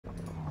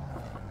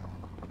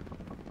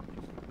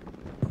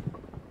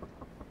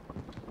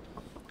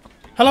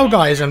Hello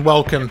guys and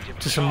welcome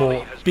to some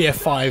more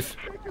BF5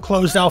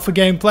 closed alpha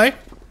gameplay.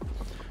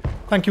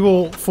 Thank you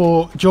all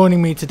for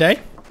joining me today.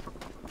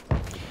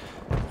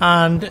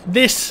 And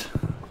this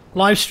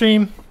live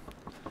stream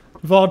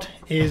VOD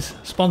is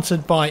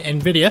sponsored by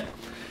Nvidia,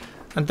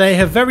 and they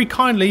have very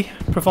kindly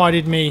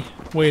provided me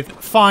with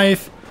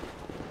 5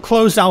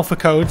 closed alpha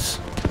codes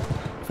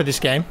for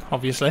this game,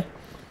 obviously.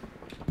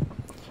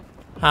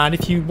 And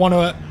if you want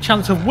a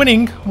chance of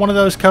winning one of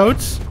those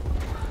codes,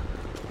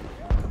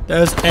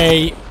 there's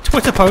a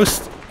Twitter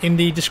post in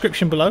the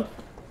description below,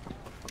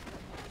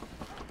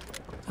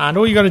 and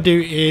all you got to do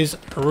is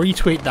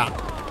retweet that,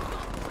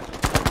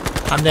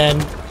 and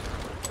then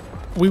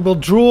we will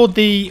draw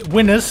the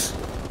winners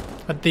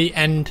at the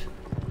end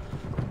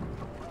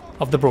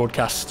of the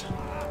broadcast.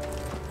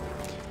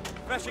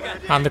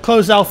 And the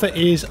closed alpha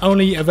is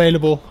only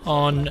available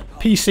on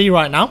PC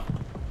right now,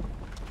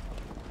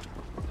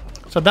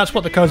 so that's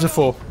what the codes are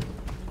for.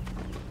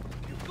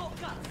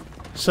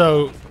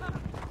 So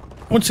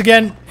once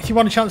again, if you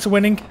want a chance of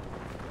winning,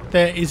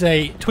 there is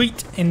a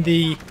tweet in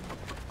the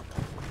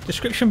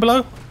description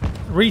below.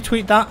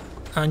 Retweet that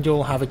and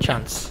you'll have a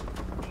chance.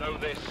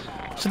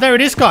 So there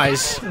it is,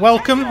 guys.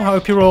 Welcome. I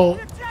hope you're all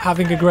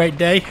having a great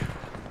day.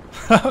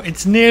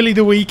 It's nearly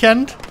the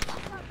weekend.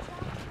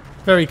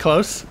 Very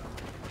close.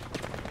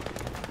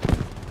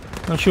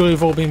 I'm sure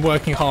you've all been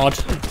working hard,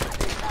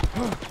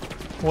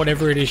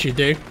 whatever it is you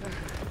do.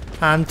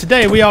 And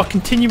today we are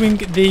continuing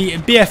the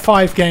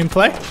BF5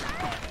 gameplay.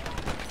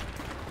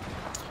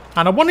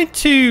 And I wanted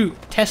to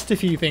test a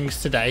few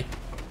things today.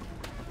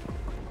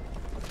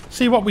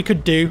 See what we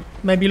could do.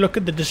 Maybe look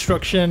at the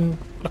destruction,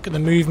 look at the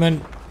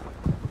movement.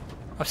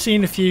 I've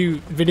seen a few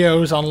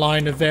videos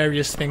online of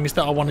various things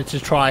that I wanted to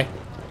try.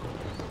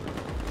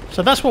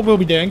 So that's what we'll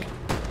be doing.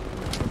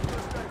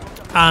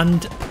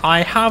 And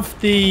I have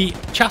the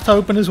chat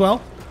open as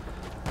well.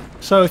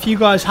 So if you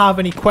guys have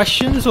any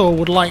questions or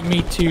would like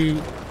me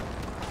to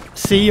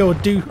see or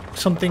do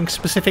something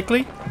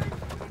specifically,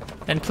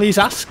 then please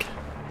ask.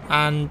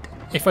 And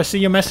if I see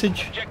your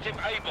message,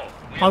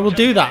 I will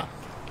do that.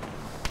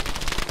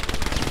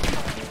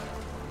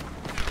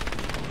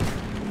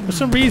 For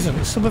some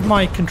reason, some of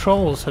my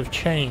controls have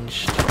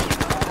changed.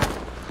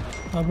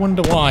 I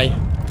wonder why.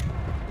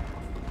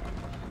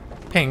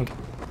 Ping.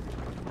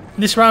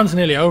 This round's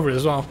nearly over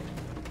as well.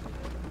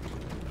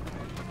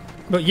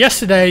 But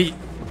yesterday,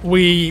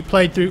 we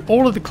played through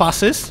all of the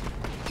classes.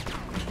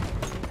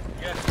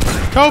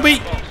 Kobe!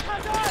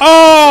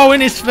 Oh,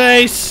 in his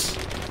face!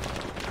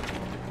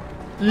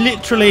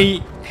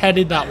 Literally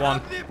headed that one.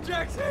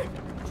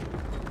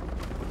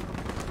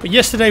 But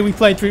yesterday we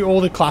played through all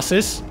the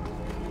classes,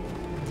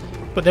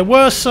 but there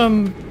were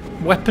some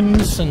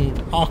weapons and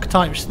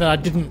archetypes that I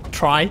didn't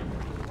try,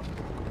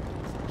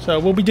 so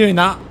we'll be doing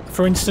that.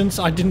 For instance,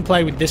 I didn't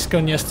play with this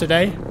gun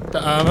yesterday, the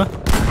Irma,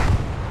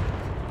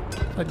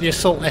 like the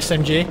assault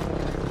SMG,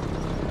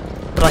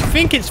 but I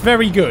think it's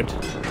very good.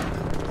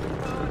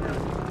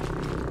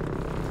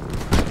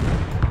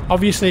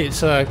 Obviously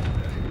it's a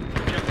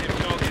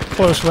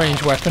close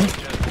range weapon.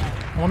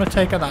 I want to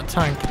take out that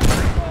tank.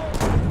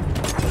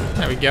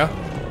 There we go.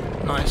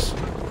 Nice.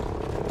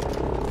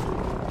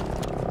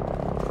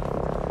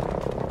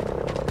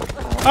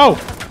 Oh!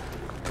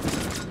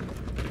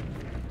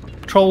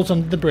 Trolls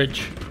under the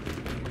bridge.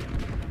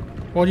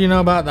 What do you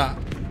know about that?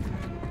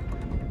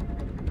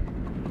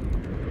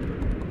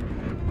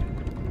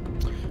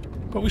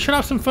 But we should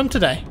have some fun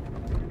today.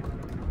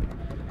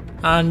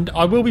 And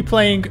I will be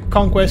playing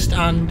Conquest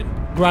and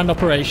Grand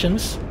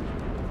Operations.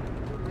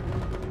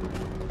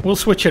 We'll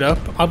switch it up.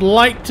 I'd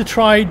like to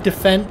try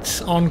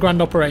Defense on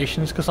Grand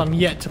Operations because I'm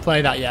yet to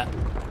play that yet.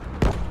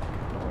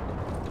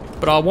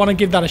 But I want to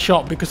give that a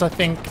shot because I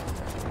think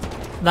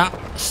that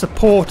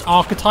support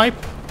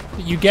archetype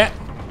that you get,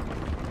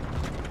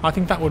 I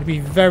think that would be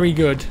very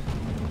good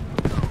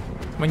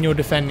when you're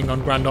defending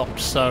on Grand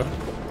Ops, so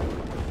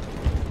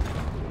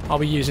I'll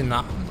be using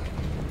that.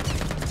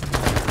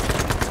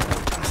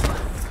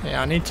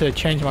 Yeah, I need to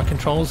change my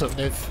controls up.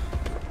 They've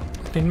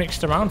been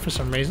mixed around for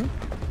some reason.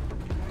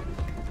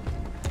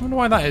 I wonder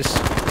why that is.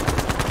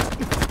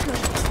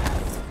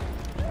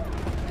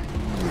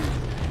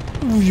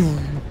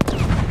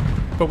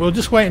 But we'll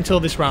just wait until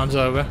this round's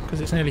over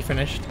because it's nearly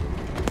finished.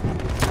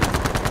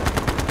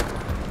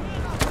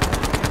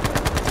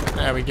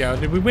 There we go.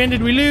 Did we win?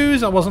 Did we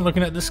lose? I wasn't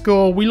looking at the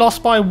score. We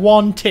lost by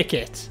 1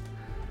 ticket.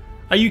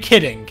 Are you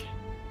kidding?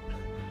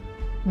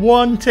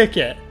 1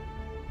 ticket.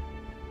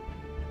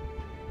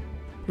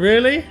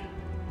 Really?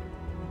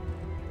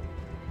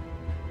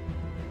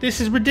 This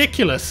is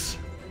ridiculous.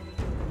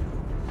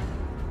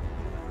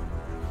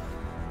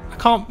 I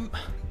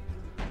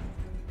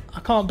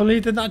can't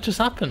believe that that just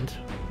happened.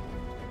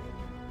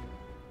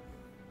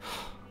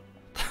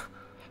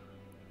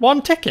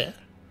 1 ticket.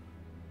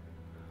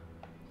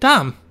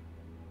 Damn.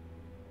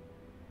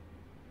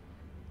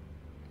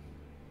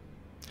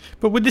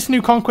 But with this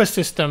new Conquest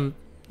system,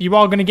 you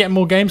are going to get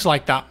more games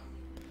like that.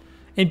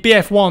 In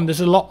BF1,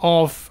 there's a lot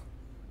of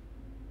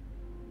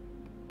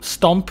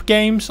stomp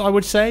games, I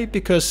would say,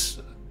 because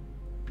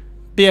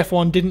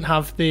BF1 didn't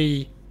have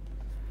the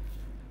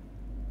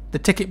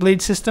ticket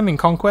bleed system in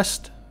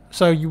Conquest,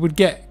 so you would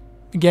get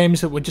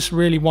games that were just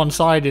really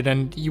one-sided,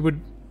 and you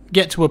would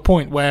get to a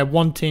point where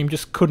one team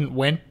just couldn't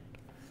win.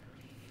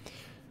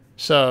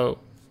 So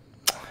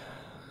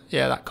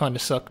yeah, that kind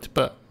of sucked.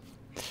 But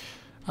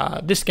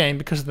this game,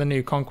 because of the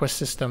new Conquest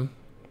system,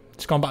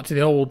 it's gone back to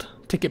the old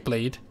ticket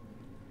bleed.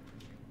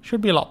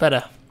 Should be a lot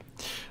better.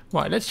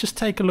 Right, let's just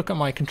take a look at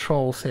my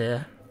controls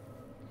here.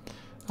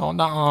 I want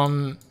that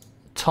on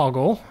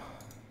toggle.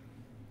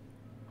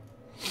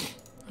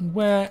 And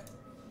where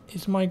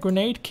is my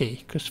grenade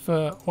key? Because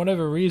for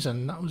whatever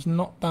reason, that was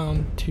not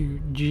bound to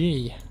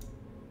G,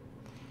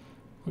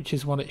 which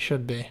is what it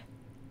should be.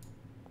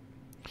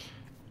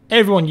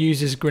 Everyone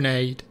uses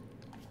grenade.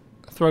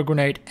 Throw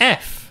grenade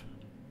F.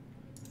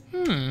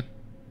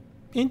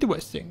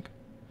 Interesting.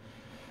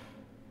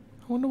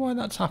 I wonder why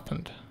that's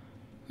happened.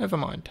 Never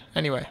mind.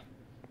 Anyway.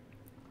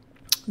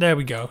 There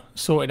we go.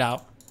 Sorted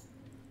out.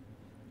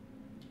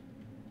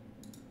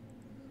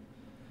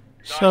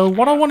 So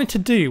what I wanted to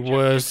do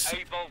was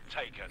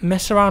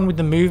mess around with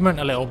the movement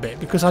a little bit,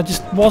 because I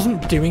just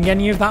wasn't doing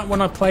any of that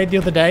when I played the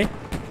other day.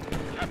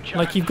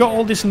 Like, you've got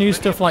all this new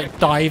stuff like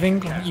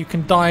diving. You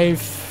can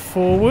dive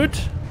forward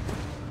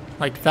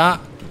like that.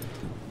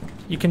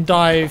 You can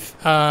dive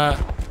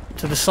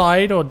to the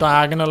side or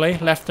diagonally,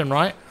 left and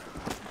right.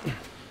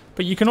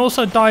 But you can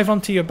also dive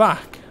onto your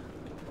back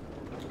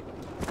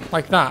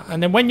like that.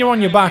 And then when you're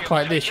on your back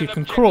like this, you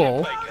can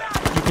crawl,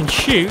 you can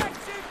shoot,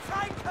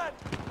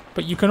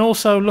 but you can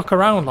also look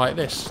around like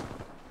this.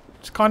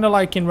 It's kind of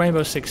like in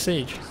Rainbow Six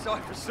Siege.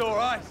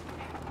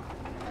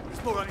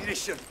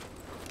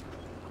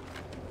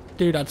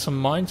 Dude had some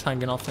mines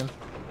hanging off him.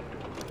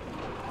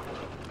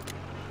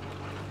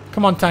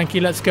 Come on,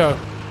 Tanky, let's go.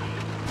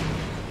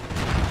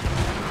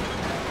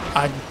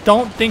 I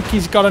don't think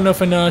he's got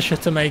enough inertia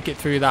to make it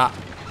through that.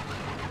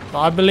 But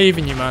I believe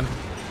in you, man.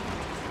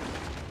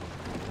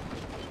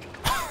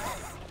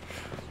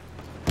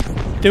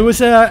 There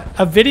was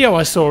a video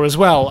I saw as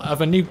well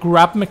of a new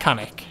grab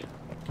mechanic.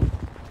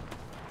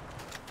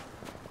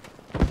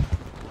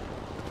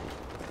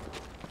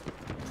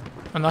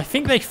 And I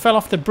think they fell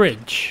off the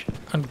bridge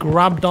and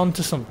grabbed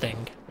onto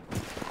something.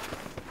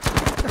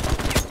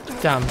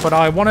 Damn, but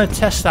I want to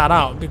test that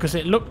out because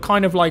it looked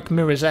kind of like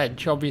Mirror's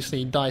Edge.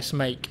 Obviously, DICE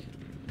make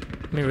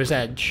Mirror's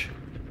Edge.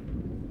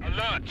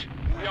 Alert.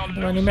 Are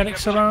there any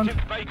medics around?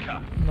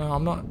 No,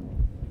 I'm not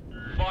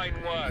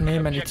near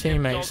many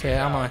teammates here,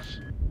 am I?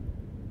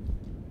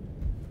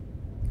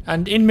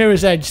 And in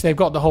Mirror's Edge, they've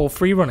got the whole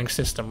free running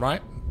system,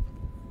 right?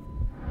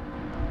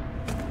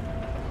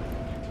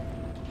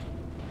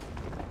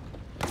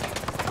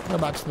 Go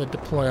back to the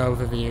deploy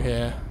overview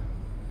here.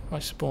 If I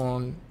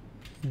spawn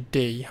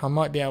D, I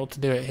might be able to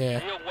do it here.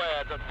 Be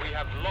aware that we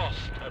have lost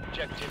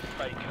objective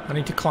Baker. I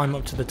need to climb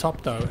up to the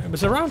top though. It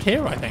was around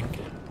here, I think.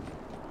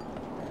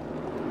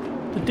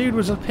 The dude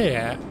was up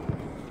here.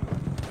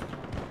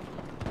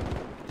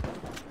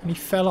 And he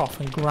fell off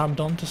and grabbed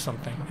onto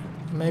something.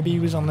 Maybe he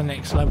was on the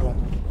next level.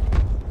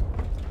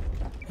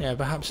 Yeah,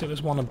 perhaps it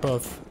was one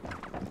above.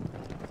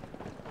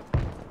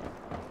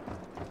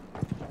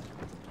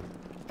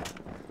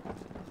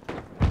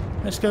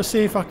 Let's go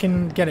see if I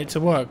can get it to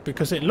work,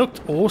 because it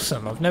looked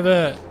awesome. I've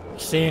never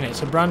seen it.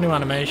 It's a brand new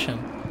animation.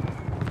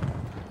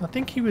 I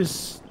think he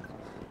was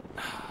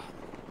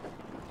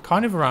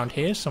kind of around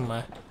here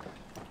somewhere.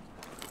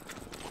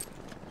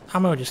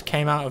 Ammo just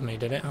came out of me,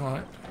 did it?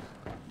 Alright.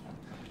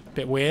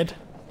 Bit weird.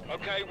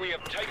 Okay, we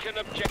have taken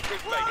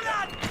objective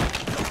Baker.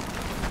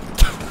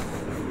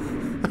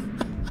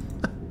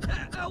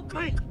 Help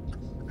me!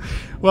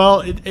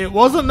 Well, it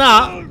wasn't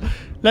that.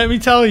 Let me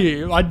tell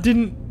you, I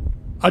didn't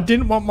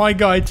want my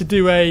guy to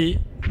do a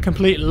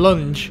complete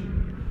lunge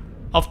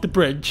off the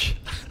bridge.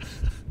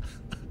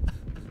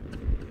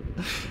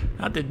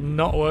 That did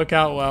not work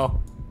out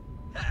well.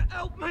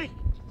 Help me!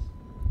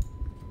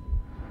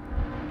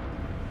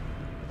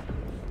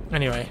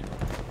 Anyway,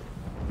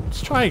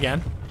 let's try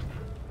again.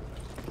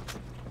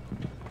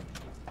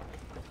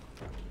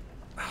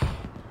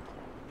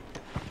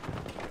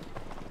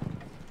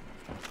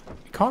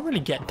 You can't really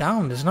get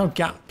down, there's no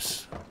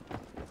gaps.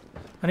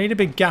 I need a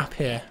big gap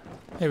here.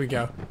 Here we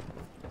go.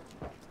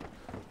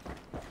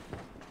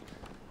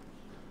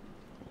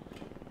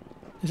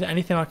 Is there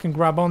anything I can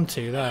grab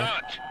onto there?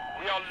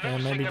 Yeah,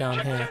 maybe down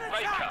here.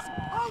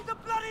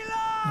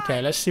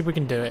 Okay, let's see if we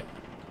can do it.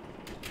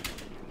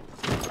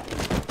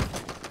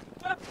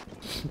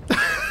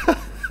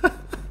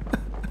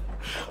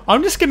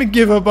 I'm just gonna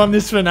give up on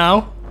this for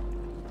now.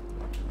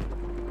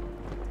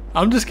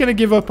 I'm just gonna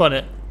give up on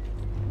it.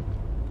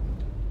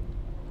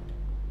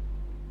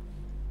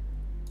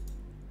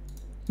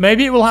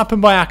 Maybe it will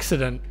happen by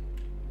accident.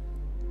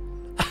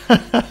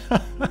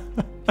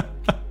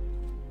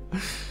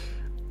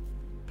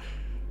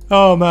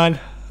 Oh man,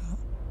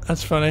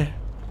 that's funny.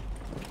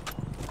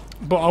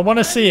 But I want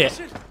to see it.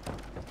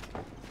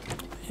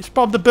 It's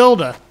Bob the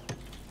Builder.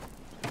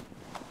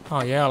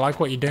 Oh yeah, I like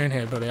what you're doing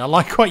here, buddy. I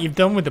like what you've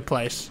done with the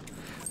place.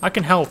 I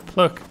can help.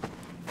 Look,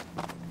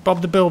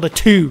 Bob the Builder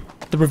 2.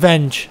 The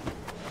revenge.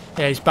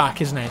 Yeah, he's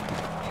back, isn't he?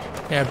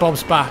 Yeah,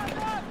 Bob's back.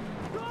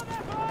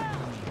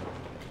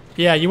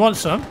 Yeah, you want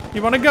some?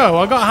 You want to go?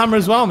 I got a hammer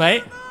as well,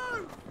 mate.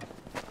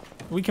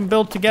 We can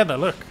build together,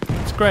 look.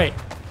 It's great.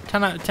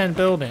 10 out of 10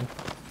 building.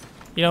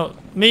 You know,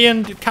 me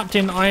and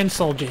Captain Iron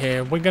Soldier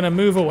here, we're going to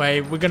move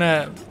away. We're going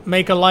to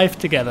make a life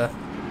together.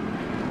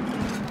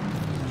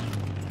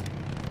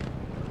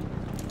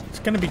 It's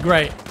going to be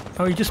great.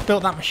 Oh, he just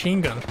built that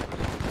machine gun.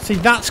 See,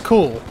 that's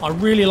cool. I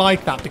really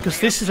like that because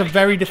this is a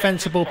very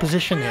defensible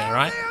position here,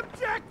 right?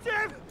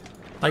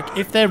 Like,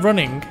 if they're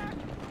running...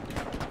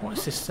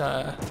 What's this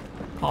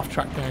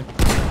half-track doing?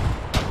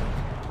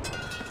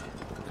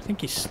 I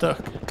think he's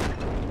stuck.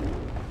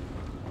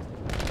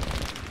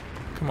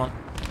 Come on.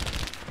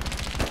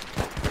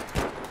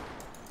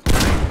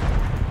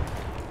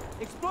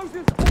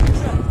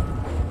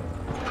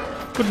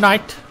 Good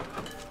night.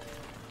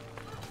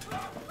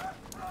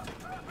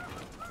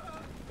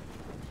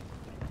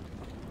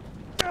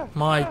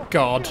 My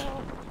God.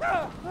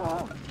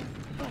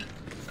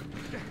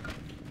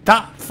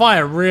 That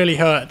fire really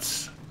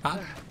hurts. That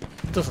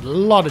does a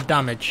lot of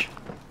damage.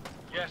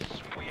 Yes,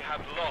 we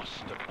have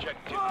lost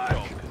objective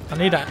dog.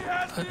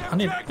 I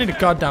need a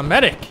goddamn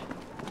medic.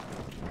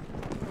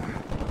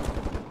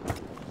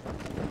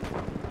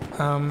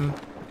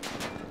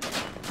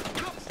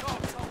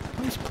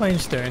 What is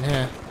planes doing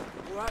here?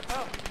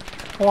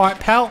 Alright,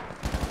 pal.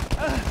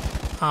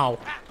 Ow.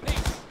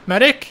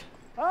 Medic?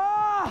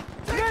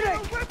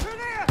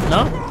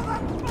 No?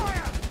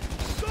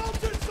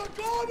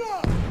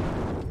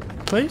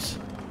 Please?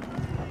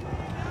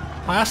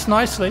 I asked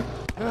nicely.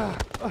 Ow,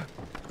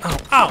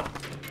 ow.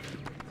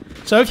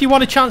 So if you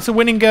want a chance of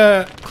winning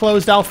a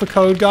closed alpha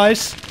code,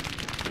 guys,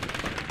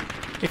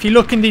 if you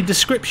look in the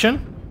description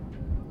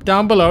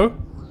down below,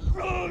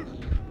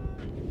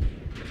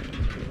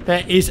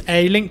 there is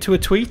a link to a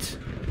tweet,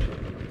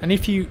 and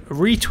if you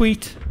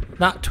retweet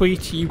that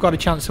tweet, you've got a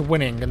chance of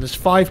winning, and there's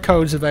 5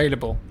 codes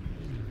available.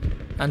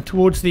 And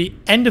towards the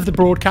end of the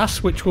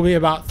broadcast, which will be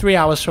about 3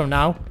 hours from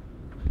now,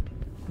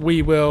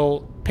 we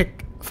will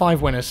pick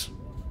 5 winners.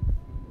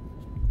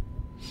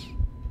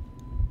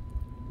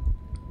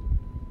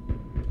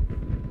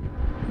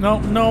 No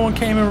one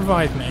came and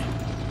revived me.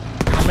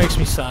 That makes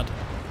me sad.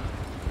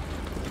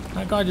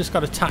 That guy just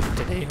got attacked,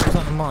 did he? Was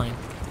that a mine?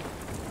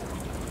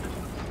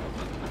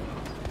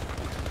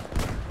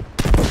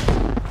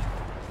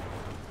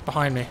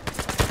 Behind me.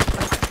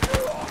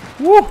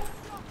 Woo!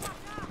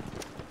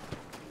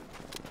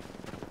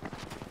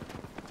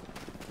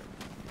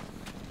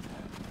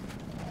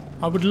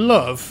 I would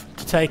love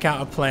to take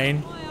out a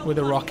plane with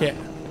a rocket.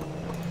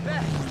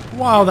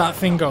 Wow, that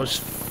thing goes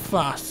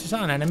fast. Is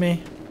that an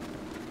enemy?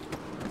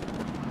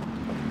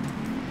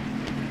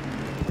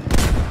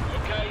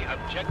 Okay,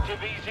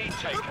 objective easy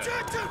taken.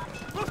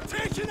 I've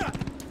taken it!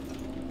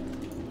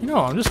 You know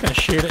what, I'm just going to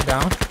shoot it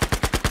down. I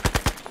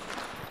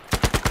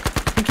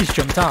think he's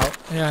jumped out.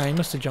 Yeah, he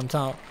must have jumped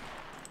out.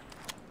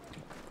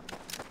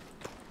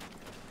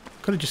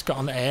 Could have just got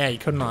on the AA,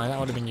 couldn't I? That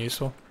would have been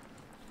useful.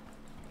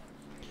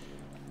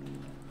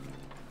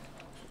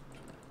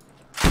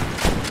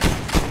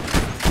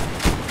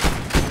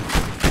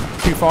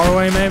 Too far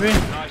away, maybe?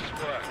 Nice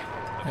work.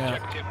 Yeah.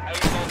 Objective A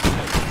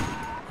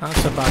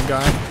That's a bad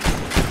guy.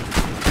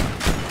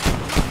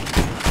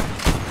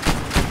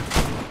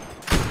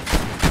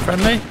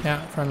 Friendly?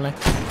 Yeah, friendly.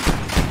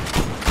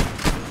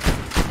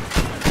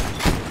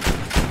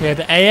 Yeah,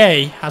 the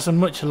AA has a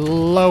much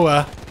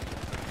lower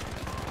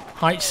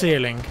height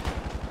ceiling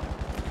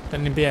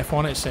than in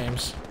BF1, it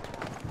seems.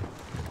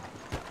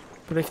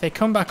 But if they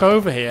come back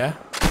over here...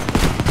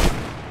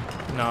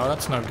 No,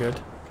 that's no good.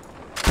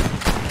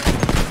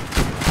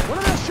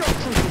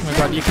 Oh my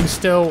god, you can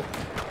still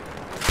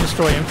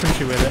destroy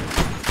infantry with it.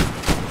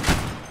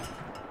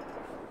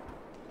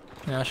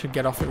 Yeah, I should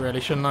get off it really,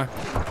 shouldn't I?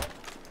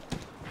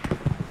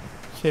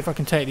 See if I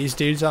can take these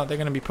dudes out. They're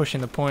going to be pushing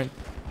the point.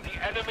 The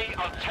enemy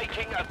are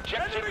taking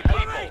objective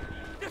Able.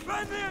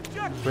 Defend the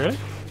objective! Really?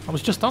 I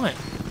was just on it.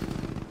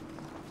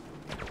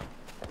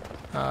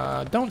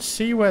 Don't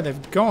see where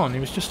they've gone.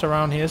 He was just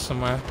around here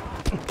somewhere.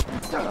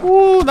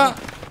 Ooh,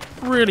 that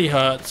really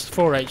hurts.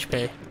 4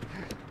 HP.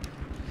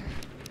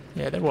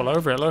 Yeah, they're all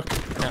over it, look.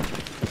 Yeah.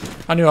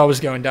 I knew I was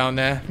going down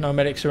there. No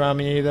medics around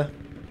me either.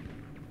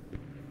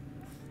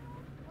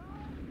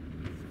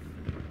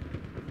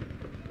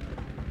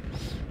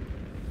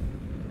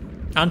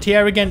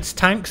 Anti-air against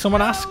tanks,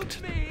 someone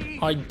asked.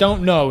 I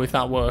don't know if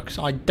that works.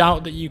 I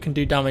doubt that you can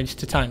do damage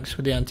to tanks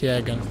with the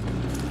anti-air gun.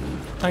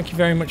 Thank you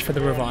very much for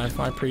the revive.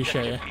 I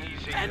appreciate it.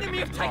 Easy Enemy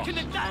have taken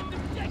the damn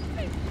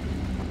objective!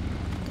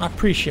 I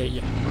appreciate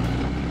you.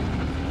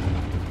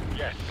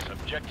 Yes,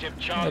 objective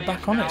Charlie. They're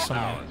back on it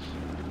somewhere. Ours.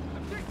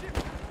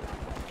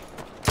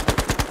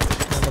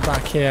 On the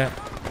back here.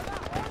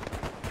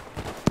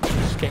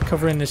 Just get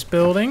cover in this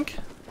building.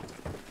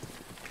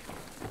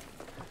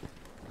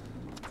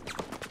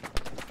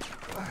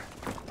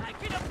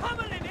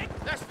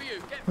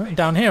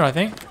 Down here, I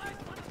think.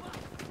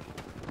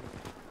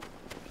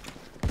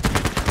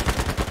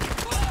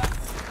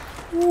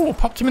 Ooh,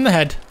 popped him in the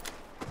head.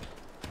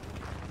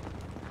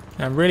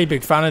 I'm a really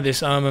big fan of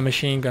this Irma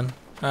machine gun.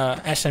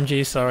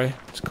 SMG, sorry.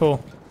 It's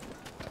cool.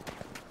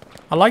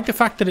 I like the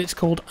fact that it's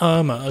called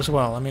Irma as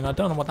well. I mean, I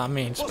don't know what that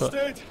means,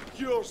 but...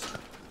 Yours.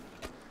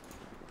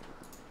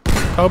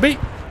 Kobe?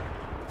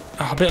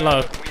 Oh, a bit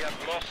low. We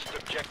have lost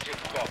objective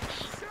box.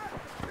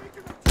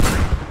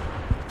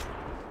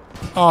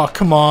 Oh,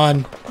 come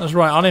on. I was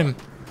right on him.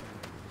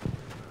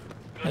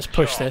 Let's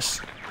push job.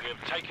 this. We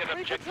have taken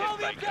We objective control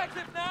the Baker.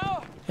 objective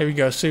now. Here we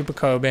go, Super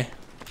Kobe.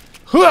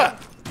 Hua!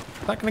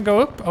 Is that gonna go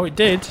up? Oh, it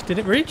did. Did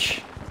it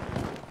reach?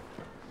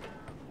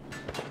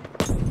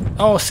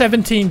 Oh,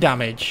 17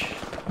 damage.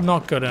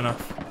 Not good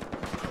enough.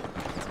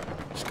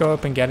 Let's go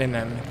up and get him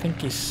then. I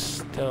think he's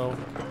still...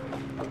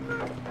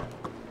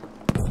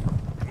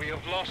 We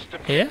have lost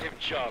Here? objective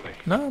Charlie.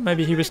 No,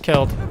 maybe he was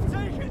killed. We've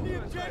taken the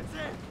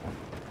objective.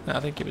 No, I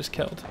think he was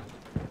killed.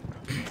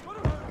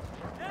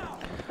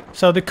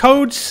 So the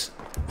codes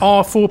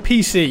are for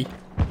PC.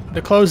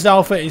 The closed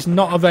alpha is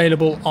not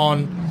available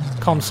on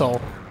console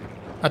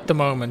at the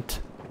moment.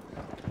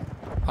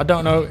 I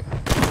don't know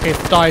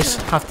if DICE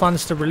have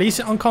plans to release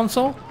it on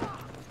console,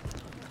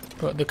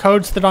 but the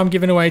codes that I'm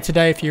giving away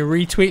today, if you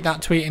retweet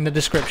that tweet in the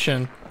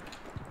description,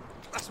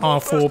 are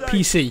for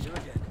PC.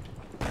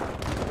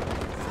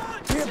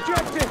 The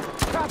objective.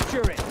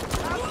 Capture it.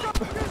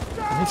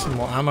 I need some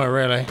more ammo,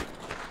 really.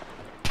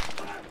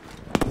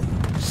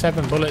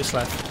 7 bullets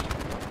left.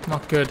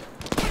 Not good.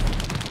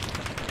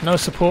 No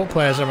support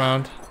players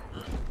around.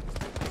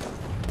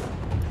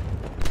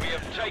 We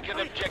have taken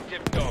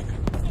objective Dog.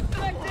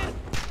 Objective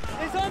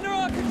is under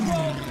our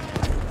control.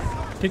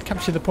 Did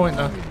capture the point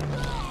though.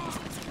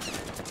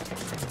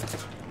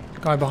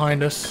 Guy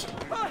behind us.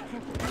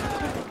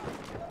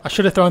 I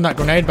should have thrown that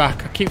grenade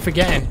back. I keep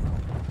forgetting.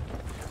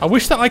 I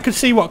wish that I could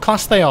see what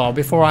class they are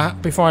before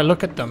I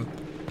look at them.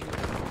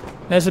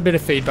 There's a bit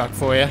of feedback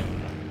for you.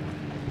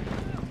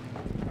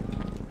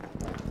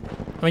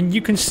 I mean,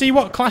 you can see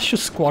what class your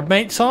squad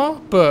mates are,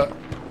 but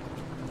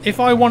if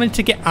I wanted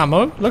to get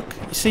ammo, look,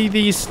 you see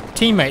these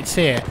teammates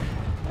here?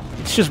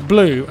 It's just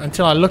blue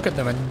until I look at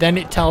them, and then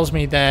it tells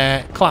me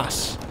their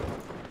class.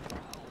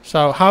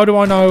 So how do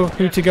I know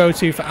who to go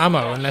to for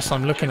ammo unless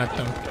I'm looking at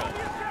them?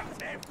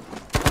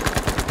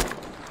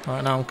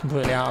 Right now I'm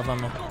completely out of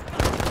ammo.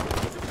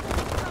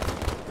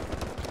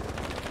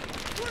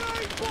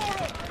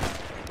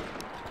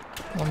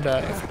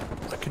 Wonder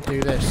if I could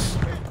do this.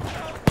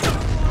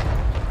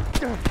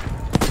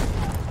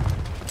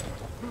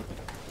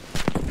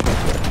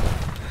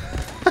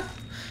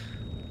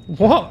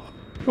 What?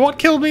 What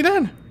killed me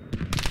then?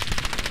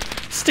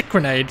 Stick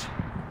grenade.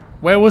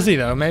 Where was he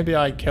though? Maybe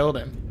I killed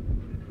him.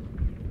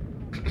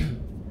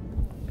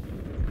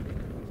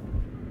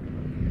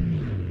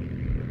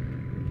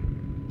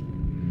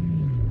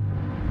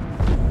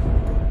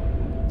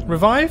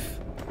 Revive?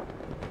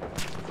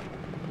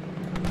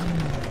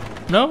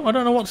 No, I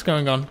don't know what's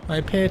going on. I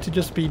appear to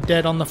just be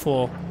dead on the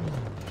floor.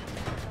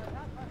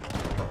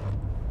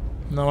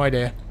 No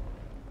idea.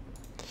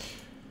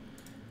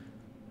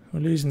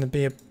 We're losing the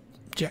B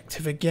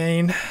objective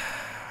again.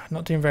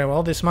 Not doing very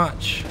well this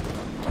match.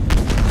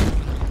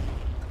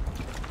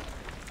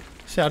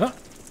 See, I don't...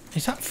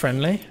 Is that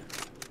friendly?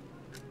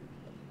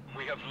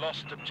 We have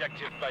lost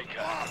objective Baker.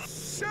 Oh,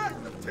 shit!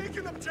 I've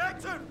taken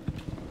objective.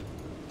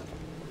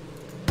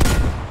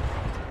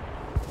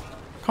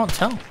 Can't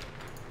tell.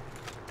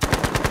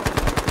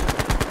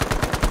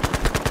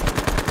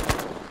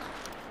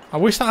 I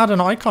wish that had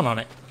an icon on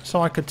it,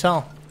 so I could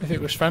tell if it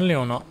was friendly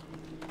or not.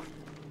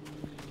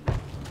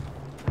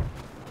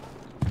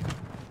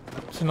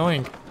 It's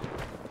annoying.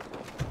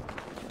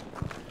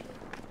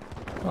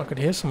 Oh, I could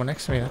hear someone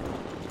next to me there.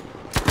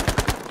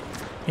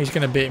 He's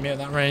gonna beat me at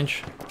that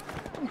range.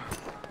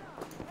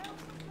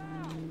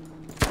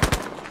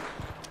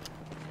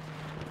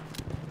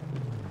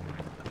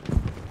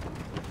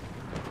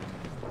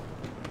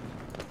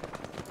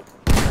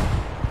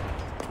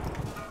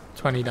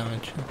 $20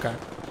 damage, okay.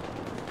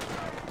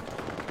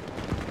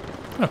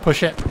 I'm gonna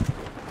push it.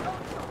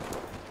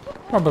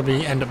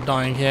 Probably end up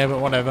dying here, but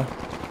whatever.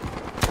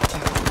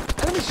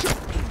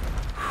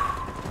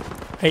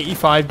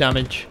 85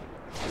 damage.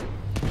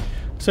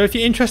 So if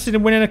you're interested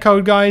in winning a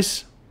code,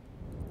 guys,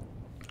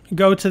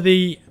 go to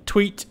the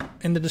tweet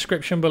in the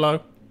description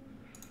below.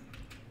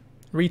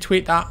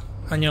 Retweet that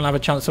and you'll have a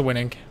chance of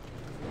winning.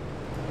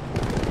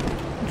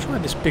 I'll try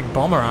this big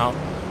bomber out.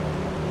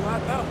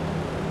 Right now.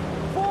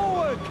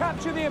 Forward!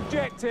 Capture the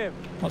objective.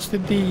 What's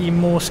the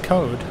Morse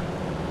code?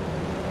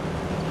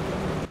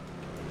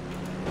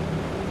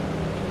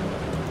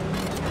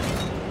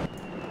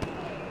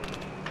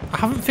 I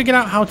haven't figured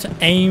out how to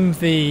aim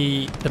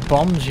the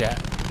bombs yet.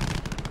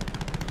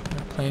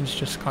 The plane's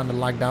just kind of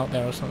lagged out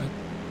there or something.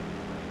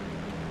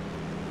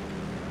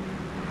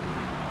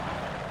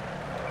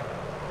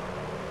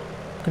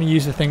 I'm going to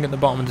use the thing at the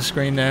bottom of the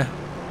screen there.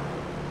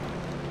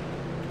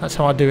 That's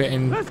how I do it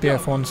in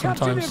BF1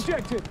 sometimes.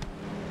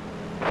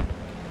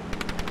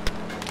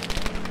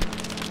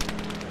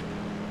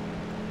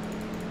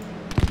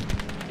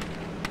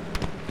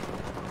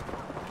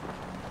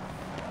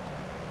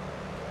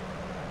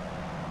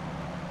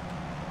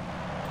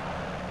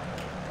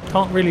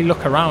 Can't really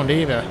look around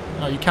either.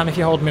 No, you can if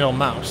you hold middle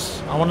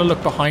mouse. I want to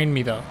look behind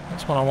me though.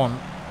 That's what I want.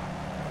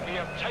 We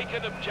have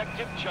taken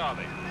objective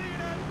Charlie.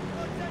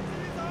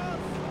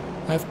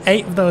 I have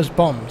 8 of those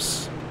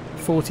bombs.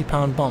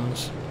 40-pound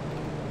bombs.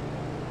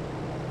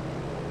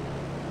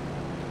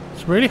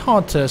 It's really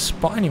hard to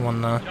spot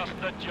anyone though. Just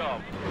the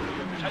job. We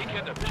have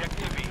taken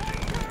objective easy.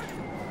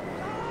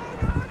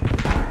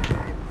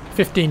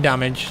 15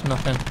 damage,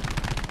 nothing.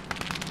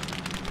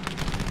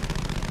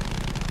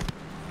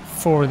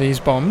 4 of these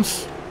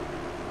bombs.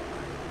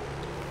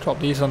 Drop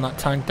these on that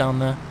tank down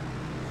there.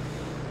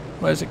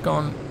 Where's it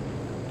gone?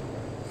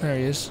 There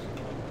he is.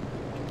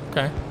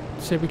 Okay,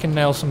 see if we can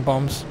nail some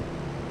bombs.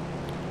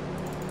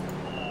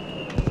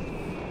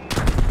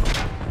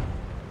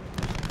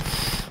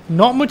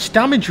 Not much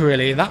damage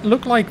really. That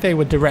looked like they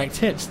were direct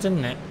hits,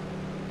 didn't it?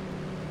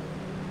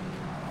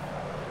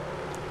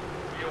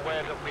 Be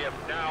aware that we have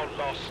now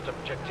lost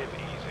objective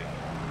easy.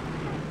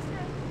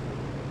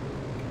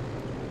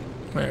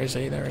 Where is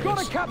he? There he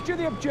Gotta is. capture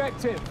the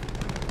objective.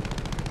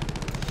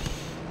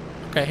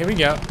 Okay, here we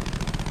go.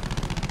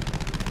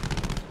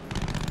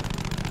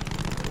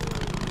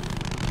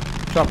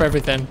 Drop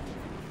everything.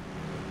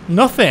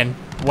 Nothing?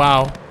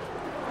 Wow.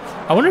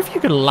 I wonder if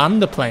you could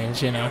land the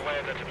planes, you know.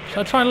 Should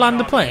I try and land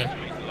the plane?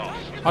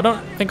 I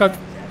don't think I've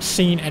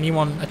seen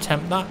anyone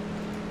attempt that.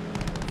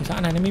 Is that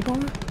an enemy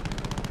bomber?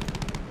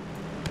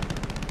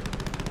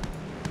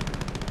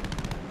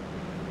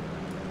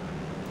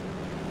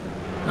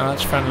 No,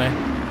 that's friendly.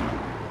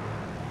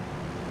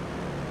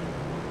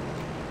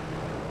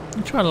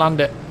 I'll try and land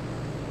it.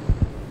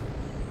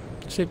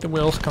 See if the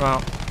wheels come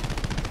out.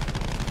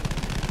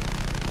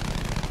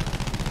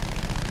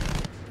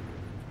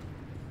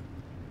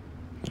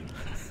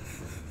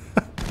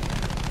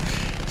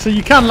 So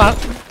you can land.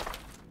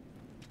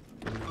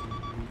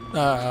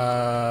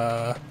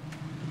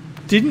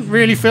 Didn't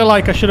really feel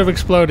like I should have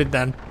exploded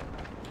then.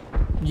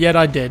 Yet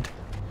I did.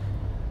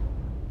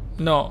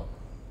 Not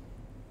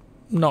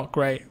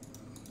great.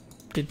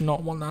 Did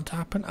not want that to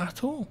happen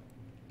at all.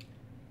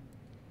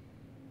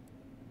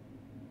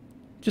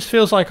 Just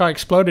feels like I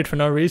exploded for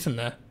no reason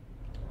there.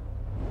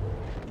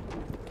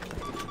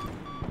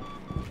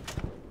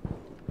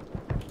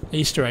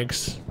 Easter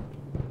eggs.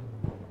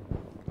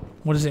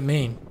 What does it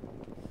mean?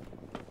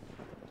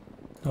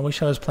 I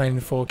wish I was playing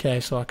in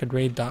 4K so I could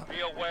read that.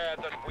 Be aware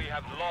that we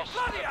have lost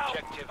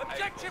objective A.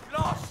 Objective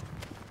lost.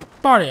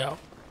 Barrio.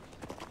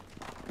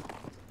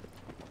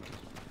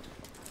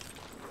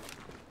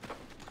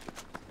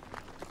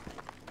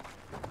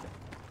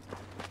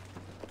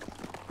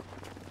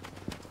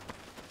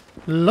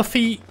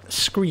 Luffy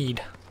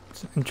Screed.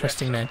 It's an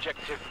interesting name.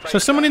 So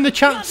someone in the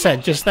chat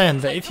said just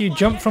then that if you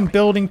jump from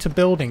building to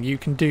building, you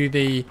can do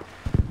the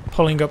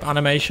pulling up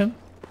animation.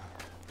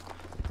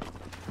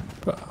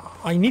 But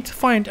I need to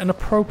find an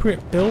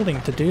appropriate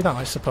building to do that,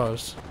 I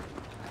suppose.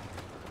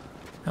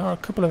 There are a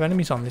couple of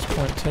enemies on this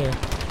point too.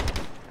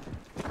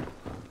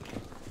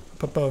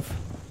 Up above.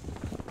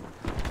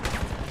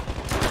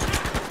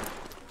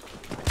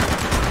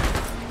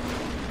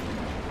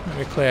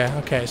 Very clear.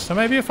 Okay, so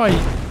maybe if I...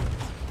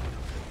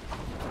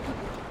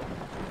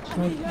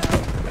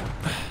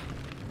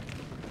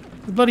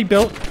 The bloody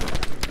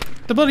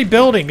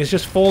building is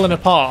just falling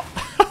apart.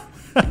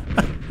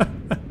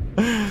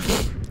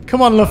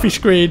 Come on, Luffy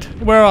Screed.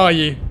 Where are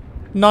you?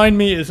 9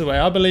 meters away.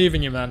 I believe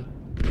in you, man.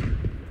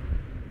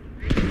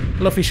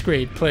 Luffy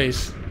Screed,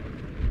 please.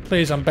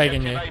 Please, I'm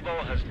begging you.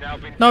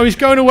 No, he's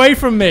going away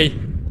from me.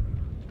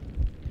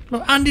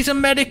 Look, and he's a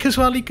medic as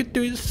well. He could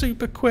do it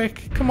super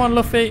quick. Come on,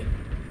 Luffy.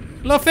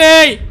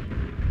 Luffy!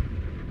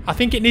 I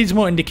think it needs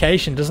more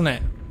indication, doesn't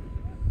it?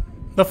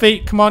 Luffy,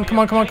 come on, come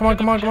on, come on, come on,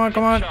 come on, come on,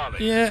 come on.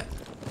 Yeah.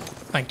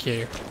 Thank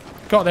you.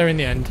 Got there in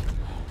the end.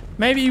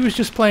 Maybe he was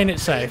just playing it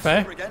safe,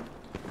 eh?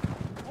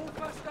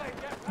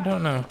 I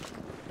don't know.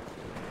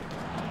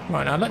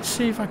 Right, now let's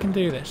see if I can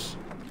do this.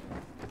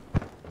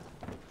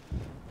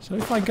 So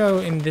if I go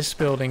in this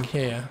building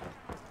here...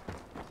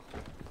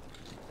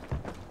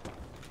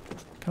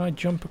 Can I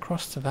jump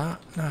across to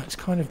that? No, it's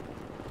kind of...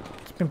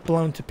 It's been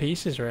blown to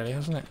pieces really,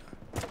 hasn't it?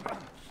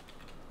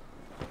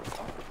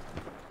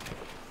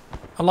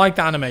 I like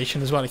the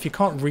animation as well. If you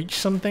can't reach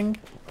something,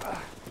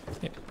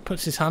 it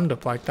puts his hand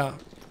up like that.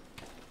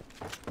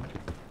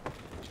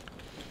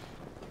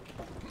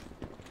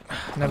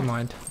 Never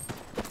mind.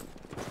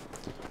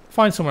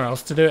 Find somewhere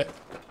else to do it.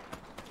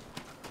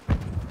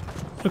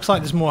 Looks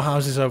like there's more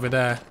houses over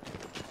there.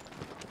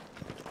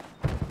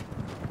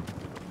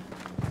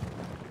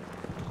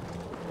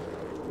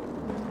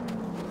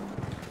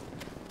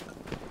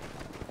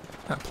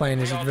 That plane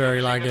is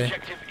very laggy.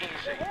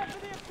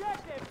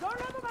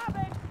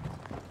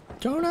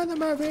 Don't let them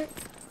have it.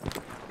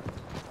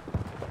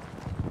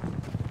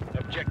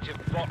 Objective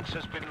box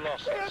has been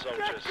lost,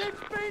 soldiers.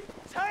 Been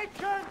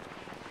taken.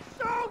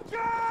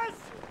 Soldiers!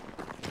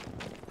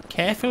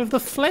 Careful of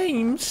the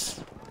flames.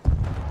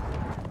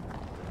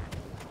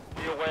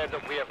 Be aware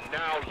that we have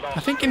now lost. I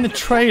think in the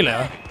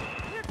trailer,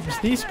 it was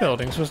these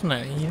buildings, wasn't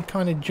it? He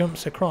kind of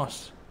jumps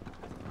across.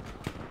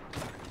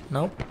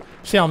 Nope.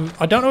 See,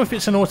 I don't know if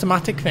it's an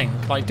automatic thing.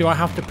 Like, do I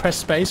have to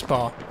press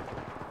spacebar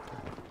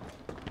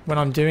when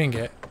I'm doing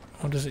it?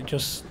 Or does it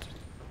just...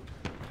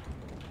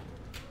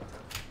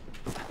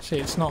 See,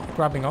 it's not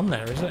grabbing on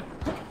there, is it?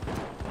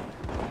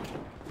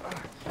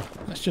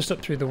 Let's just up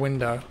through the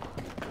window.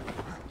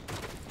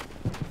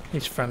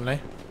 He's friendly.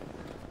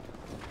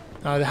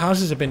 Oh, the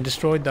houses have been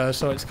destroyed though,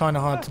 so it's kind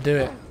of hard to do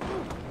it.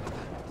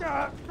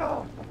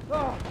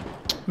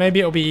 Maybe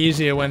it'll be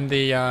easier when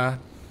the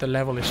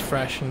level is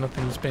fresh and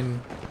nothing's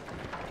been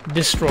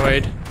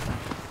destroyed.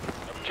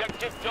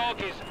 Objective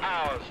dog is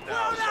ours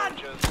now,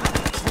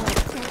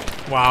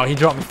 soldiers. Wow, he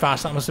dropped me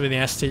fast. That must have been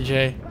the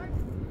STG.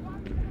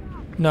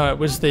 No, it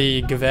was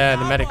the Gewehr,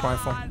 the medic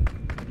rifle.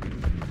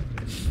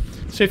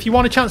 So if you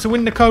want a chance to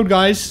win the code,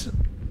 guys,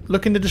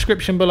 look in the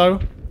description below.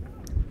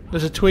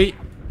 There's a tweet.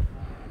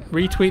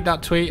 Retweet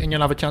that tweet and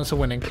you'll have a chance of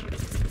winning.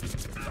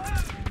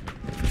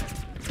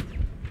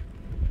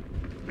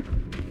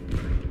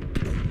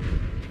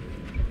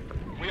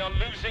 We are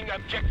losing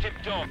objective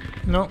dog.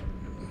 No.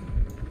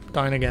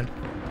 Dying again.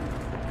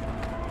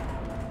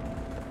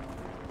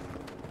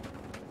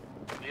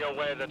 Be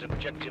aware that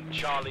objective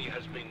Charlie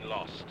has been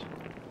lost.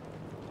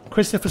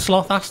 Christopher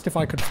Sloth asked if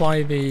I could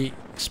fly the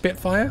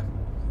Spitfire.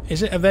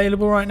 Is it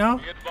available right now?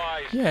 Be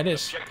advised, Yeah, it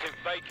is. Objective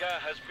Baker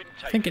has been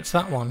taken. I think it's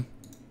that one.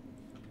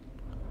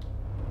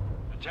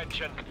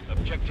 Attention,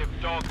 objective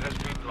dog has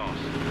been lost.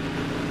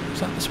 Is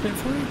that the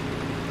Spitfire? Yeah,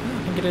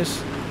 I think it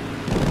is.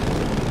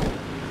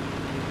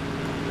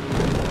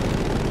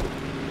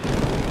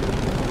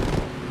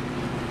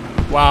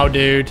 Wow,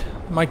 dude.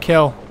 My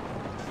kill.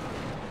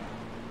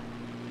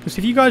 Because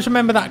if you guys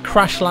remember that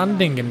crash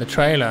landing in the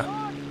trailer,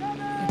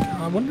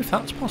 I wonder if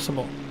that's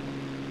possible.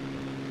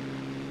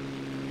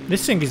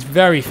 This thing is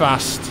very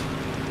fast.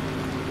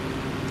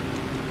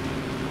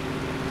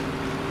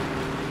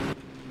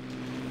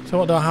 So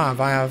what do I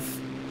have? I have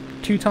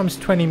 2 times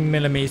 20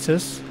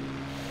 millimeters,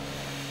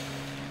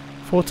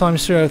 4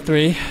 times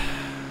 303.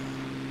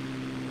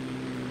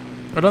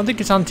 I don't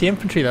think it's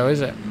anti-infantry though,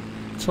 is it?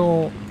 It's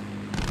all...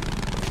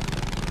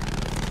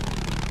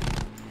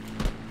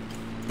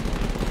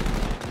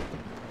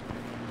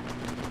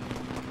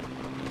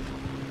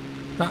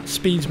 That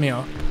speeds me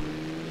up.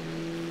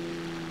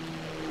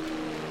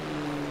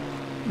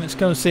 Let's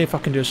go and see if I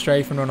can do a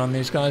strafe and run on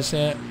these guys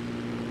here.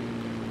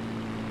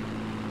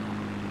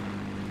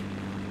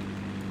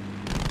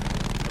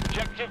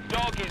 Objective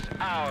dog is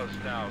ours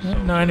now.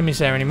 No enemies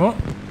there anymore.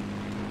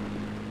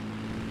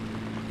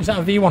 Is that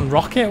a V1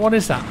 rocket? What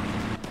is that?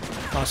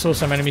 Oh, I saw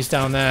some enemies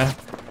down there.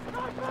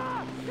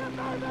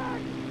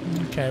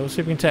 Okay, we'll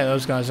see if we can take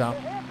those guys out.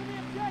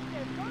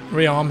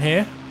 Rearm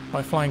here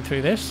by flying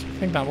through this. I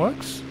think that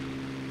works.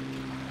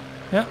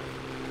 Yep.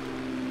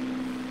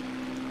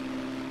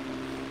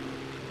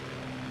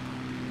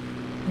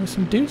 There's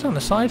some dudes on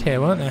the side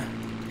here, weren't there?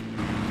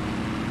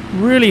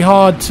 Really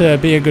hard to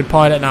be a good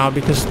pilot now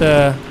because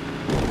the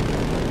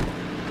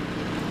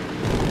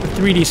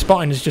 3D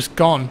spotting is just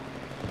gone.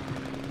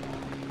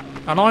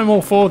 And I'm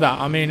all for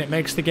that. I mean, it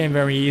makes the game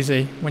very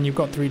easy when you've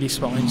got 3D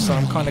spotting, so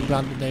I'm kind of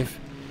glad that they've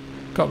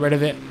got rid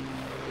of it.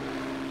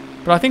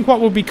 But I think what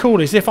would be cool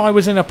is if I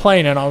was in a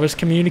plane and I was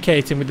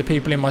communicating with the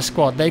people in my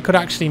squad, they could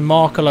actually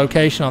mark a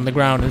location on the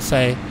ground and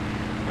say,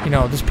 you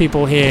know, there's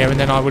people here, and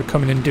then I would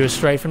come in and do a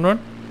strafe and run.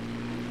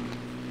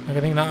 Like,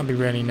 I think that would be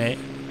really neat.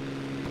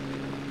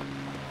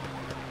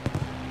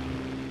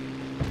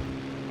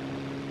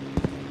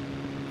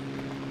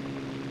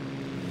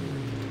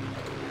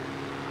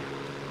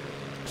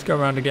 Let's go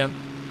around again.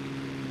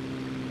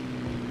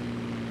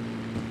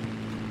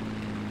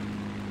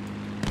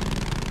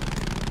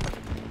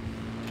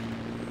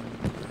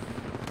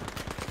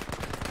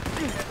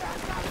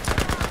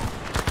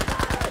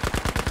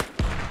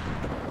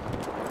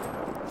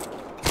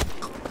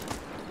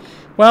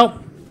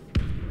 Well,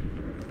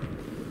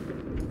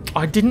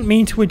 I didn't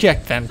mean to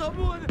eject then.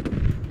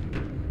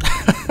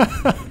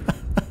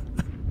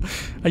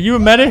 Are you a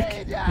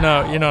medic?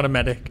 No, you're not a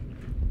medic.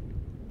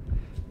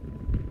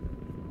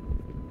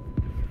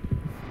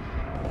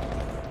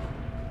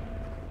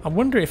 I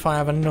wonder if I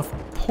have enough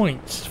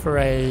points for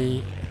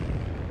a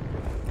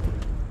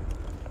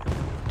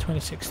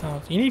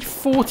 26,000. You need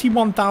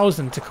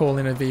 41,000 to call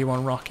in a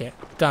V1 rocket.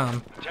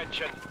 Damn.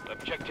 Attention,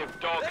 objective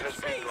dog has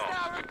been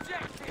lost.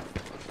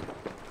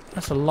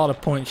 That's a lot of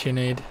points you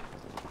need.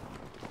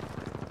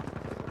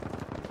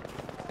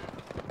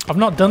 I've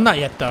not done that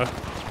yet though.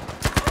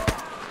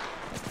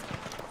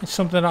 It's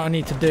something that I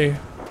need to do.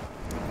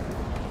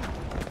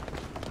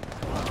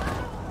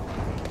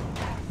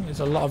 There's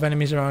a lot of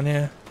enemies around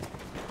here.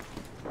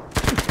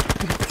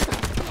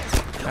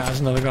 There's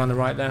another guy on the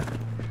right there.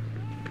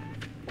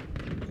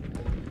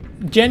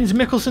 Jens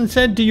Mikkelsen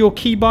said, do your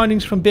key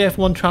bindings from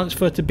BF1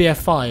 transfer to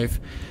BF5?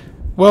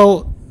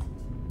 Well,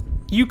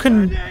 you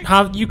can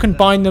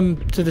bind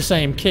them to the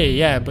same key,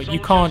 yeah, but you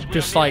can't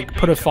just like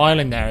put a file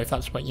in there if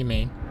that's what you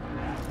mean.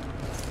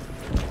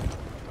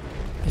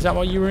 Is that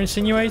what you were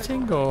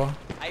insinuating, or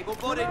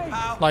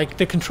like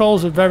the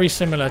controls are very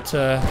similar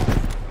to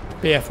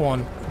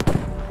BF1?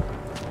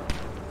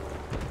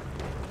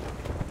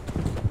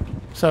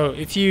 So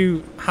if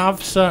you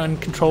have certain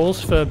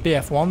controls for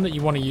BF1 that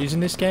you want to use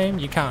in this game,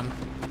 you can.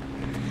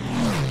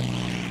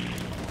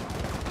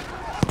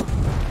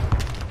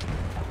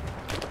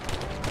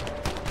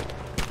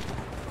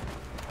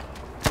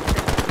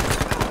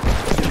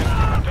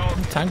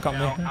 Tank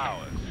got me.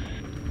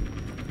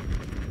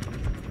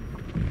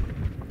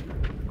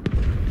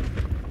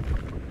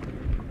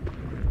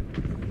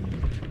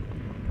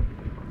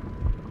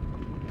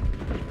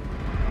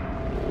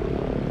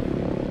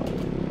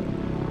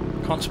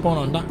 Can't spawn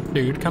on that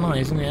dude, can I?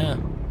 He's in the air.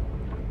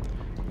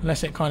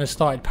 Unless it kind of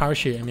started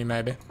parachuting me,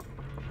 maybe.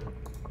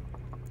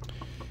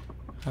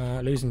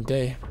 Losing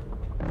D.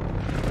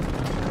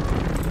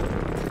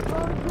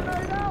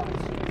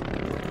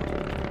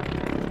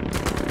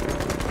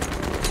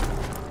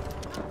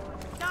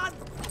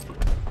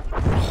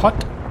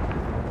 What?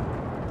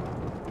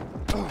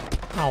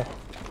 Ow.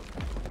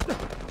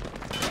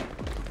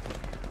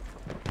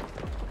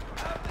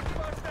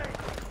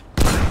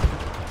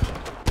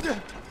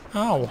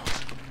 Ow.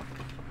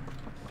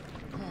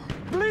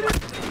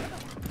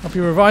 Hope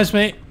you revised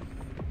me.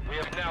 We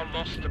have now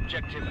lost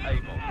objective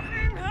Able.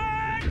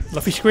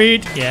 Luffy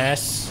Screed,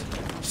 yes.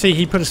 See,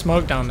 he put a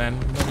smoke down then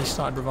when he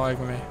started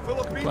reviving me.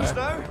 Full of beans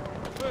now?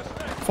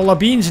 Full of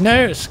beans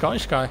now, a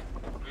Scottish guy.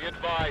 Be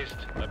advised,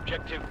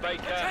 objective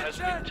Baker has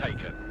been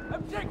taken.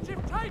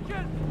 Objective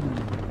taken!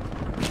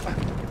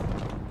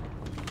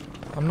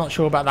 I'm not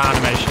sure about that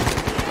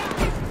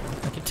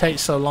animation. Like, it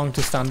takes so long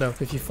to stand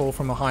up if you fall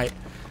from a height.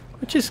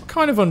 Which is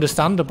kind of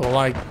understandable,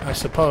 I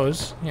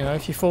suppose. You know,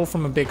 if you fall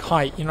from a big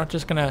height, you're not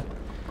just gonna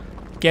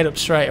get up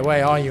straight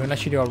away, are you?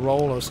 Unless you do a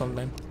roll or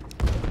something.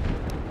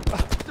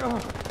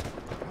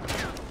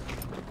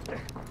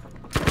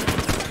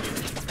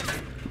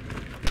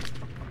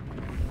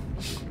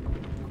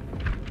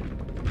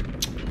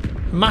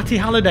 Matty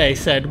Halliday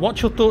said,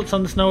 "What's your thoughts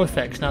on the snow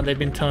effects now they've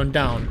been toned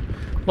down?"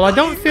 Well, I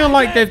don't feel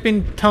like they've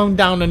been toned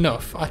down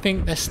enough. I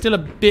think there's still a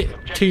bit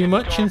too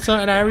much in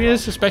certain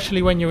areas,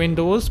 especially when you're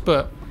indoors,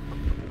 but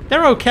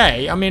they're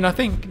okay. I mean, I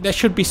think there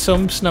should be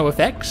some snow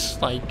effects,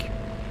 like,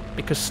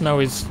 because snow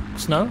is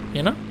snow,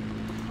 you know?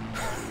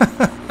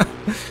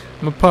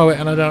 I'm a poet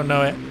and I don't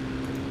know it.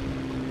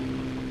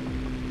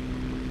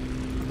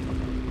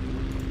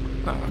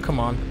 Oh, come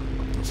on.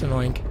 It's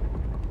annoying.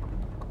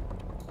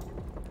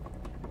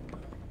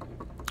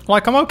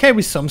 Like, I'm okay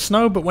with some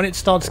snow, but when it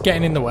starts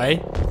getting in the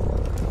way,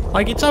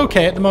 like, it's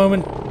okay at the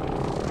moment.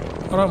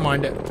 I don't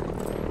mind it.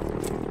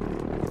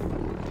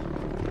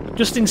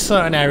 Just in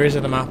certain areas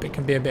of the map, it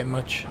can be a bit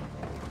much.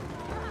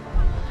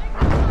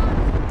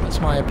 That's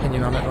my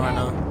opinion on it right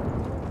now.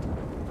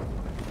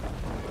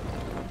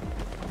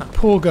 That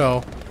poor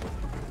girl.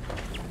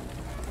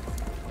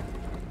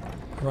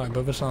 Right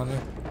above us, aren't they?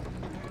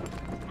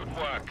 Good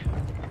work.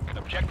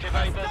 Objective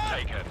Able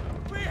taken.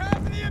 We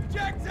have the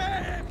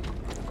objective!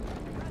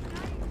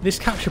 This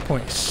capture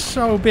point is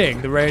so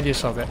big, the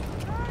radius of it.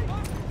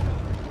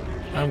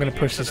 I'm gonna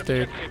push this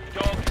dude.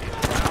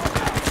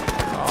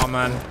 Oh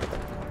man.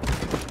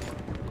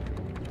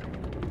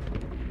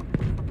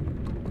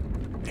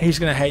 He's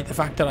gonna hate the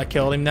fact that I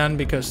killed him then,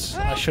 because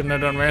I shouldn't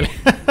have done really.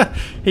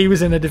 He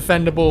was in a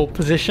defendable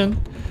position,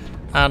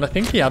 and I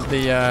think he had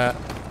the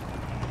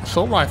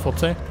assault rifle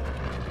too.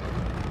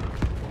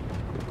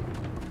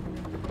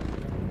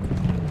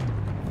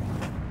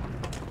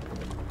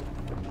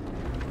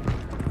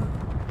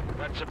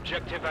 That's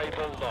objective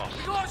Able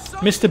lost.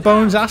 Mr.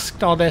 Bones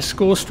asked, are there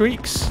score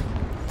streaks?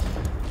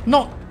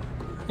 Not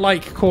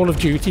like Call of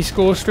Duty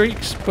score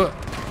streaks, but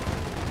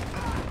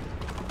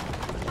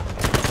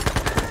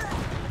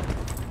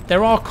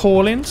there are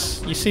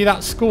call-ins. You see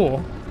that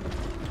score?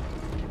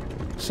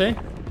 See?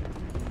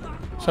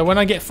 So when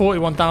I get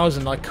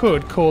 41,000, I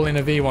could call in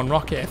a V1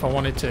 rocket if I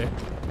wanted to.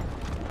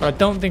 But I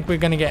don't think we're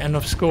going to get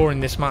enough score in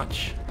this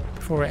match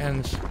before it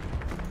ends.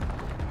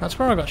 That's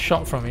where I got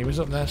shot from. He was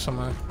up there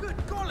somewhere.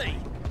 Good golly!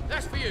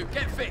 That's for you,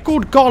 get fixed!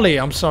 Good golly!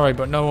 I'm sorry,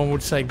 but no one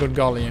would say good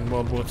golly in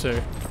World War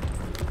II.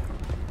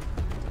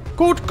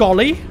 Good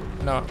golly!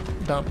 No,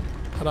 don't.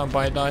 I don't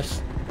buy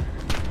dice.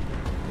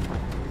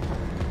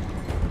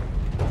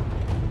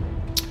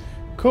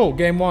 Cool,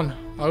 game one.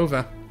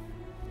 Over.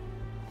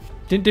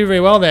 Didn't do very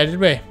well there, did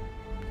we?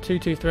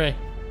 2-2-3.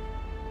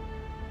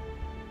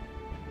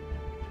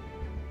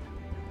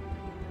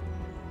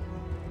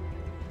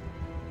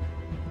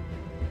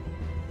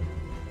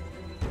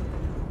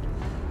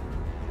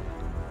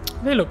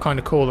 They look kind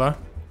of cool though.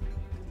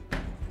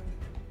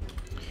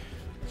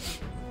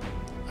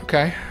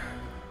 Okay.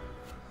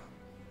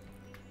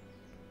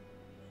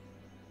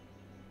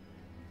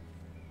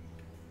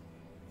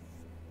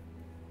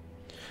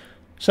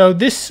 So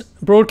this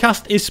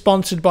broadcast is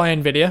sponsored by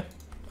Nvidia,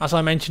 as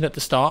I mentioned at the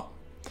start,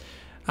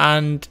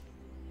 and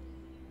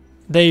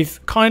they've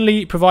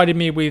kindly provided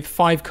me with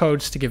 5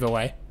 codes to give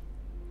away.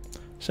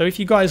 So if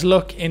you guys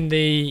look in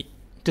the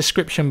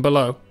description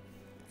below,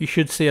 you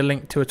should see a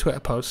link to a Twitter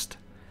post.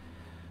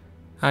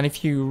 And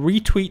if you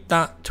retweet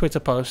that Twitter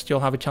post,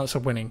 you'll have a chance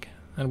of winning.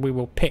 And we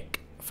will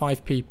pick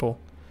 5 people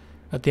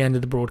at the end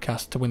of the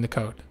broadcast to win the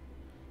code.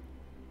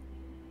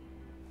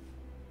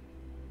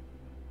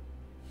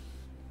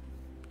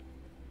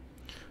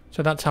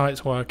 So that's how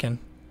it's working.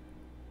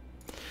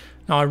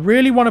 Now I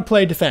really want to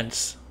play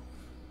defense.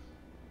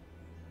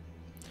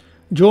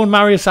 John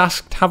Marius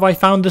asked, have I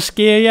found the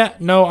skier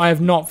yet? No, I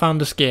have not found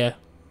the skier.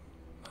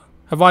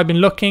 Have I been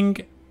looking?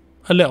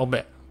 A little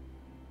bit.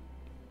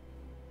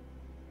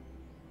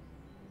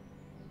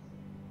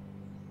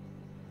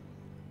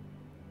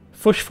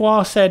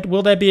 Fushfoir said,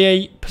 will there be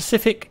a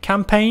Pacific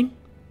campaign?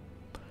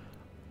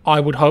 I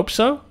would hope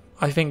so.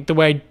 I think the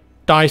way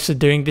DICE are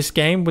doing this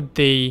game with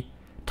the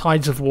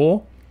Tides of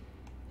War,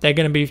 they're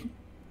going to be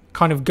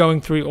kind of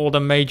going through all the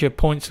major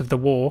points of the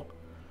war.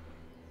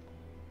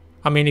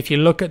 I mean, if you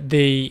look at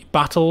the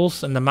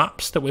battles and the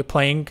maps that we're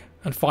playing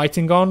and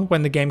fighting on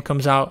when the game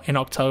comes out in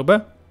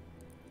October,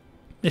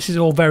 this is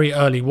all very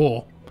early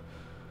war.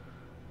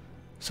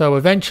 So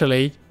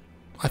eventually,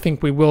 I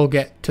think we will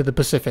get to the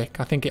Pacific.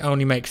 I think it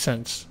only makes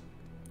sense.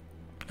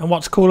 And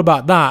what's cool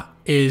about that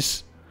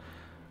is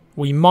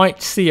we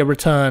might see a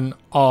return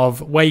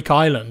of Wake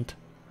Island,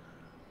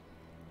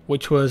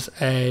 which was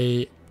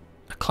a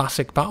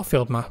classic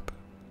Battlefield map.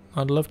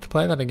 I'd love to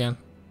play that again.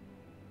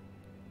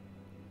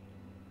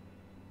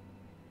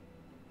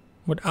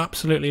 Would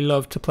absolutely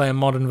love to play a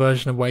modern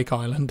version of Wake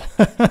Island.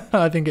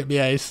 I think it'd be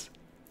ace.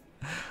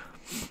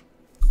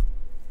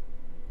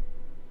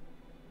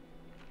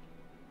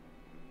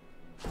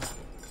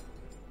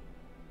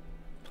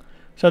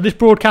 So this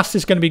broadcast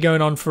is going to be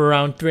going on for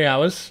around 3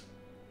 hours.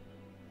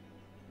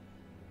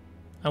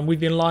 And we've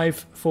been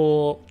live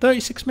for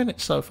 36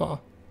 minutes so far.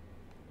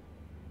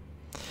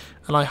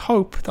 And I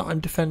hope that I'm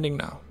defending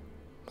now.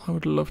 I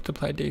would love to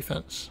play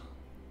defense.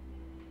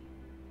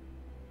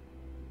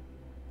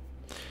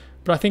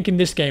 But I think in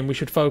this game we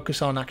should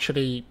focus on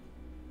actually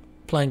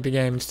playing the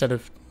game instead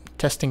of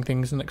testing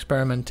things and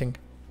experimenting.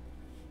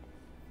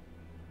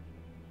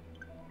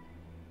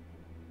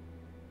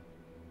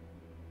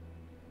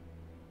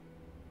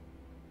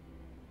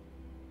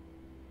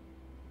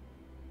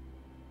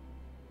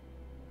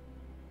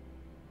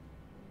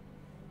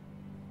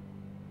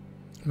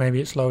 Maybe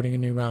it's loading a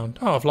new round.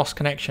 Oh, I've lost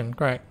connection.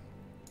 Great.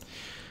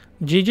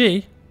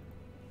 GG.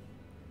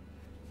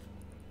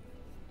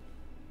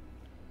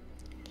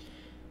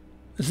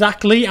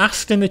 Zach Lee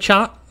asked in the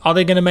chat, are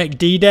they going to make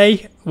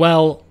D-Day?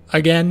 Well,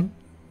 again,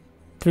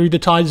 through the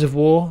Tides of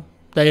War,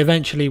 they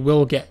eventually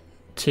will get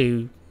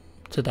to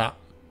that.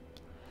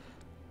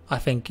 I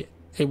think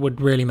it would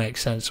really make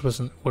sense,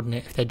 wouldn't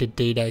it, if they did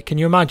D-Day? Can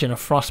you imagine a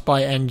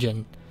Frostbite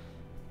engine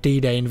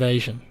D-Day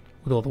invasion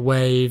with all the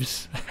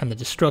waves and the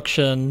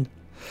destruction?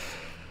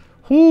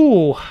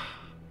 Ooh.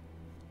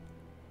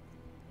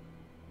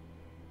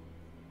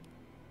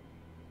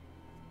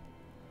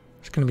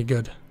 It's going to be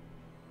good.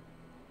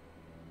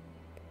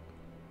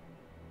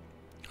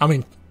 I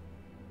mean,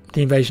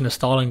 the invasion of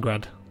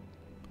Stalingrad,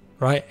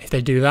 right? If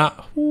they do that,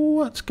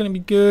 ooh, that's going to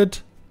be good.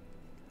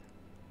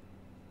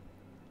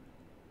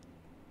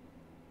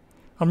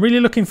 I'm really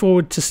looking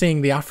forward to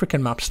seeing the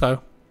African maps,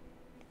 though.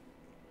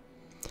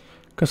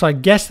 Because I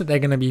guess that they're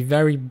going to be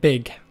very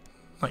big,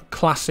 like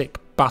classic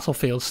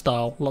Battlefield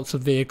style. Lots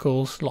of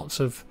vehicles, lots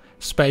of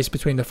space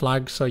between the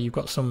flags, so you've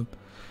got some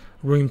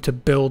room to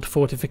build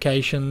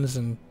fortifications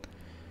and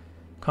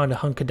kind of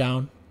hunker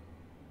down.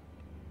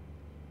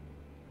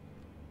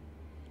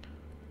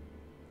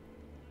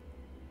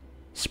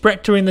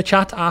 Sprector in the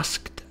chat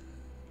asked,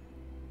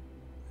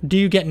 do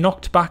you get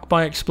knocked back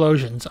by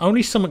explosions?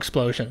 Only some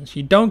explosions.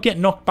 You don't get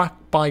knocked back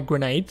by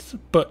grenades,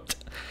 but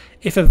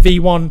if a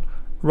V1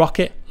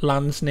 rocket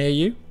lands near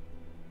you,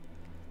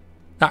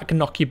 that can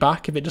knock you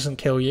back if it doesn't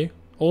kill you.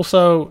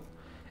 Also,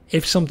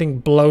 if something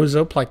blows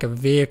up like a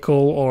vehicle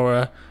or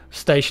a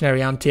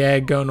stationary anti-air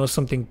gun or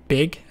something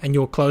big and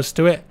you're close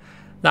to it,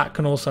 that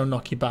can also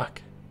knock you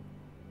back.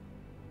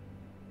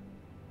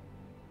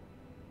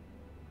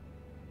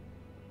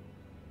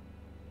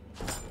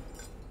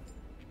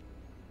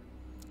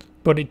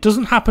 But it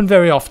doesn't happen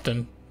very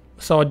often,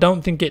 so I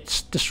don't think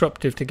it's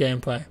disruptive to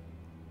gameplay.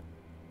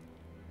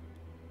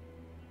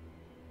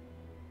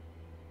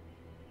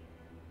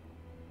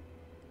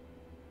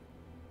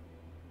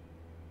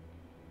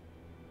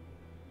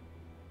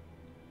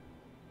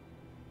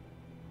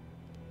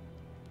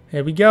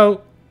 Here we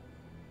go.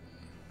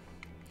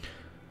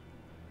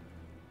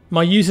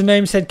 My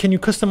username said, can you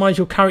customize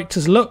your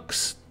character's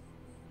looks?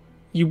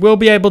 You will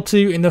be able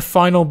to in the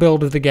final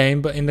build of the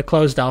game, but in the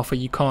closed alpha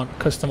you can't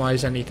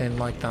customize anything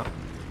like that.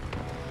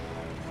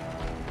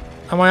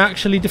 Am I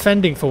actually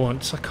defending for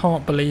once? I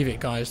can't believe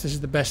it, guys. This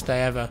is the best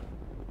day ever.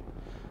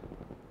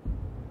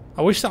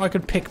 I wish that I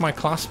could pick my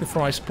class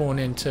before I spawn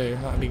in too.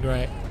 That would be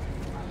great.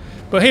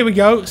 But here we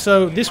go.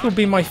 So this will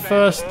be my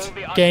first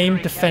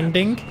game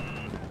defending.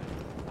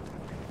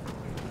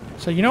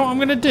 So you know what I'm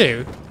going to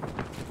do?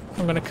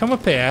 I'm going to come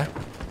up here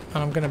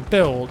and I'm going to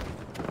build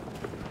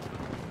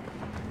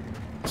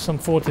some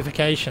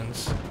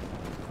fortifications.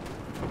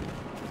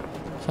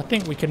 So I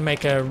think we can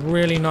make a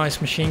really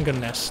nice machine gun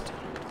nest.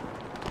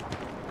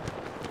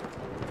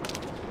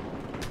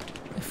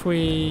 I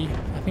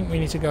think we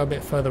need to go a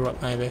bit further up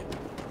maybe.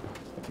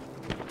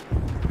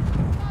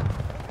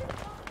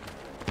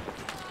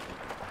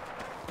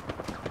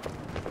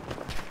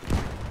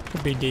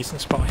 Should be a decent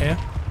spot here.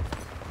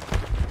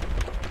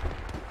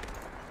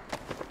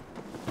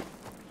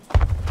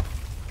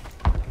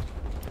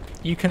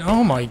 You can,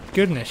 oh my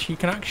goodness, you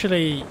can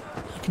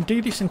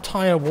do this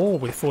entire wall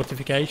with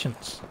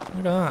fortifications.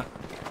 Look at that.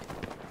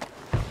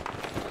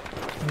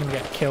 I'm gonna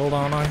get killed,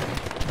 aren't I?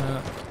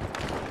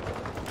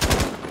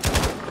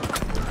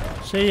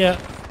 See ya.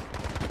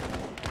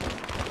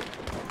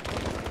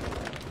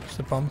 There's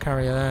the bomb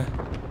carrier there.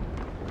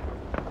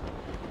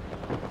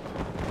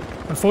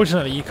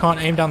 Unfortunately, you can't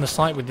aim down the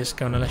sight with this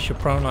gun unless you're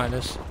prone like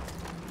this.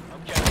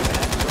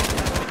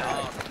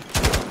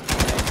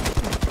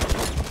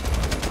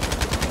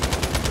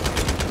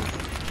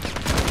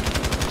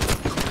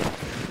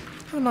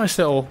 A nice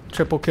little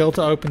triple kill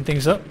to open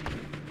things up.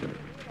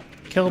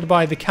 Killed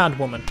by the CAD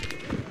woman.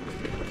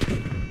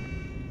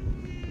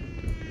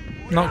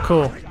 Not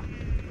cool.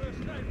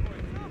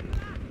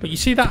 But you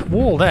see that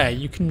wall there?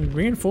 You can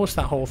reinforce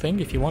that whole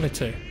thing if you wanted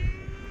to.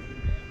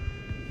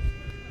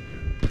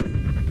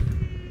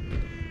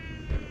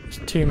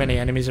 There's too many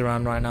enemies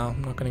around right now.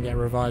 I'm not going to get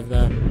revived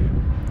there.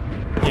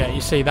 Yeah, you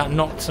see that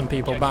knocked some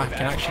people back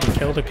and actually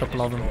killed a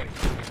couple of them.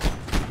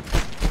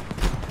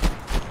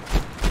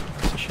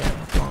 That's a shame.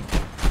 I can't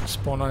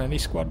spawn on any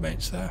squad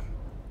mates there.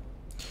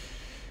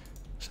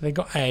 So they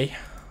got A.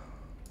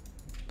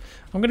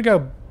 I'm going to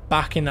go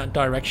back in that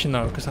direction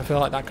though, because I feel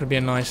like that could be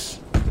a nice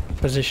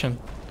position.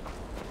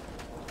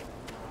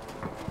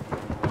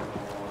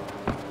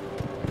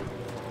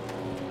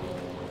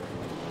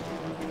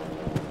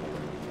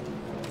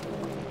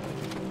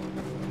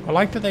 I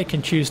like that they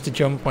can choose to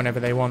jump whenever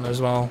they want as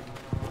well.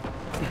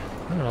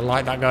 I'm gonna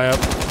light that guy up.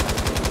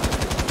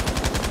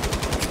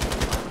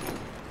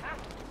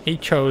 He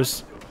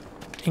chose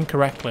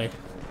incorrectly.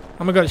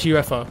 I'm gonna go to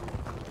UFO.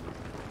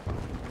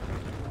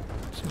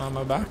 Some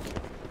ammo back.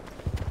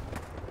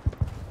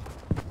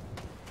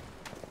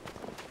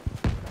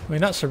 I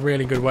mean, that's a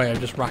really good way of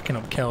just racking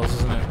up kills,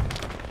 isn't it?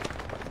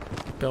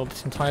 Build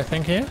this entire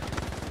thing here.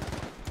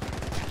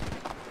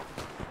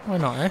 Why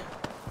not, eh?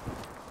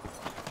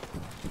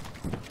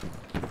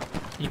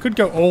 You could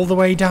go all the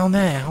way down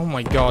there. Oh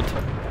my god.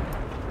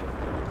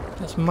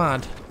 That's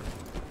mad.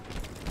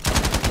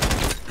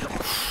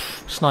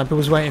 Sniper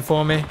was waiting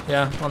for me.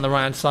 Yeah, on the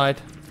right hand side.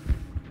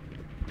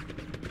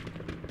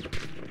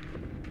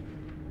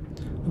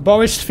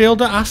 Boris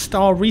Fielder asked,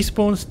 are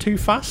respawns too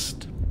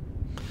fast?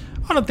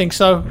 I don't think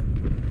so.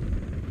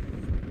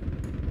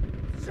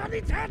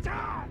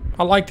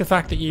 I like the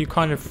fact that you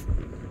kind of...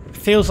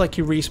 feels like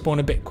you respawn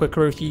a bit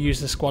quicker if you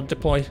use the squad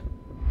deploy.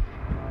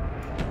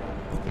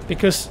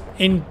 Because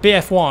in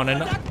BF1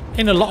 and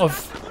in a lot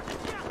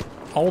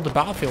of older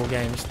Battlefield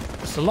games,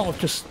 there's a lot of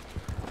just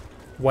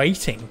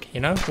waiting, you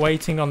know?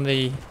 Waiting on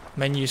the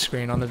menu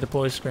screen, on the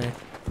deploy screen.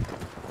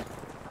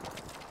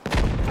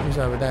 He was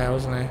over there,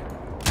 wasn't he?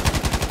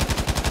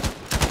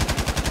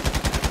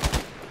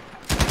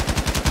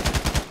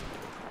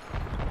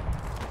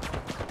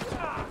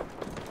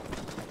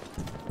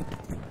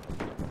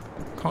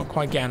 Can't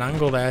quite get an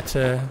angle there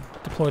to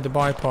deploy the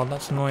bipod,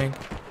 that's annoying.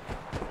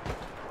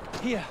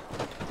 Hier,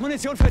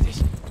 Munition für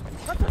dich.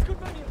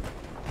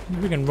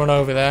 We can run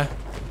over there.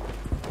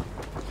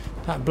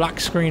 That black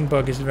screen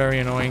bug is very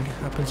annoying.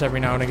 Happens every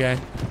now and again.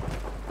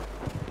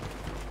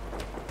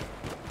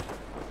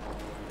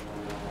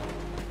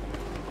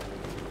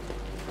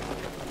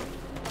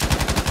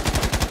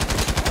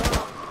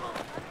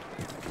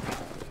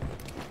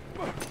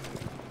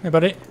 Hey,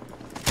 buddy.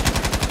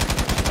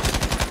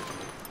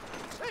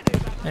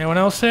 Anyone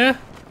else here?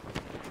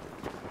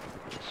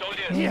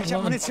 Soldiers, A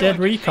lot of dead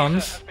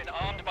recons. have been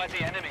armed by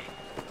the enemy.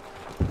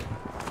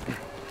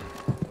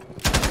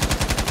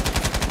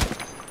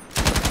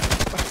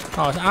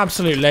 Oh, it's an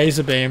absolute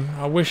laser beam.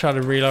 I wish I'd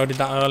have reloaded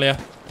that earlier.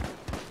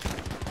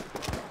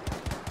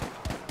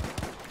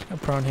 Let's go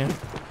prone here.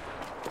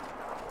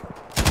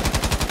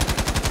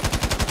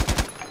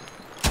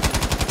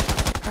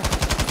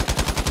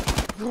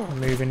 I'm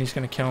moving, he's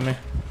going to kill me.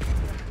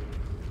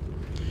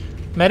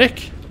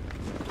 Medic?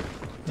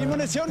 Die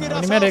Munition geht Any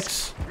aufs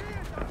medics?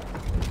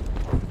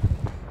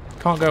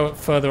 Can't go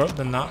further up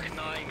than that.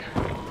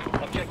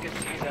 9. Objective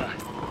Caesar.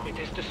 It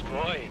is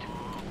destroyed.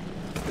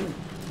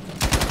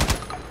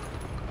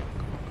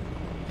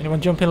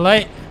 Anyone jumping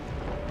late?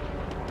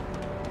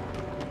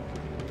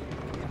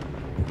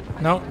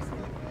 No.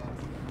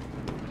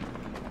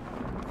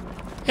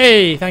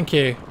 Hey, thank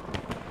you.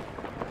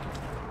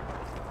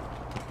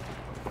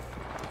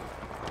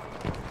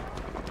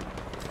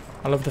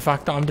 I love the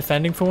fact that I'm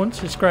defending for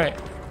once. It's great.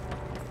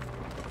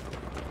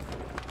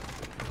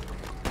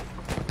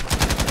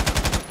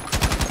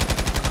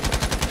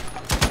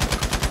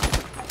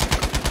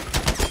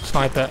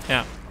 Sniper,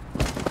 yeah.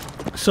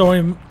 Saw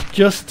him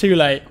just too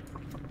late.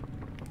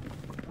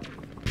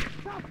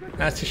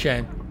 That's a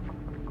shame.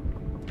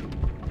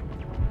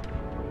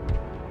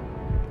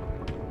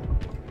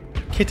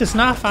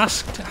 Kittersnaff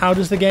asked, how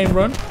does the game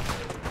run?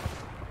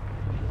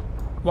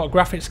 What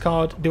graphics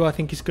card do I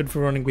think is good for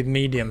running with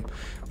medium?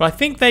 Well, I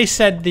think they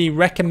said the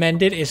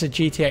recommended is a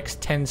GTX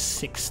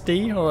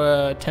 1060 or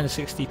a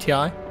 1060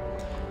 Ti.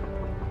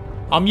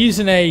 I'm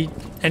using a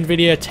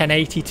Nvidia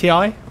 1080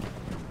 Ti,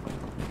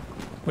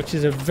 which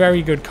is a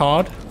very good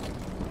card.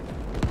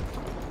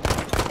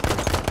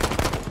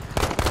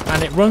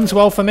 And it runs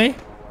well for me.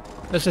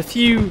 There's a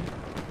few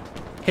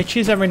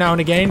hitches every now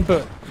and again,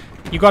 but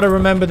you got to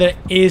remember that it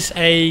is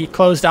a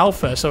closed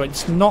alpha, so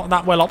it's not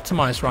that well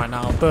optimized right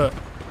now. But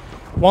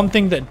one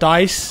thing that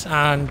DICE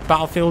and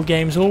Battlefield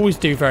games always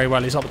do very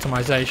well is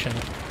optimization.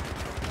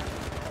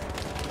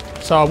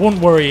 So I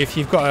wouldn't worry if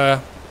you've got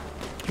a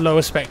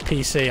lower spec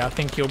PC. I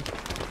think you'll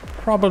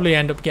probably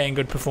end up getting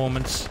good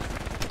performance.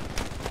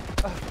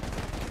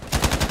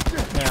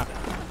 Yeah,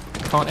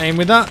 can't aim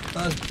with that.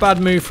 That's a bad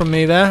move from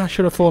me there. I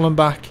should have fallen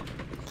back.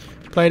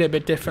 Played it a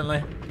bit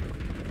differently.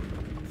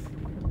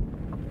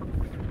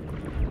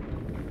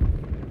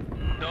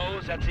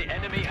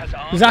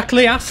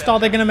 Exactly asked, are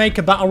they going to make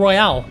a Battle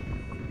Royale?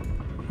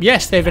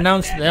 Yes, they've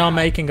announced that they are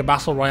making a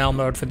Battle Royale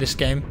mode for this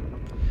game.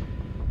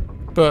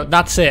 But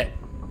that's it.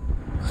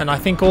 And I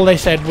think all they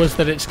said was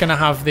that it's going to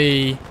have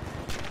the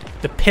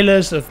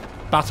pillars of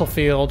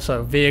Battlefield,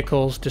 so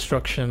vehicles,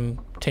 destruction,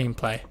 team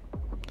play.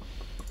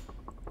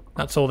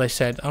 That's all they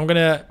said. I'm going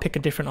to pick a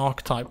different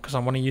archetype because I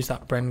want to use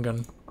that Bren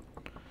gun.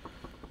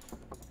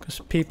 Because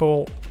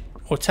people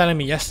were telling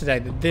me yesterday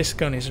that this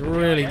gun is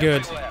really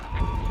good.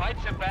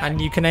 And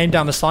you can aim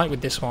down the sight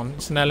with this one.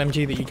 It's an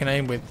LMG that you can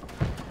aim with.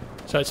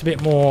 So it's a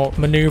bit more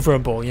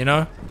maneuverable, you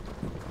know?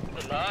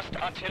 The last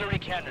artillery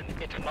cannon.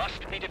 It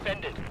must be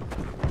defended.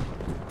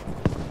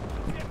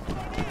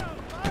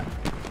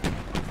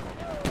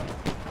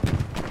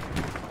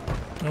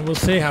 And we'll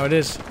see how it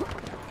is.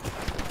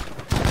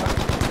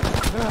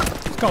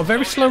 It's got a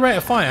very slow rate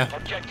of fire.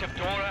 Objective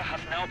Dora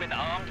has now been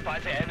armed by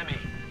the enemy.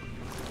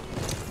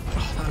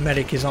 Oh, that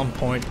medic is on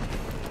point.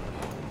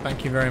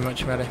 Thank you very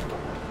much, medic.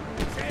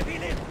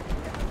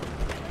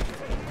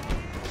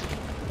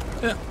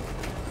 Yeah,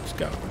 let's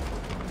go.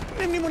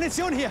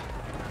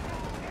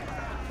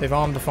 They've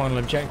armed the final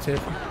objective.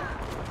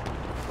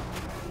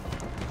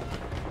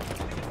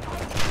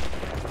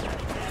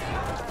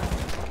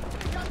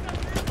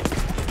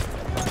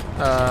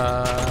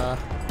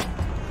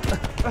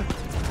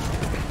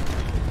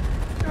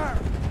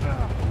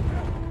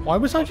 Why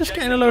was I just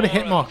getting a load of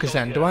hit markers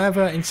then? Do I have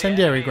an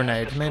incendiary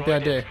grenade? Maybe I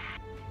do.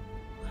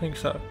 I think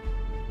so.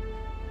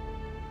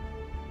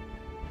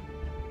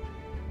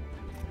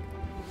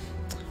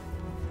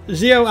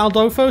 Zio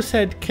Aldofo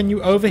said, can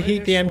you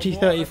overheat the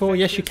MG34?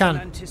 Yes, you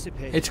can.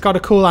 It's got a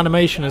cool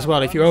animation as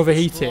well. If you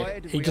overheat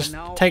it, he just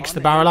takes the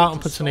barrel out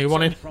and puts a new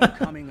one in.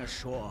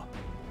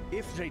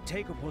 If they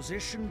take a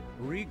position,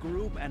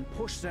 regroup and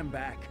push them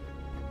back.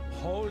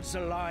 Holds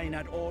the line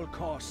at all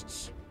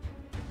costs.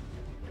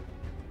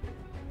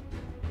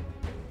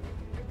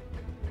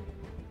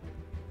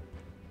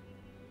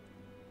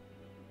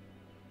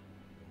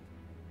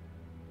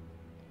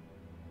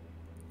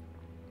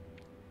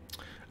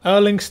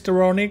 Erling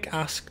Storonik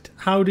asked,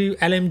 how do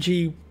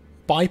LMG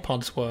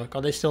bipods work?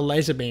 Are they still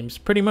laser beams?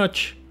 Pretty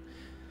much.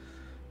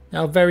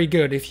 Now, very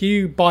good. If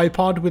you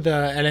bipod with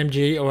a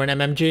LMG or an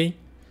MMG,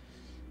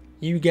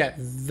 you get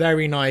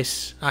very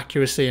nice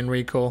accuracy and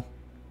recoil.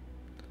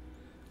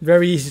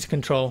 Very easy to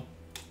control.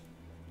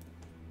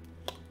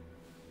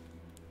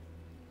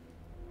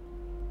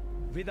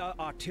 With our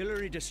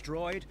artillery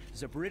destroyed,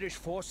 the British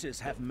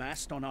forces have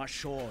massed on our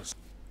shores.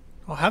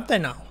 Oh, have they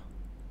now?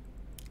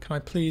 Can I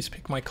please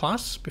pick my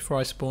class before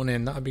I spawn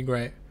in? That would be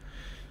great.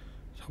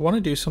 So I want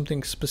to do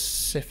something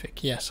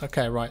specific. Yes,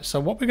 okay, right.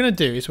 So what we're going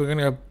to do is we're going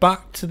to go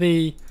back to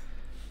the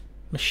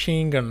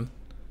machine gun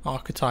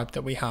archetype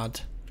that we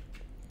had.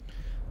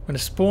 I'm going to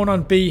spawn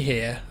on B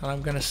here, and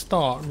I'm going to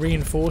start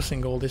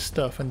reinforcing all this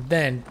stuff and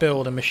then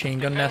build a machine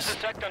gun nest.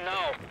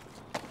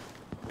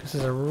 This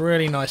is a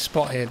really nice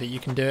spot here that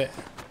you can do it.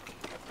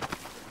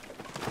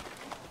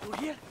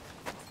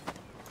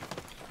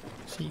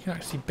 So you can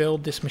actually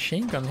build this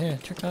machine gun here.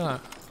 Check that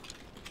out.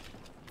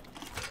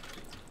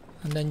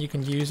 And then you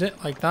can use it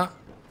like that.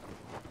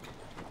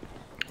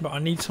 But I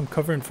need some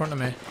cover in front of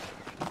me.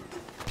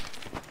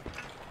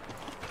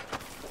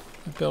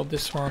 I build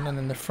this one and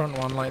then the front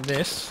one like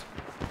this.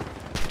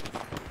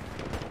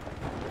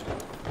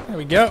 There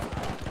we go.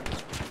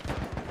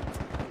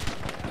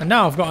 And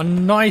now I've got a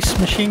nice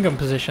machine gun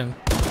position.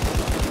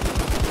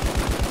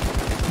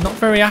 Not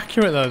very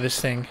accurate though, this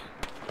thing.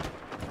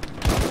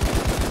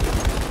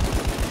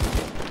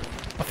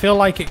 I feel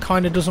like it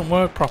kind of doesn't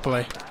work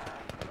properly.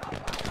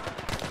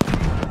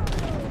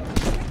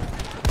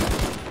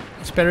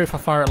 It's better if I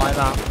fire it like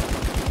that.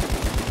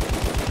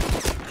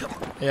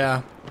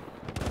 Yeah.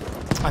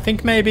 I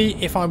think maybe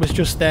if I was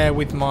just there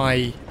with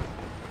my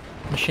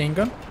machine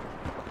gun,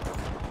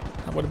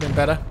 that would have been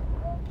better.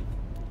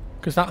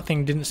 Because that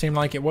thing didn't seem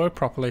like it worked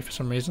properly for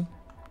some reason.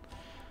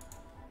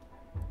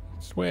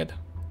 It's weird.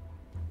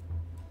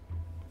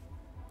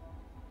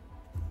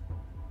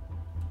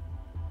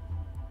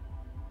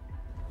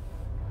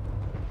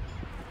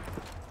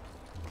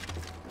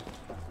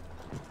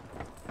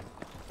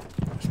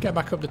 Let's get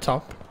back up the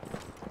top.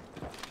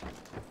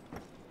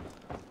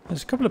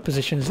 There's a couple of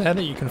positions there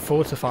that you can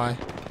fortify.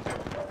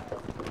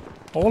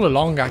 All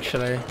along,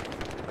 actually.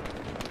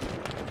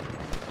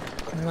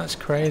 That's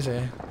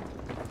crazy.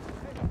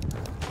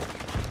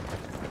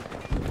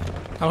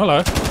 Oh,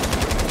 hello.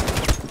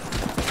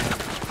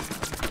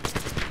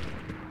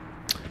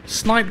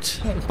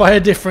 Sniped by a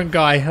different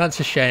guy. That's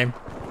a shame.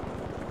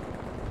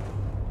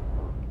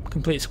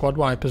 Complete squad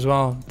wipe as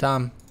well.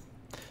 Damn.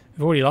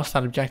 We've already lost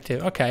that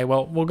objective. Okay,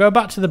 well, we'll go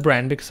back to the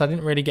Bren because I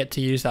didn't really get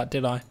to use that,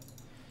 did I?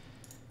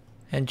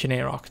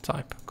 Engineer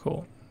archetype.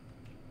 Cool.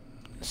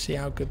 Let's see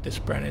how good this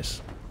Bren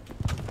is.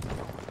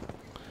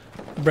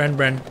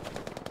 Bren.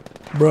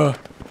 Bruh.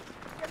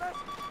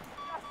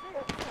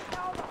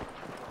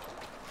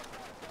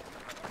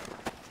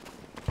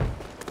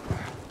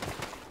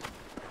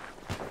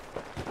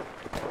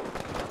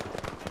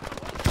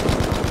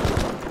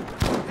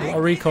 A lot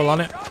of recoil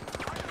on it.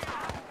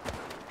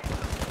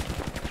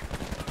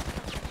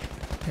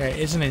 Yeah, it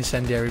is an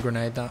incendiary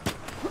grenade, that.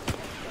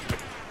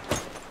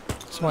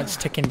 That's why it's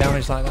ticking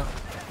damage like that.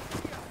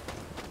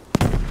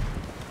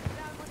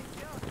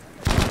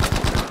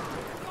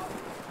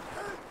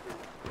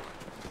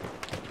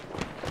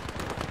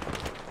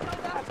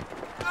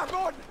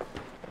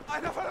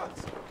 I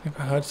think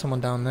I heard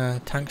someone down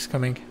there. Tank's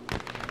coming.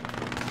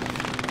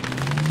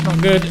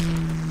 Not good.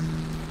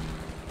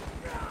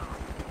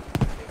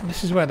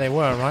 This is where they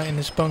were, right? In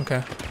this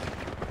bunker.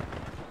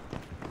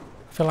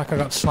 I feel like I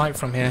got sniped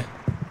from here.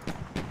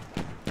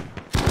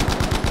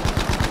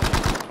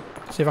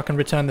 See if I can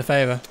return the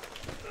favour.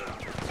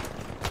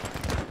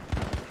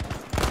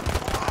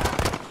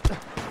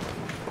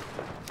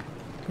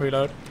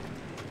 Reload.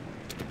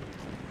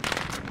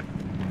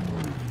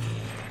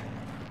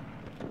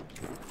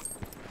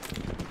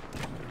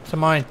 It's a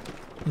mine.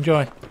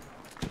 Enjoy.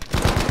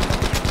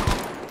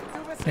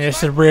 Yeah,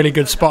 it's a really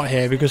good spot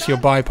here because you're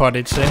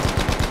bipodded, see?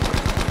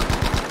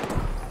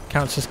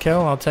 Counts as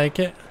kill, I'll take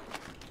it.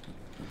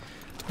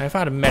 If I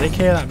had a medic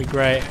here, that'd be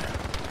great.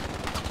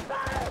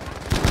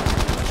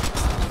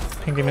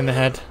 Pinged him in the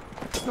head.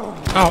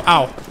 Ow,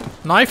 ow.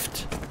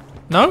 Knifed?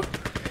 No?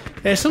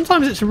 Yeah,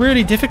 sometimes it's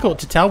really difficult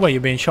to tell where you're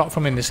being shot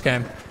from in this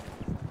game.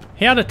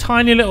 He had a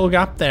tiny little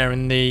gap there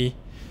in the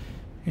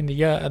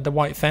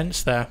white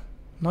fence there.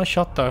 Nice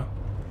shot though.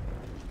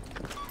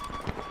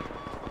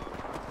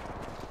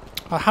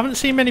 I haven't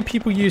seen many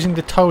people using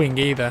the towing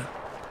either.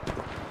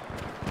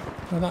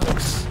 Oh, that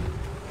looks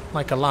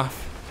like a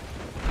laugh.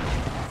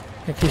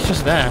 Like he's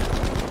just there.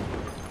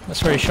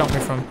 That's where he shot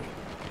me from.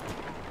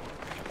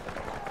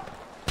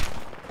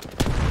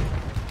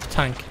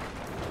 Tank.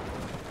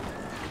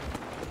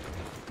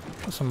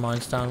 Put some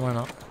mines down, why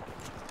not?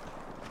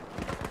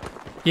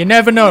 You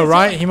never know,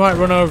 right? He might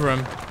run over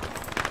him.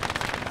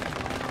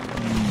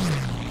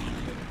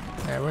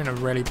 Yeah, we're in a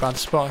really bad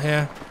spot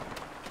here.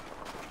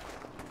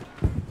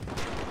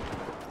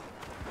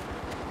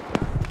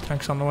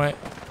 Tank's on the way.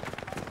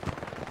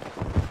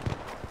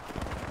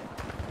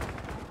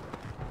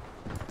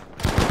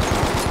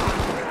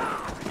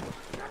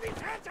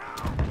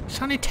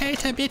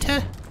 Sanitator,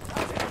 bitte.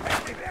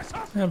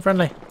 Yeah, I'm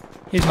friendly.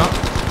 He's not.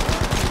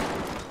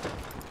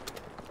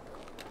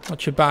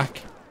 Watch your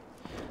back.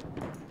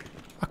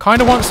 I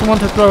kind of want someone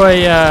to throw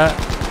a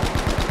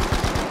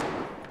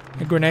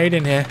grenade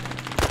in here,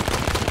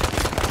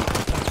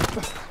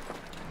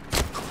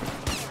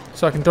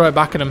 so I can throw it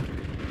back at him.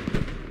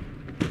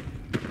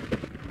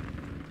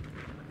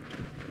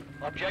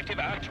 Objective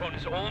Anton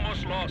is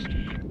almost lost.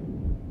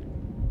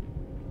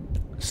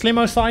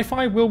 Slimo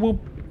Sci-Fi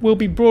will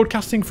be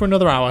broadcasting for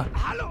another hour.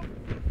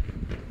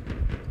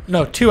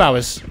 No, 2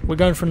 hours. We're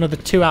going for another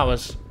 2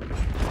 hours.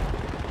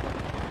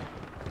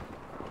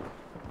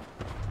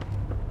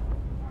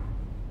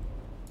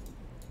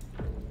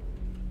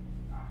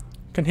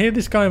 I can hear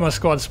this guy in my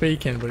squad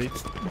speaking, but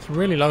it's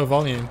really low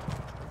volume.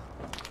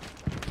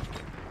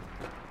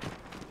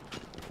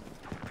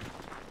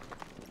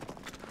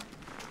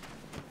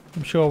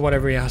 I'm sure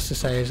whatever he has to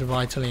say is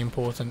vitally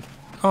important.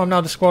 Oh, I'm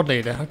now the squad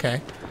leader. Okay.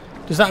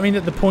 Does that mean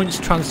that the points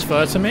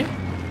transfer to me?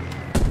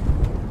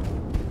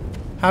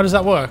 How does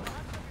that work?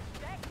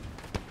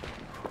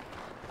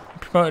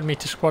 Promoted me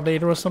to squad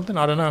leader or something?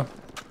 I don't know.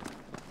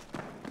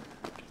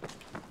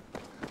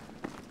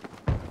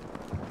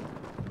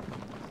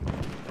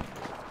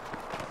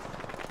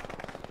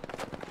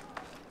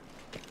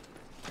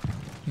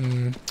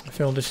 I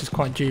feel this is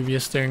quite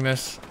dubious doing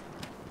this.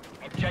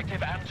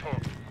 Objective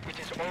Anton. It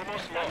is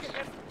almost lost.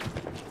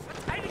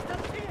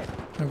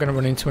 I'm going to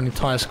run into an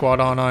entire squad,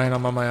 aren't I? And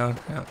I'm on my own.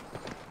 Yeah.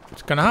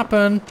 It's going to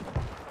happen.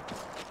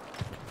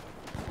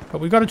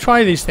 But we've got to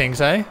try these things,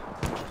 eh?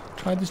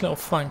 Try this little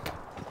flank.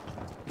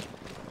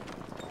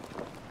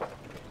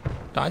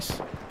 Dice.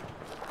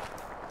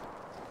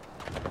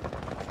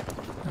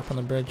 Up on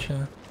the bridge,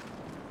 yeah.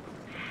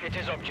 It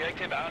is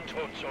objective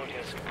Anton,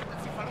 soldiers.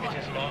 It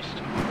is lost.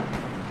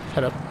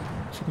 Head up,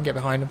 so we can get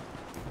behind him.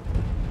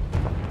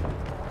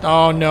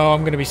 Oh no,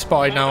 I'm going to be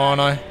spotted now,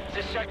 aren't I?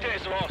 This sector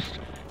is lost.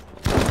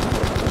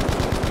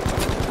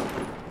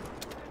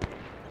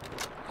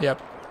 Yep.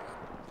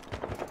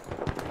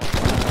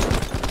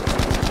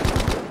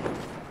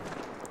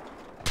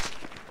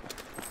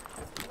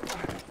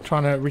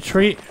 Trying to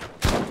retreat.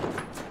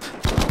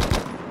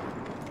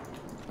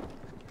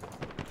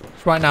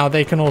 Right now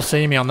they can all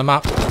see me on the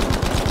map.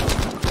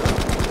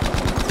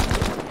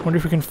 Wonder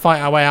if we can fight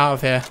our way out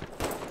of here.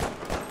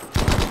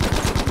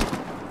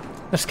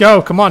 Let's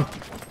go, come on.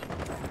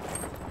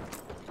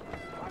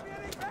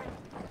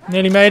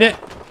 Nearly made it.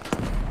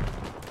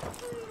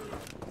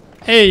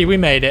 Hey, we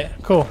made it.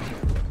 Cool.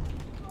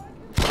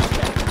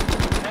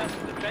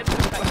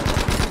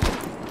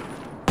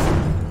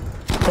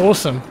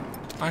 Awesome.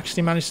 I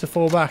actually managed to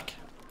fall back.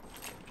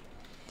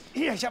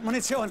 Hier, ich hab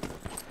Munition.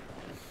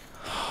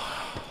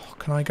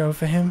 Can I go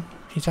for him?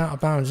 He's out of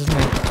bounds, isn't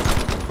he?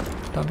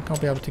 Don't think I'll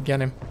be able to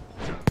get him.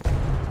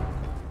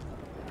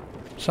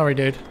 Sorry,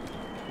 dude.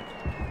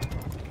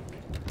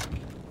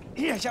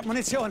 Hier, ich hab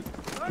Munition.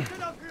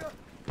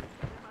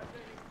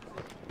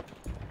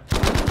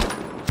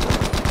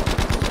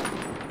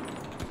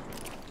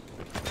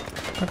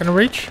 Not gonna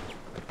reach.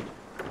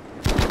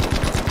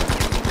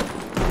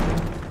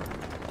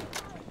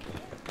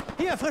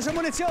 Hier, frische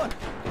Munition.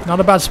 Not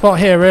a bad spot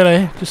here,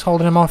 really. Just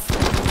holding him off.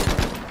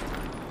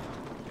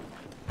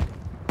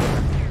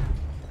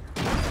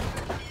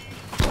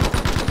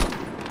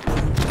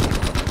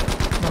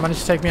 Not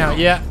managed to take me out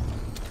yet.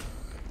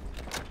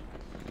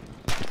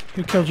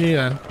 Who killed you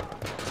then?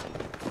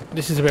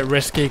 This is a bit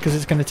risky because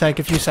it's going to take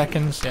a few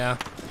seconds. Yeah.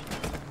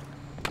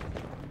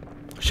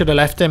 Should have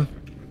left him.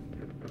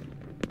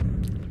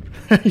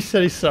 He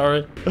said he's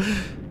sorry.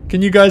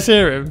 Can you guys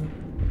hear him?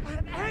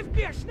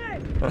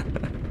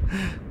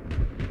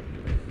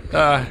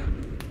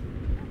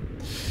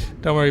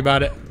 Don't worry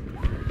about it.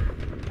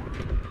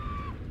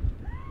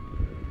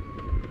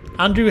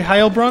 Andrew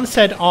Heilbron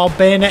said, "Are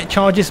bayonet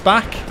charges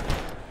back?"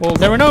 Well,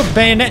 there are no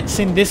bayonets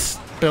in this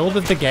build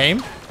of the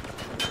game.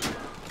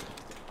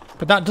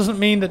 But that doesn't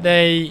mean that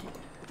they...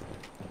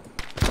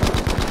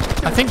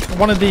 I think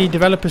one of the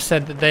developers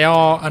said that they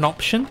are an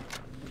option.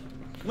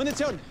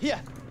 Munition, hier.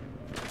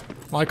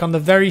 Like on the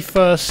very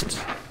first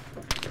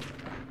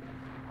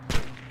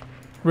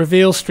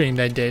reveal stream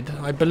they did,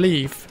 I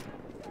believe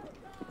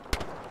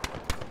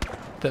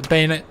that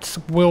bayonets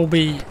will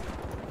be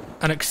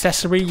an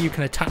accessory you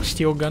can attach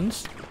to your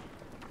guns.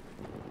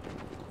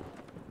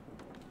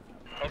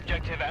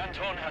 Objective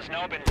Anton has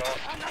now been lost.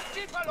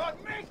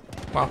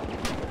 Wow.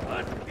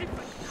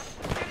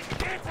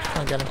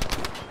 Can't get him.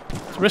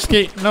 It's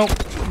risky. Nope.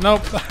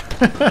 Nope.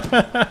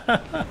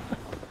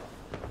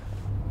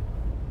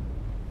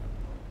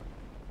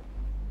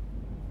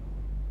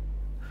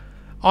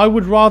 I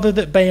would rather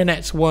that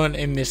bayonets weren't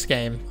in this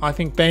game. I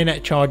think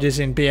bayonet charges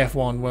in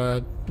BF1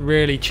 were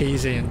really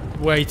cheesy and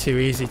way too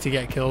easy to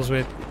get kills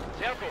with.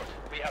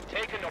 We have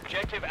taken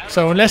objective Anton.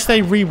 So unless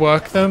they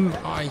rework them,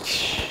 I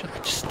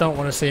just don't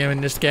want to see them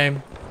in this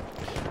game.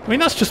 I mean,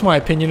 that's just my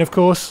opinion, of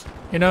course,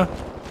 you know.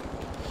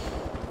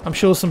 I'm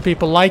sure some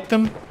people like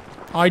them.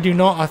 I do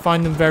not. I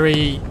find them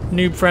very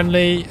noob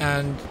friendly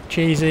and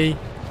cheesy.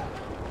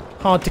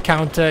 Hard to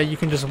counter. You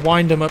can just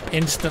wind them up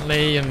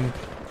instantly and...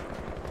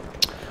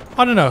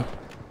 I don't know.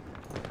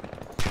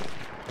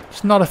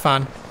 Just not a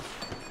fan.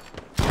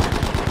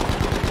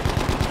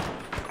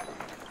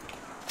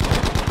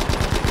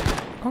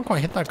 Can't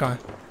quite hit that guy.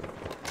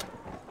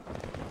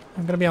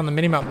 I'm gonna be on the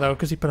minimap though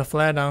because he put a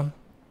flare down.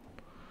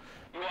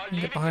 You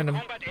are Get behind him.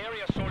 combat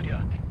area,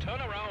 soldier.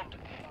 Turn around.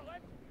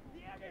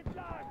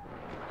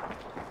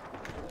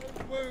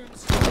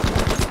 Wounds.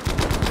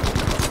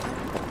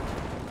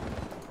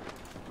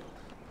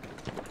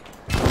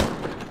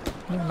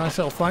 Yeah, nice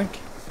little flank.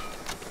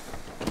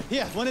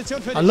 Hier,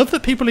 Munition für I love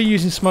that people are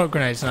using smoke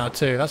grenades now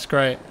too. That's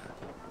great.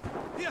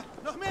 Hier,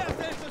 noch mehr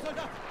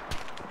Soldat.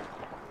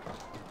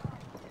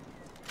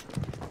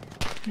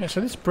 Yeah,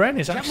 so this Bren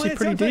is actually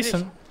pretty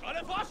decent.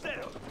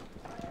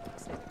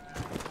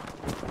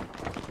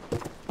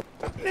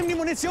 Nimm die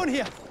Munition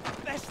hier.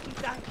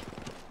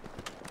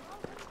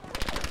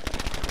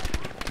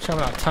 Show me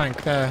that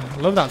tank there. I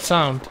love that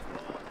sound.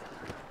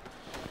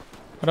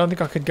 I don't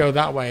think I could go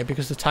that way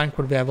because the tank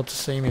would be able to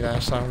see me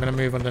there, so I'm going to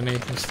move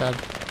underneath instead.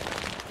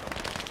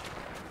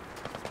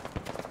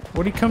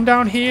 Would he come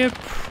down here?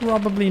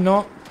 Probably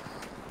not.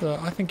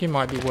 But I think it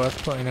might be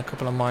worth putting a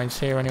couple of mines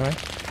here anyway.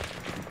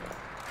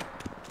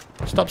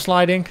 Stop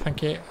sliding,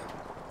 thank you.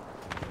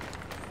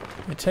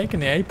 We're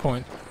taking the A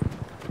point.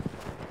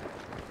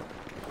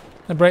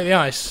 They break the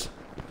ice?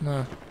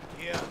 No.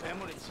 Hier, mehr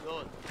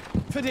Munition.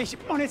 Für dich,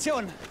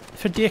 Munition.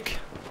 For Dick.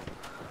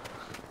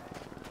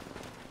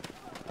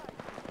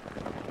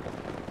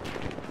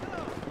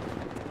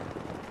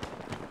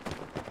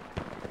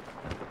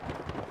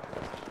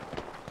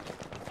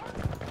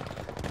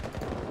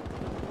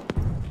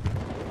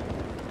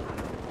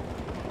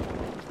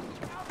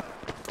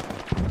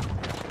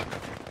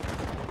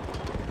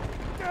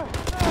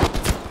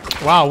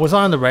 Wow, was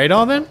I on the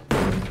radar then?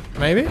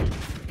 Maybe?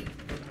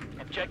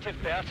 Objective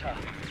Bertha.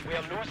 We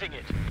are losing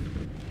it.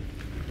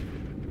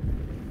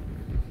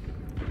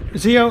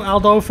 Zio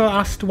Aldolfo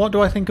asked, what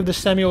do I think of the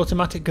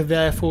semi-automatic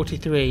Gewehr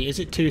 43? Is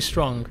it too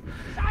strong?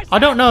 I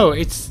don't know.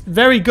 It's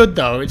very good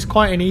though. It's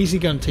quite an easy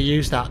gun to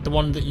use, that. The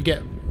one that you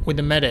get with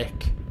the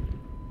medic.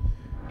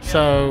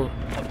 So,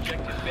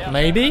 Objective Bertha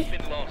maybe? has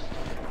been lost.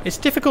 It's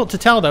difficult to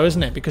tell though,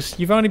 isn't it? Because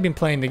you've only been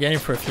playing the game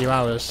for a few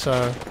hours, so...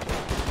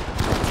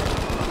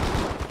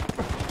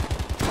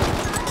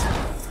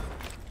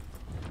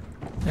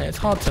 Yeah, it's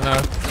hard to know.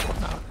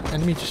 Oh,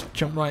 enemy just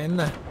jumped right in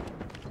there.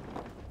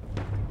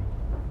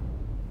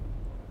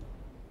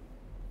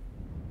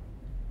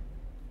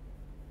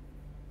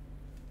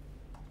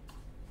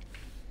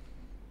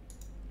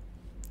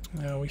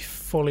 Yeah, we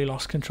fully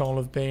lost control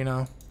of B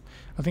now.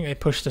 I think they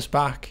pushed us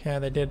back. Yeah,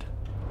 they did.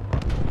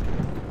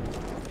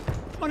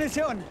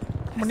 Munition!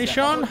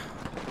 Munition!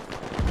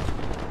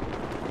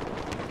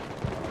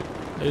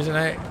 Losing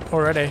 8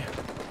 already.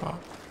 Oh.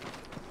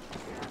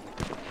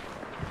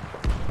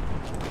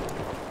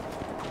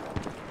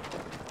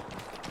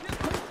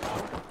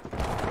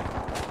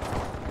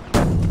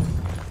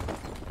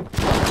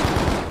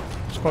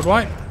 Squad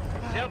white.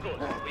 Sehr gut.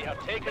 We have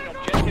taken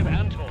objective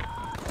Anton.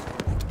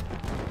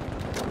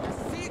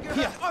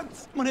 Hier,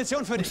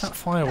 Munition für dich. That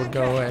fire would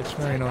go away. It's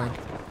very annoying.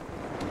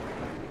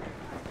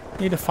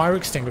 Need a fire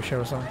extinguisher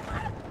or something.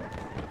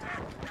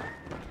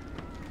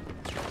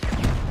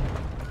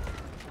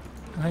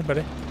 Hi,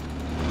 buddy.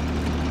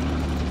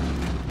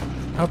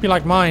 I hope you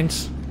like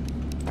mines.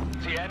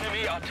 The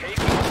enemy are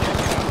taking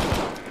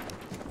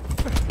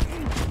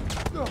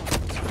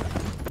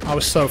objective. I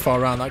was so far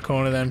around that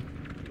corner then.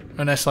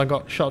 Unless I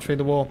got shot through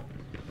the wall.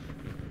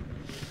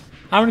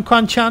 Aaron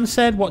Kwan Chan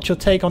said, what's your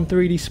take on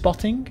 3D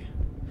spotting?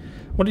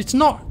 Well, it's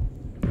not...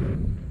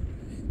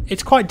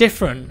 It's quite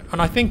different,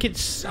 and I think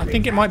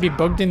it might be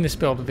bugged in this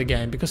build of the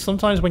game, because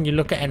sometimes when you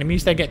look at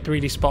enemies they get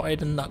 3D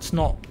spotted and that's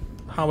not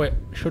how it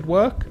should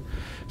work.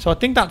 So I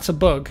think that's a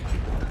bug.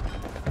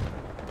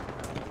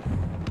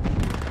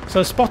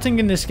 So spotting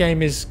in this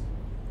game is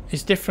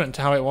different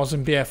to how it was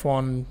in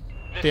BF1,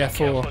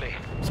 BF4.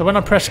 So when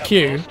I press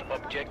Q,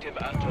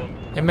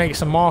 it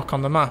makes a mark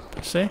on the map,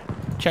 see?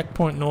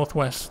 Checkpoint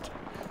northwest.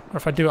 Or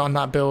if I do it on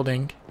that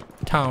building,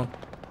 town.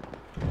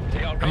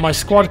 And my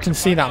squad can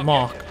see that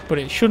mark, but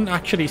it shouldn't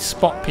actually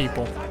spot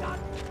people.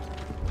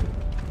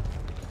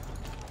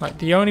 Like,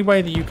 the only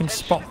way that you can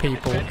spot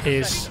people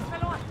is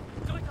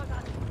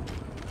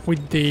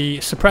with the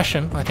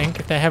suppression, I think.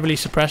 If they're heavily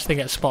suppressed, they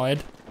get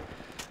spotted.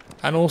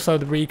 And also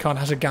the recon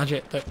has a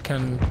gadget that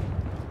can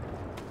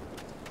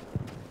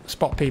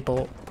spot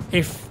people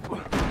if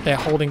they're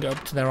holding it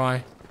up to their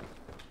eye.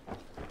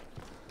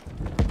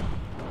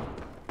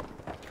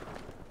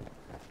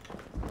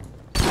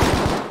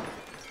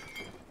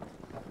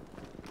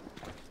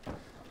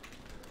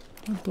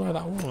 I'd blow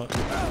that wall up.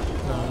 No,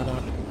 I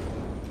don't.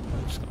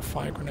 I've just got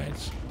fire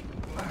grenades.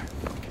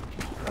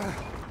 I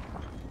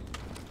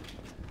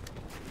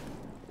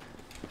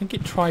think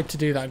it tried to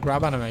do that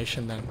grab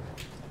animation then.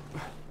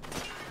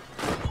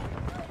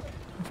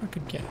 If I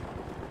could get...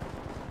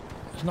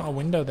 There's not a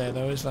window there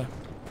though, is there?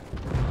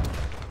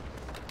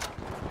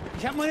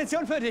 Ich hab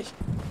Munition für dich.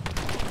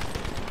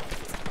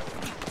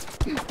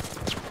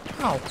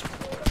 Ow.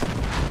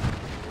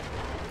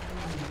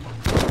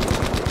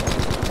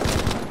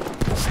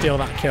 Steal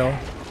that kill.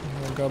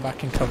 And we'll go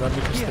back in cover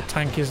because the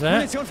tank is there.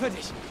 Munition für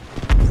dich.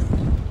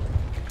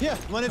 Hier,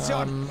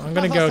 Munition. I'm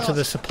going to go to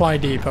the supply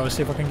depot,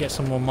 see if I can get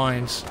some more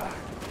mines.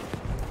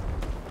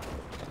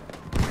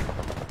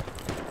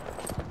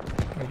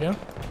 There we go.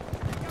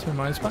 2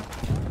 mines back.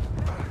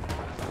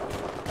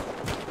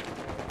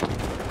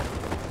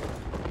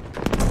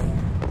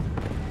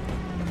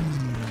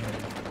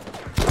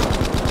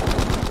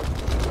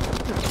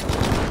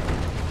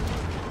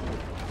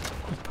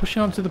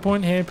 Pushing on to the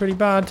point here, pretty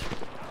bad.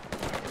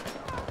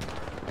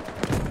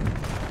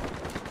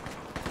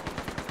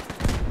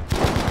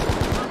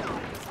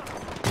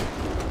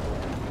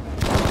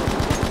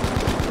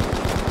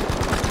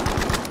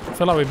 I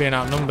feel like we're being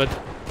outnumbered.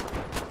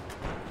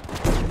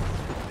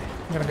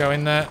 I'm gonna go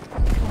in there.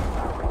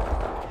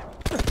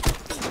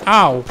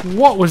 Ow!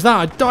 What was that?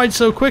 I died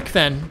so quick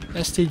then.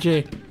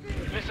 STG.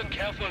 Listen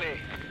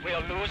carefully. We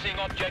are losing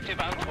objective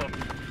Anton.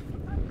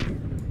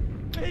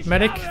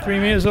 Medic, 3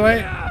 meters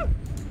away.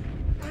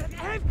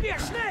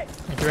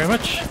 Thank you very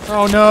much.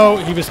 Oh no,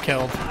 he was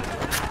killed.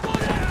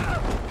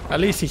 At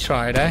least he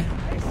tried, eh?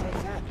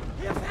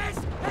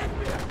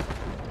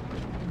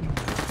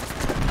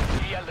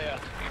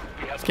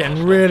 It's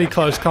getting really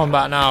close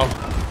combat now.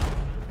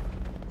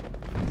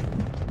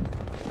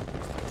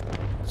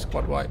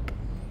 Squad wipe.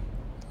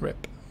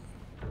 Rip.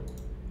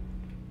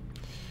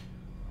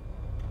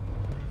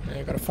 Yeah,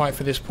 you gotta fight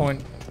for this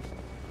point.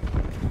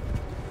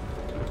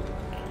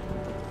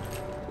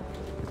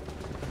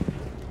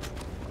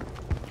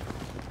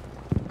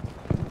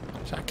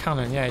 Is that a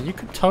cannon? Yeah, you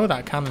could tow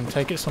that cannon,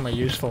 take it somewhere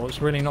useful.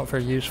 It's really not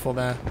very useful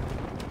there.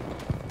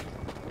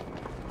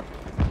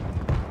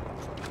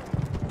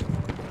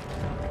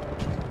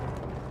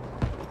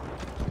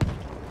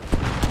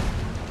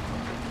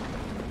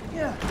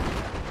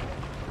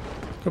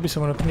 Could be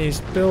someone up in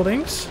these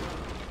buildings.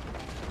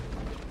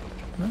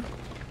 No?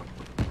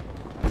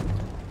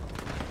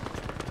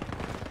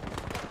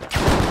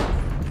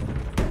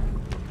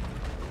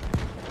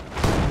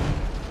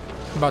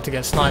 I'm about to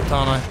get sniped,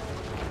 aren't I?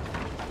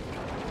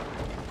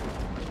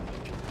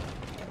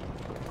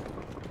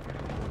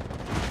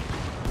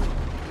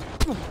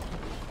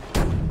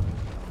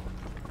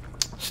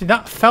 See,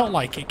 that felt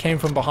like it came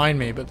from behind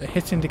me, but the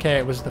hit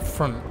indicator was the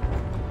front.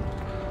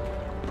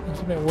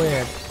 It's a bit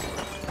weird.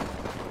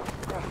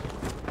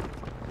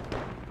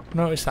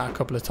 Noticed that a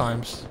couple of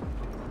times.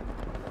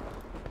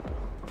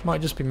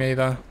 Might just be me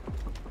though.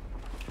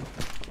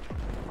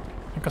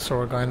 I think I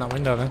saw a guy in that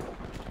window then.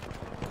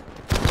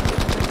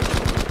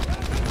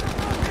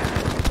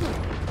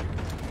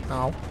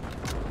 Ow.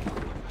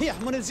 Here,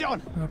 Munition!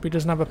 I hope he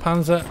doesn't have a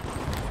Panzer.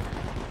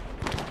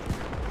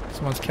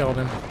 Someone's killed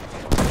him.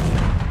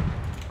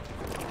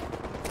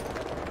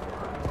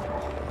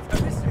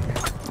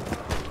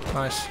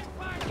 Nice.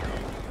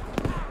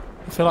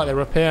 I feel like they're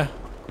up here.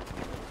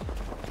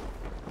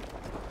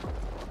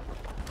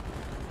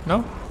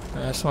 No?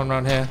 There's someone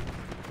around here.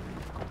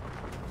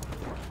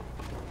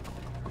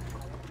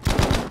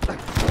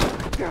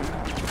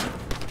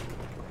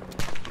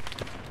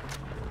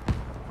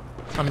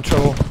 I'm in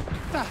trouble.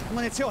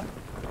 Munition!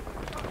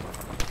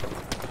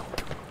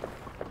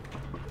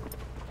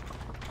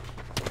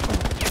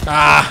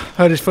 Ah!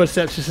 Heard his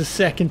footsteps just a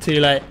second too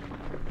late.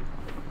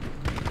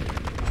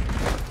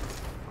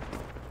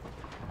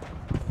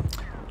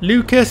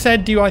 Luca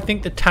said, do I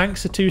think the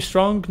tanks are too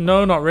strong?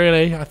 No, not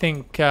really. I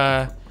think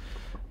the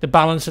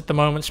balance at the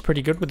moment is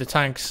pretty good with the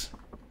tanks.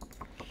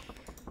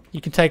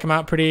 You can take them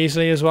out pretty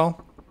easily as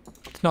well.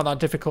 It's not that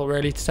difficult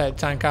really to take the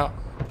tank out.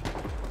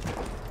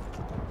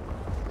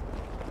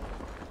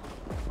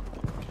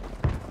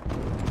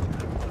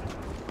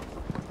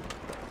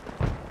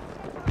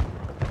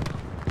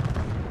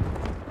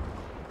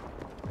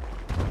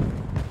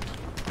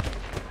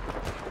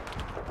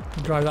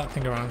 Drive that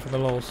thing around for the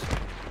lulz.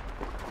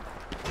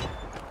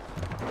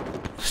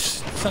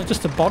 Is that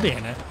just a body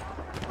in it?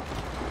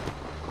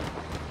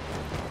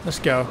 Let's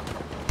go.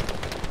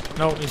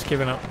 No, he's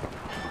giving up.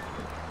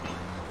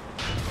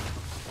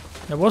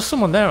 There was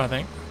someone there, I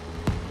think.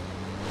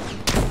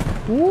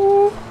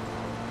 Woo!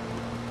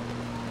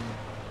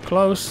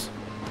 Close.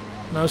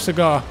 No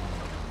cigar.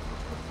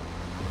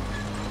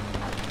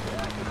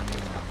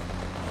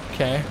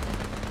 Okay.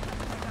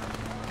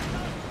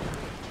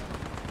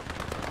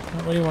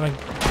 What do you want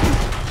to...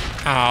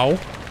 Ow.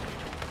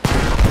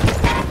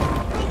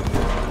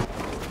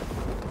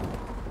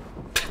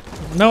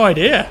 No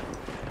idea.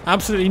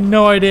 Absolutely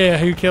no idea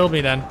who killed me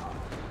then.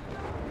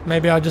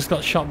 Maybe I just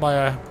got shot by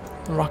a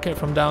rocket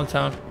from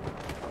downtown.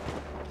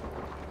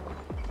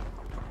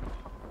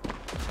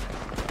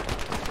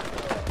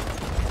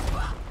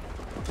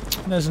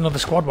 There's another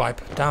squad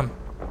wipe. Damn.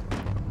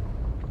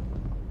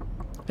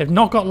 They've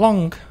not got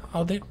long.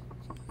 Oh, they've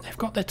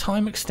got their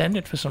time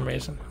extended for some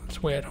reason.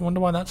 It's weird. I wonder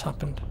why that's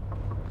happened.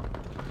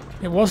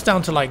 It was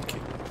down to like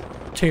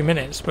 2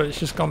 minutes, but it's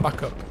just gone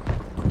back up.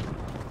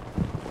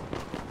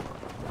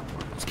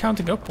 It's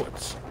counting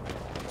upwards.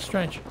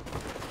 Strange.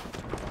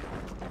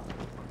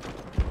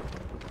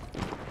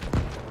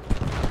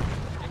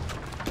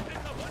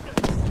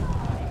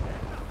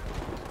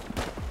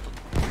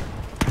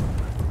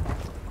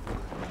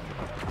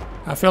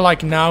 I feel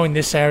like now in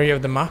this area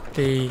of the map,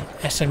 the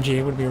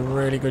SMG would be a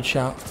really good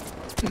shout.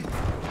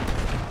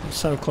 It's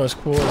so close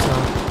quarters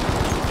now.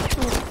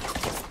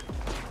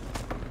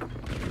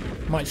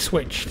 Might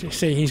switch. You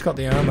see, he's got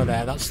the armor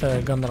there. That's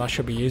the gun that I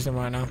should be using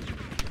right now.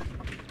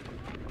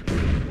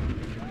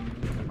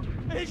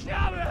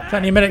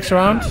 Plenty of medics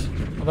around,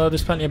 although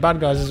there's plenty of bad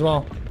guys as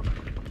well.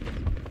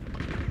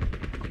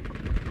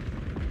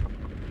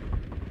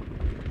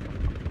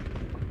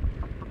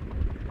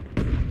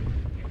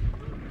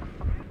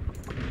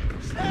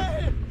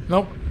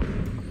 Nope.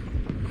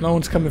 No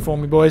one's coming for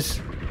me, boys.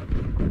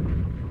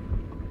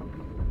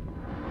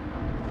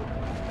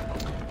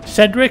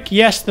 Cedric,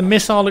 yes, the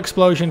missile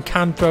explosion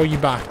can throw you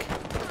back,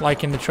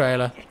 like in the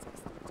trailer.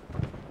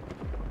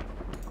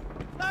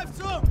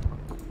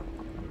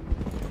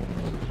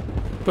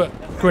 But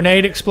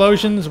grenade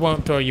explosions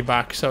won't throw you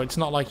back, so it's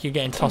not like you're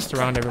getting tossed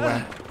around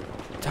everywhere.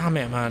 Damn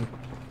it, man.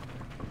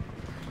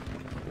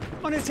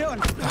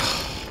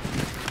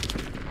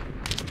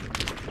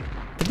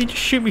 Did he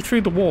just shoot me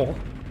through the wall?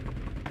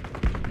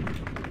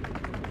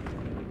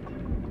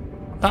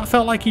 That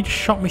felt like he just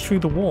shot me through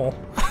the wall.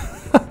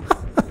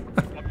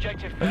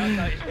 Objective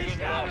Bertha is being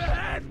lost.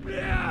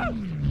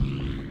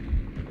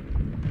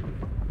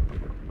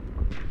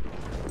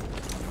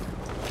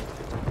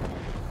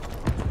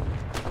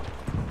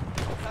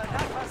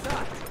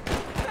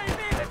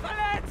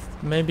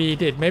 Maybe he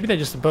did. Maybe they're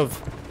just above.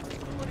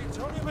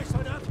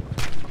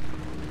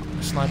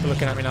 Sniper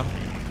looking at me now.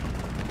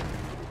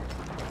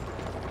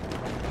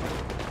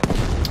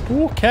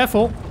 Ooh,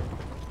 careful.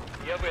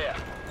 Here we are.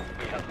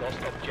 We have lost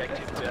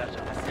objective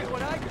Bertha.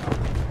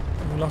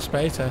 We lost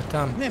Beta.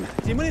 Damn. Nimm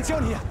die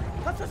Munition hier.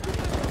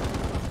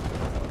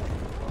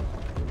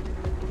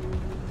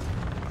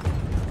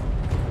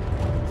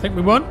 Think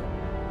we won?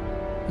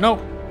 No.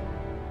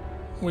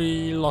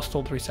 We lost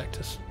all 3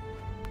 sectors.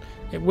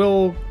 It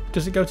will...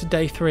 Does it go to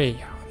day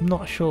 3? I'm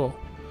not sure.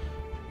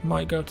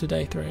 Might go to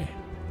day 3.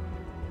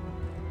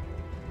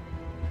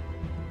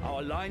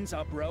 Our lines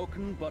are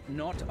broken, but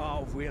not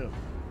our will.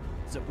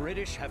 The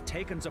British have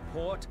taken the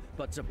port,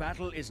 but the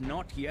battle is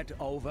not yet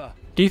over.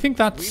 Do you think We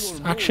that's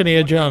will actually move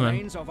a what German?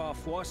 remains of our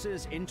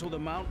forces into the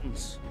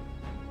mountains.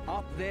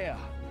 Up there,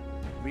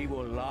 we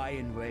will lie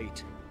in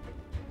wait.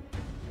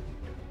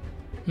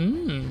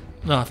 No,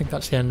 I think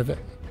that's the end of it.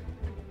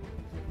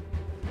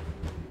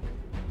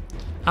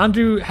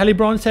 Andrew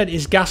Hellebron said,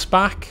 is gas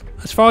back?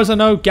 As far as I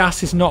know,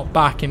 gas is not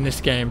back in this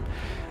game.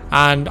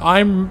 And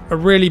I'm a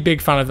really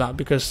big fan of that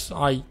because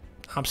I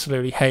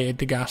absolutely hated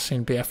the gas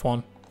in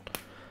BF1.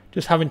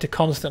 Just having to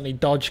constantly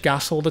dodge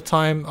gas all the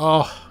time.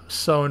 Oh,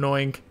 so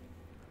annoying.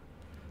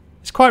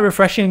 It's quite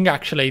refreshing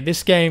actually.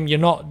 This game, you're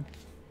not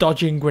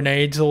dodging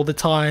grenades all the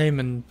time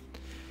and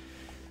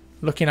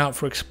looking out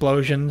for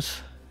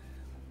explosions.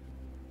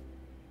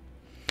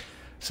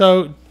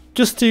 So,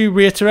 just to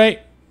reiterate,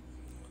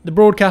 the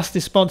broadcast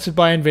is sponsored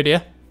by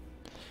Nvidia,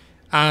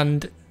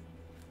 and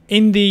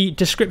in the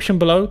description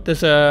below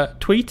there's a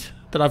tweet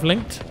that I've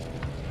linked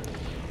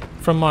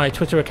from my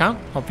Twitter account,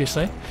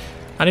 obviously,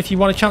 and if you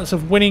want a chance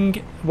of winning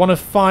one of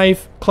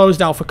 5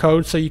 closed alpha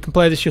codes so you can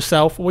play this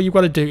yourself, all you've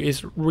got to do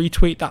is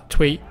retweet that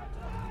tweet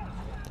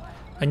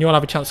and you'll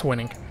have a chance of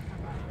winning.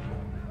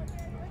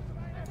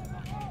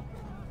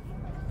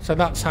 So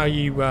that's how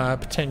you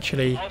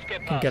potentially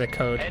can get a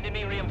code.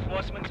 Enemy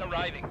reinforcements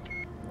arriving.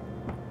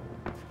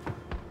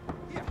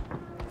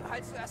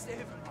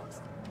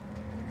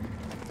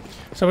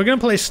 So we're going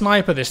to play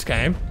sniper this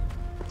game.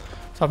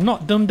 So I've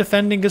not done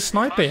defending as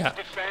sniper yet.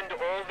 Defend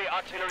all the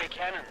artillery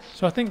cannons.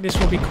 So I think this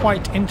will be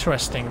quite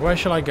interesting. Where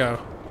shall I go?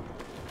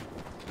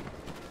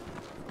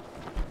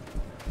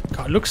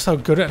 God, it looks so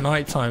good at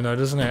night time though,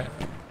 doesn't it?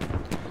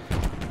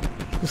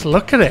 Just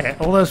look at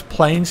it. All those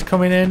planes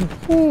coming in.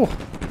 Ooh,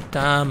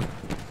 damn.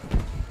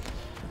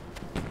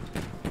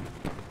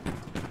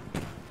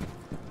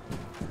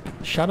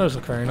 Shadows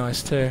look very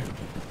nice too.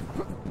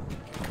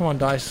 Come on,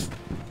 dice.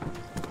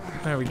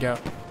 There we go.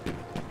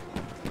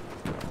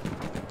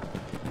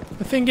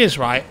 The thing is,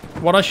 right,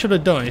 what I should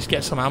have done is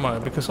get some ammo,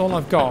 because all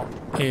I've got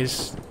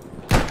is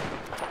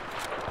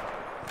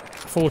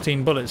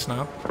 14 bullets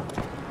now.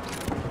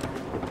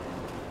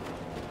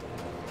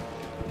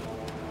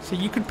 So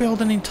you could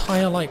build an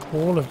entire, like,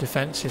 wall of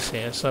defences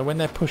here, so when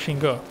they're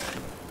pushing up,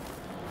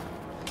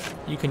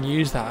 you can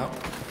use that.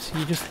 So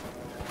you just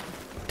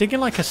digging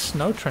like a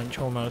snow trench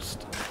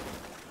almost.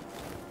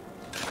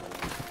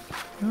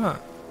 Look at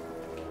that.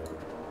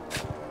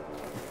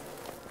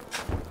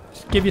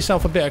 Give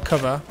yourself a bit of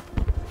cover.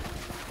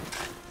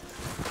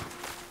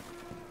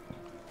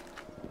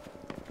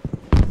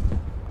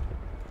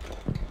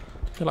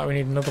 Feel like we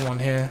need another one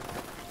here.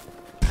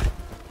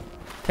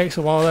 Takes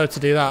a while though to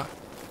do that.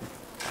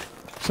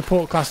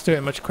 Support class do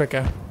it much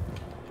quicker.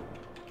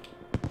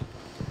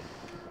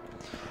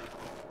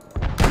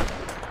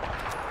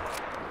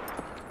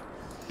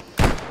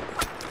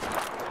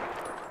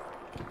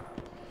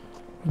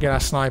 Get our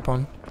snipe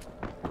on.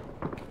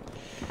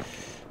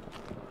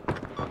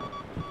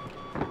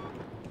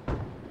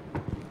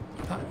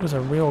 Was a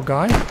real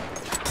guy.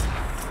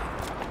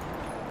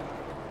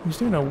 He's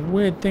doing a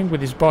weird thing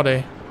with his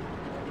body.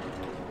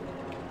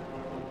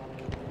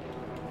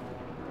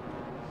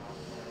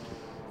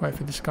 Wait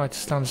for this guy to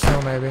stand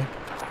still, maybe.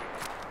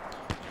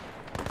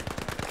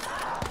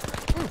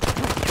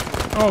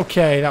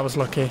 Okay, that was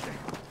lucky.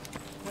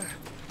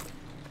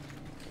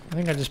 I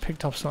think I just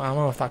picked up some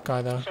ammo off that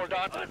guy, though.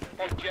 Soldat,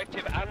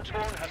 objective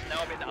Anton has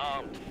now been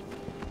armed.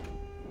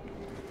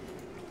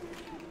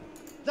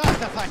 Da ist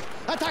der Feind!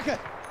 Attacke!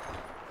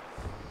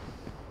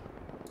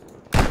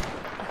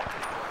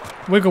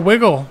 Wiggle,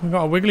 wiggle. We've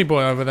got a wiggly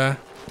boy over there.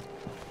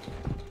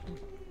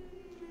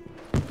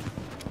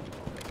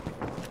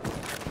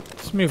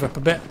 Let's move up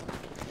a bit.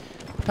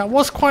 That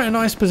was quite a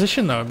nice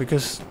position though,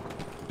 because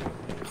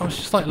I was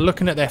just like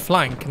looking at their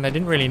flank and they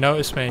didn't really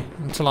notice me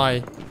until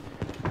I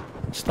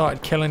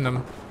started killing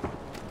them.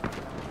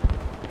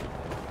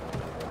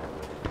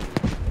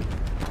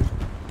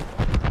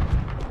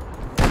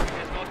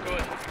 It's not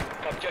good.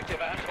 Objective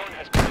Anton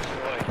has been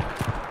destroyed.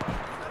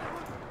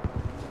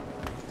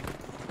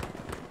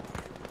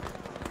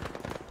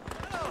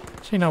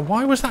 See, now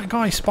why was that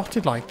guy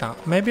spotted like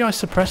that? Maybe I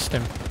suppressed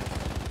him.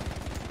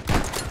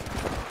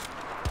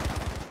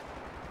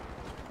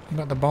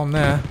 Got the bomb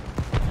there.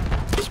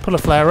 Let's pull a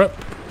flare up.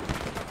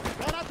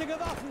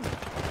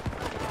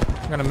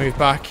 I'm gonna move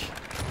back.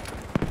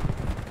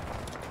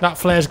 That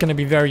flare is gonna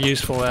be very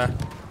useful there.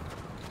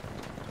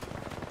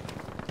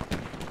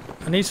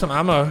 I need some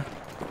ammo.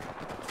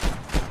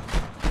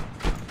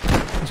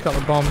 He's got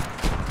the bomb.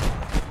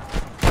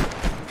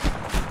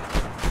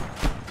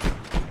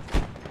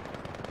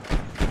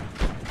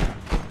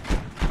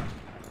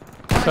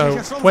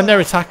 So when they're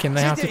attacking,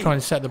 they have to try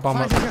and set the bomb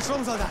up.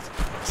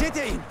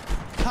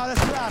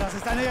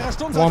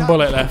 One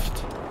bullet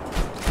left.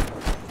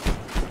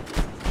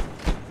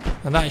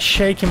 And that is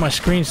shaking my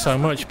screen so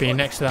much being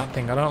next to that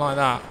thing. I don't like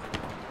that.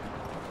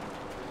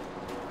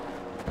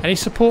 Any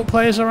support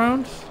players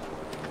around?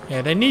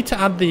 Yeah, they need to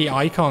add the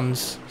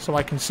icons so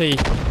I can see.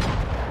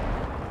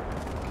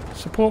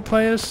 Support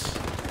players.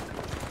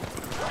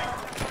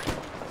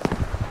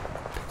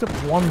 Picked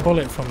up one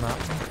bullet from that.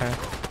 Okay.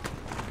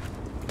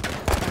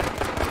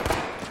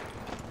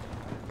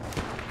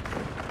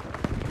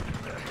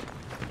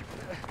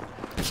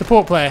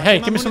 Support player. Hey,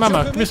 give me some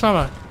ammo. Give me some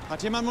ammo. Hat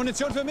jemand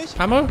Munition für mich?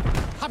 Ammo,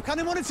 Hab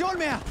keine Munition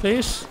mehr.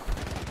 please.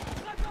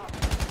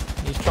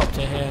 He's dropped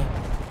it here.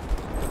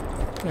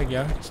 There you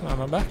go. Some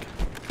ammo back.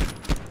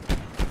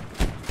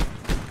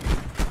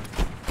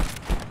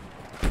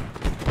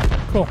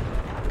 Cool.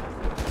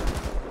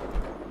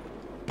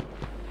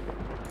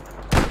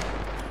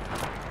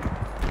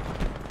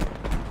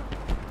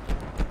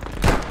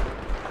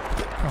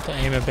 Have to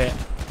aim a bit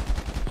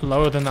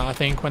lower than that, I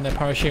think, when they're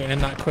parachuting in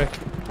that quick.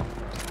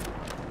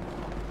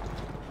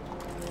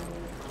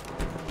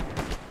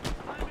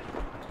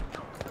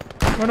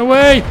 Run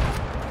away!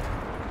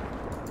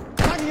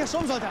 Danke, hier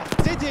Sturmsoldat.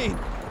 Seht ihr ihn?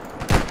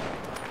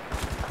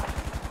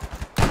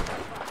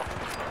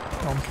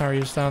 Bomb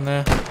carriers down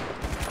there.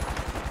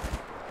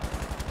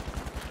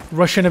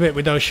 Rushing a bit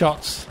with those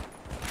shots.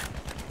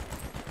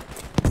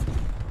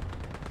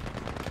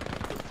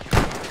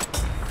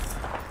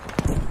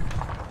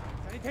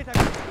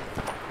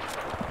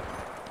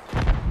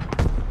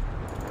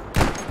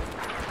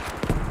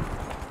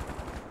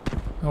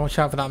 Watch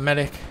out for that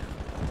medic.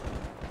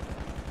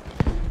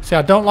 See,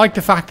 I don't like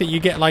the fact that you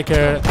get like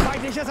a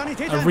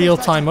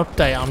real-time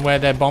update on where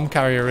their bomb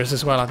carrier is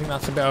as well. I think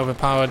that's a bit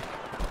overpowered.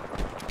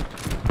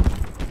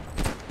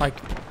 Like,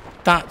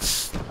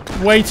 that's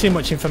way too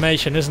much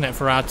information, isn't it,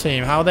 for our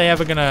team? How are they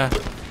ever gonna...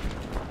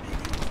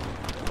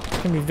 It's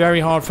gonna be very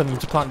hard for them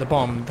to plant the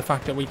bomb. The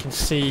fact that we can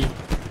see...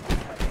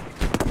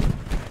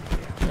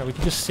 Yeah, we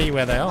can just see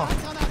where they are.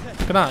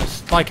 Look at that.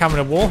 It's like having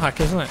a wall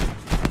hack, isn't it?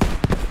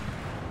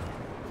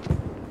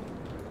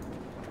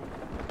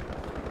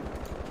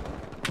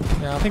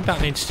 Yeah, I think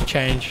that needs to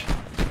change.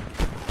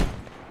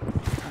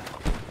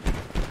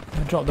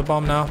 I'll drop the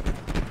bomb now.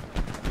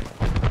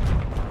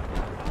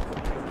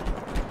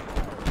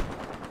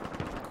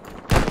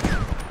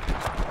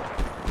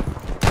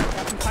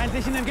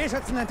 Feindlichen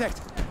MG-Schützen entdeckt.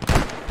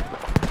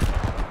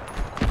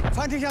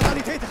 Feindlicher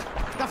Sanitäter.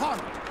 Da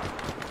vorne.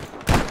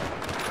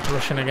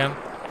 Rushing again.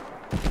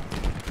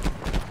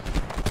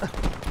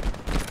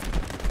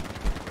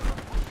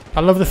 I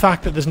love the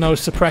fact that there's no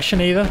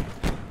suppression either.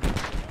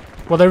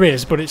 Well, there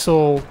is, but it's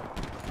all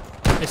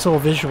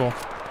visual.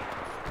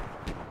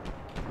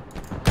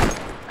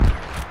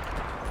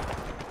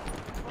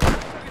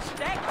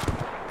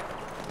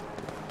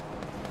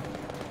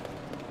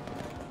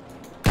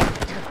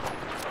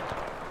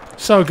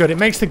 So good. It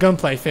makes the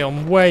gunplay feel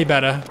way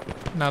better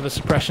now the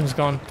suppression's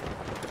gone.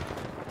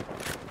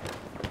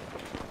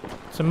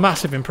 It's a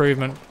massive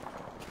improvement.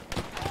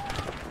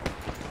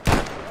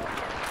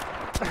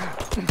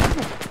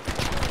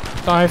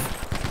 Dive.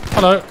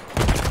 Hello.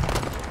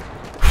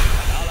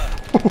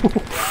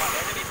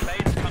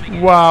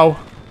 Wow.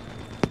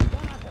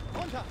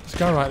 Let's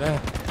go right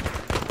there.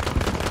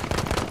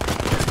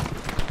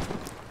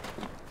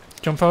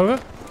 Jump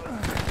over.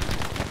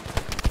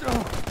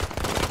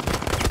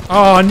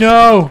 Oh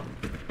no!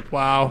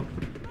 Wow.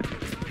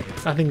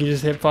 I think he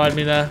just hip-fired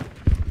me there.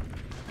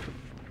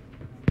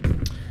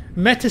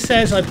 Meta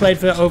says I played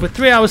for over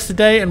 3 hours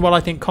today, and while I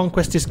think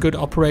Conquest is good,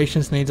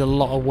 Operations needs a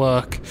lot of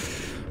work.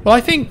 Well,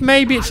 I think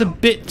maybe it's a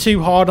bit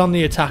too hard on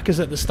the attackers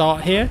at the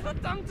start here.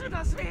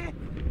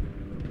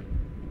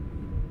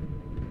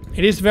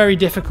 It is very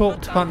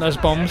difficult to plant those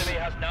bombs.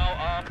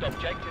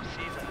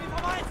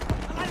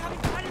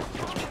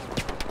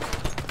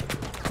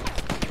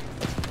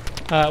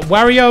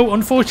 Wario,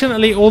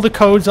 unfortunately all the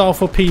codes are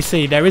for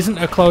PC. There isn't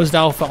a closed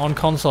alpha on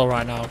console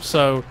right now,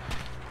 so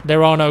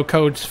there are no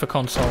codes for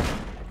console.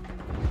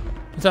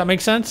 Does that make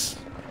sense?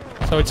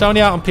 So it's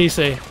only out on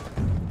PC.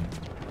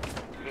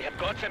 We have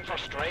got them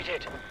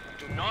frustrated.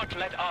 Do not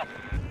let up.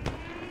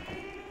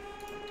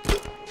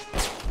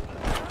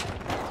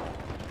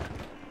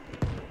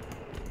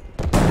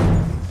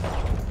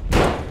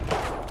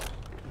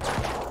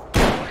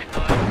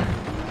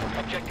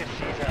 Objective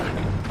Caesar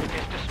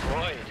is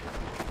destroyed.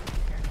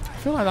 I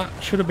feel like that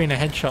should have been a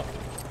headshot.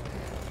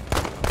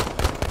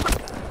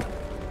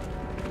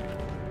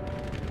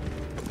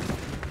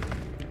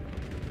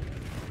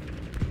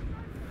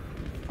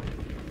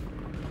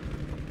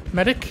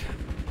 Medic.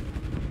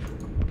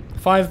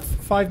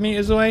 5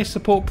 meters away,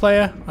 support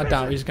player. I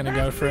doubt he's gonna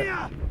go for it.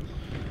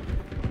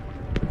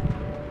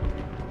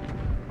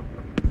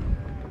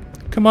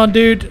 Come on,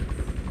 dude.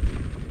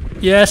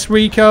 Yes,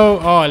 Rico.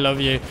 Oh, I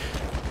love you.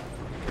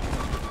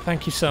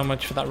 Thank you so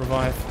much for that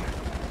revive.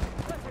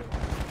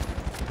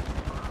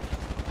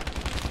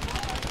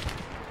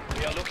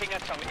 We are looking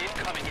at some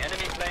incoming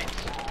enemy planes.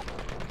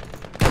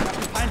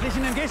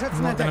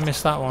 I'm not gonna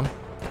miss that one.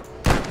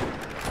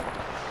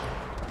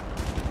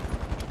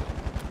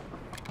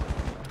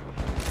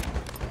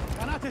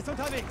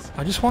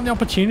 I just want the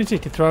opportunity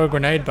to throw a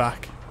grenade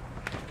back.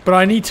 But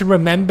I need to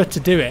remember to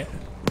do it.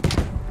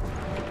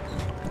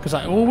 Because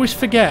I always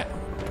forget.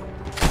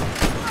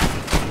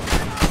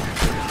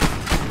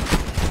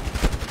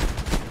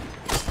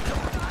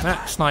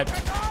 Ah, snipe.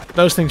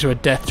 Those things are a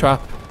death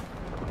trap.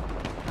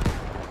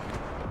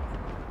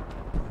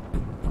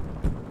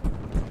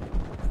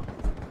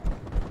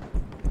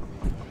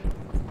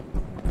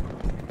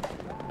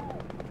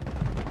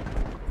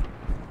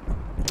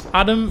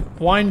 Adam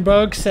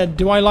Weinberg said,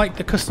 do I like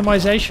the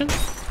customization?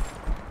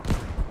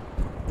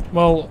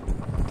 Well,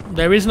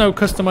 there is no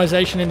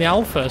customization in the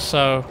alpha,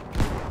 so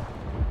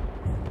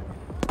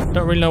I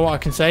don't really know what I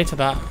can say to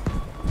that.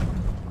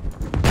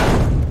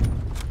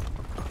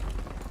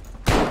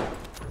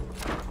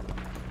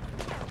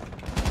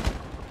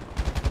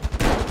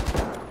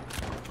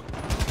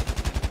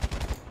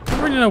 I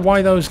don't really know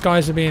why those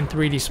guys are being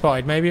 3D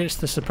spotted. Maybe it's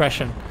the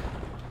suppression.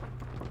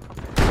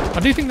 I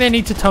do think they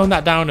need to tone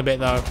that down a bit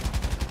though.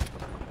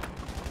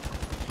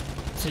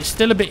 So it's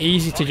still a bit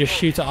easy to just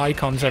shoot at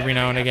icons every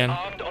now and again.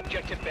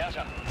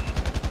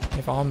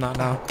 If I arm that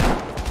now.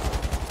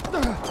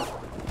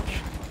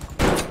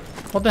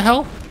 What the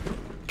hell?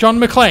 John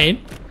McClane?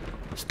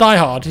 It's Die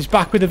Hard. He's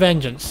back with a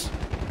vengeance.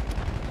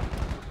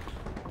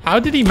 How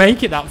did he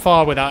make it that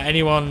far without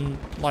anyone,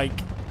 like,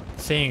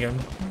 seeing him?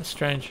 That's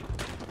strange.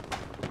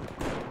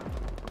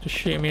 Just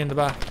shooting me in the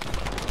back.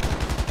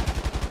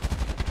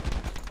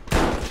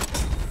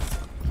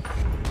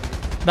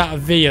 That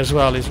V as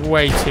well is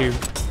way too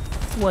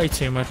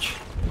much.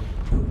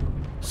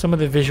 Some of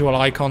the visual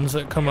icons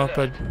that come up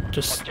are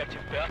just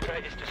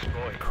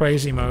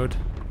crazy mode.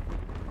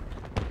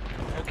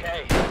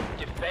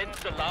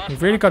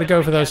 You've really got to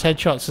go for those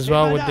headshots as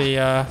well with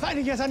the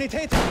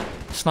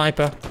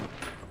sniper,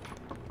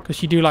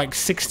 because you do like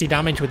 60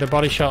 damage with a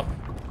body shot,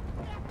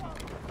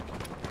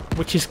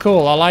 which is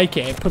cool. I like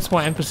it. It puts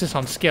more emphasis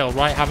on skill,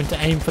 right? Having to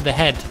aim for the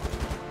head.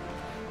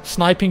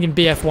 Sniping in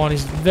BF1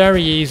 is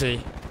very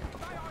easy,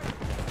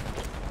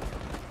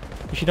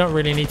 because you don't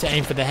really need to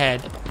aim for the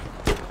head.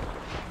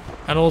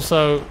 And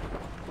also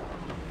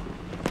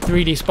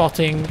 3D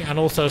spotting and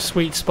also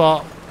sweet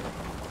spot.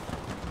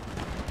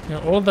 You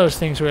know, all those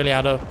things really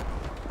add up.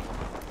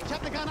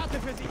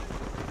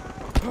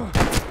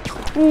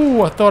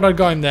 Ooh, I thought I'd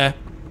got him there.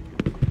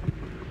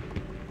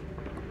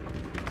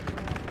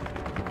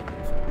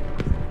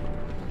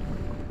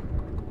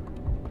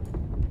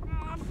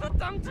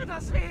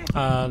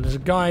 There's a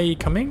guy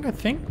coming, I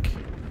think.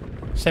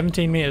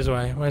 17 meters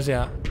away. Where's he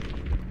at?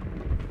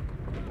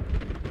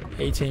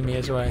 18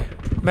 meters away.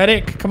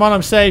 Medic, come on,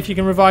 I'm safe. You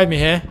can revive me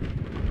here.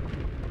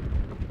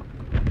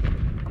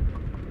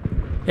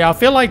 Yeah, I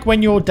feel like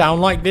when you're down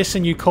like this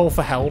and you call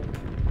for help,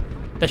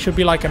 there should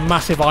be like a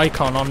massive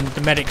icon on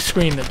the medic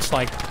screen that's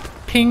like,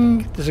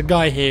 ping, there's a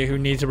guy here who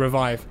needs a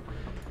revive.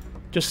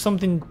 Just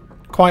something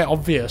quite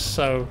obvious,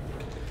 so...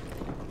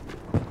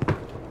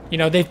 You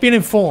know, they've been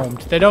informed.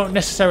 They don't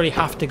necessarily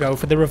have to go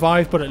for the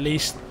revive, but at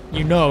least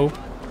you know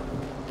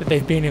that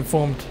they've been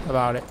informed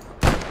about it.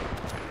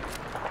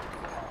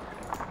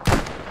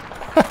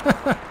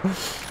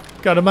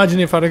 God, imagine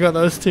if I'd have got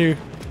those two.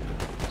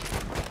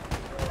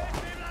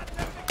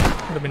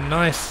 Would have been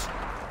nice.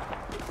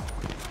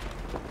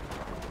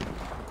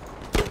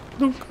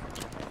 Dunk.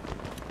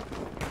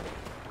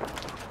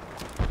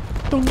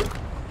 Dunk.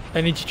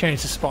 They need to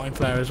change the spotting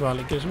flare as well.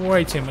 It gives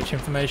way too much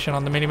information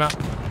on the minimap.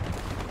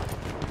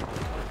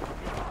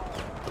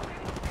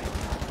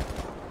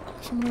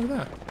 Someone over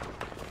there.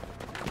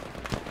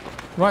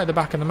 Right at the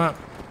back of the map.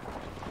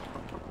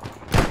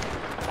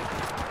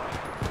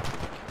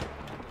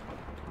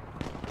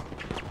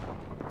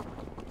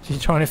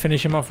 She's trying to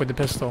finish him off with the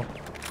pistol.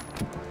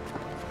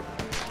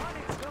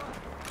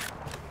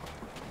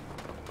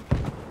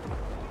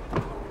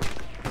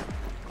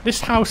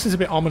 This house is a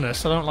bit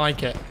ominous. I don't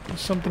like it. There's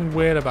something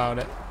weird about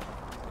it.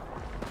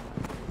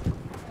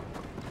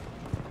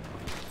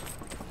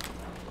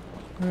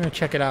 I'm gonna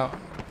check it out.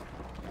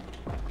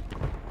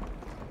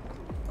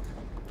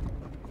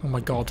 Oh my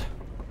god.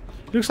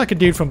 He looks like a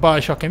dude from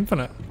Bioshock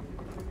Infinite.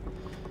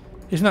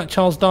 Isn't that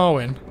Charles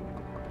Darwin?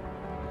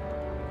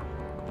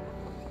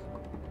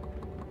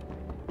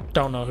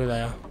 Don't know who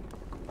they are.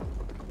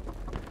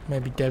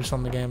 Maybe devs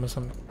on the game or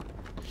something.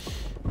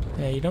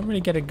 Yeah, you don't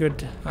really get a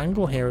good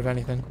angle here of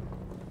anything.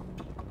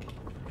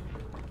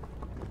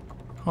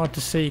 Hard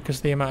to see because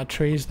of the amount of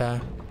trees there.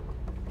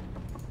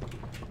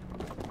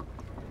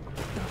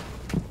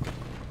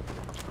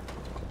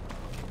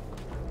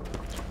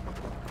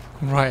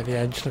 Right at the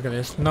edge, look at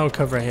this. No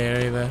cover here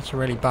either. It's a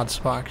really bad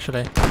spot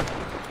actually.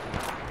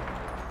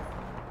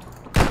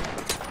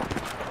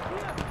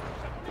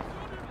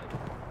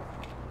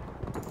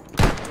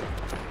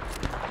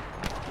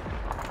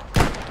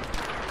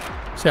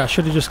 See, I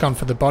should have just gone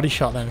for the body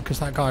shot then, because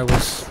that guy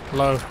was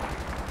low.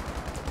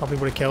 Probably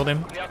would have killed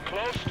him. We are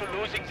close to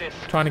losing this.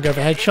 Trying to go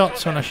for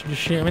headshots when I should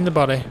just shoot him in the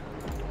body.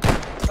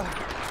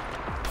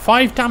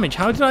 5 damage.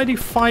 How did I do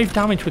 5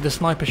 damage with the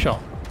sniper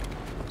shot?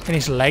 In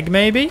his leg,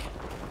 maybe?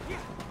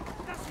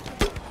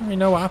 I don't really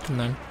know what happened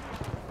then.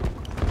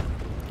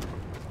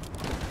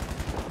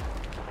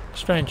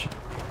 Strange.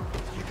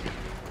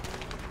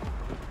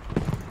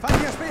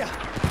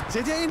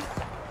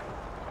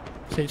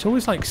 See, it's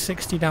always like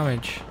 60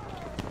 damage.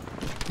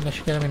 Unless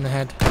you get him in the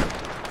head.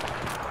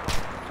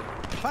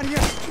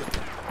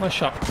 Nice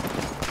shot.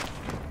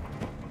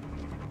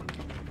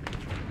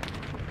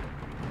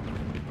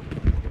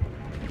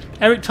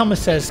 Eric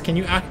Thomas says, can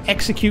you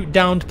execute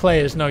downed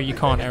players? No, you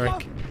can't,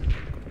 Eric.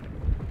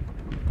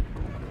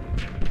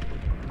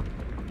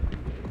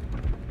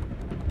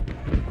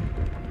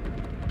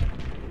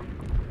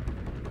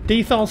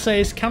 Dethal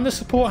says, can the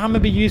support hammer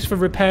be used for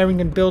repairing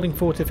and building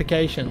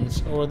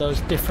fortifications, or are those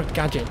different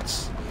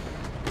gadgets?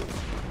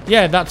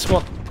 Yeah, that's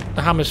what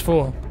the hammer's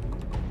for.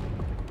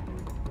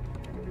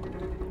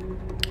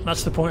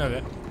 That's the point of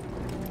it.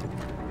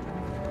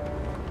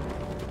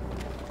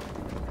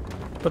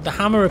 But the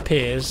hammer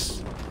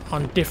appears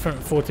on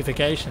different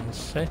fortifications,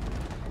 see?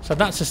 So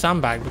that's a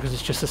sandbag because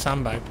it's just a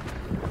sandbag.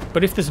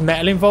 But if there's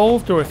metal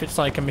involved, or if it's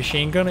like a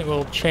machine gun, it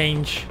will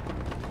change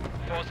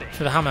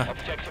to the hammer.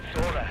 Objective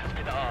Dora has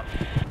been armed.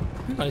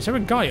 Hang on, is there a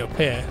guy up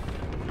here?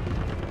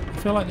 I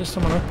feel like there's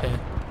someone up here.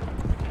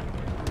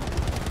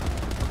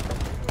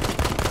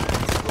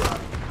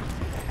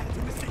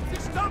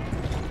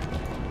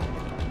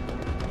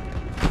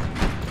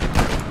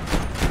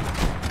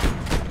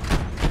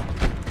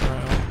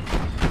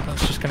 Well,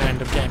 that's just going to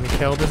end up getting me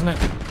killed, isn't it?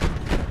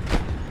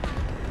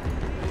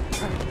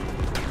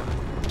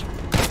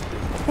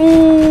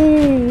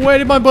 Ooh, where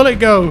did my bullet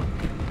go?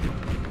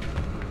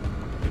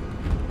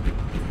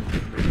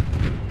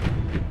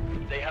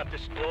 They have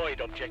destroyed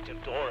Objective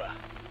Dora.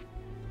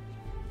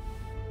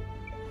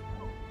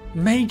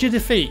 Major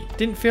defeat.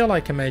 Didn't feel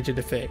like a major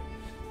defeat.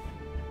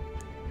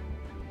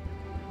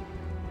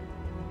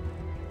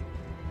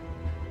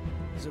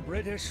 The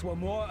British were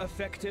more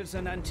effective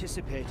than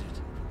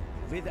anticipated.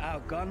 With our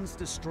guns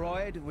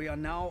destroyed, we are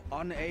now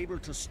unable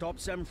to stop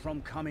them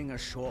from coming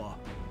ashore.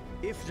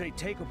 If they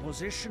take a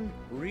position,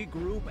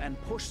 regroup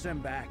and push them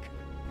back.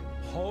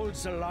 Hold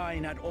the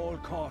line at all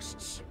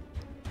costs.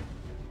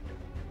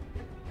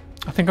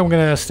 I think I'm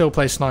going to still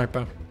play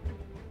sniper.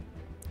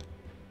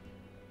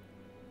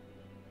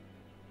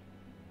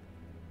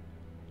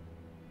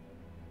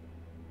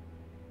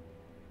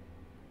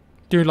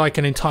 Do like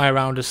an entire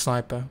round as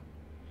sniper.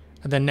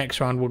 And then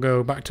next round we'll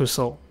go back to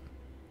assault.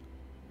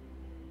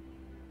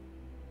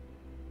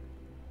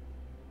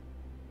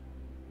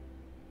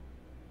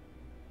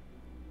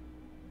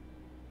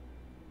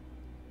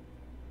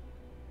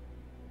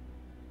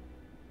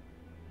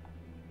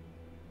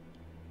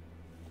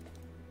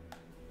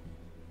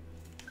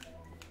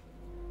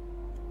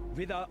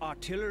 With our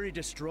artillery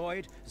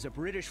destroyed, the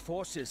British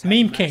forces have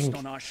Meme massed King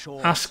on our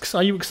shores. asks,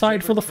 are you They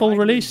excited will for the full try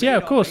to release? Yeah, invade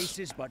of our course.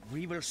 bases, but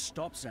we will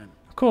stop them.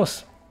 Of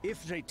course.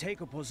 If they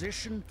take a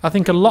position, I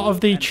think a lot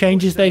of the and push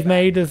changes them they've back.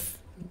 made have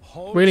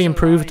Hold really the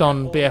improved line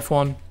on at all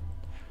BF1.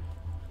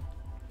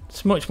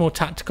 It's a much more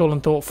tactical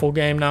and thoughtful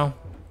game now.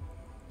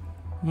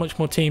 Much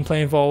more team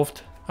play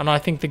involved. And I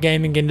think the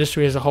gaming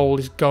industry as a whole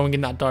is going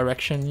in that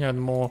direction. You know, the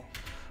more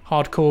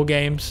hardcore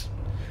games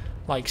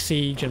like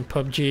Siege and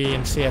PUBG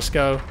and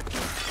CSGO.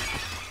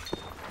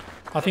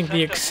 I think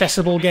the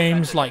accessible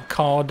games like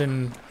COD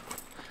and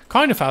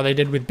kind of how they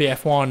did with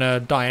BF1 are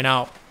dying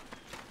out.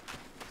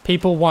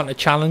 People want a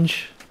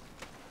challenge.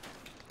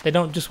 They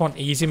don't just want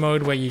easy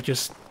mode where you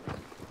just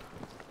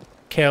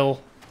kill,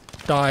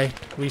 die,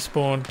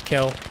 respawn,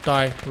 kill,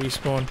 die,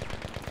 respawn.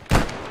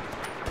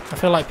 I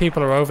feel like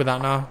people are over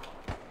that now.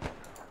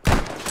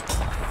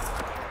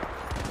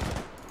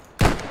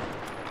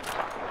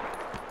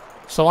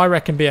 So I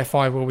reckon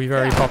BF5 will be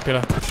very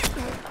popular.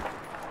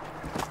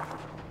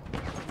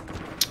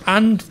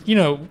 And, you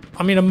know,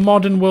 I mean, a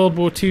modern World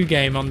War II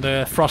game on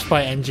the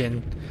Frostbite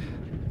engine.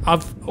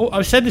 I've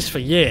said this for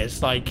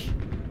years, like,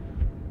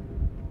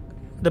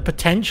 the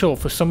potential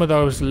for some of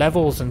those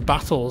levels and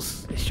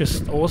battles is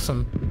just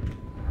awesome.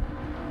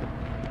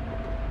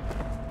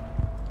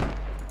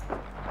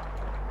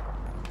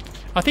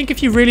 I think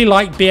if you really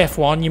like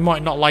BF1, you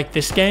might not like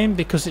this game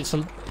because it's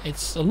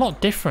a lot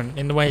different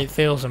in the way it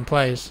feels and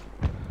plays.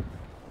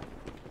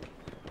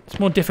 It's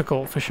more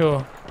difficult for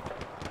sure.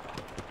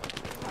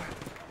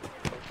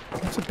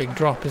 That's a big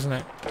drop, isn't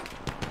it?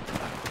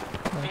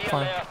 Be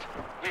Fine. alert.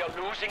 We are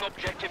losing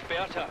Objective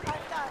Bertha.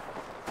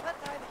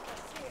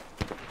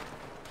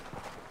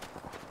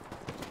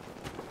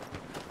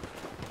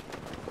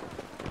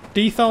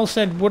 Dethal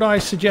said, would I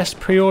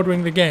suggest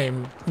pre-ordering the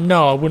game?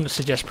 No, I wouldn't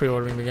suggest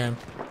pre-ordering the game.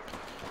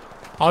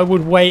 I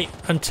would wait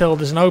until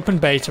there's an open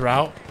beta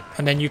out,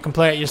 and then you can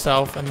play it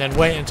yourself, and then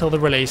wait until the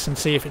release and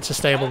see if it's a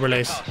stable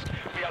release.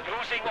 We are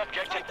losing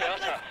Objective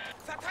Bertha.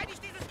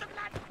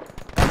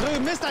 Da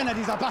drüben ist einer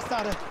dieser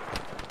Bastarde.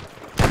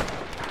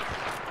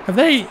 Have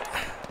they...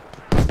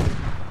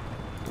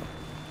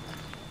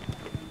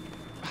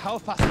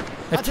 Aufpassen.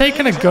 They've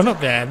taken a gun up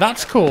there.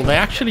 That's cool. They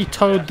actually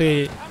towed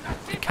the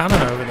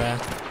cannon over there.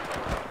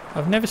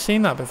 I've never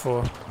seen that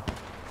before.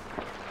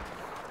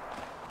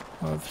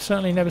 I've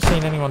certainly never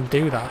seen anyone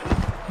do that.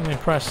 I'm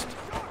impressed.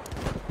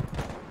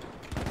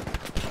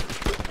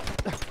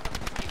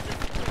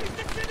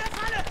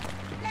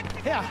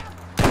 Her.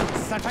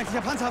 Das ist ein feindlicher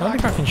I don't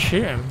think Panzerwagen. I can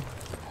shoot him.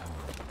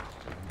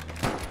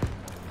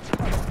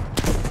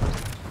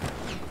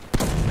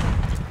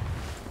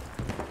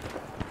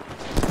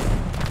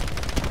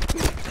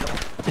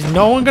 Is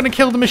no one going to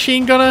kill the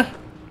machine gunner?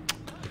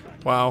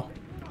 Wow.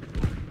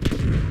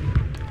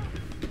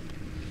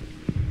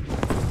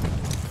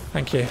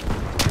 Thank you.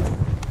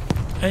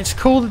 And it's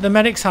cool that the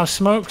medics have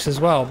smokes as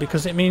well,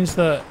 because it means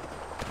that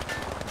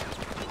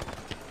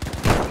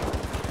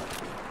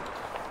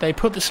they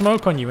put the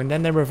smoke on you and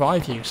then they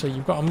revive you, so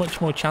you've got a much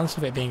more chance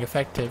of it being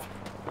effective.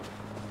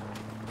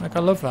 Like, I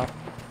love that.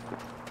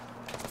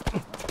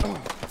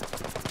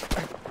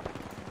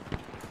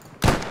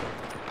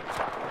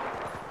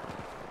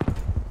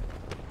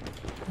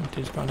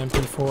 Dude's got an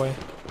MP40.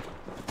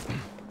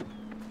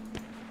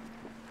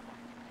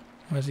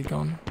 Where's he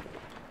gone?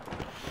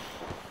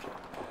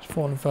 He's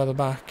fallen further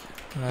back.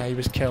 He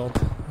was killed.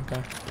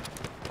 Okay.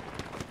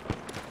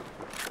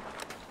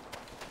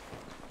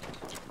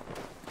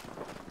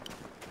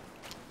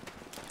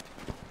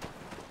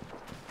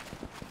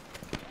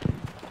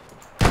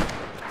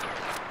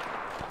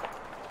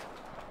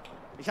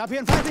 Ich habe hier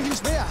einen feindlichen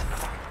Speer.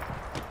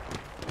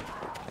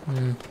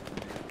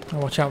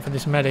 Watch out for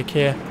this medic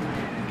here.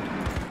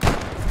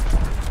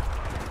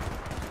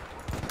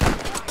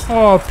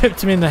 Oh,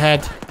 pipped him in the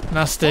head.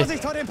 Nasty.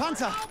 Vorsicht vor dem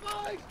Panzer.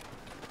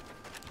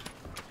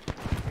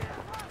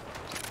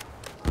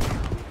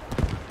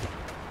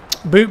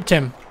 Booped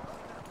him.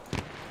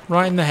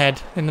 Right in the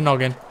head, in the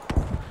noggin.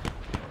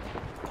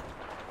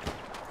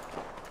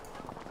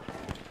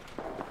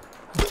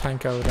 A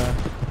tank over there.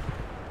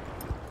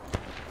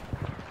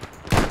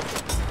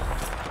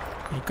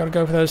 You've got to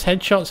go for those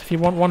headshots if you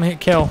want one hit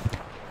kill.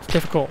 It's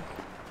difficult.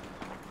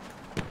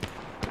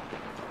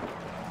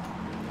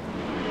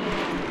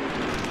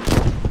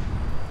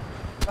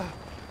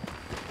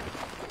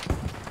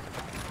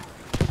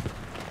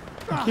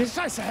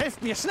 Scheiße,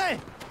 helft mir, schnell!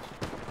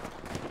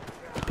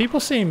 People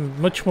seem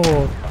much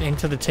more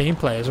into the team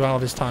play as well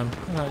this time.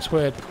 Oh, it's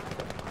weird.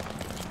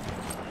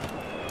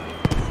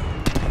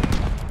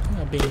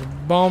 They're being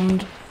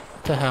bombed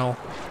to hell.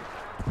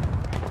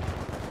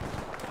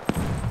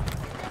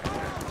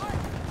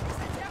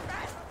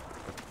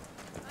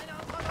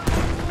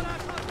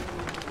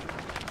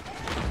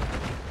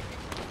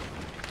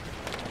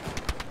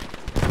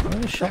 Where are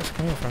the shots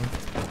coming from?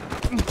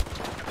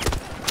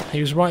 He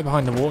was right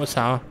behind the water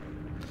tower.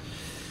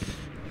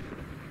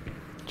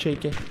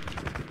 Cheeky.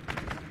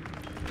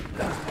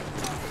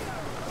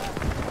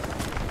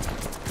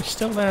 He's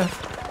still there.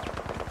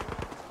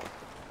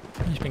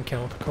 He's been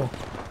killed. Cool.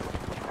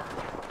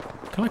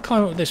 Can I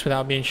climb up this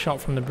without being shot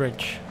from the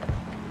bridge?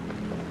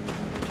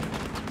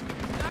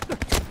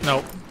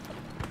 Nope.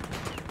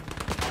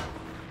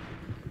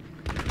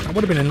 That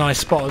would have been a nice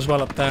spot as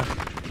well up there.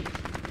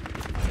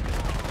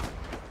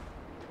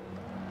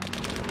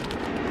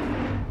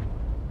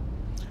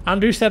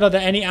 Andrew said, are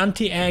there any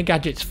anti-air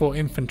gadgets for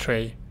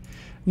infantry?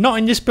 Not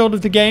in this build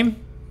of the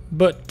game,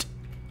 but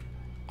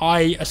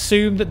I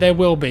assume that there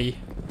will be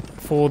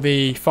for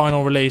the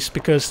final release,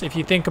 because if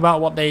you think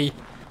about what they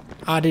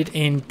added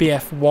in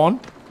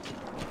BF1,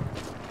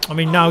 I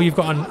mean, now you've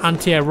got an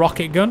anti-air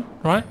rocket gun,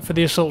 right, for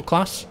the assault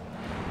class,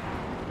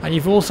 and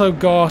you've also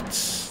got,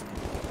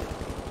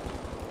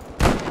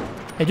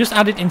 they just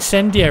added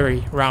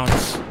incendiary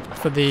rounds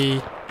for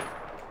the,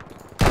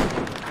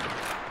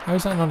 how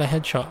is that not a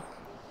headshot?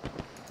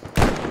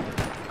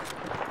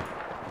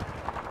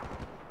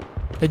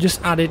 They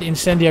just added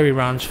incendiary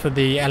rounds for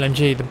the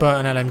LMG, the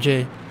Burton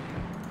LMG.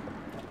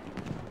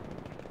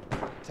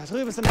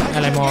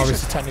 LMR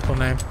is the technical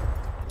name.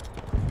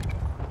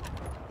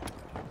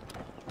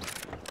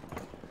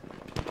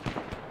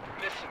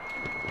 Listen,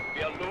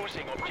 we are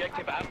losing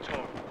objective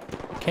Anton.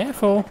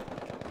 Careful.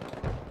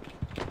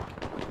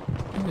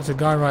 I think there's a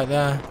guy right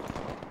there.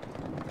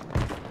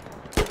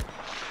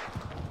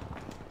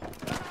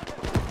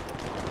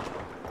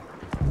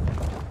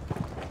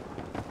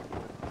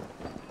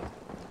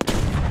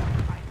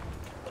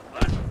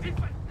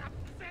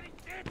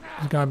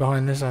 There's a guy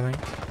behind this, I think.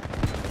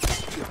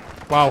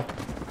 Wow.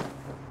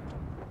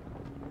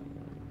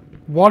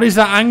 What is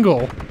that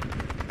angle?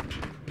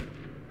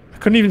 I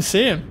couldn't even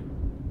see him.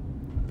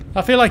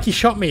 I feel like he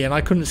shot me and I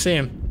couldn't see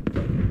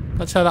him.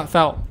 That's how that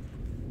felt.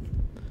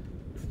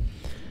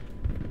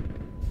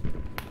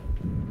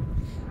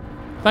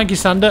 Thank you,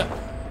 Sander.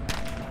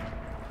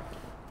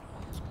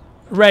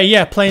 Ray,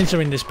 yeah, planes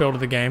are in this build of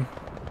the game.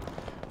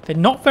 They're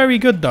not very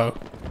good, though.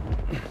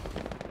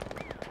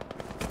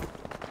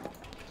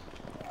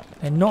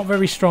 They're not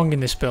very strong in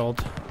this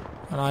build.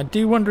 And I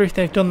do wonder if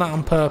they've done that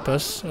on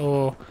purpose,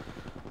 or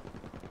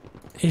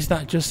is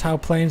that just how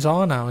planes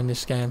are now in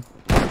this game?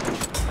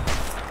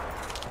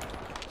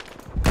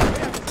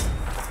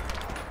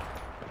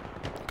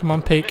 Come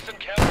on, peek. Listen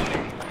carefully.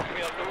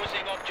 We are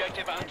losing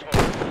objective Anton.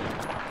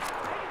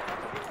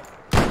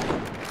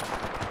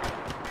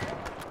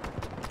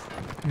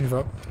 Move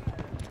up.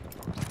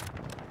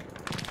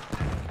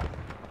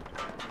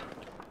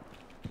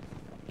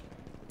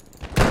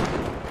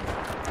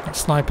 That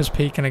sniper's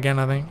peeking again,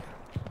 I think.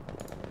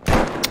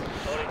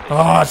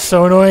 Oh, it's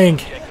so annoying.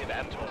 Objective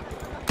Anton.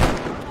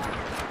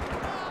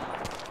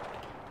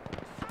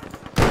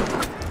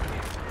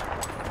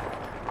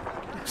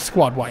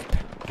 Squad wipe.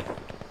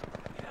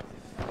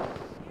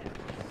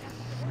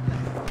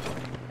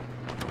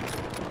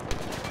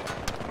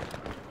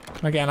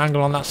 Can I get an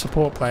angle on that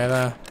support player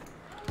there?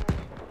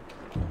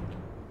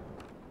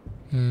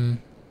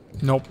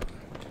 Nope.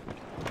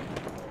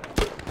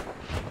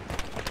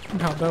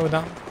 Can't go with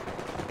that.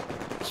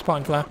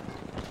 Spine flare.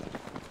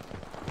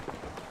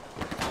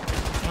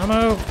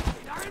 Ammo.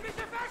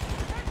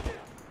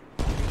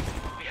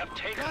 We have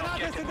taken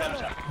objective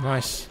Bertha.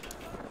 Nice.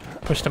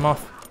 Pushed him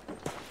off.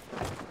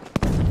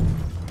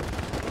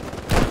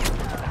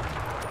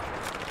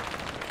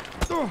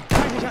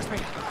 Eigentlich erst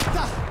wieder.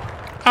 Da!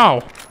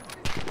 Ow.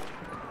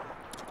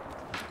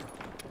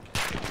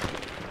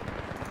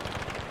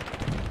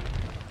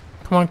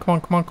 Come on, come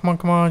on, come on, come on,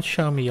 come on.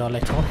 Show me your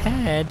little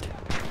head.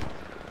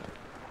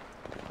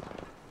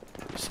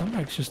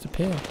 Sandbags just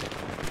appeared.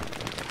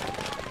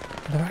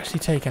 They've actually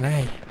taken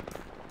A.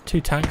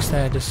 2 tanks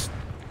there just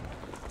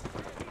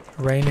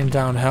raining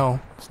down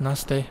hell. It's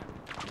nasty.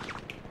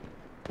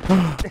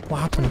 What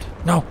happened?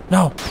 No,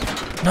 no,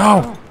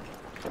 no,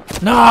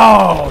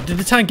 no! Did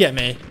the tank get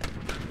me?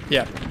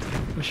 Yeah.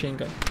 Machine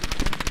gun.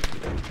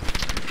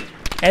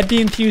 Ed the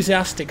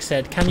Enthusiastic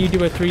said, can you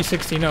do a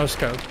 360 no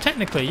scope?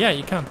 Technically, yeah,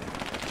 you can.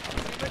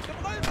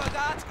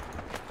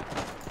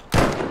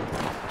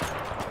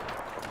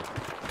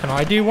 Can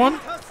I do one?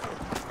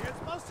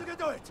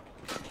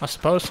 I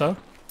suppose so.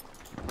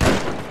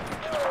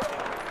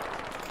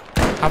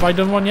 Have I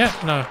done one yet?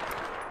 No.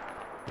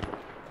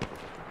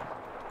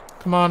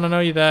 Come on, I know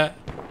you're there.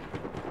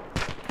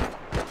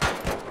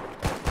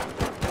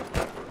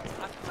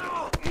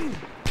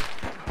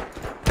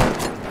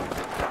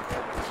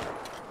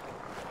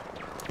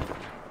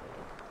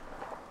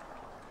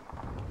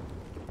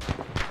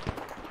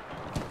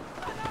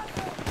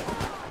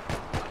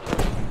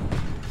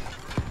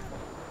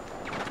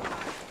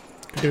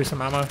 Could do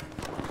some ammo.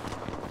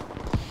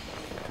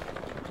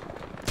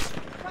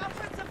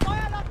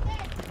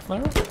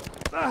 Flare up?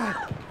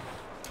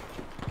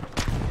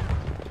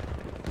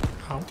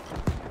 Ow.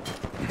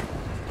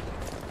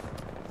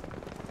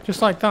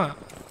 Just like that.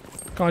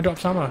 Guy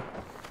drops ammo.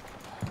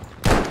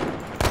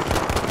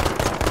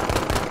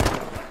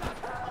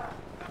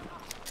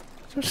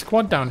 Is there a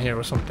squad down here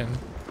or something?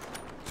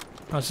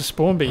 Oh, it's a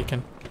spawn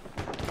beacon.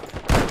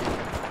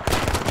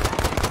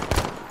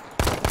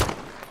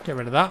 Get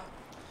rid of that.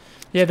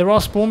 Yeah, there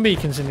are spawn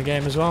beacons in the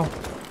game as well.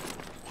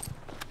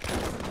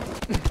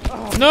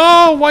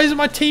 No! Why isn't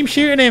my team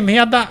shooting him? He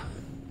had that...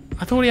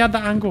 I thought he had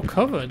that angle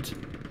covered.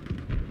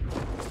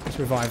 He's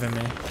reviving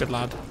me. Good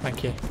lad.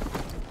 Thank you.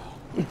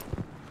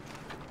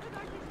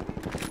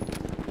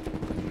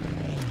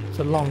 It's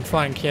a long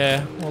flank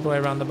here, all the way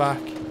around the back.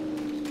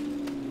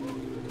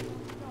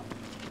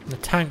 And the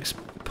tank's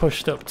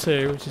pushed up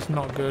too, which is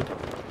not good.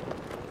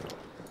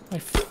 I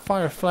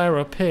fire a flare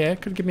up here.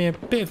 Could give me a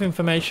bit of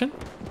information.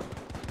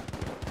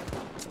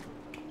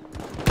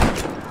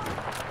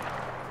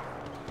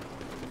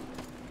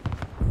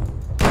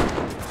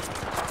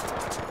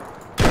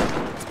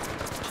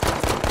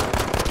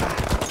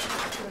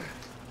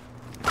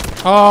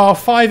 Oh,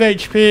 5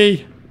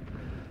 HP.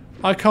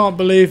 I can't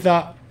believe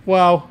that.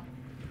 Wow.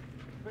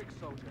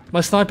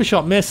 My sniper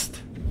shot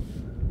missed.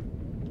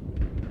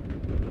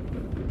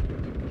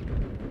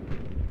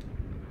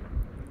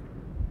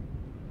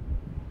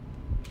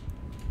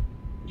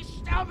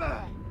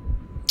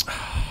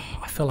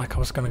 I feel like I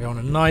was going to go on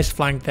a nice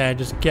flank there.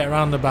 Just get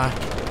around the back.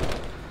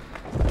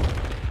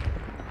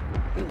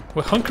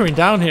 We're hunkering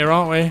down here,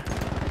 aren't we?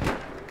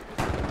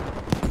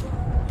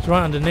 It's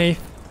right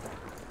underneath.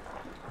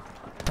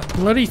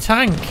 Bloody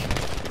tank.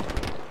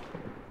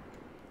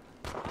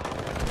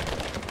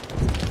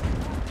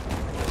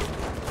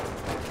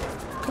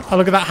 Oh,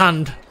 look at that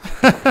hand.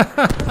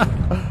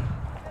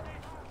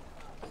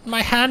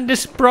 My hand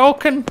is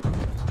broken.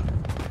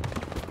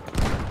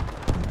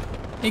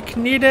 Ik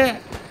need a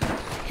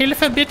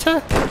Hilfe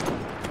bitte.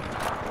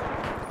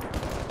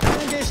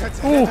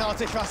 Ooh.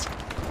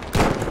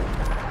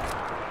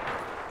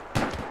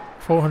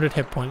 400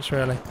 hit points,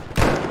 really.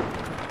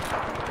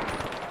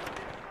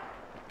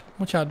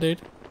 Watch out,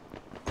 dude.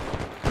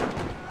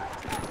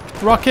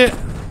 Rocket!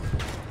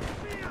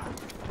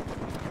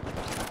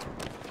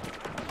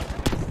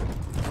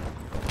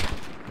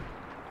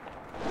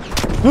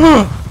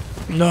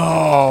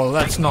 No,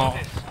 that's not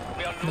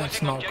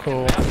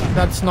cool.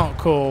 That's not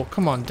cool.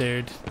 Come on,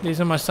 dude. These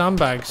are my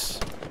sandbags.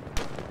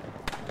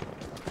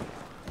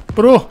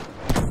 Bro!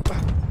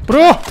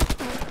 Bro!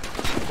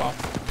 Wow.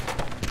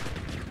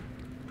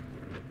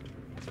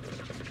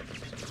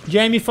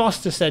 Jamie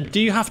Foster said, do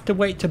you have to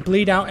wait to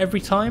bleed out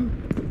every time?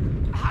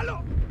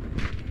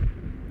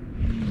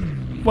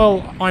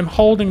 Well, I'm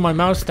holding my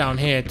mouse down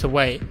here to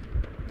wait.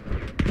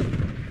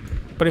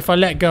 But if I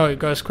let go, it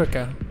goes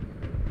quicker.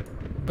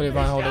 But if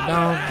I hold it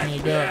down, there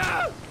you go.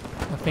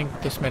 I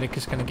think this medic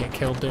is going to get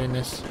killed doing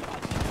this.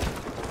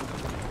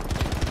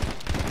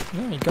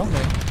 Yeah, he got me.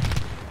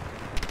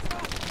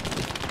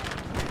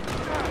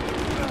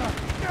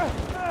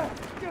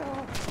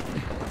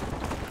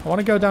 I want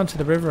to go down to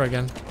the river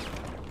again.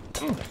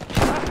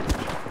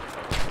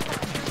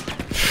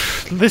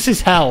 This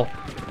is hell.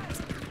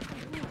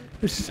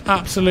 This is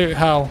absolute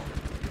hell.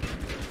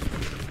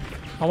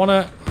 I want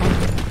to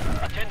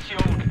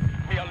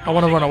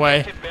run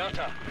away.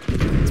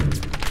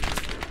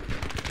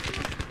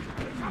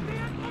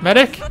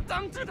 Medic? Come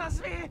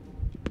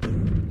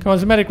on,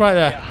 there's a medic right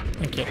there.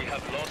 Thank you.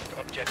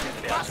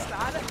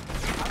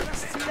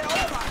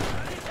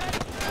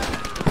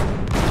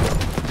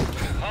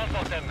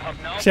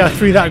 See, I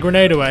threw that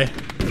grenade away.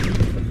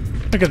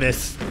 Look at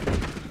this.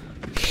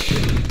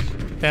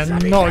 They're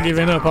not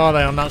giving up, are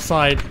they, on that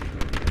side?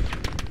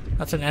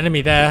 That's an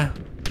enemy there.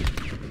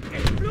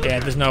 Yeah,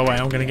 there's no way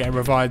I'm going to get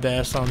revived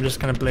there, so I'm just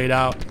going to bleed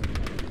out.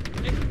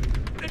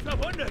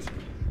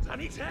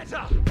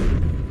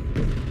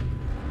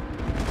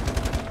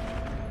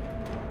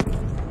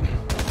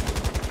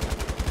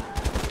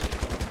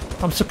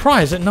 I'm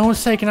surprised that no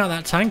one's taken out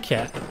that tank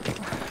yet.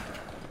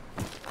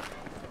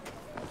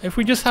 If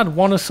we just had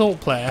one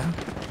assault player,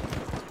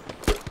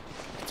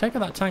 take out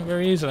that tank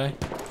very easily.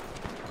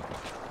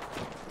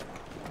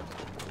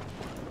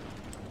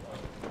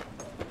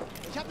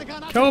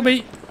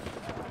 Kobe!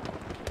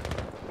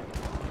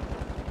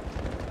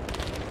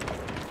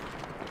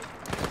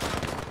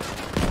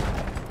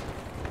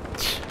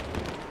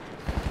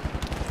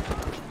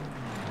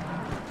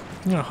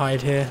 I'm gonna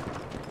hide here.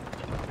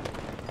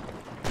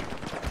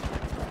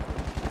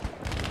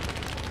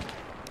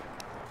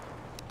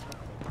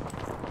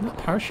 Where'd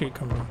that parachute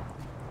come from?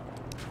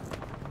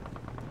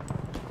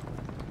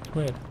 It's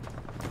weird.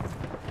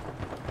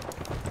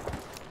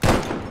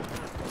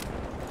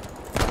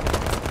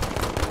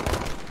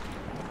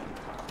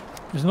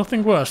 There's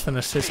nothing worse than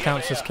a cis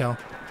counsel's kill.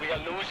 We are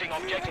losing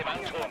objective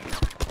Anton.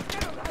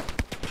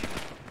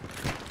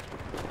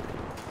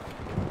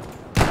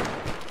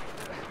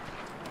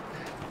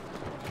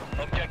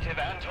 Objective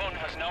Anton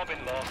has now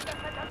been lost.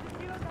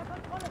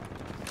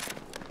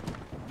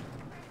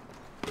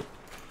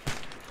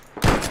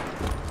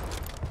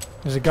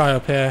 There's a guy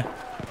up here.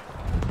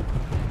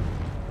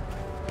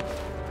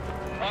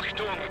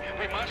 Achtung,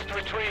 we must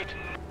retreat.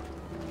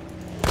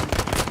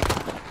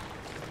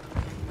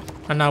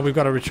 And now we've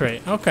got to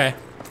retreat. Okay.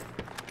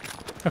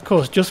 Of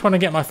course, just when I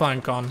get my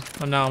flank on,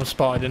 and now I'm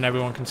spotted and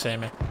everyone can see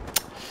me.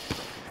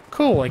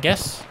 Cool, I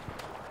guess.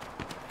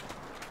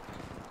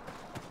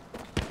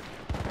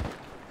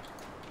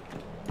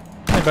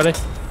 Hey, buddy.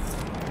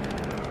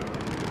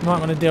 Might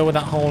want to deal with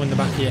that hole in the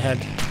back of your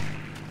head.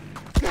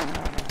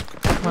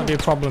 Might be a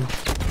problem.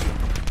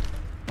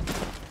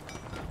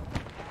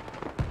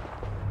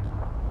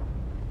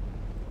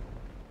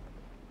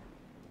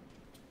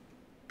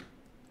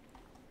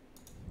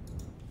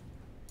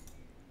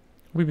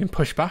 We've been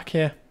pushed back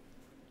here.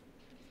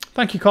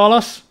 Thank you,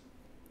 Carlos.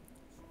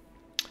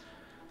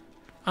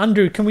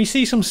 Andrew, can we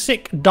see some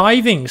sick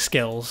diving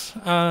skills?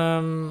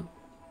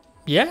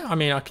 Yeah, I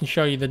mean, I can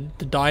show you the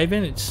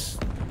diving.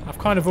 I've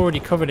kind of already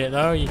covered it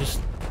though. You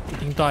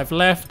can dive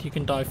left, you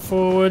can dive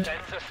forward,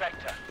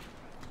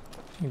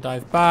 you can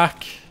dive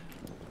back, you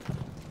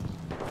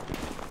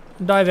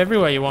can dive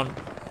everywhere you want.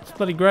 It's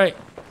bloody great.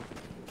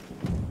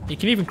 You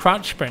can even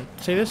crouch sprint.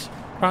 See this?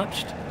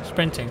 Crouched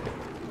sprinting.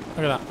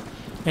 Look at that.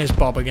 Here's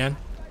Bob again.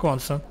 Go on,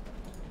 son.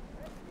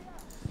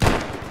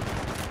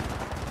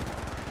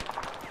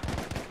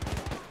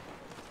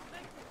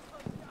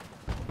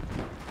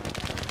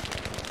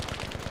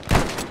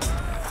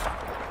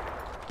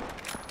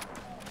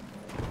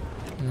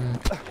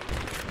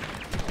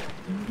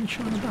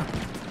 Shot in the back.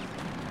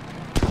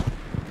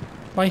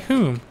 By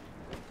whom?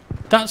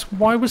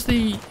 Why was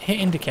the hit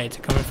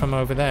indicator coming from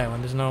over there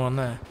when there's no one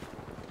there?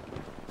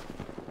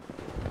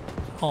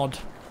 Odd.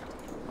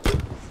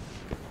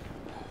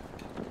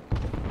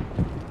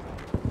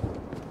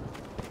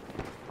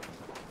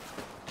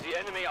 The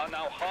enemy are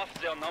now half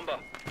their number.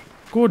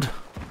 Good.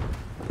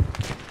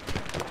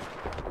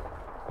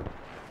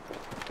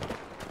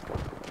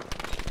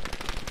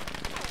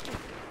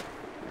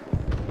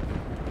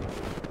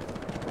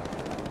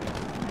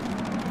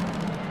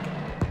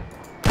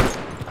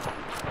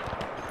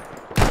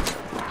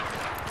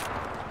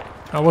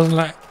 I wasn't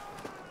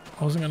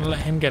gonna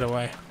let him get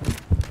away.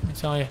 Let me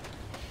tell you.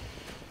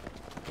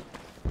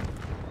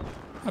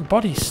 My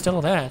body's still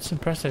there. It's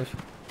impressive.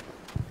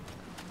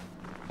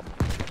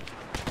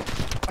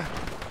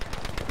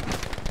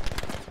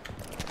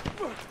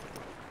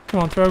 Come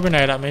on, throw a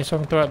grenade at me so I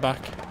can throw it back.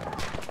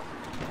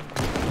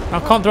 I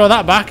can't throw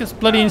that back. It's a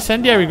bloody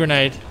incendiary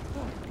grenade.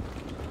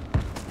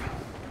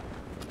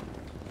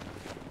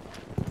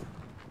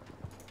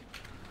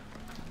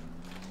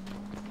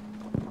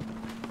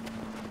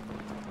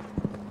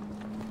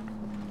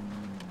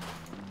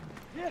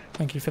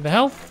 Thank you for the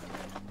help.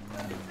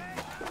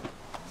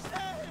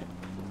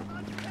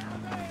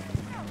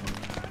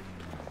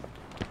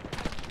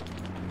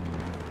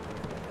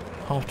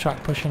 Half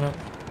track pushing up.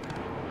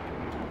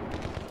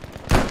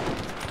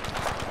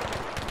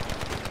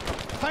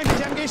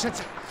 Feindliche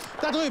MG-Schütze.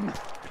 Da drüben. I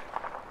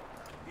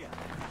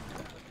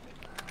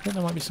think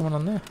there might be someone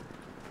on there.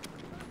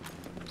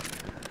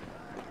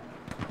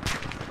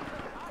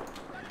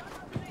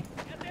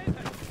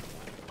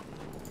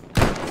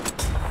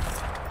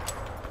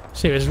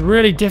 See, it was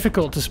really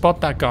difficult to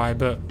spot that guy,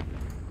 but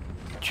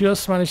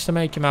just managed to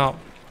make him out.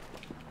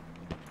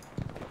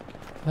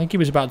 I think he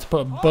was about to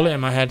put a bullet in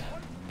my head.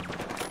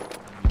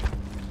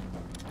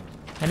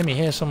 Enemy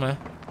here somewhere.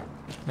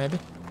 Maybe.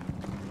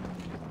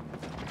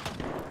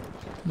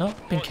 No,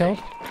 been killed.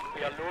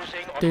 We are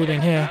losing Dude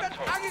in here.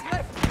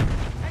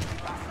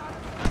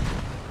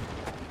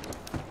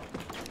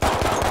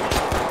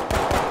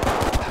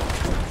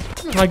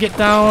 Can I get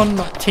down?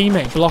 My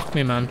teammate blocked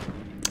me, man.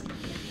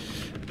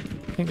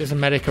 I think there's a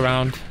medic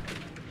around.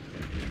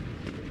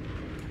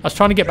 I was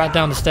trying to get back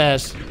down the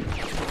stairs.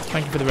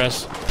 Thank you for the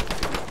res.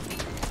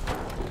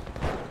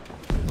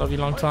 Love you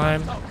long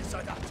time.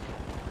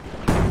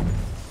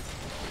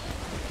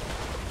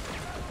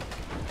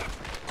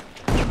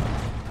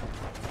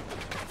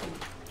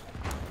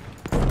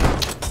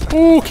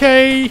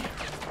 Okay.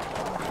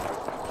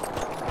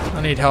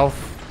 I need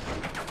health.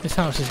 This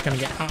house is going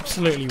to get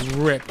absolutely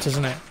ripped,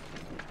 isn't it?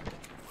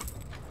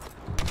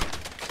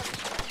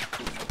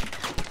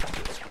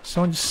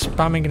 Someone just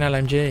spamming an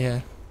LMG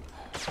here.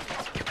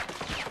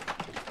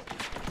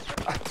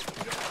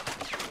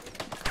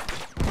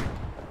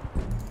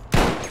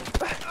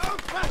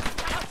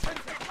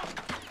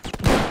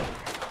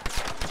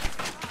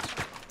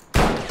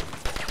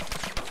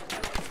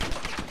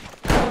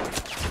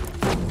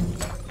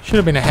 Should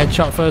have been a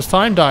headshot first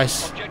time,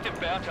 Dice. Objective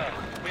Bertha.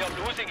 We are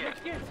losing it.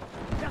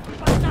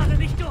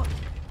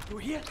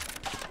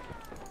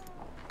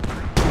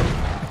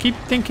 I keep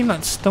thinking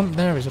that stump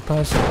there is a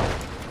person.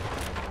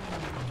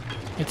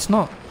 It's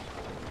not.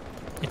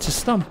 It's a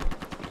stump.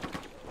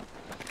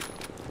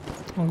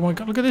 Oh my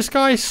god, look at this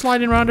guy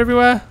sliding around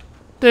everywhere.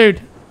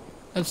 Dude,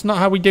 that's not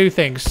how we do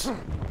things.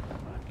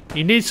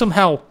 You need some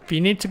help. You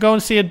need to go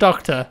and see a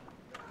doctor.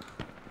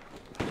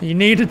 You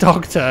need a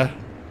doctor.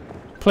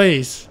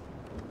 Please.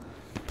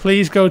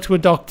 Please go to a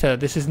doctor.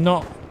 This is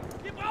not...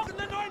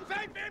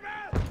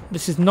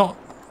 This is not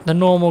the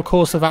normal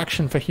course of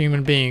action for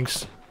human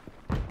beings.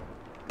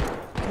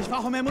 Ich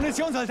brauche mehr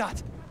Munition,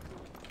 Soldat.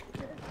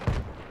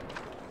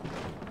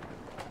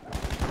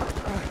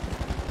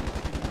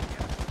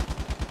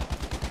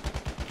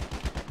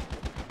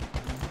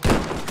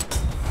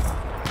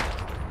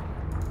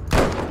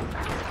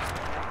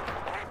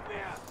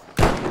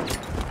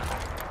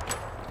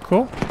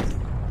 Cool.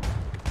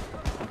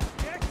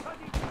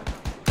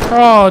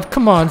 Oh,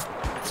 come on.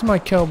 It's my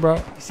kill,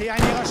 bro. Ich sehe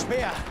einen ihrer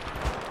Speer.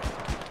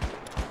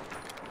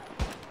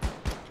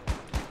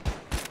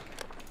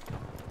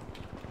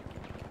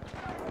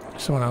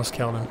 Someone else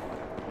killed him.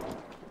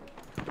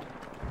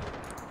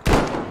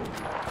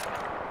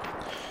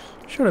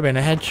 Should have been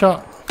a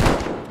headshot.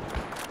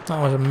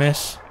 That was a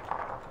miss.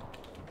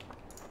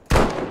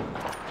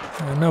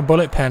 No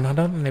bullet pen. I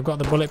don't think they've got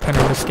the bullet pen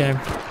in this game.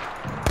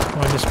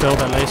 Or in this build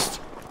at least.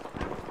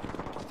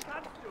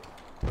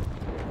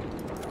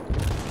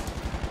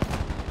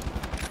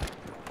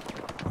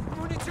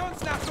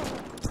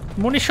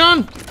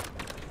 Munition!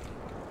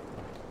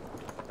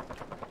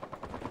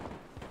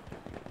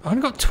 I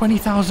only got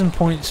 20,000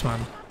 points,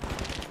 man.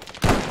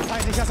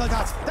 Feindlicher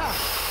Soldat. Da.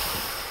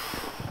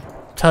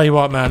 Tell you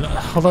what, man.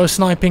 Although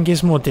sniping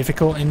is more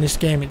difficult in this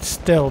game, it's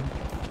still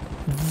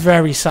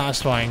very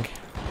satisfying.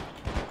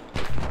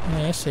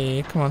 Yeah, I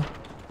see. Come on.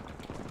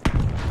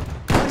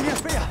 Feindlicher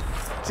Speer.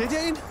 Seht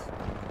ihr ihn?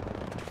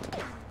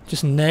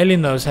 Just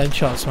nailing those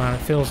headshots, man.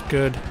 It feels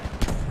good.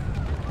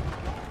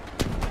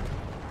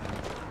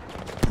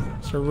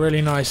 It's a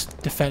really nice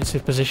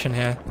defensive position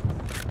here.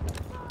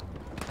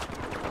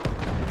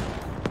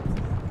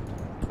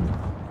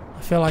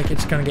 I feel like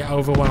it's going to get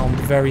overwhelmed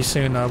very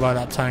soon, though, by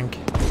that tank.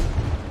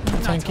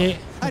 Tanky.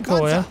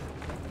 Cool, yeah?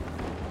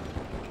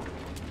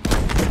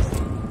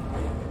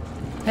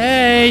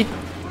 Hey!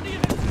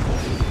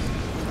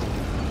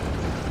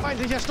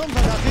 Feindlicher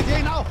Sturmsoldat. Seht ihr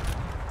ihn auch?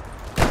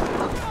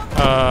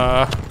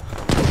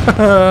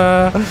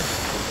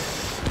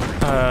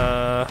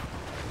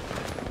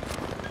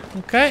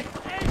 Okay.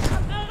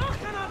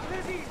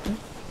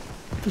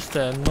 Just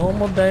a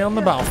normal day on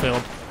the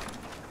battlefield.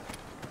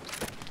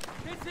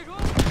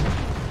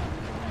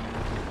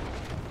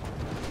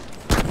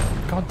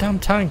 Goddamn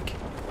tank.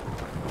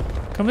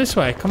 Come this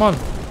way, come on.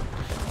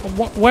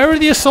 Where are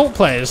the assault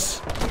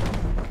players?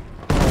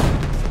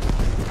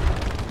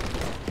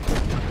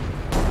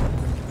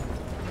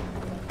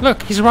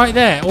 Look, he's right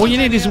there. All you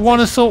need is one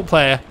assault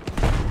player.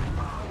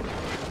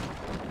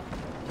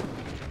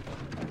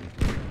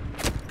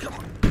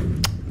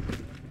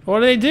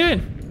 What are they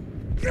doing?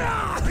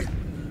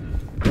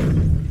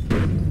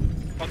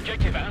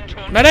 Objective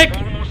Anton. Medic!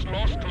 Almost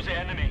lost to the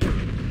enemy.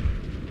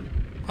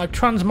 I've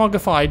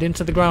transmogrified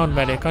into the ground,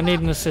 medic. I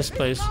need an assist,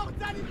 please.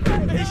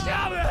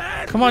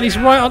 Come on, he's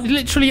right on,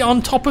 literally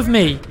on top of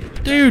me.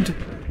 Dude,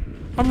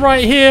 I'm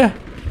right here.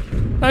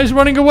 Now he's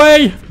running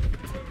away.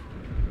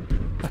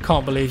 I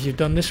can't believe you've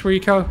done this,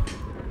 Rico.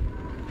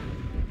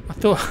 I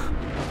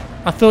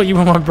thought you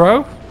were my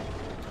bro.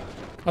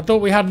 I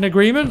thought we had an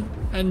agreement,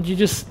 and you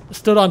just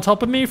stood on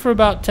top of me for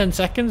about 10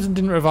 seconds and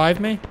didn't revive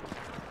me.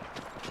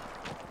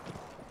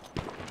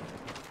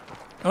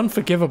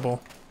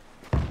 Unforgivable.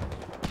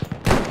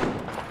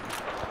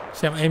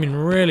 See, I'm aiming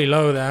really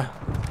low there.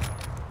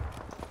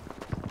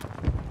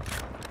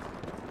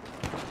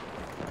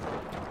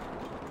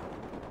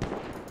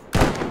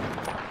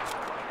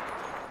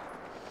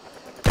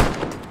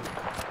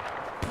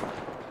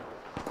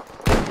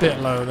 Bit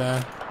low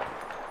there.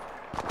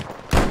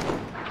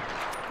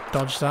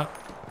 Dodge that.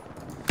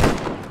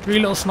 3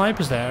 little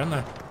snipers there, aren't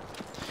there?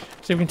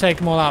 See if we can take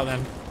them all out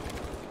then.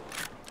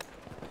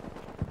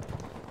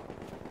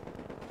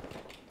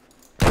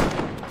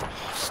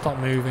 stop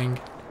moving.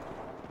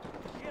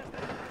 Just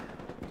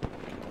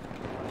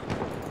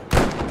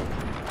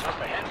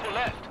a handful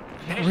left.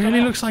 It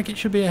really looks like it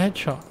should be a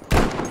headshot.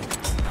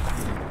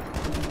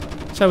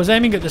 So I was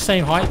aiming at the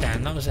same height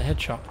then, that was a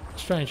headshot.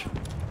 Strange. I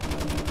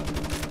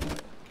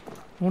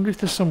wonder if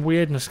there's some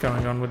weirdness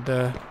going on with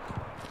the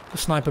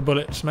sniper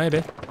bullets,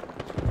 maybe.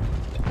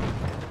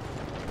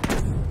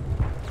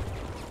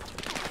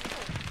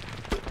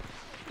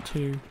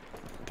 Two,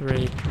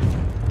 three.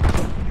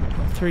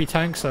 Got 3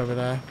 tanks over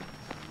there.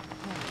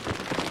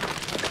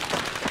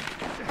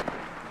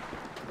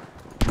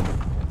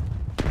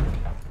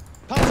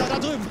 Panzer da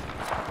drüben.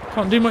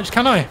 Can't do much,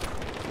 can I?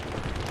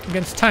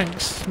 Against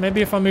tanks.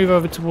 Maybe if I move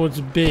over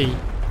towards B.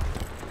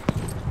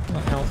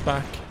 My health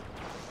back.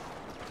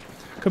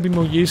 Could be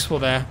more useful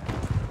there.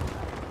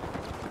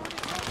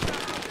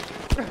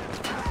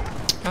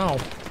 Ow.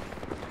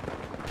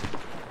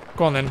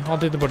 Go on then, I'll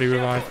do the body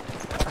revive.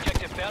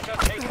 Objective Bertha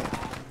taken.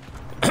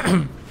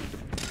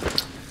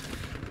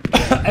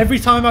 Every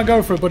time I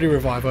go for a buddy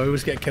revive, I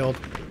always get killed.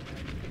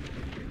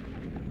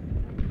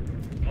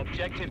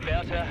 Objective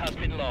Bertha has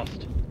been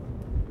lost.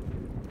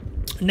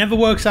 It never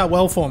works out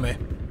well for me.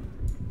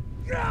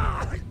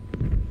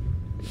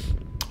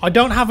 I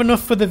don't have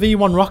enough for the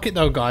V1 rocket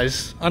though,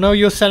 guys. I know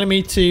you're telling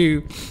me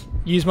to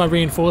use my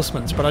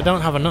reinforcements, but I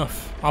don't have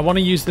enough. I want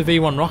to use the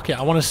V1 rocket.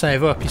 I want to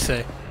save up, you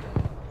see.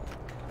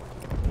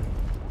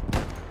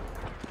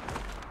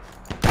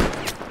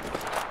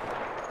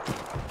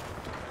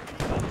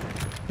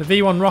 The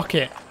V1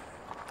 rocket.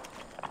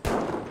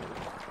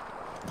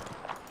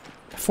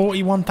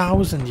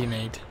 41,000 you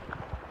need.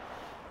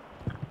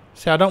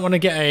 See, I don't want to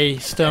get a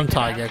Sturm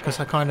Tiger because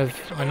I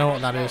know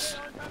what that is.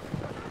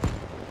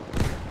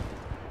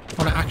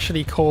 I want to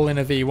actually call in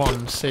a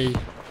V1, see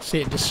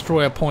it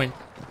destroy a point.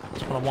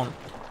 That's what I want.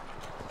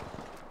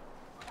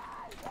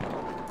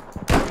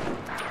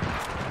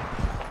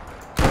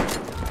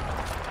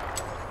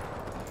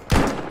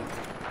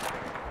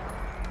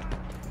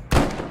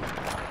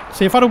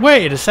 See, if I'd have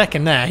waited a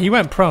second there, he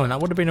went prone.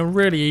 That would have been a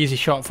really easy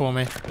shot for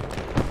me.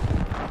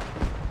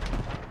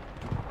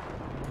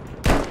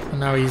 And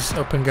now he's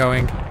up and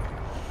going.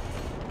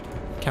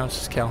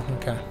 Counts as kill.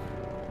 Okay.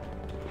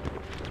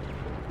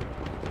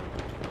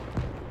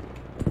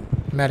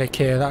 Medic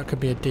here, that could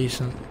be a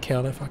decent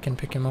kill if I can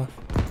pick him off.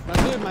 Da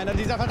drüben, einer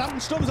dieser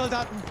verdammten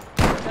Sturmsoldaten.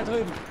 Da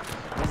drüben.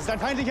 Das ist ein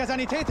feindlicher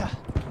Sanitäter.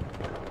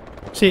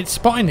 See, it's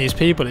spotting these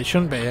people, it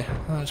shouldn't be.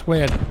 That's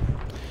weird.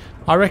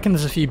 I reckon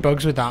there's a few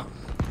bugs with that.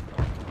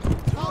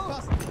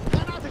 Aufpassen.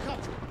 Granate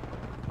kommt.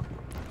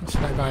 That's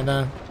that guy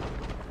there.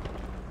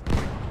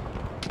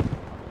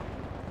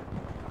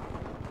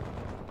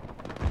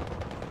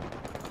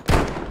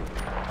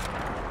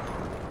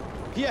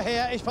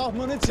 Hierher, ich brauche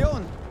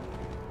Munition.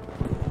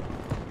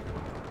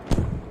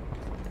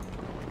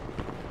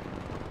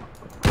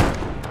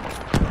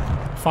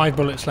 Five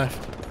bullets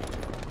left.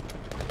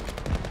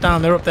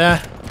 Down, they're up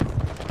there.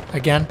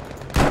 Again.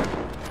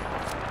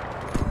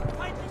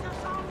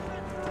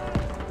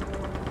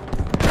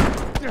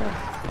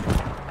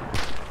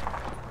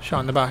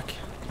 Shot in the back.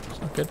 It's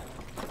not good.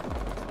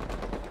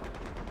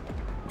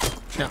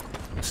 Yeah,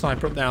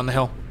 sniper up there on the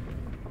hill.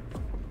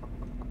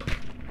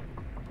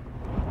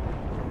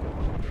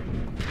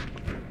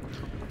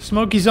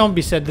 Smokey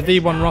Zombie said the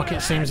V1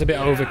 rocket seems a bit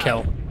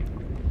overkill.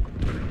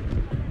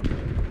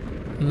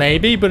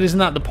 Maybe, but isn't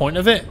that the point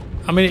of it?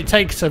 I mean, it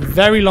takes a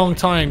very long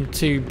time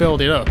to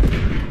build it up.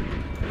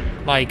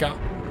 Like,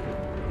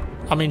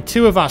 I mean,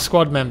 2 of our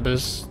squad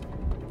members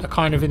are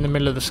kind of in the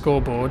middle of the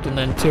scoreboard, and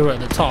then 2 are at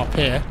the top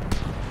here.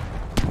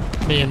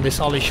 Me and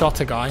this Ollie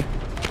Shotter guy.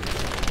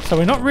 So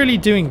we're not really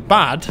doing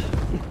bad.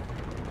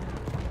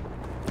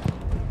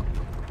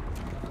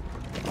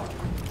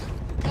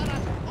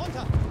 Granate,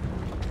 runter.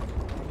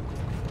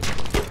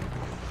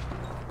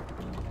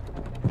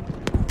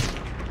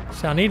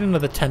 See, I need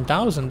another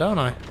 10,000, don't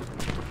I?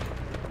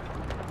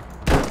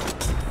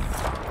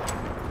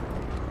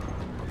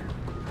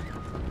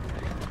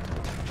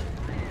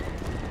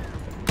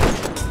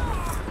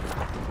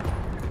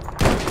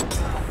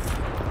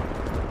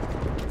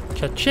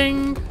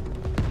 Cha-ching!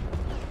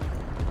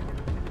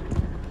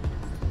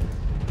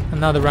 And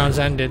now the round's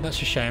ended.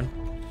 That's a shame.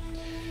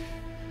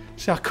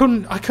 See, I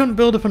couldn't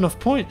build up enough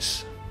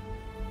points.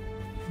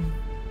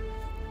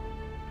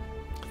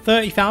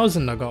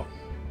 30,000 I got.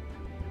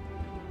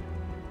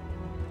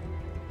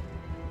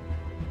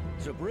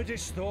 The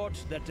British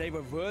thought that they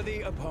were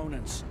worthy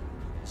opponents.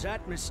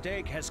 That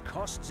mistake has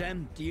cost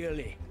them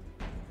dearly.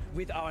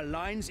 With our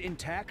lines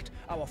intact,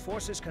 our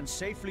forces can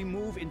safely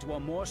move into a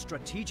more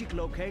strategic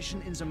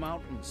location in the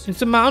mountains. It's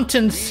the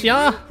mountains, We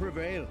yeah. will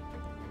prevail.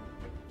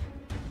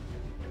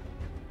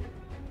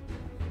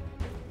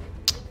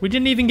 We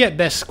didn't even get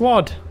best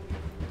squad.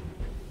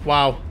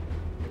 Wow.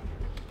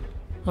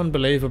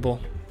 Unbelievable.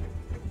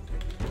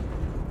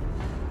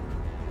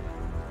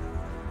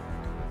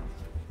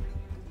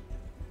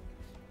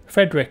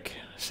 Frederick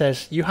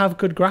says, you have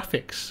good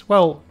graphics.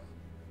 Well,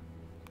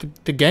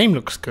 the game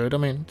looks good. I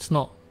mean, it's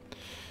not...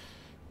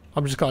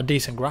 I've just got a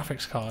decent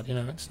graphics card, you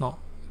know, it's not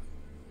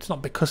It's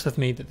not because of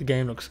me that the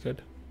game looks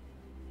good.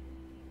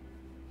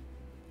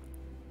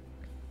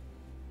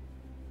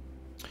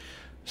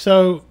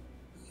 So,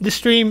 this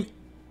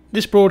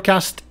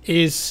broadcast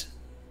is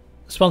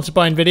sponsored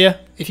by Nvidia.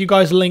 If you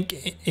guys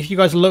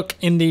look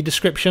in the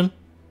description,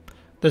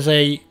 there's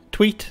a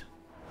tweet.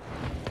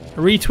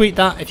 Retweet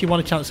that if you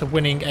want a chance of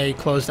winning a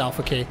closed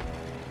alpha key.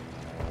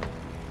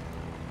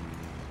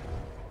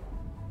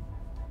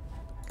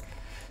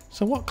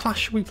 So what class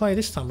should we play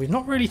this time? We've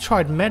not really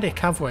tried medic,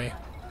 have we?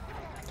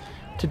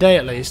 Today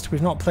at least,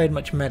 we've not played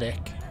much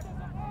medic.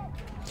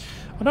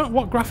 I don't know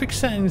what graphics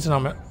settings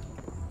I'm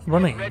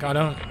running. I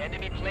don't.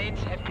 Enemy planes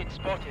have been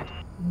spotted.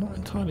 I'm not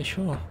entirely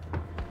sure.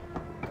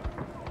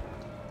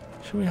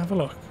 Should we have a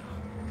look?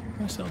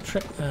 Nice little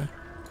trick there.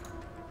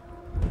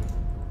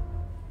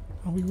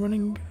 Are we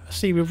running?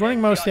 See, we're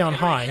running mostly on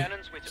high,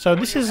 so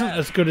this isn't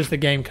as good as the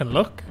game can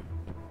look.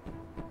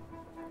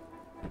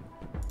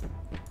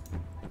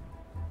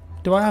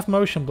 Do I have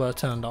motion blur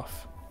turned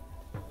off?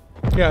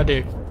 Yeah, I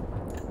do.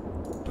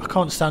 I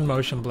can't stand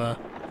motion blur.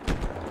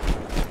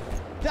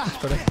 Da,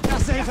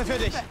 erste Hilfe für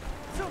dich.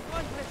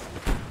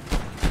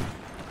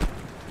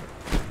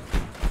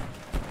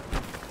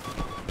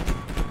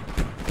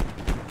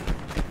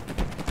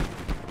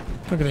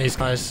 Look at these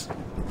guys.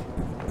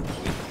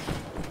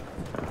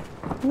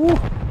 Woo.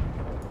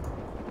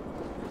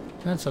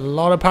 That's a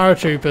lot of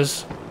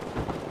paratroopers.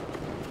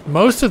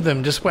 Most of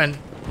them just went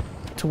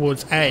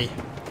towards A.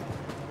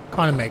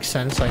 Kind of makes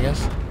sense, I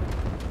guess.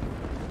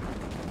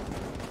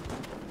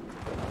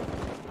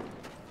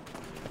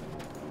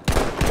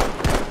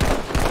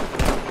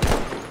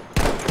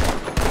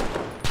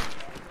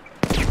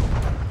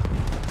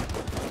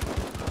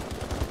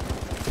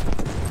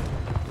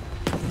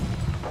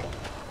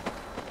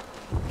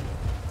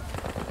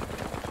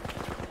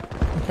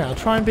 Okay, I'll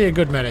try and be a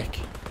good medic.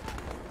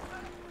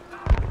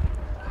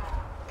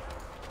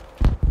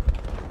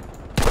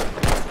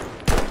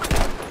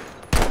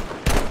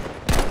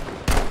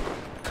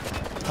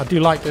 I do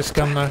like this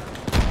gun though.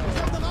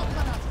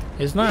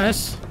 It's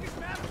nice.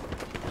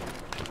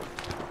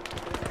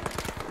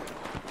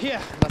 Hier,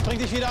 das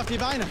bringt dich wieder auf die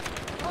Beine.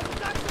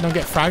 Don't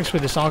get frags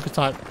with this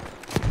archetype.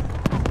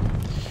 I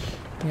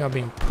think I'm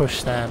being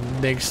pushed there,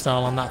 big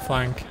style on that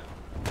flank.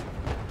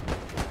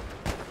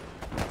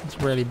 It's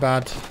really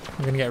bad.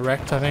 I'm gonna get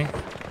wrecked, I think.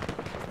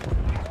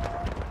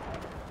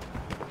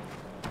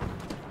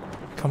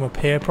 Come up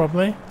here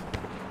probably.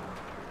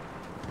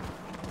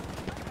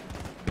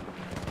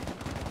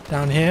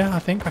 Down here, I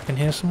think I can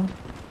hear someone.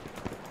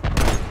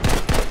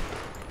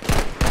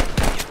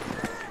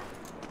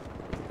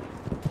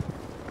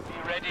 Be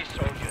ready,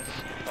 soldiers.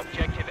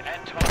 Objective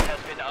Anton has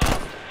been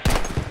armed.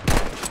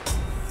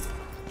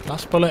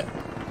 Last bullet.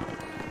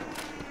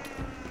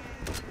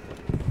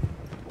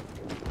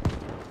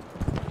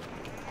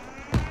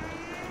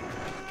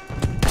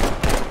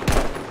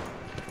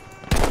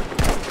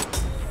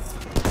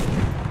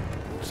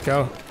 Let's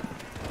go.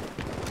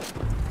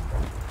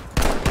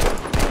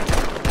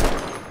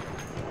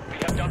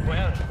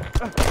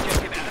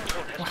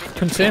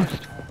 Couldn't see him.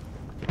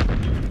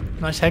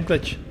 Nice head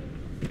glitch.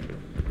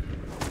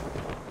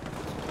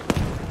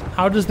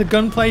 How does the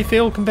gunplay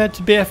feel compared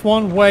to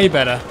BF1? Way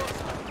better.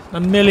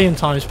 A million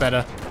times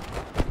better.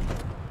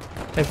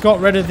 They've got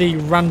rid of the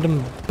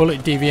random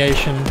bullet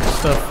deviation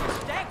stuff.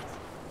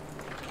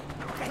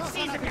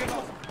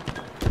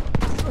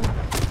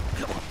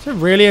 Is it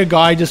really a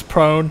guy just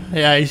prone?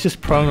 Yeah, he's just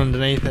prone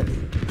underneath it.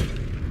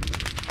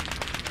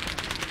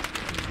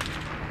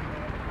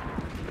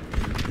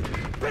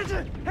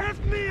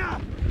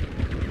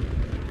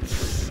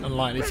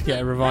 Unlikely to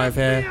get a revive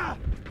here.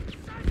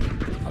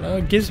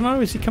 Hello,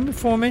 Gizmo? Is he coming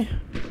for me?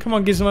 Come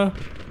on, Gizmo.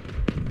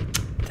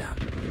 Damn.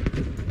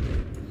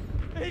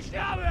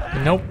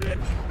 Nope.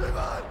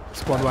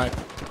 Squad wipe.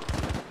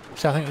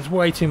 So I think there's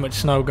way too much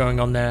snow going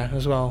on there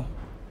as well.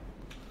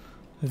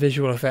 The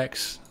visual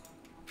effects.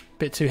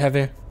 Bit too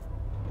heavy.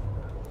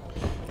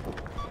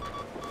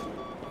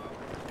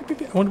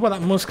 I wonder what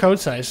that Morse code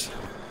says.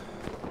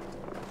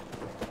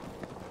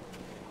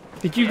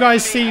 Did you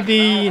guys see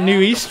the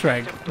new Easter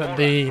egg that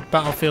the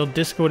Battlefield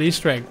Discord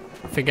Easter egg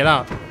figured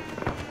out?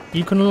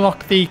 You can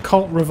unlock the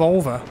Colt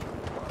revolver.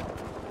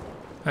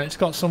 And it's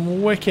got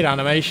some wicked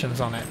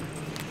animations on it.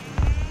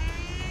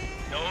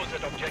 Know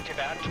that objective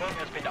Anton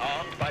has been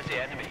armed by the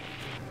enemy.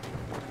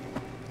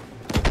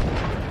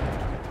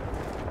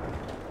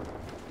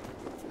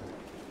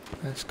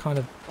 It's kind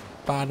of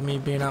bad me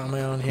being out on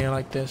my own here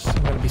like this.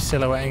 I'm going to be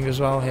silhouetting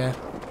as well here.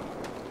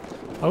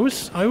 I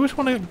always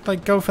want to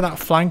like go for that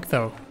flank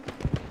though.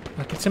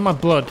 Like it's in my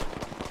blood.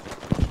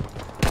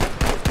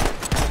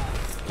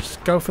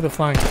 Just go for the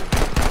flank.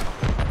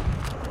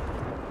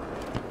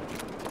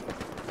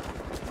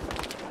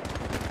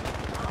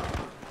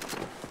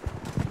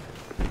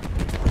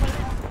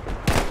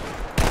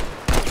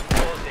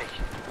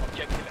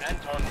 Objective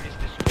Anton is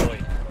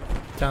destroyed.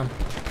 Damn.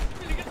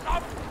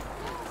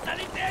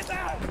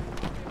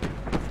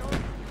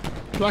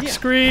 Black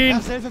screen.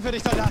 Erste Hilfe für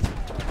dich, Soldat.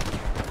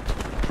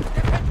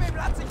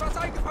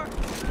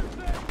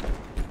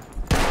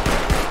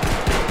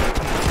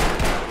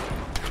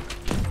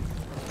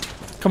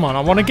 Come on,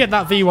 I want to get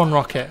that V1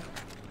 rocket.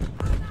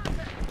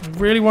 I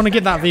really want to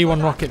get that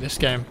V1 rocket this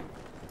game.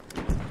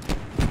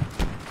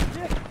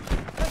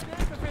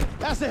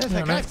 Erste Hilfe,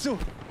 Ja, ne? greif zu!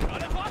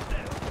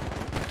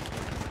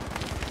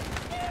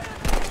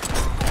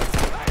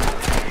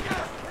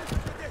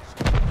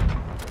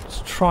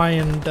 Let's try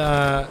and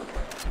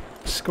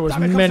score as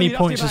many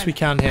points as we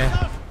can here.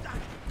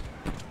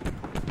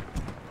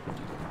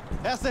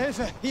 Erste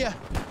Hilfe, hier!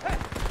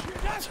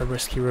 It's a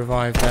risky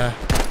revive there.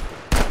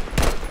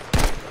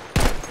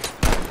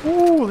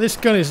 Ooh, this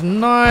gun is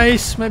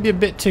nice. Maybe a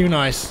bit too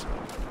nice.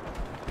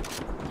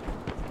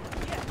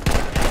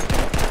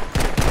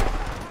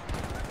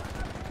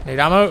 Need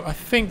ammo. I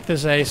think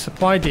there's a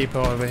supply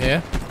depot over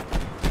here.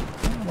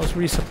 It was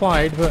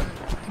resupplied, but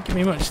didn't give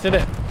me much, did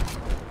it?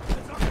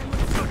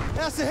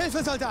 Erste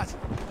Hilfe, Soldat!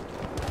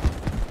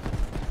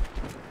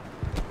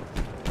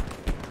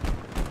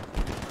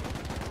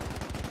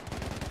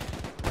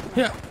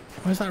 Yeah.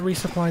 Where's that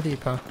resupply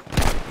depot?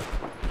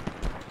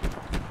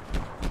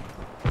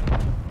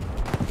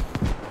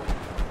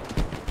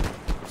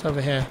 It's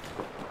over here.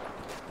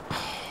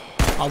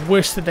 I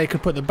wish that they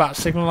could put the bat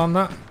signal on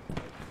that.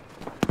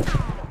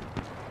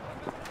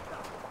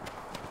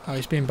 Oh,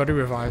 he's being buddy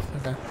revived.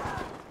 Okay.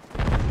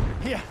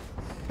 Hier!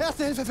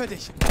 Erste Hilfe für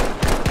dich!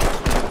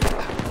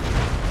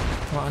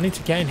 Well, I need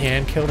to get in here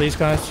and kill these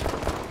guys.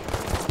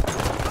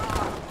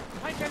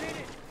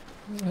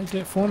 They do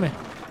it for me.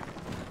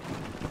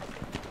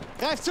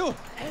 Greif zu!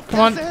 Come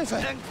on. Erste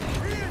Hilfe!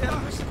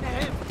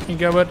 Here you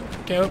go, bud.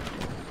 Get up.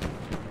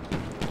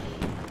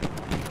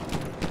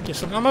 Get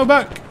some ammo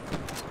back.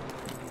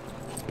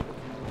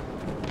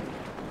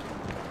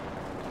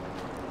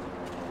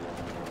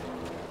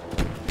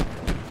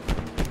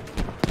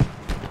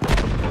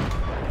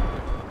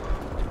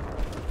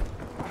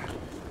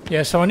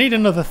 Yeah, so I need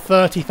another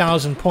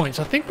 30,000 points.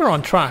 I think we're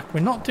on track.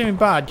 We're not doing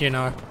bad, you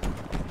know.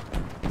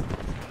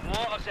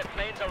 More of the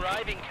planes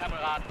arriving,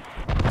 Kameraden.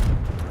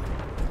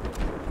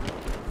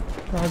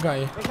 Oh, I got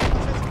you.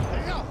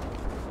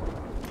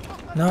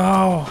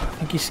 No, I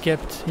think he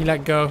skipped. He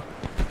let go.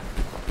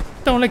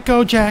 Don't let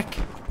go, Jack.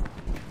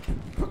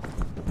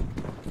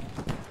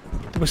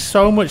 There was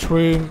so much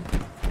room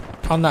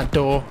on that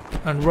door,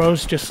 and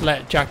Rose just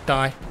let Jack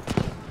die.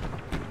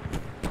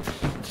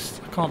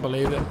 I can't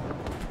believe it.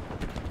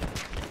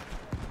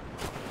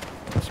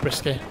 It's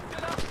risky.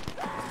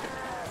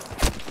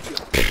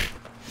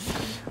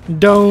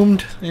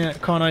 Domed. Yeah,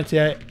 Car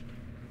 98.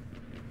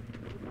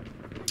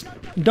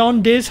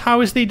 Don Diz,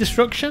 how is the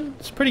destruction?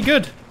 It's pretty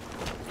good.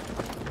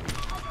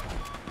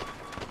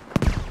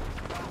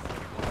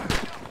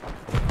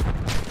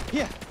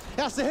 Hier!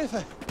 Erste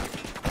Hilfe!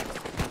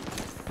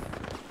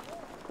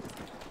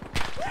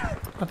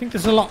 I think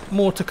there's a lot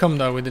more to come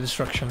though with the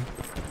destruction.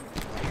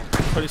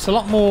 But it's a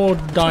lot more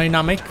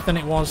dynamic than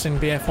it was in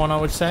BF1, I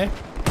would say.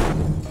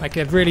 Like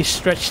they've really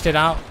stretched it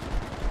out.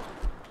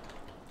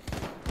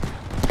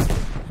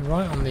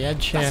 Right on the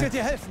edge Das here. wird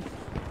dir helfen!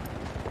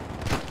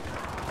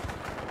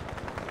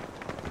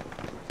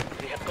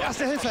 We have got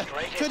Erste Hilfe!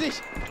 Für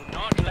dich! Do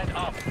not let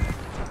up.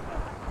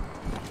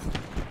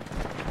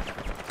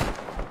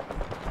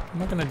 I'm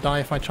not gonna die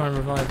if I try and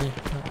revive you.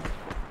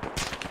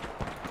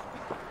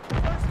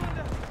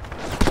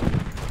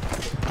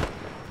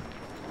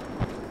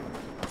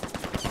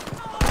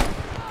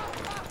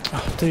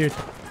 Oh, dude.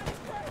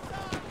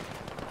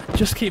 I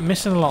just keep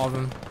missing a lot of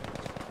them.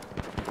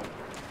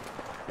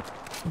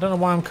 I don't know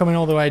why I'm coming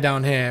all the way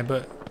down here,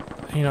 but,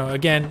 you know,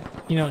 again,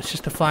 you know, it's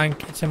just a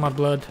flank. It's in my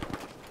blood.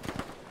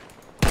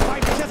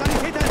 Feindlicher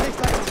Sanitäter in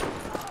Sichtweite!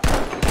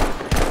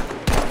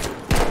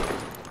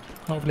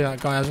 Hopefully that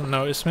guy hasn't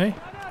noticed me.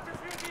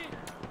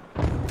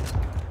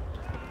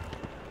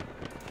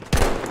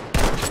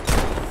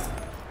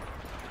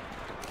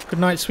 Good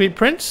night, sweet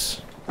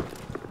prince.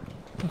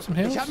 Want some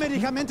heals? Ich habe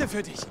Medikamente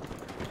für dich!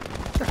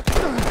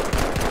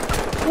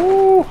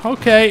 Ooh,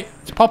 okay.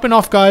 It's popping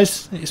off,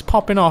 guys. It's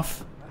popping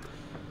off.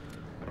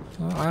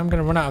 Well, I am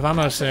going to run out of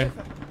ammo soon.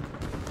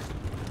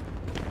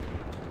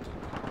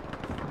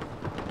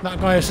 That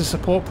guy is a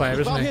support player,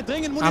 Ich brauche hier isn't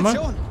dringend he? Ammo?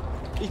 Munition!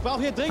 Ich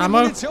brauche hier dringend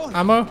Ammo? Munition!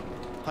 Ammo?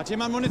 Hat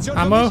jemand Munition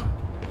für Ammo? mich?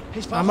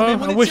 Ich brauche mehr Ammo? I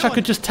Munition! wish I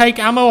could just take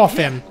ammo off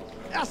him.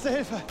 Erste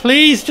Hilfe!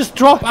 Please, just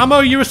drop ammo.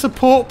 You're a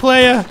support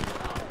player.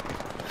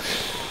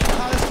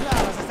 Alles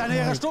klar, das ist einer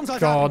ihrer Sturmsoldaten!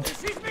 God.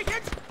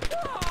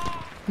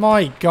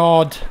 My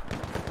God.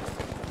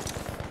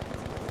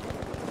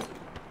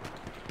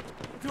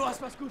 Du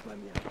hast was gut bei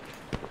mir.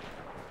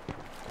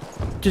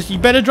 Just, you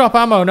better drop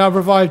ammo now I've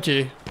revived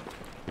you.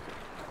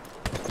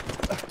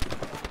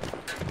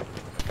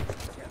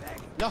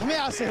 Noch mehr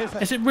Erste Hilfe!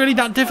 Is it really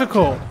that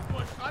difficult?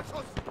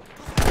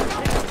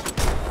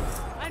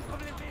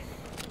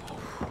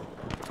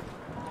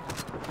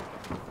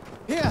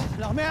 Hier,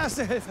 noch mehr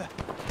Erste Hilfe!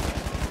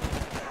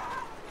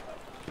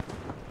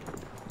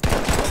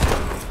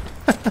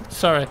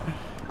 Sorry.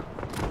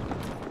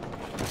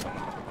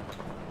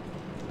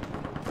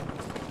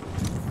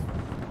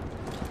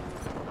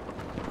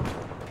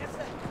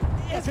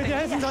 Das wird dir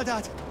helfen,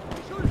 Soldat!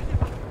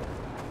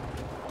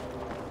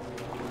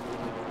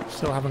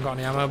 Still haven't got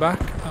any ammo back.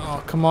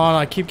 Oh, come on.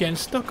 I keep getting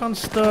stuck on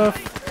stuff.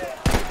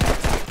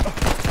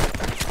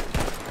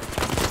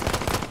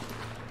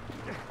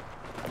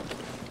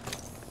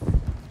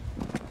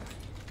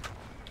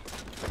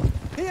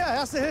 Hier,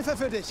 Erste Hilfe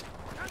für dich.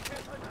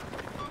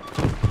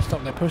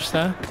 Stop their push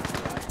there.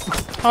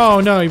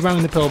 Oh no, he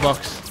rang the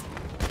pillbox.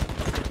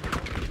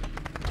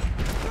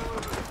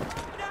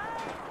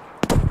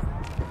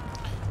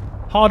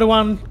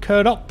 Hardawan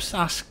Kurdops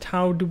asked,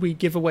 how do we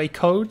give away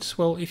codes?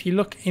 Well, if you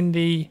look in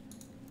the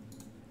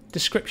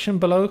description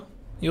below,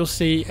 you'll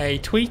see a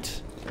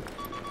tweet.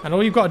 And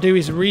all you've got to do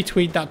is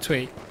retweet that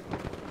tweet.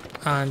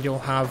 And you'll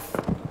have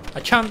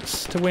a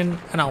chance to win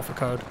an alpha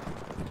code.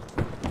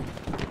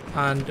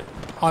 And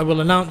I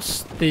will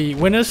announce the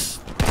winners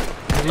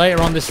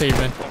later on this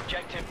evening.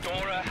 Objective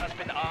Dora has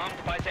been armed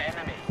by the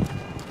enemy.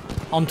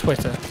 On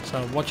Twitter,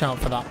 so watch out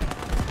for that.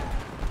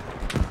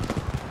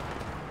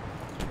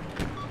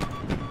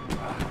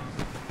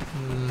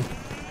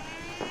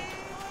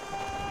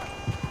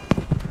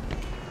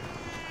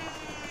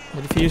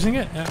 We're defusing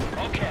it? Yeah.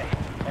 Okay.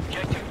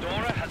 Objective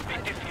Dora has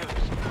been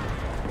defused.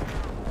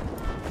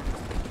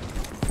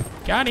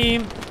 Got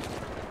him!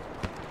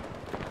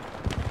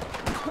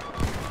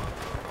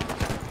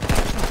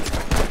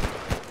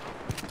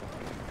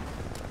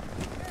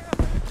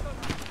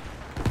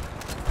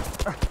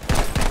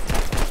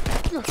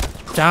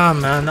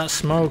 Damn, man, that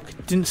smoke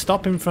didn't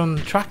stop him from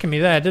tracking me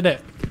there, did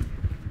it?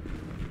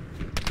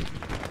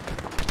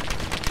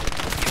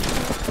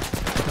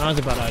 That was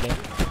a bad idea.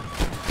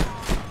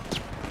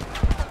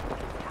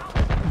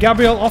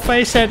 Gabriel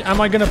Offe said, am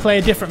I going to play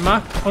a different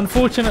map?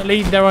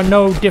 Unfortunately, there are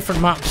no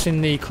different maps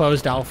in the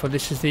closed alpha.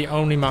 This is the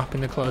only map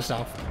in the closed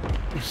alpha.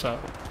 So,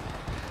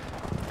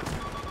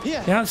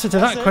 the answer to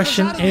that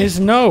question is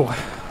no.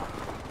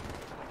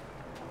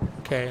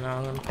 Okay, now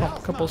I'm going to pop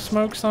a couple of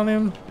smokes on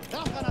him.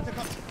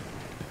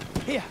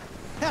 Hier,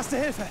 Erste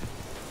Hilfe.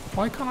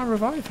 Why can't I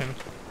revive him?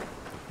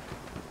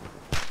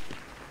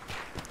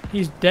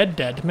 He's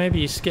dead. Maybe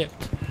he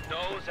skipped.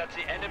 Knows that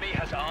the enemy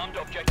has armed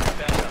Objective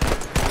Delta.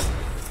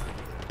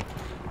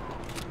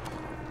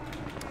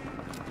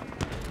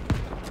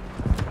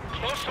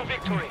 Close to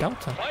victory.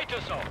 Delta. Fight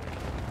us on.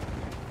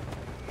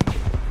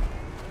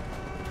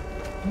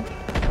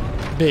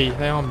 B,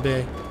 they are on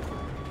B.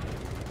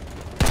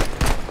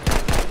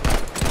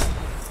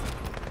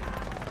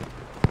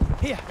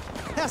 Hier,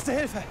 Erste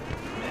Hilfe.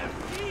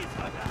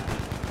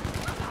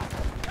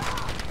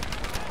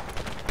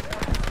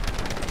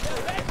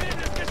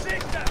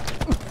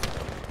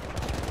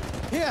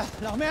 Hier,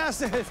 noch mehr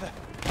Erste Hilfe.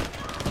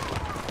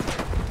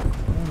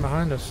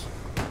 Behind us.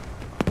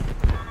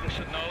 You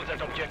should know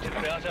that Objective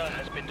Delta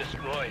has been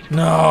destroyed.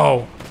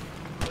 No!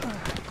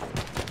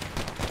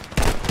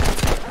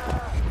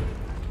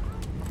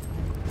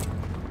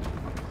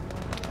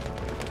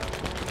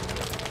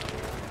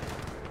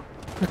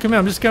 Look at me,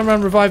 I'm just going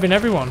around reviving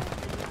everyone.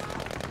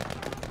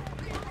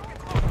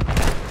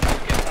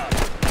 Get up.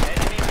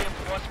 Enemy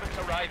reinforcements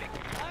arriving.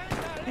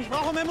 Ich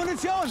brauche mehr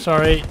Munition.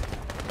 Sorry.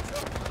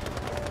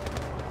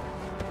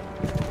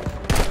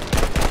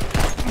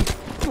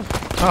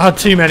 Ah,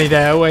 too many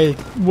there.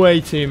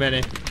 Way too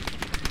many.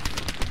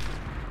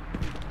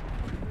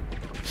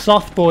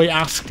 Softboy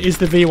asked, is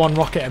the V1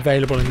 rocket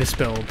available in this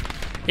build?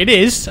 It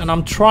is, and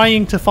I'm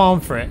trying to farm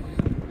for it.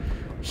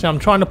 So I'm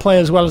trying to play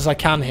as well as I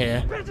can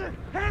here.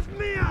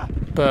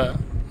 But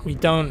I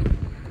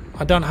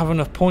don't have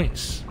enough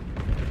points.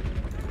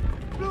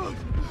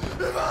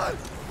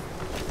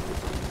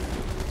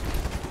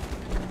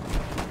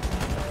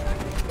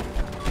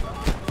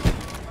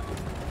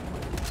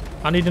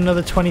 I need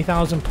another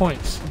 20,000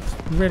 points.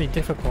 It's really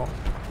difficult.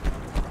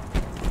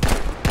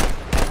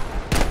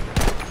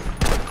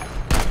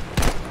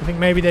 I think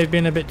maybe they've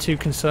been a bit too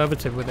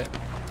conservative with it.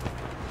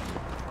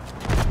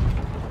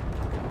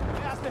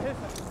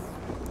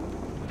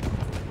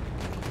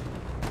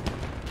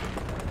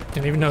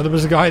 Didn't even know there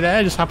was a guy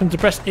there, just happened to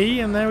press E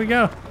and there we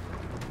go.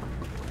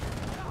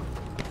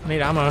 I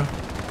need ammo.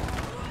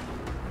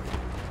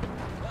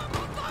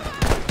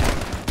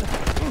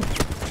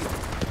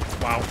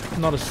 Wow,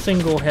 not a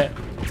single hit.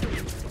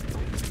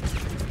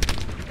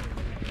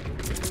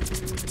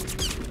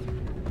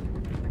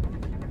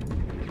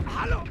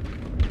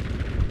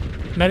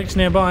 Medics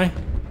nearby.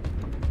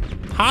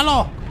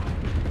 Hello!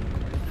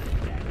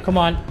 Come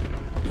on.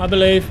 I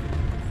believe.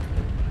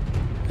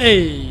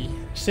 Hey!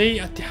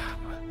 See?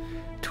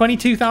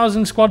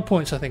 22,000 squad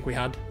points I think we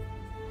had.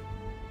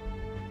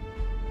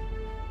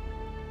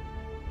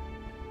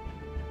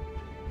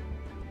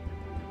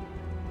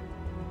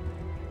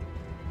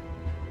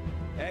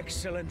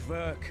 Excellent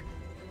work.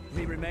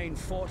 We remain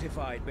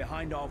fortified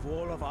behind our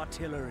wall of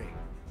artillery.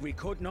 We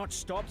could not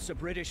stop the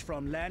British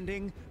from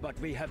landing, but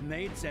we have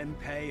made them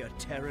pay a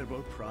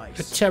terrible price.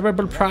 A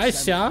terrible Let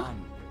price, them yeah?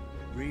 come.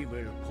 We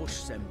will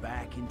push them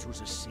back into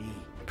the sea.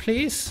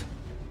 Please?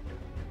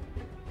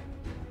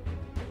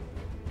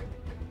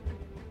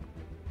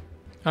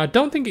 I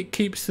don't think it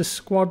keeps the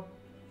squad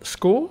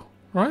score,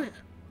 right?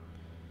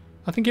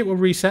 I think it will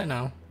reset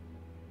now.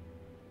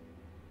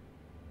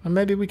 And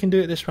maybe we can do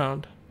it this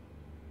round.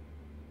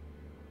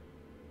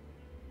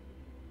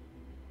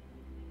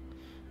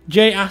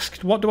 Jay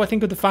asked, what do I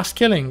think of the fast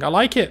killing? I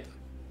like it.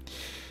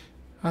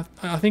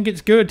 I think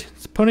it's good.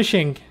 It's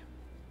punishing.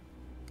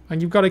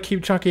 And you've got to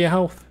keep track of your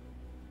health.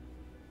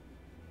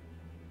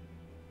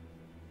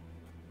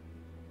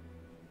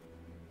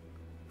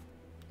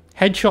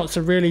 Headshots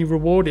are really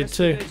rewarded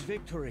too. Yesterday's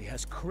victory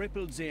has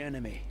crippled the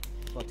enemy,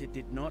 but it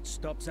did not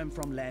stop them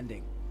from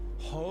landing.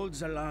 Hold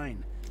the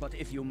line, but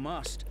if you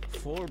must,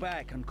 fall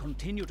back and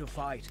continue to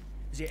fight.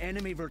 The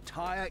enemy will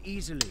tire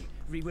easily.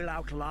 We will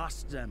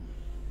outlast them.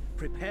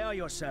 Prepare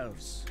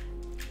yourselves.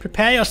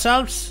 Prepare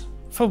yourselves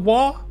for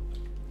war?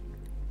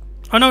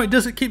 Oh no, it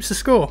does. It keeps the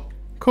score.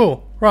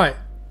 Cool. Right.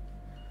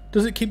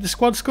 Does it keep the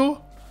squad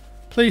score?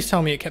 Please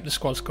tell me it kept the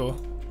squad score.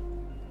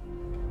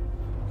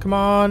 Come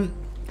on.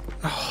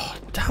 Oh,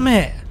 damn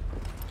it.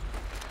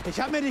 Ich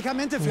habe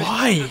Medikamente für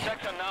Why?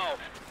 Sector now.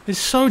 It's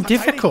so Verteidigt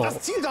difficult.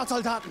 das Ziel dort,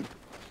 Soldaten.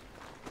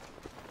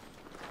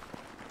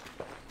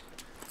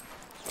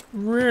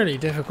 Really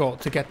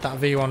difficult to get that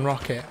V1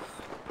 rocket.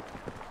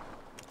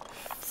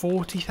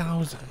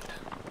 40,000.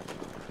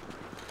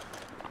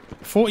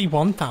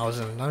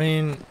 41,000. I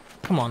mean,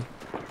 come on.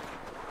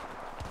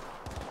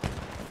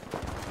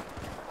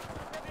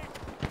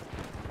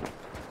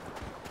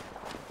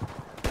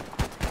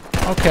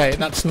 Okay,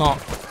 that's not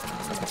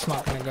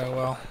going to go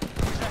well.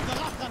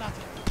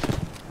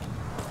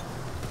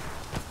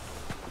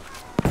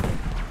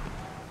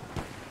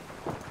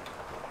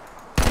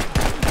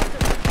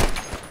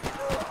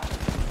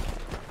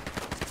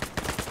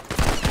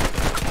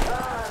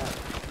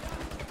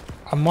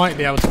 I might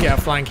be able to get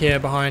a flank here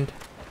behind.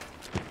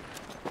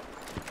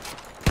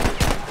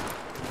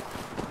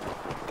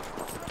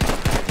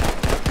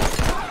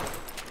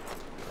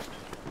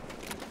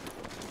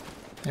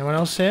 Anyone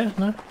else here?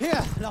 No?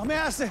 Hier, noch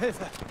mehr Erste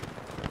Hilfe.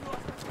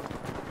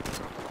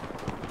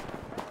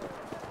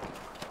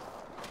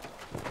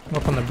 I'm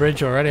up on the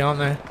bridge already, aren't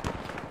they?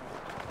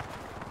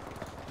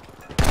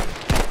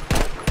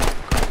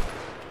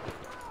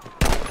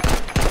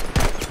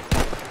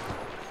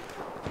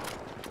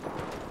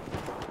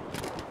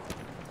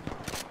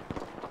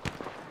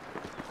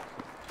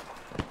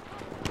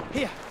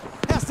 Hier,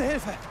 Erste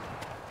Hilfe.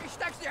 Ich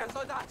steck's dir,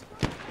 Soldat!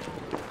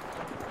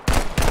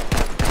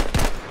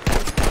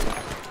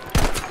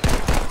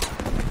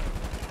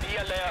 Be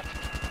alert.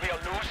 We are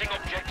losing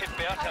objective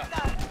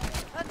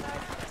Bertha.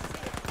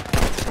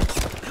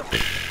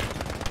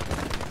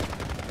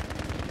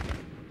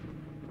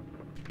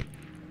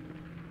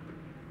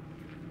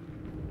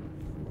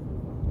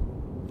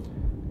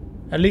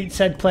 Elite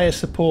said player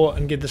support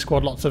and give the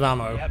squad lots of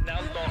ammo. We have now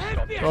lost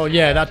objective Well,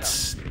 yeah, Bertha.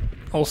 that's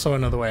also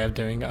another way of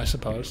doing it, I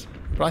suppose.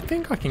 But I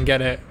think I can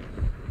get it.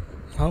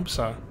 I hope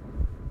so.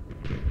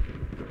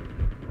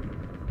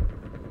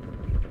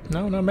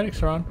 No, no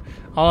medics around.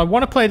 I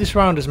want to play this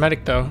round as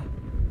medic, though.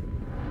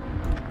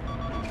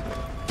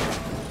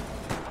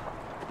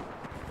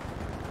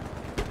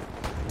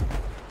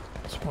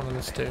 It's one of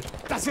this dude.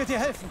 Das wird dir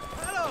helfen.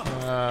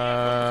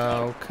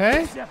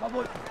 Okay.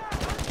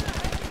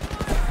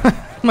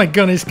 My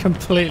gun is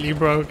completely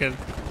broken.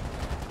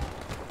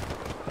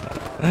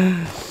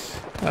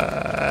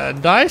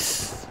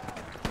 Dice?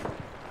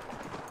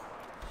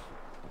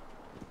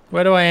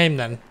 Where do I aim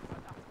then?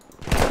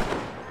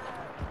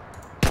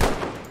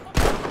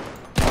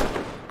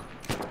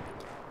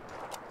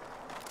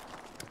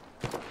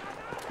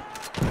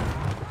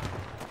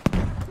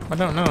 I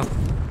don't know.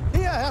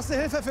 Hier, Erste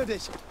Hilfe für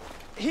dich.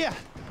 Hier,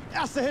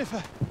 Erste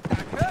Hilfe.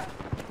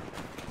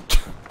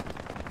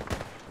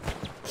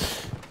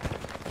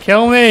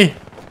 Kill me!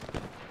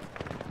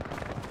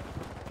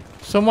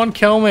 Someone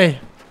kill me.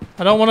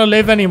 I don't want to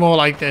live anymore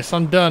like this.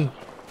 I'm done.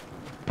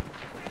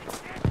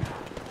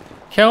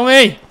 Kill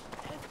me!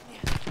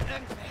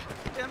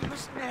 Wir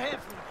müssen mir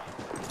helfen.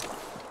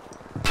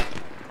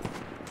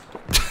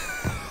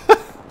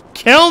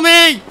 Kill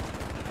me!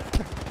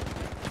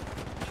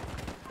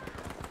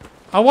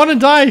 I want to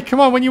die. Come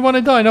on, when you want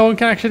to die, no one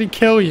can actually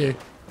kill you.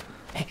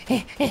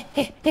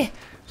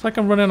 It's like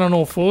I'm running on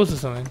all fours or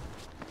something.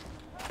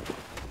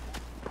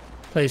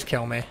 Please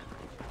kill me.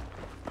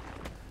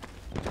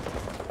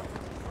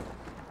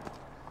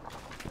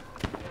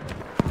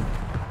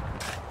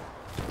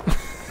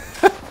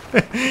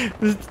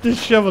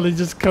 this shovel is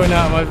just coming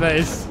out of my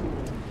face.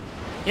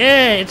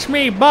 Yeah, it's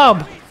me,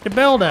 Bob, the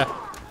builder.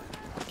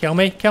 Kill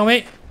me, kill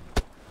me.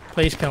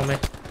 Please kill me.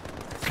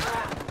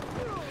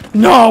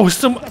 No,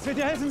 Das wird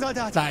dir helfen,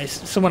 Soldat. that is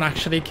someone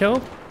actually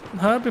killed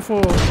her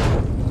before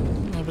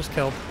I was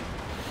killed.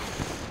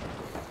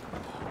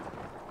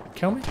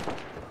 Kill me,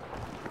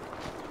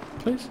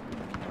 please.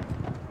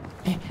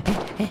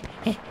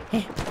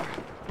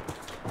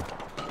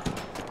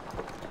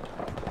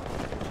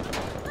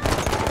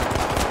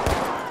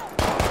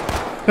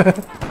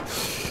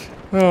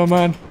 Oh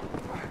man.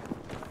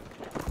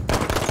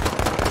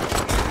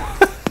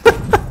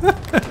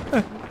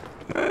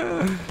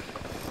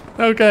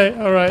 Okay,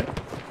 alright.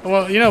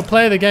 Well, you know,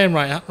 play the game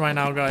right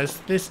now, guys.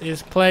 This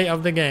is play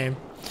of the game.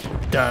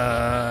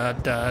 Da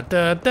da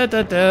da da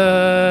da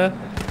da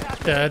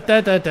da da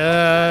da da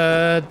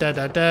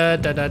da da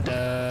da da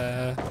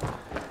da.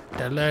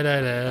 Da da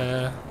da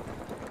da.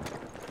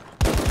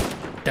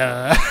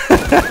 Da.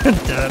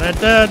 Da da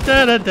da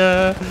da da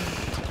da.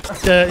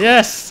 Da.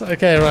 Yes.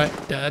 Okay. Right.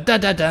 Da da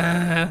da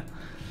da.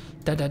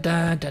 Da da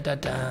da da da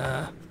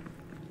da.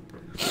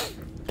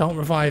 Don't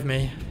revive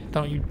me.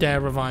 Don't you dare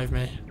revive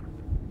me.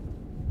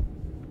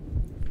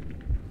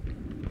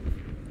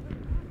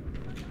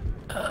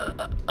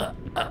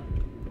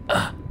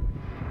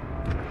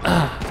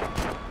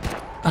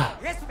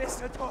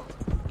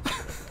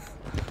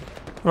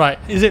 Right,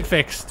 is it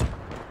fixed?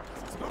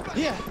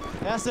 Hier,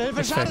 Erste Hilfe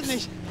Ist schadet fix.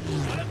 nicht.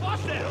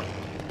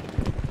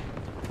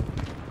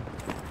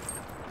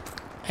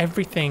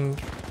 Everything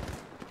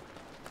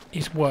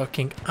is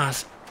working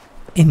as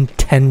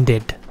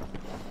intended.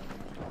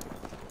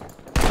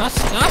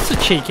 That's a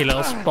cheeky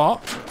little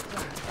spot.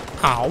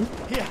 Ow.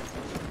 Hier,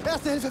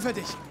 Erste Hilfe für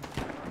dich.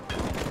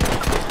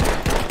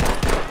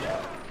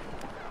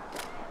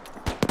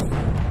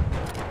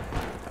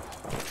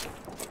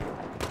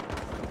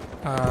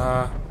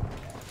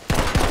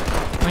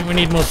 I think we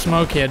need more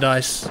smoke here,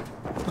 Dice.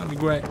 That'd be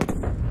great.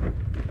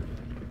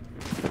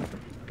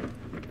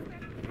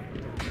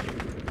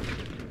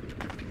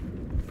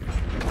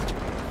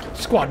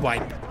 Squad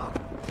wipe.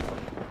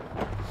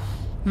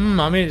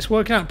 I mean, it's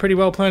working out pretty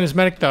well playing as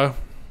medic, though.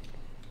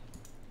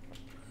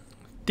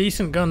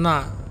 Decent gun,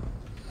 that.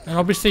 And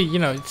obviously, you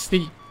know, it's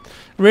the...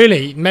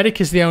 Really,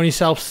 medic is the only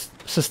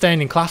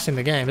self-sustaining class in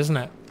the game, isn't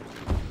it?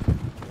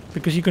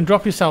 Because you can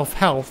drop yourself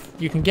health,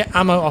 you can get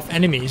ammo off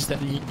enemies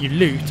that you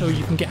loot, or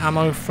you can get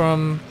ammo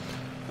from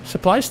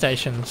supply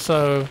stations.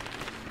 So,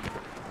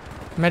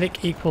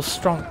 medic equals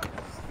strong.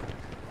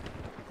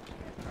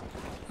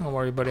 Don't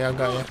worry, buddy, I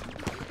got you.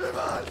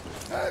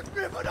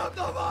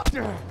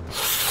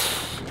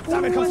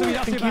 Damit kommst du wieder I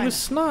auf die think he Beine. was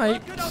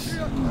sniped.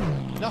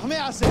 Noch mehr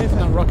Erste Hilfe.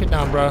 Now, rock it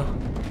down, bro.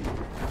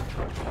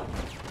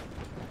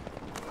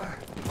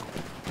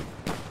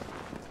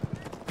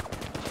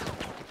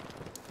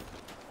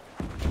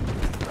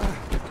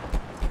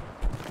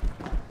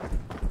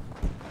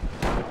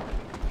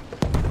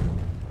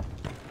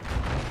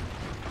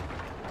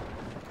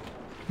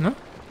 No?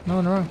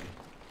 No, no.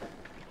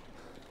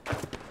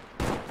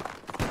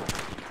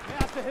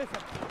 Erste Hilfe.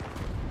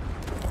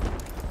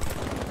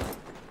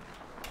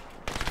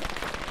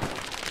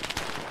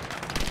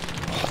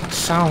 That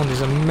sound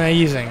is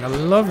amazing. I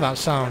love that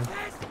sound.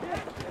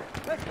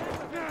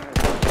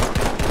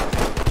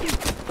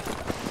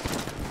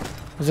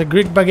 There's a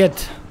Greek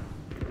baguette.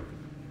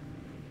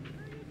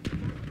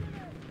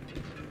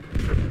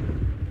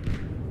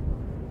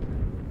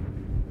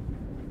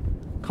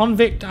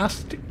 Convict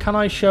asked, can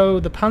I show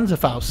the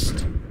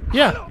Panzerfaust?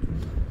 Yeah.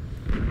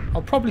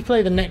 I'll probably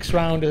play the next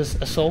round as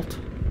Assault.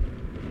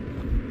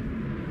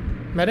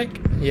 Medic?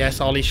 Yes,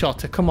 Ollie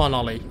shot her. Come on,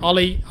 Ollie.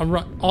 Ollie,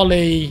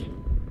 Ollie!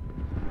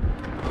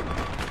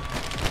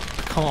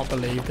 I can't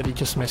believe that he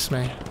just missed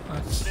me.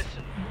 That's Listen,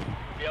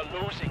 we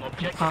are losing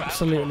objective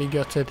absolutely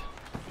gutted.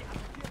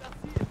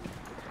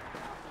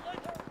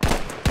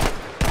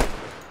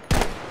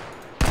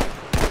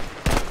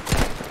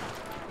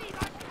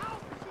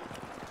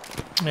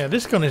 Yeah,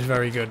 this gun is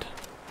very good.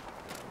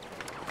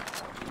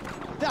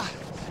 Da,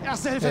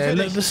 Erste Hilfe Yeah, für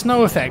look, dich. the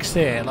snow effects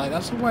here, like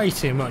that's way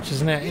too much,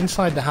 isn't it?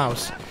 Inside the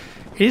house.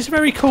 It is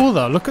very cool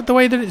though. Look at the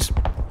way that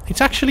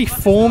it's actually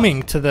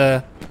forming to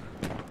the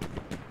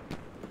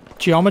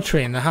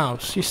geometry in the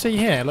house. You see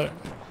here, look.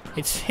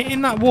 It's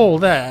hitting that wall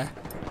there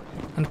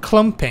and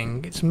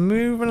clumping. It's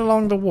moving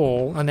along the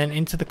wall and then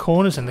into the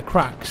corners and the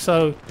cracks.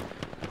 So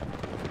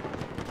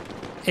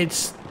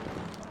it's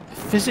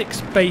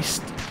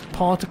physics-based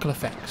particle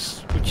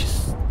effects, which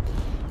is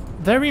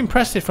very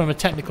impressive from a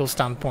technical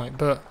standpoint,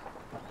 but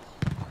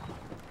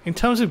in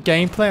terms of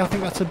gameplay, I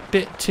think that's a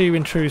bit too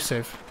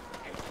intrusive.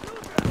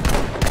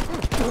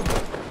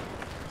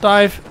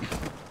 Dive.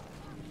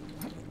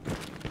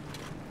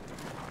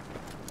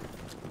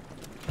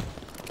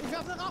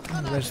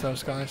 Where's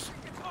those guys?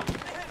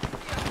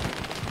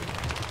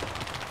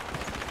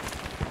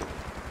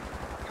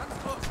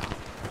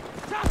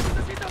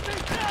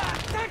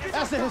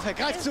 Erste Hilfe,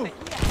 greif zu.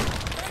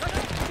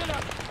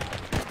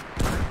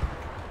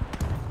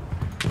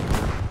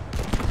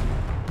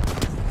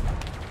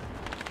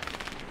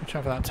 Watch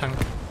out for that tank.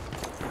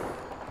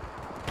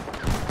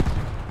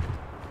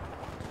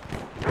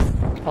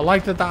 I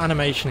like that that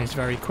animation is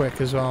very quick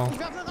as well. Ich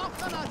werfe eine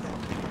Rauchgranate.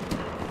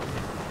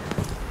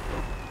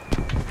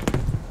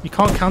 You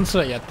can't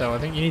cancel it yet though. I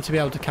think you need to be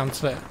able to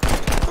cancel it.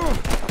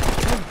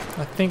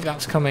 I think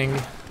that's coming.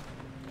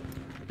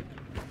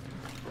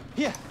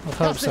 Hier, I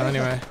hope Erste so Hilfe.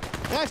 anyway.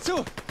 Greif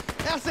zu.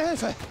 Erste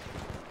Hilfe.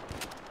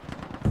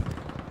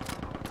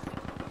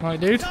 Right,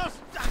 dude.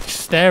 He's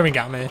staring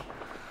at me.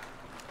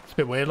 It's a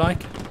bit weird,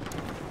 like.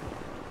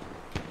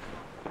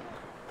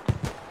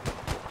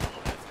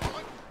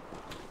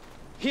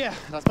 Hier,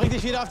 das bringt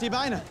dich wieder auf die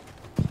Beine.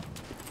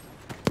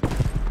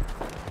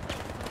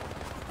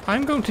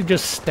 I'm going to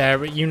just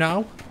stare at you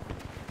now.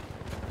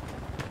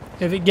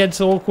 If it gets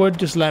awkward,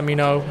 just let me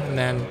know, and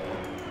then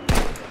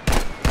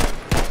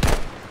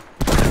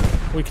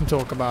we can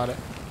talk about it.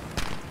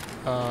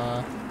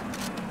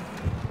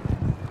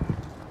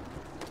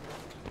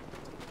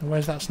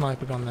 Where's that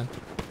sniper gone then?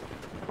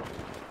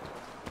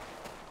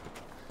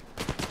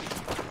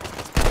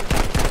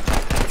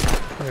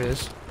 There he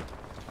is.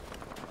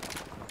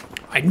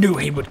 I knew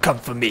he would come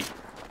for me.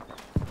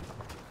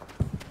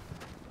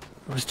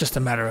 It was just a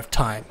matter of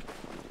time.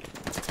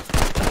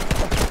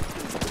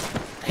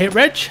 Hit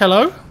Reg,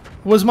 hello?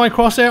 Was my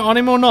crosshair on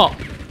him or not?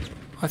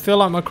 I feel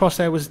like my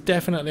crosshair was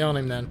definitely on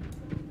him then.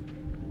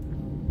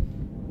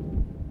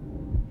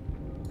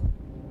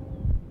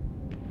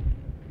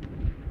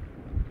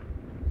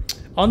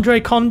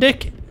 Andre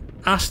Kondik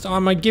asked,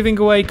 am I giving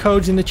away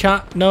codes in the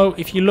chat? No,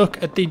 if you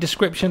look at the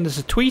description, there's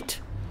a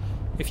tweet.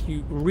 If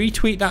you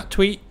retweet that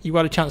tweet, you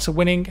got a chance of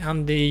winning,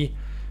 and the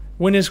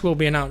winners will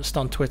be announced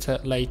on Twitter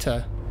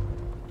later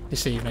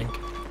this evening.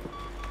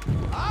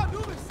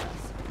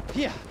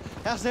 Hier,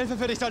 erste Hilfe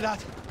für dich,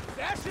 Soldat.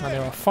 And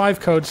there are 5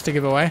 codes to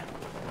give away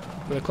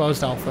for the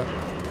closed alpha.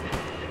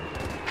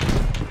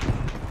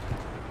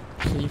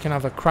 So you can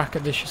have a crack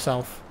at this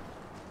yourself.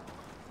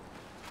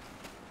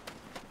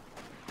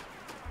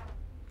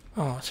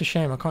 Oh, it's a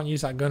shame I can't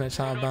use that gun, it's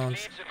out of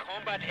bounds.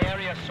 I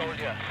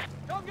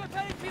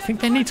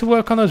think they need to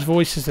work on those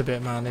voices a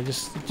bit, man. It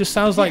just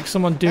sounds like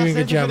someone doing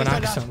a German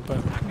accent,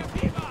 but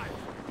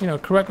you know,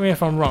 correct me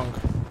if I'm wrong.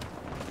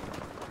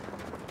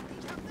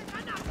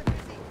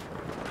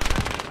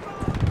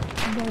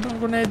 No, don't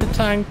grenade the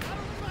tank.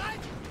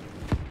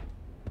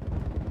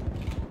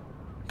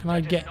 Can I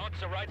get...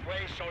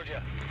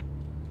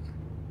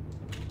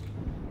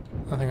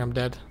 I think I'm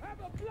dead.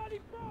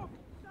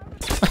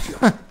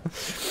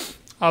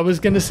 I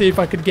was going to see if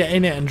I could get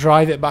in it and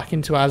drive it back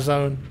into our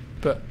zone,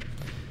 but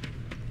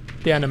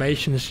the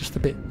animation is just a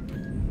bit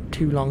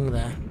too long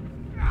there.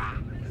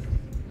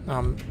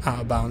 I'm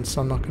out of bounds,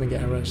 so I'm not going to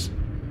get a res.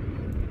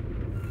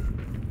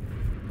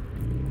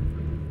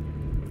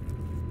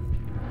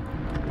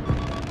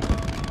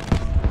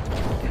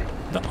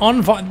 The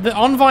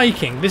on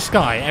Viking, this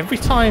guy, every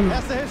time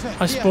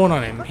I spawn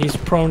on him, he's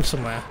prone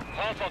somewhere.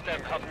 Half of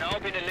them have now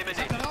been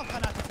eliminated.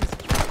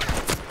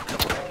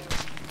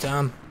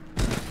 Damn.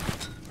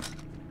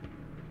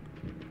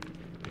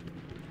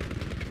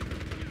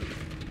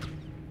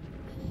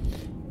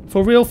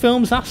 For Real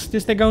Films asked,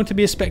 is there going to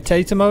be a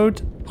spectator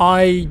mode?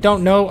 I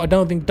don't know. I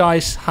don't think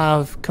DICE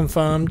have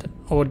confirmed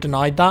or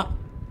denied that.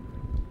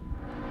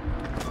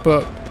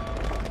 But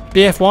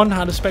BF1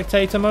 had a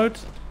spectator mode.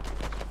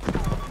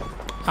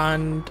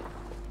 And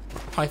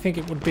I think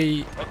it would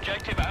be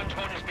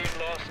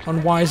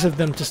unwise of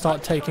them to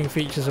start taking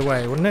features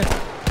away, wouldn't it?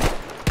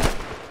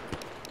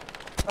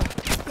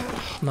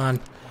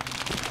 Man,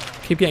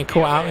 keep getting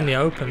caught out in the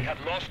open.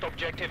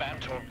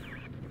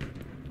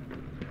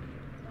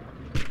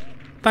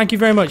 Thank you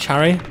very much,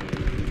 Harry.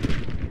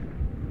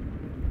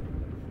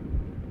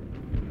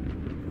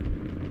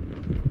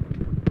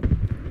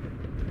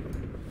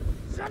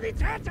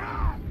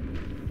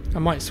 I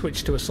might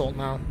switch to assault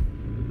now.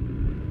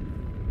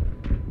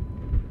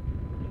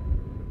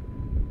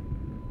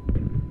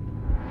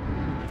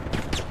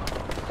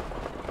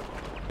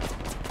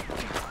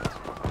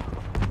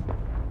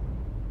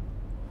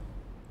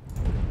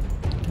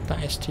 Get that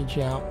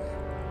STG out.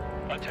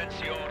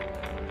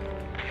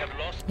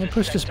 They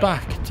pushed us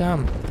back,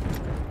 damn. The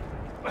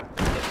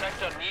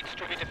sector needs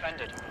to be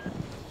defended.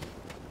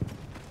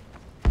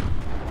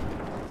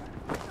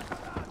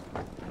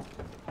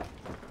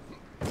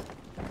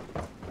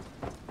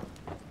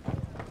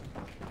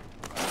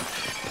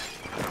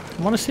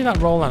 I want to see that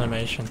roll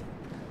animation.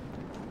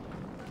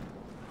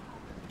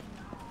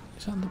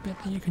 Is that the bit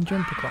that you can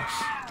jump across?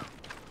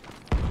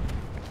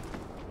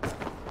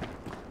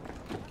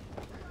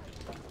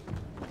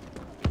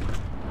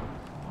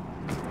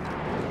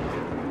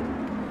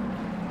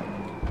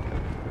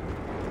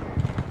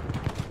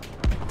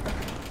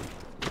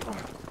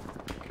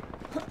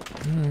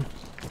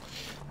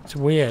 It's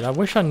weird. I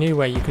wish I knew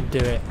where you could do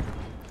it.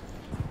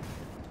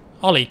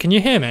 Ollie, can you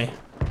hear me?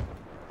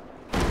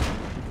 I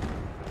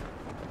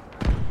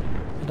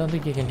don't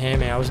think you can hear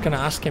me. I was going to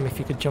ask him if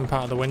he could jump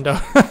out of the window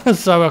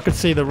so I could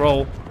see the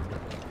roll.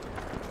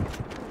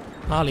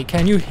 Ollie,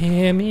 can you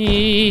hear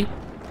me?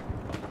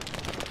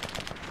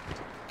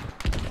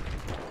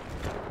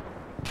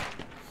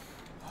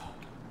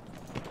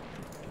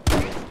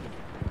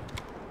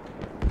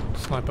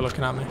 Sniper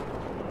looking at me.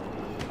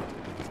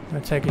 I'm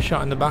going to take a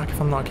shot in the back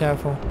if I'm not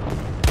careful.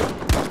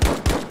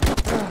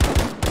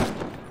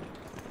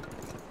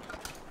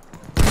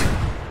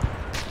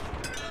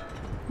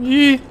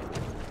 Yeah.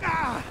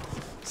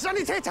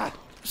 Sanitäter!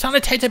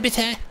 Sanitäter,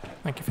 bitte!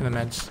 Thank you for the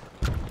meds.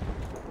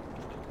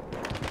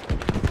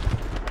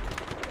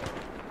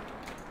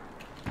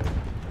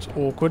 It's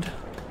awkward.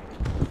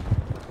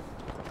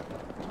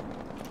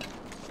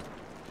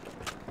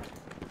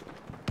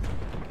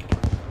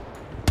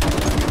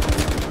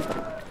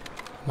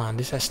 Man,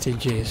 this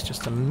STG is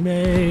just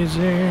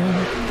amazing.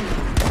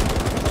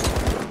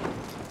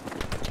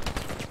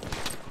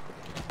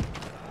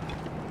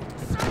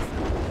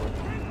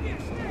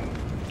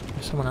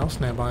 There's someone else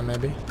nearby,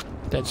 maybe.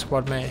 Dead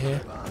squad mate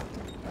here.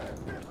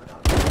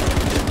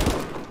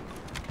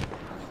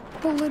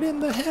 Bullet in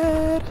the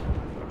head.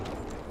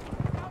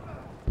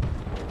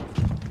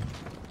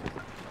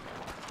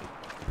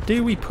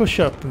 Do we push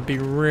up and be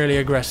really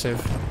aggressive?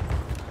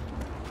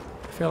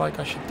 I feel like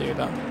I should do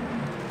that.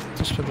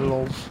 Just for the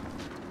lulz.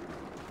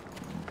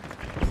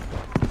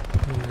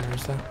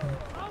 There's that one.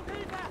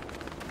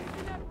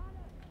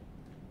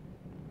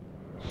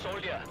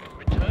 Soldier,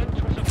 return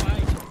to the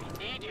fight.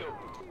 We need you.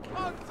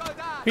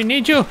 We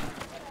need you!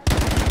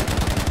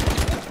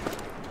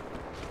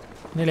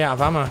 Nearly out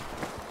of ammo.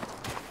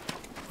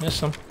 There's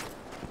some.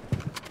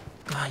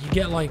 Ah, you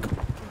get like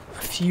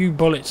a few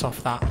bullets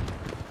off that.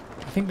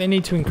 I think they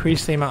need to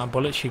increase the amount of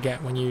bullets you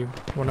get when you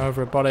run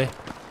over a body.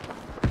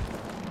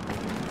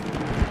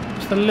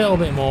 Just a little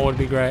bit more would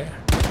be great.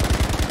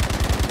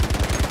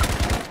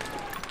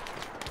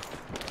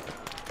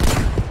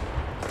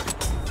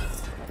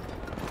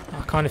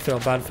 I kind of feel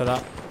bad for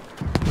that.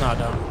 No, I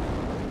don't.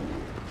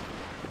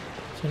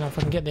 So now if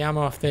I can get the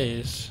ammo off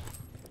these.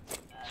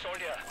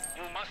 Soldier,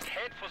 you must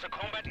head for the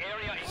combat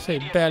area See, it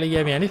immediately. barely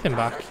gave me anything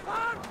back.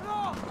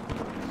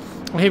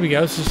 Well, here we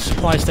go. This is a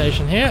supply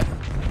station here.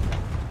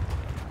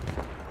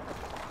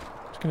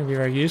 It's going to be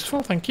very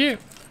useful. Thank you.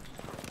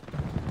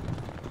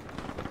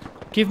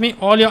 Give me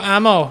all your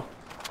ammo.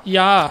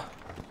 Yeah.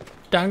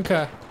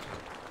 Danke.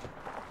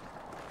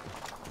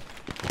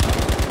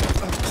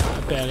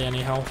 Barely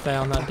any health there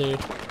on that dude.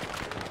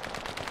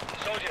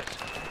 Soldiers,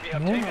 we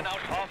have taken out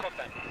half of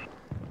them.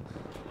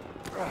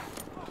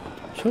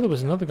 Sure there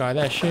was another guy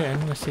there shooting,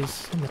 unless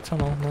he's in the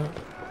tunnel. No.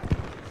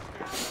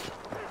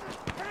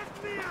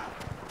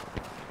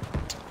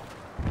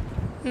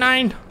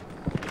 Nine.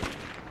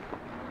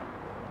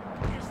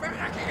 Ich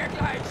verrecke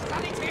gleich!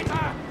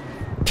 Sanitäter!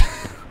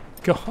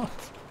 God.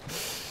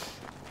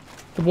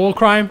 The war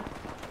crime.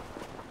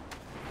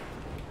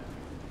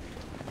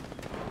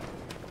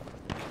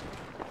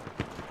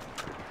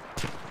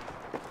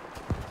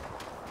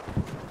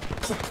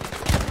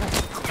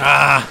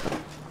 Ah!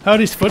 Heard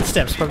his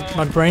footsteps, but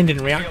my brain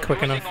didn't We are react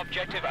quick losing enough.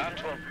 objective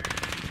Antwerp.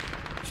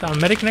 Is that a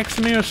medic next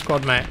to me or a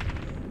squad mate?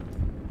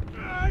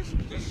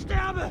 Ich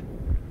sterbe!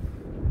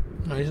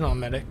 No, he's not a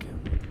medic.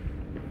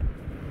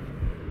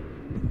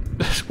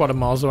 Squad a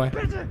miles away.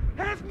 Bitte,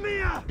 helft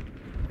mir!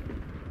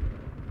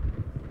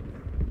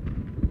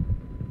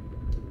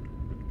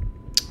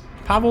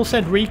 Pavel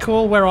said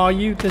recall, where are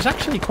you? There's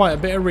actually quite a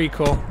bit of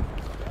recall.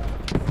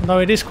 Though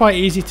it is quite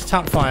easy to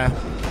tap fire.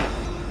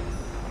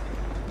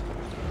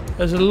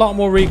 There's a lot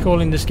more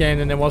recoil in this game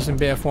than there was in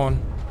BF1.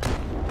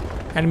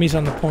 Enemies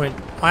on the point.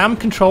 I am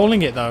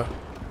controlling it though.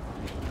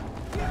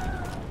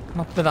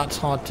 Not that that's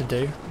hard to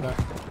do, but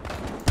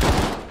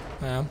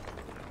I am.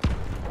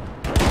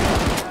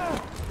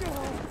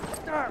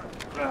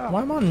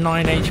 Why am I on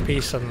 9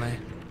 HP suddenly?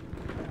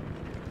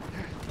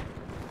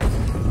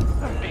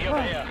 Be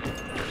aware.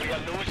 We are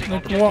losing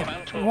Like, objective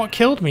Antwerp. what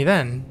killed me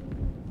then?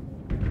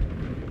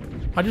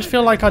 I just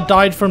feel like I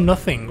died from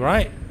nothing,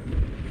 right?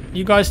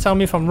 You guys tell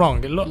me if I'm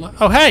wrong. It looked like...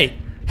 Oh, hey!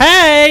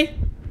 Hey!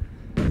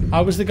 I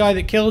was the guy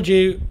that killed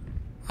you.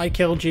 I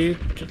killed you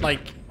just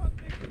like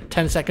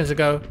 10 seconds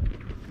ago.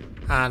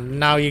 And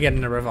now you're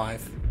getting a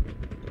revive.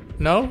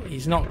 No,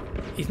 he's not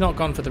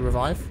gone for the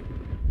revive.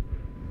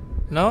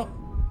 No?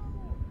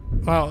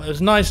 Well, it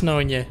was nice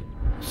knowing you.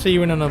 See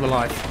you in another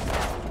life.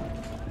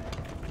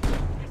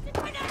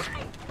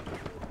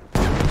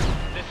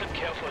 Listen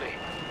carefully.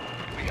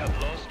 We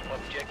have lost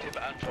objective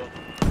Antwerp.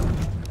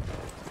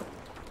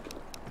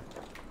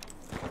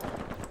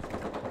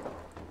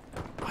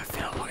 I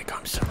feel like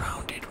I'm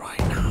surrounded right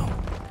now.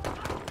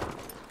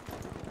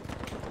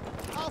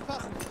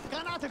 Aufpassen!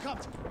 Granate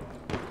kommt!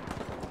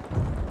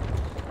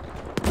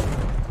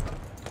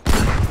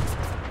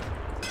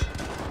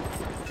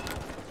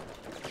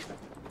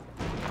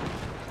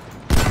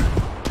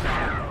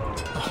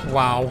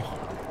 Wow.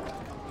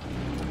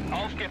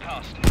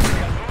 Aufgepasst. We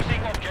are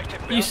losing objective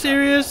Are you Bertha.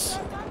 serious?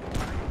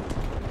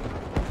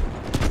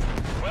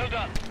 Well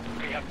done.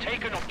 We have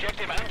taken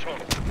objective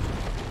Antwerp.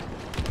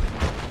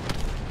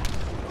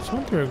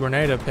 Someone threw a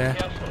grenade up here.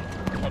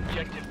 Careful.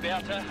 Objective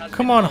Bertha has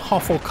Come on,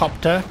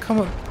 Hufflecopter. Come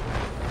up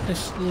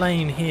this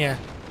lane here.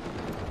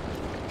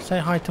 Say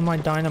hi to my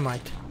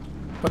dynamite.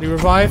 Body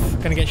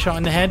revive. Gonna get shot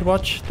in the head.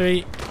 Watch.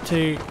 3,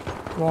 2,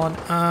 1.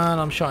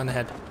 And I'm shot in the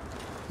head.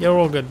 You're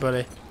all good,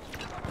 buddy.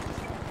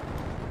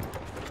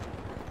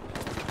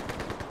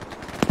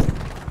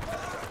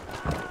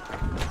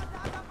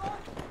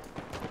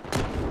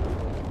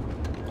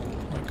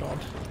 Oh my god.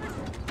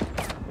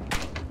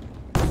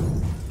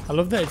 I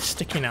love that it's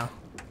sticky now.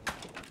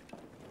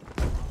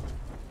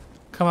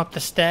 Come up the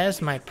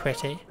stairs, my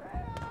pretty.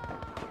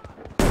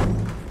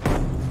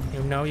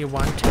 You know you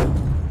want to.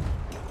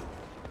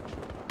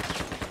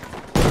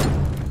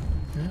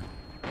 Yeah.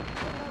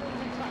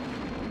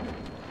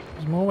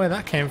 There's more where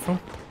that came from.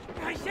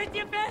 Ich sind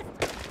dir fest!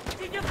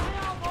 Sie gefallen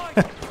auf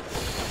euch!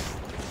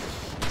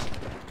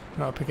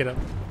 No, I'll pick it up.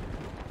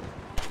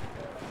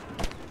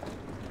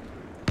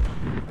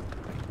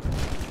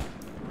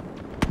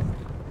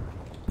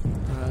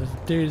 There's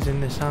dudes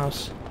in this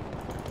house.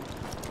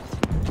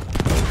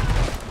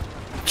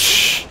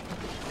 Shh.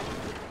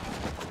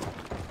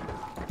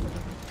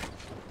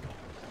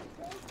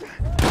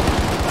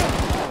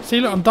 See,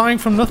 look, I'm dying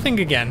from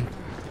nothing again.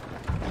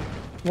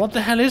 What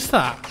the hell is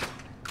that?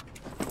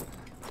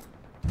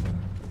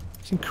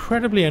 It's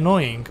incredibly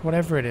annoying,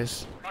 whatever it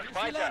is. Mach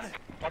weiter.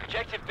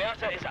 Objective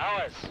Bertha is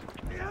ours.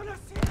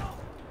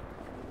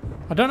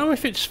 I don't know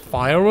if it's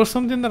fire or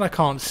something that I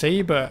can't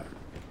see, but...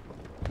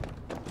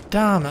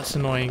 Damn, that's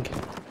annoying.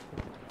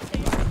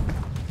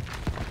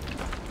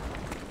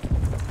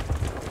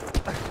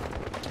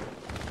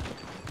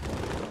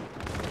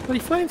 Bloody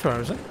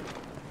flamethrower, is it?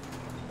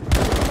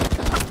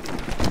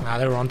 Nah,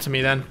 they were onto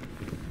me then.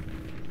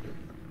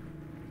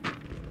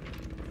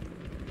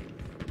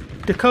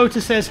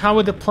 Dakota says, how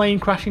are the plane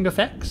crashing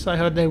effects? I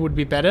heard they would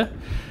be better.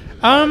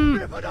 I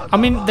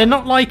mean, they're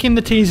not like in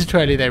the teaser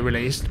trailer they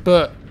released,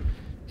 but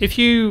if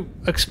you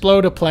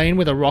explode a plane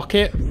with a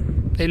rocket,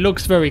 it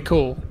looks very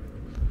cool.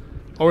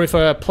 Or if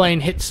a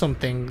plane hits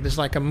something, there's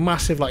like a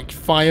massive like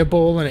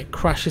fireball and it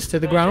crashes to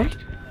the ground.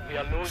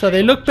 So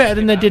they look better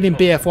than they did in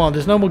BF1.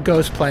 There's no more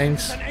ghost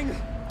planes,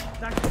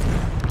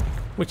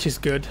 which is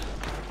good.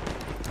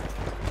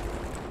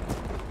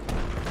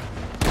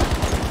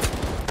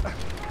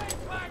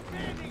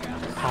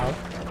 Ow.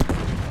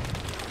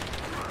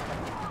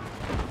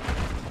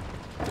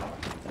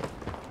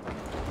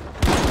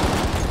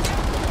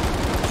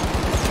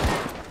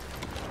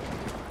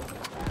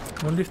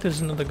 I wonder if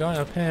there's another guy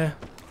up here.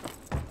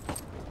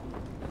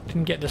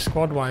 Didn't get the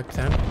squad wipe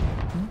then.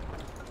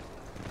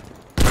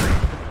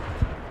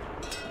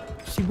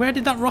 See, where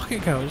did that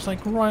rocket go? It's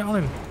like right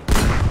on him.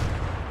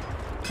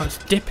 Oh, it's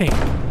dipping.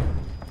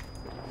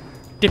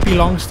 Dippy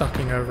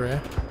Longstocking over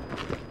here.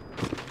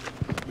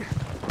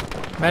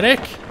 Medic?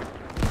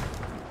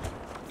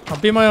 I'll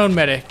be my own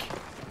medic.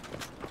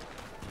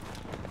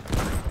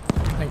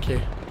 Thank you.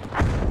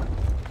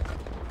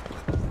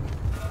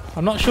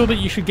 I'm not sure that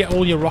you should get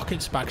all your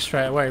rockets back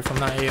straight away from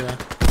that either.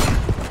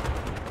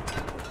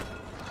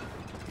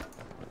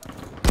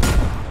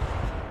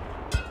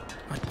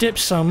 I dipped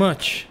so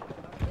much.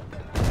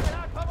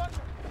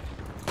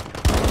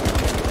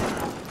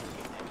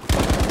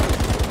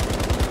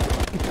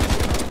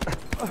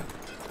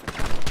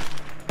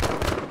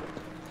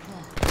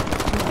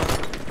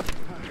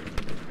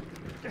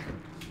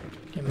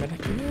 Get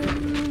medic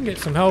again, get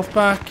some health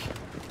back.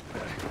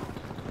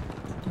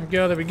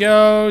 There we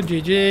go.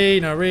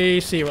 GG, no re,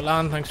 see you at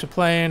land, thanks for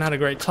playing, had a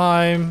great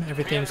time,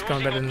 everything's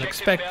gone better than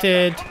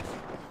expected.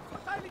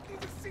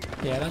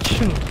 Yeah, that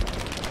shouldn't...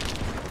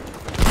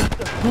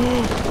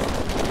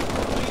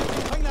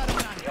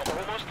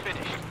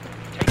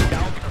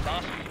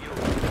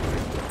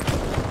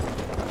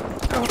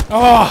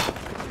 Oh!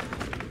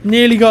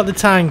 Nearly got the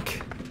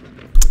tank.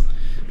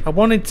 I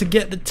wanted to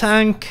get the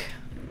tank.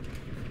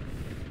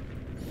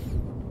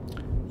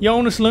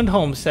 Jonas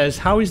Lundholm says,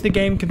 how is the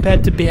game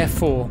compared to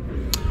BF4?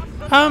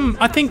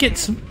 I think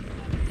it's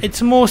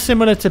more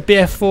similar to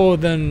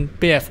BF4 than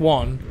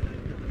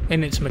BF1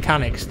 in its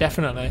mechanics,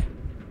 definitely.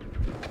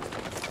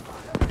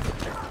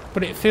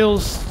 But it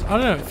feels, I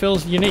don't know, it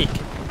feels unique.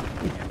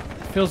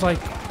 It feels like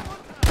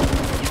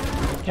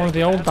one of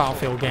the old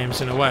Battlefield games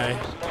in a way.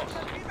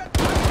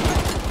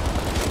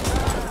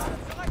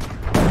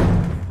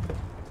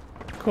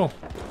 Cool.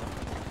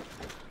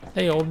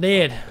 They all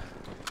did.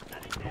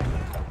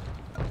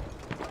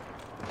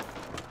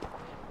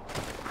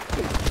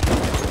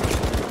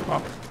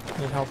 Oh,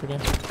 need help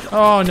again.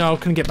 Oh no,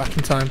 couldn't get back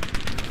in time.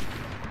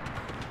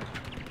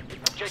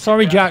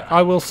 Sorry Jack,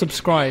 I will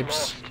subscribe.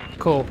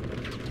 Cool.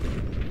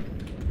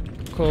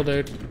 Cool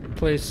dude.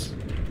 Please.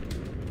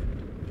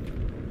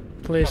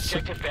 Please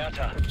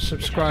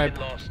subscribe.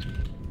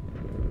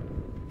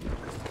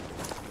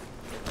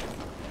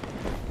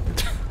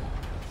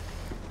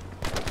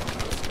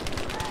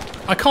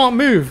 I can't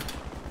move.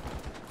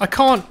 I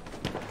can't.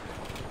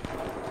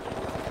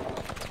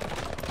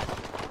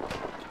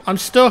 I'm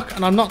stuck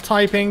and I'm not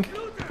typing.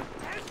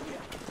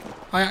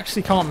 I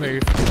actually can't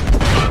move.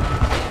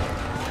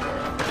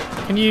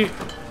 Can you...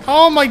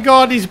 Oh my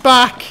god, he's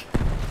back!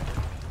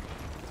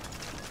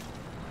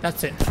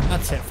 That's it.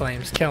 That's it,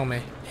 Flames. Kill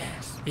me.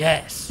 Yes.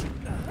 Yes.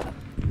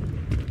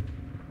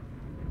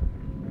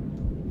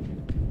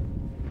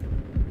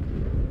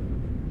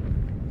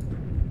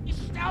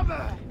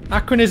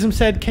 Acronism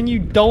said, can you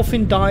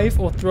dolphin dive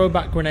or throw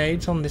back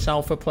grenades on this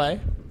alpha play?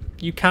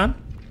 You can.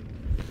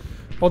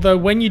 Although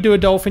when you do a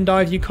dolphin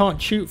dive, you can't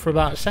shoot for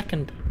about a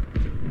second.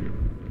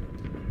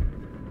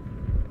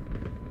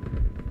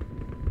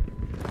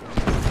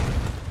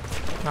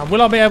 Now,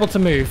 will I be able to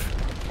move?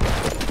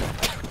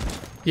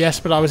 Yes,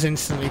 but I was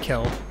instantly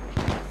killed.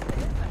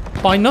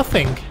 By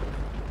nothing.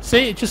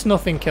 See, just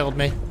nothing killed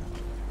me.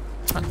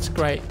 That's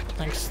great.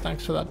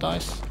 Thanks for that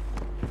dice.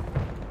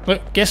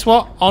 Look, guess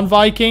what? On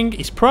Viking,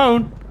 he's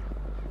prone.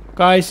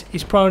 Guys,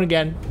 he's prone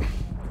again.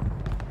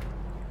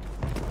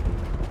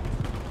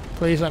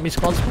 Please let me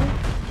squad spawn.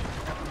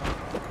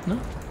 No?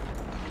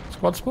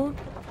 Squad spawn?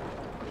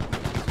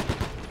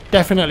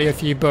 Definitely a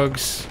few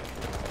bugs.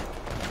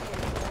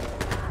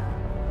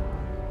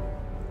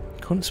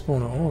 Couldn't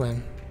spawn at all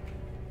then.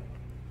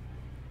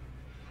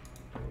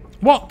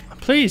 What?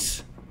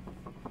 Please.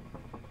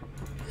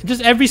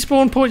 Just every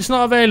spawn point's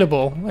not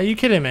available. Are you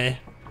kidding me?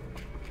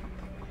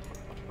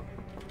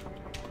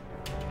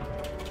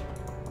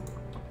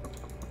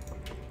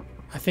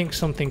 I think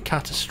something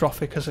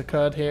catastrophic has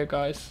occurred here,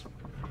 guys.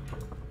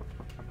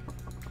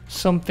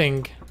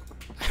 Something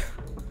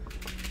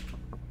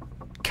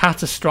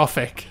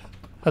catastrophic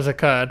has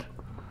occurred.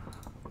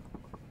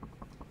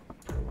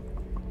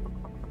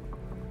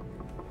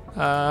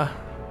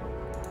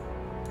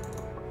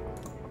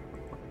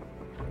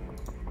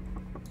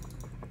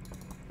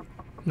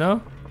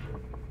 No?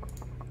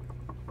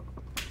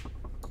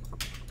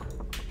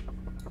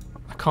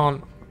 I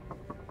can't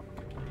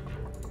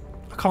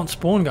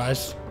spawn,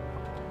 guys.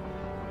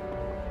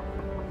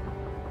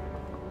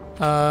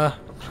 I'm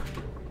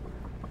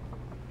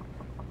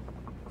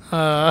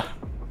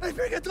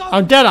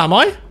dead, am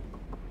I?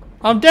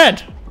 I'm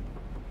dead.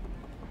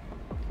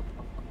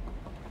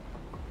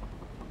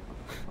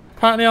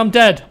 Apparently I'm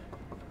dead.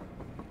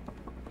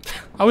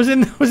 I was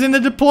in the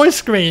deploy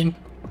screen.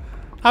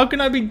 How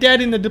can I be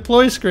dead in the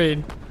deploy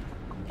screen?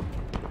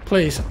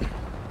 Please.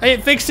 Hey,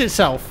 it fixed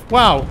itself.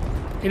 Wow.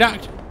 It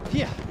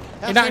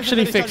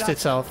actually fixed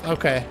itself.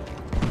 Okay.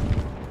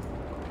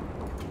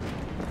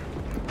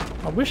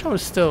 I wish I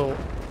was still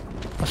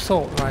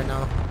assault right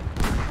now.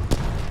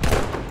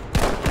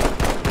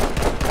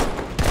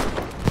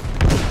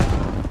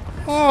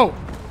 Oh!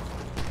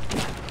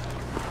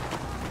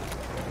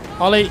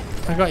 Ollie,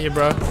 I got you,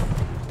 bro.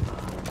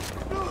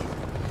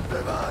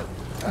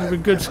 You're a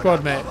good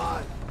squad, mate.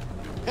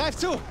 Greif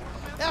zu!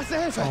 Erste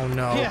Hilfe! Oh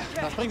no. Hier,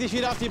 das bringt dich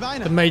wieder auf die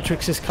Beine. The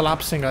Matrix is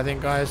collapsing, I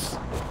think, guys.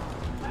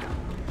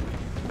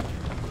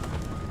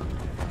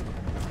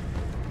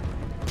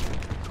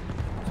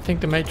 I think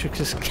the Matrix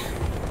is...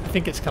 I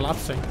think it's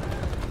collapsing.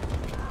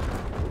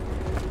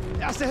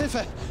 Erste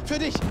Hilfe! Für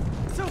dich!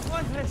 So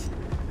freundlich.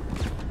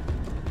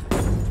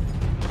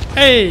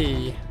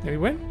 Hey! Did we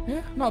win?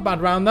 Yeah, not a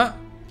bad round, that.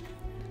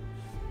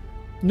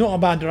 Not a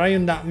bad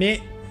round, that,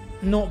 mate.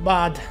 Not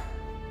bad.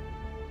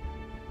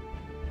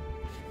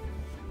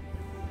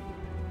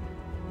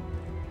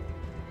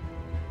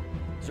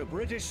 The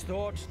British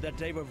thought that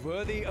they were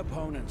worthy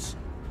opponents.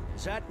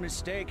 That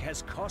mistake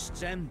has cost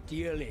them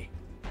dearly.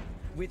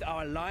 With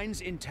our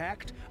lines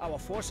intact, our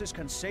forces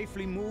can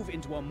safely move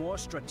into a more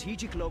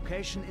strategic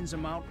location in the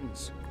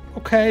mountains.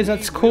 Okay,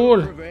 that's We will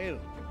cool. prevail.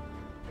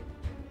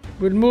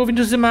 We'll move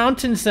into the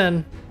mountains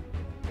then.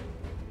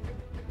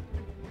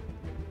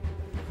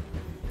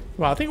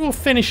 Well, I think we'll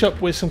finish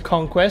up with some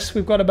conquests.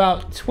 We've got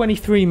about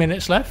 23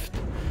 minutes left.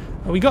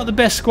 We got the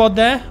best squad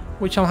there,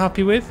 which I'm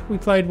happy with. We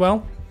played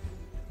well.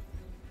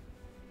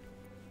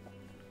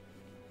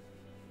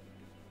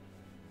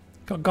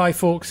 Got Guy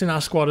Fawkes in our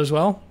squad as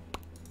well.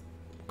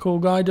 Cool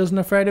guy, doesn't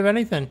afraid of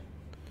anything.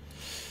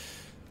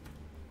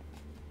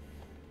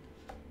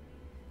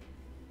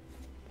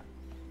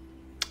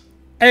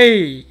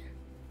 Hey!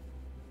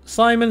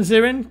 Simon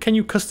Zirin, can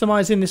you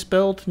customize in this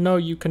build? No,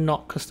 you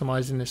cannot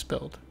customize in this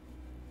build.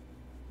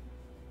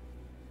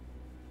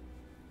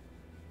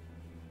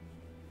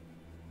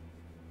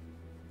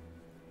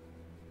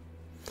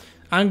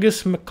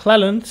 Angus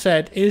McClellan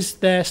said, is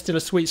there still a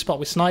sweet spot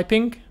with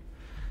sniping?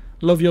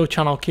 Love your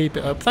channel, keep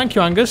it up. Thank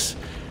you, Angus.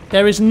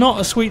 There is not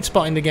a sweet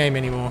spot in the game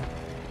anymore.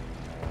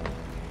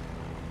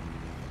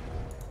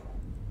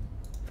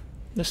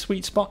 The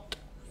sweet spot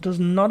does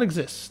not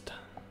exist.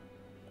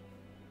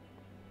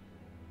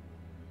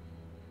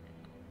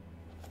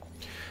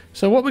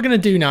 So what we're going to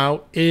do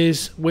now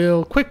is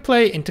we'll quick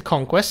play into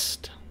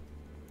Conquest.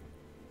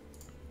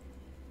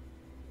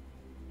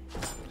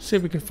 See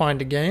if we can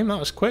find a game. That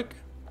was quick.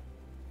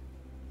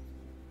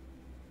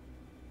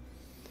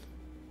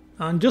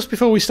 And just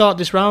before we start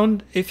this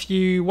round, if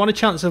you want a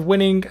chance of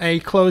winning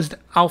a closed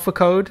alpha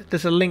code,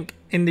 there's a link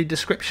in the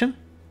description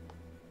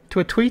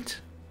to a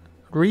tweet.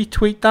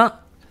 Retweet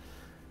that,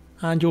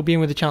 and you'll be in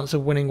with a chance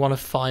of winning one of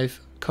 5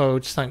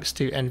 codes thanks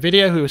to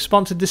Nvidia, who has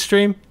sponsored this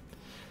stream.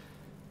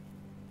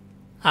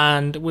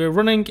 And we're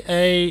running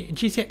a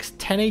GTX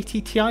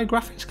 1080 Ti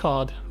graphics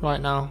card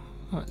right now.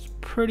 That's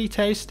pretty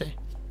tasty.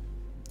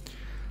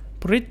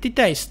 Pretty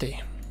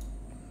tasty.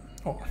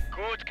 Oh.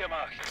 Gut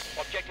gemacht.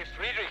 Objective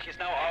Friedrich is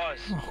now ours.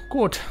 Oh,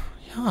 good.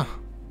 Yeah.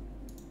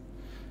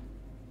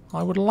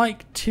 I would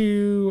like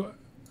to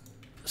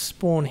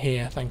spawn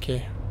here, thank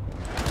you.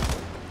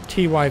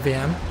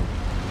 TYVM.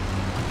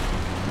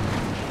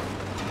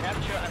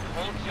 Capture and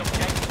hold the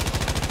objectives.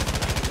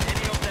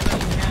 Any of them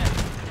as you can.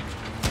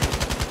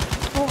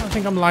 Oh, I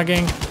think I'm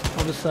lagging.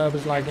 Oh, the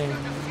server's lagging.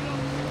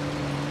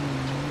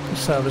 The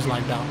server's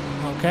lagged out.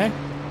 Okay.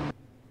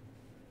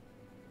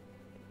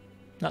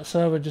 That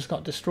server just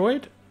got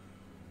destroyed.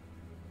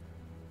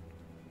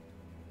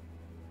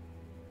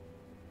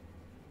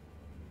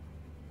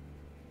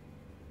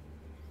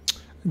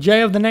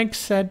 Jay of the Negs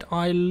said,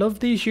 I love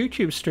these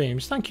YouTube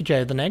streams. Thank you, Jay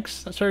of the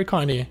Negs. That's very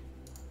kind of you.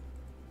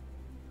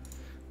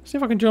 See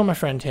if I can join my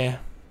friend here.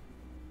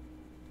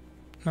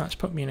 That's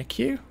put me in a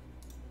queue.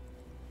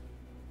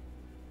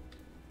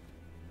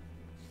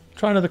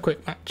 Try another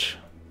quick match.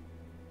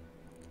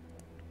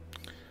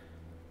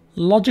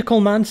 Logical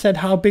Man said,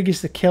 how big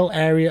is the kill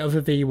area of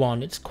a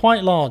V1? It's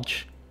quite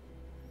large.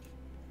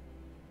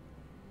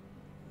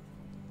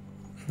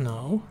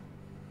 No.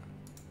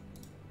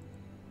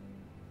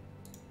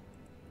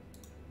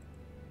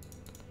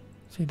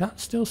 See, that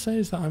still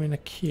says that I'm in a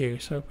queue,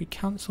 so if we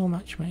cancel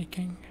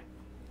matchmaking,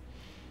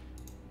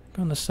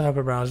 go on the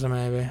server browser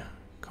maybe,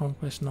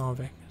 Conquest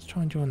Narvik, let's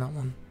try and join that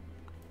one.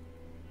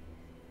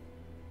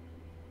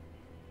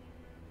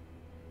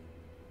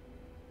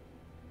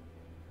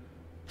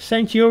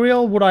 Saint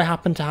Uriel, would I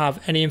happen to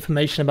have any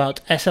information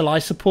about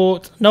SLI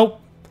support? Nope.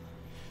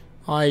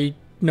 I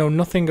know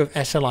nothing of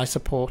SLI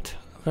support.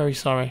 Very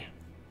sorry.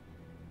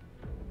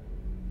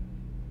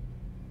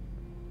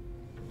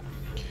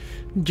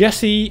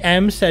 Jesse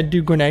M said,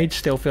 do grenades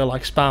still feel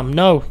like spam?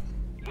 No.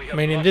 I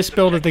mean, in this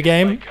build of the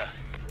game,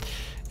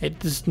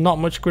 there's not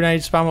much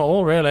grenade spam at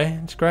all, really.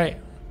 It's great.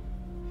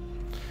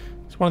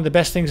 It's one of the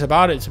best things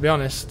about it, to be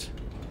honest.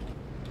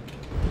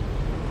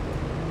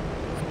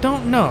 I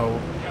don't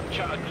know.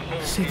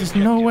 See, there's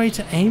no way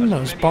to aim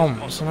those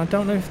bombs, and I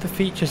don't know if the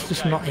feature's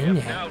just not in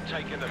yet.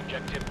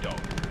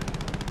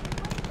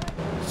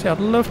 See, I'd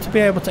love to be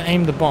able to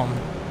aim the bomb.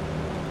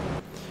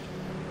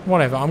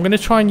 Whatever, I'm going to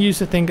try and use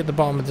the thing at the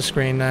bottom of the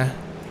screen there.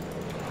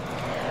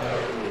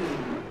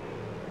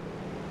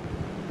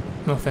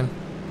 Nothing.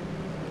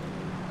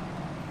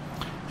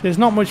 There's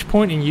not much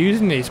point in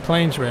using these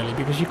planes, really,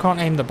 because you can't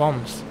aim the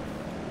bombs.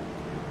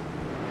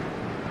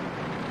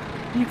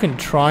 You can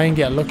try and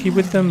get lucky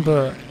with them,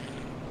 but...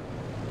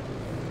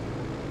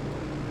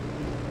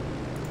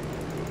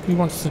 who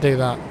wants to do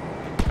that?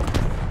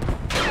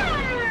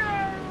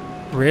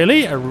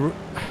 Really?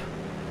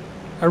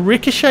 A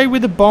ricochet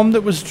with a bomb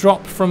that was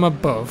dropped from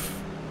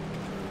above?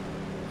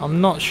 I'm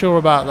not sure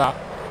about that.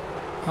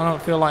 I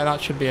don't feel like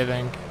that should be a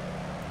thing.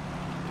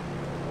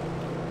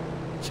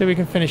 See if we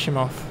can finish him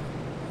off.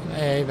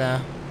 Hey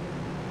there.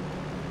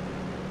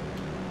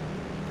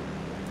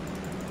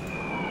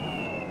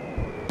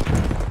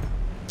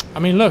 I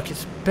mean, look,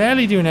 it's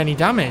barely doing any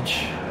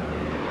damage.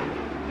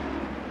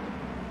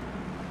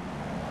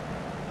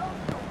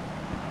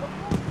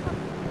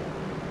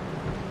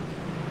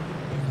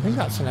 I think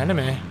that's an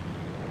enemy.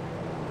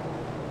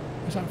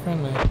 Is that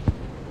friendly?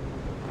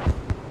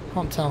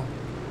 Can't tell.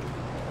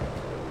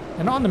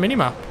 They're not on the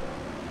minimap.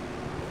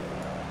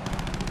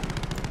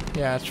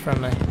 Yeah, it's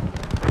friendly.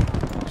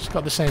 It's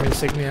got the same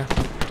insignia.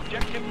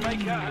 Objective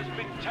Baker has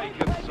been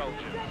taken, soldiers.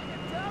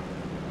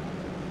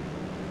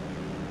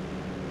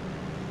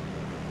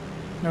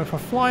 Now, if I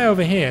fly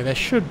over here, there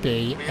should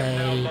be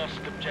a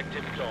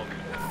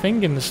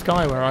thing in the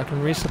sky where I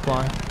can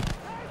resupply.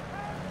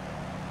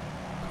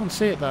 Can't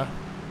see it though.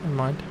 Never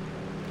mind.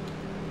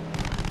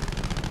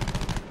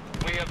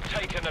 We have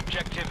taken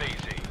objective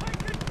easy.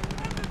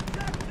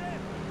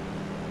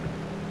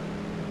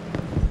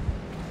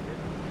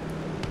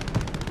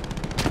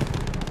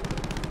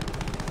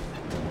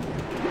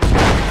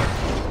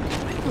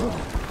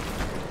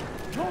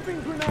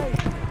 Dropping grenade!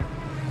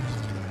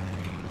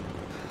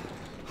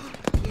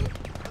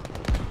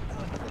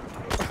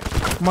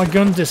 My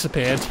gun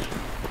disappeared.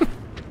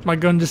 My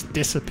gun just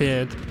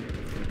disappeared.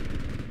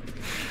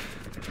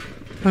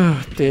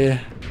 Oh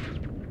dear.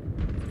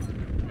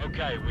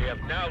 Okay, we have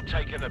now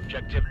taken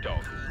objective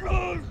dog.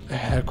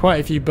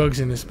 Quite a few bugs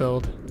in this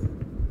build.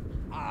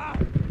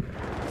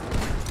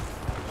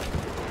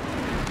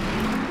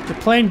 The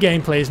plane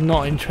gameplay is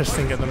not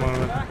interesting at the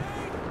moment.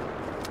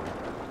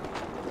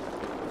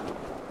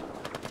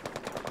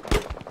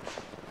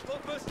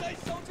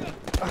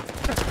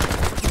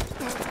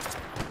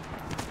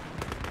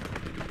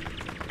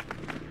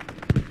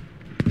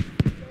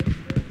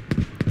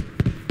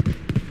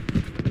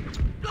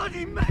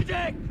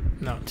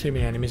 No, too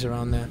many enemies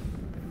around there.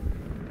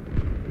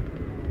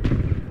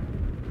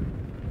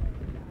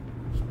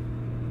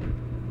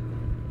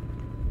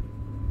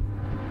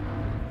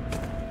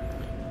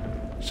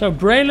 So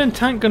Braylon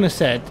Tank Gunner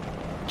said,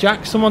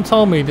 Jack, someone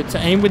told me that to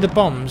aim with the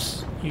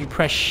bombs, you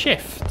press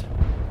shift.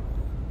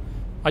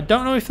 I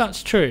don't know if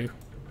that's true.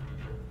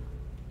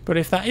 But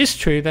if that is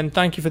true, then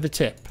thank you for the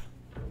tip.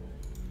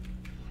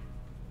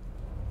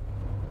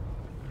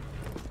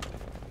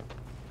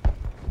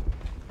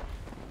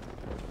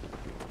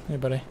 Hey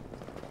buddy.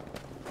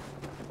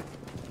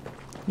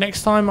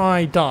 Next time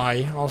I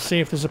die, I'll see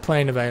if there's a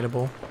plane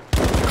available.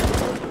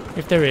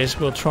 If there is,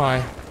 we'll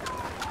try.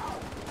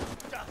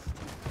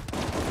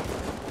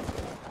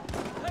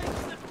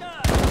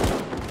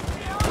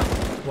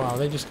 Wow,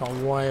 they just got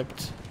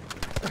wiped.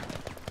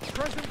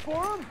 Present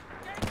for him?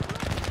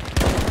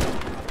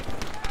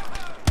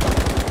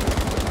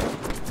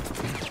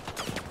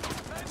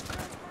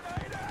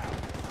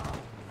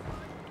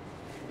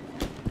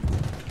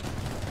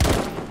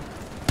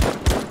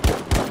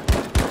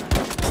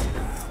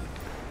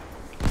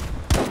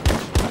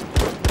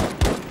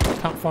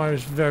 Fire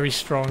is very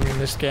strong in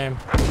this game.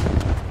 I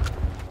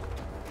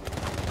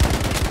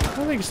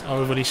don't think it's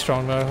overly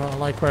strong though. I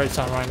like where it's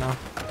at right now.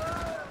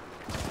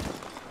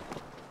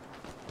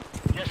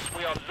 Yes,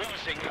 we are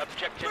losing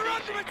objective We're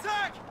under easy.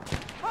 attack!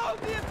 Hold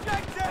the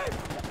objective!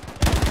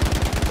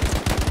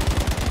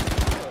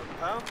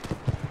 pal.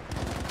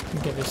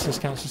 Get this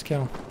counts as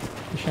kill.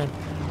 A shame.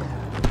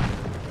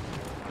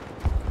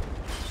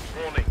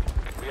 Warning,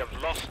 we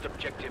have lost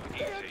objective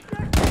easy.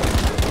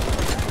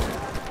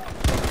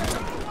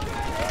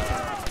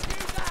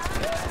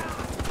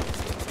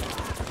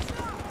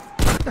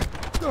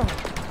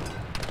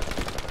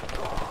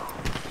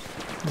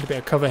 Need a bit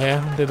of cover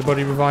here. Do the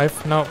body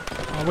revive. No,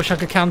 I wish I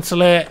could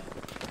cancel it.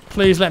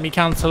 Please let me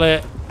cancel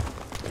it.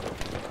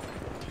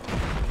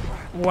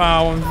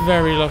 Wow, I'm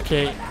very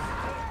lucky.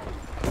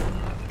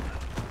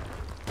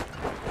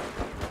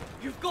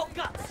 You've got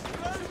guts.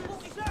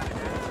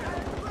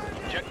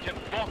 Objective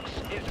box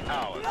is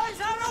ours.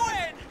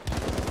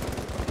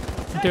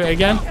 Do it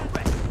again.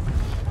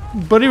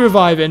 Buddy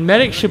reviving.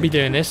 Medic should be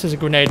doing this. There's a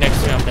grenade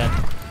next to me. I'm dead.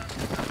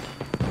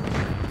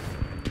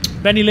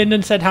 Benny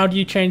Linden said, how do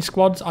you change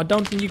squads? I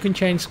don't think you can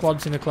change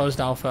squads in a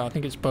closed alpha. I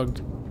think it's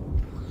bugged.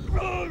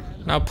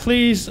 Now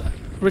please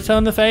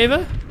return the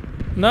favor.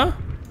 No?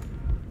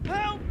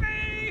 Help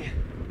me!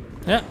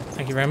 Yeah,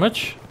 thank you very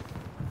much.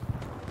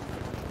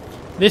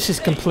 This is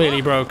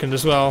completely broken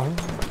as well.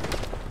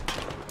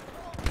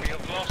 We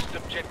have lost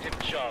objective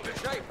Charlie.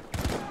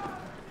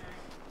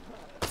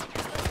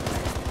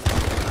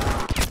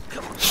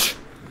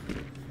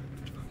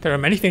 There are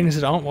many things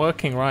that aren't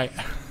working right.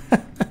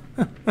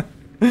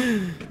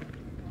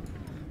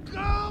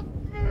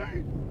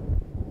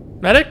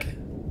 Medic?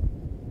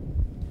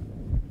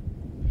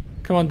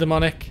 Come on,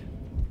 demonic.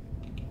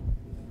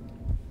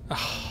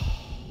 Oh,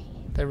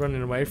 they're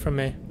running away from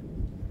me.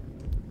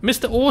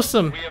 Mr.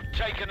 Awesome! We have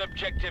taken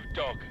objective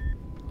dog.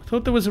 I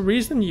thought there was a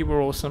reason you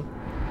were awesome.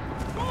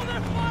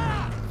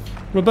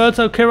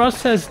 Roberto Quiroz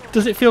says,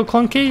 does it feel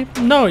clunky?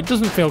 No, it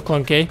doesn't feel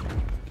clunky.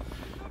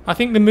 I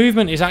think the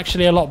movement is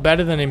actually a lot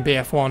better than in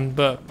BF1,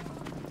 but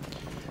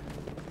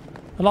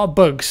a lot of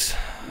bugs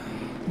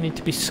need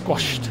to be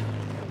squashed.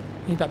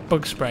 Need that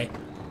bug spray.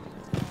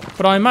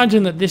 But I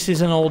imagine that this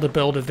is an older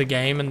build of the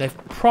game and they've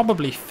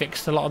probably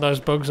fixed a lot of those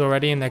bugs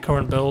already in their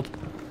current build.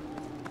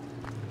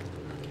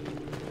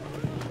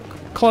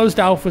 Closed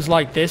alphas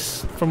like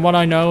this, from what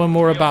I know, are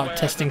more about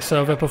testing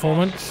server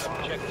performance.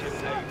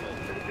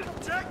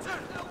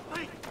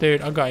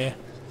 Dude, I got you.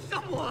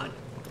 Someone!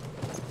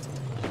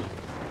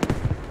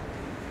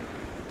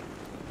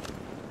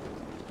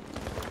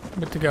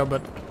 Good to go,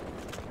 bud.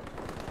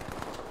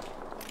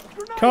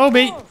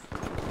 Kobe!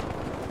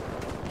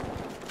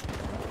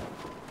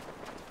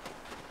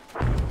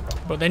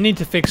 But they need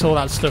to fix all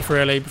that stuff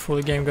really before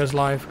the game goes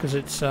live, because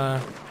it's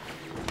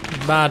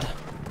bad.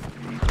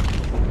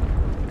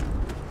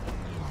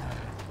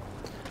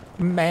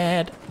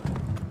 Mad.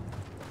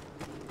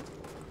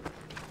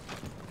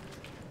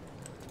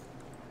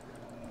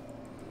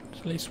 There's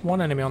at least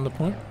one enemy on the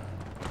point.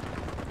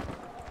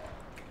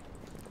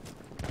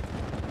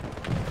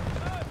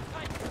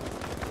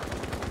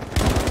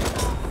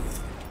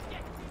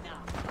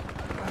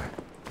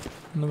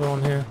 Another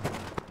one here.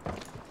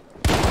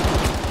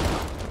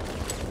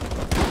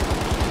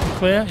 We're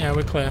clear? Yeah,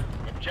 we're clear.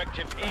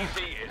 Objective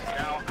easy is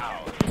now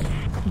ours.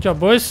 Good job,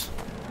 boys.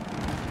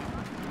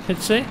 Hit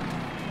C.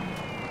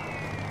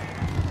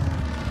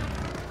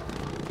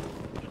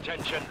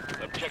 Attention,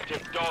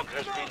 objective dog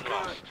has been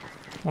lost.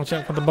 Watch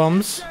out for the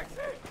bombs.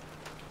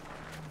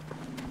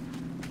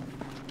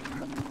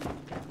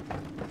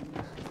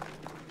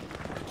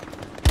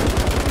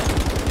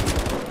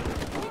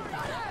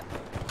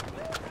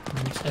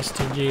 This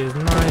STG is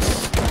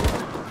nice.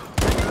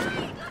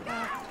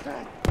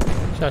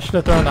 So I should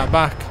have thrown that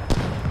back.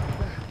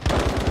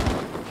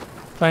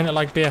 Playing it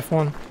like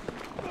BF1.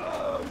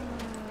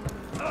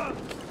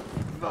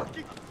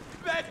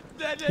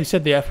 He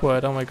said the F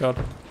word, oh my god.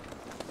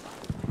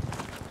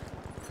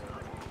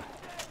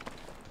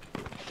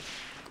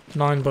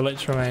 9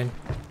 bullets remain.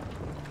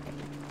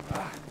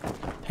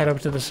 Head over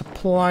to the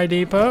supply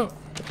depot.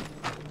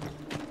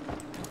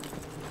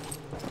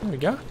 There we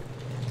go.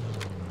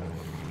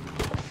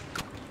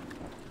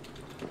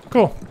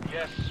 Cool.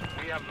 Yes,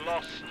 we have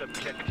lost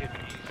objective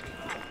easy.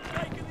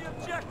 Taking the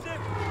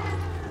objective!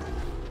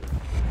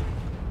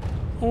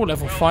 Oh,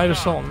 level 5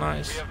 assault,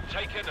 nice. We have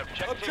taken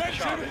objective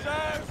Charlie.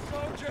 ours,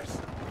 soldiers!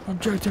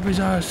 Objective is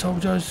ours,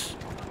 soldiers.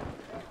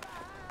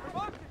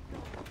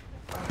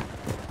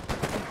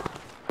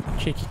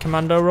 Cheeky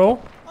commando roll.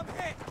 I'm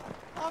hit!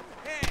 I'm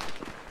hit!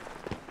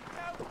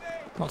 Help me!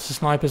 Lots of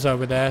snipers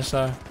over there,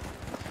 so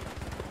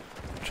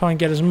try and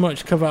get as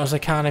much cover as I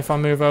can if I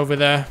move over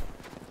there.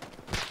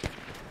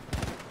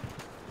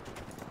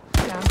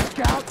 Down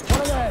scout! One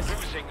of theirs!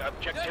 Losing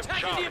objective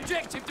Attacking Charlie. the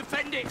objective,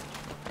 defending!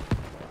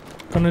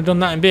 Couldn't have done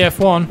that in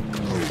BF1.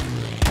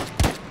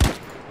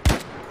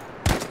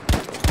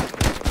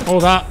 All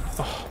that.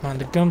 Oh man,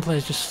 the gunplay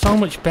is just so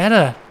much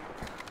better.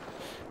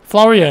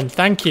 Florian,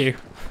 thank you.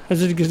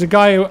 As a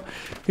guy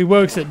who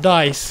works at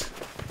DICE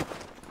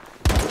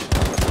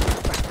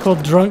called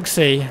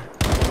Drunksy.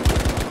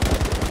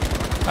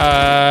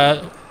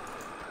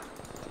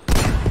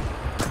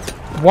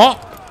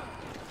 What?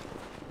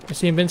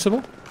 Is he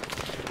invincible?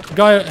 A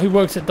guy who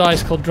works at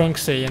DICE called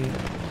Drunksy, and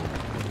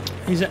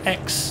he's an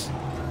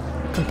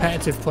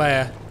ex-competitive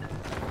player.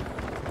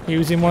 He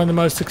was in one of the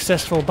most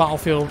successful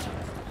Battlefield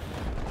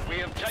We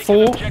have taken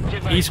 4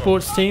 objective Able.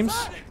 esports teams.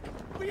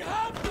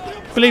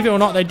 Believe it or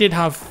not, they did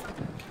have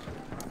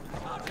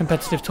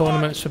competitive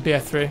tournaments for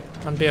BF3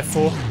 and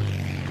BF4.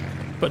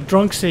 But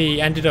Drunksy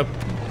ended up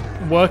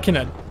working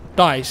at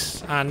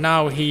DICE, and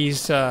now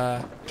he's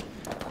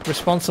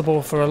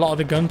responsible for a lot of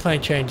the gunplay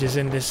changes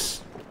in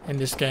this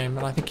game,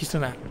 and I think he's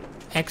done an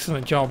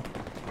excellent job.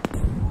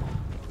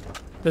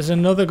 There's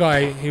another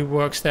guy who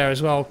works there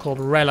as well called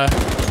Rella,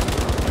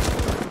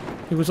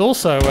 who was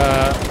also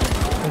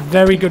a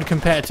very good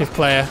competitive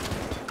player,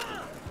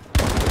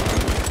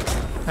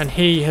 and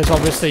he has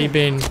obviously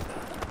been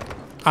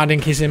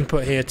adding his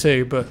input here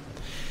too. But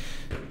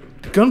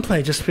the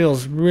gunplay just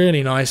feels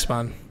really nice,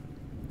 man.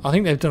 I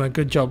think they've done a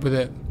good job with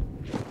it.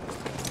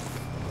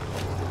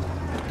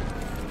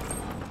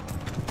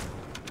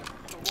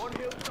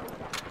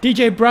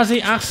 DJ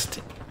Brazzy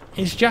asked,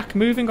 is Jack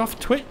moving off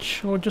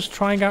Twitch or just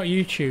trying out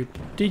YouTube?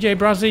 DJ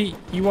Brazzy,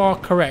 you are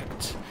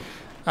correct.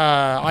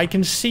 I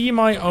can see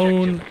my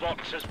own Objective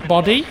box has been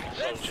body,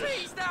 lost,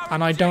 soldiers.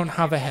 and I don't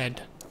have a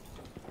head.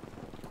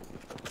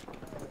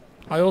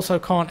 I also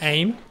can't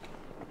aim.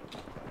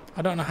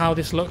 I don't know how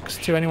this looks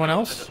to anyone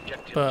else,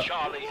 Objective but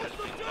Charlie has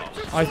been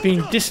lost. I've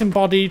been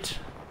disembodied.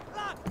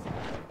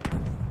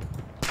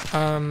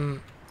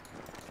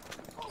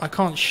 I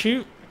can't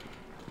shoot.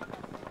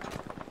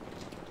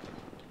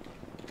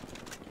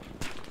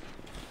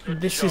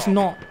 This is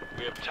not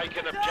We have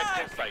taken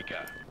objective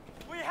Baker.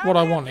 what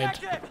I wanted.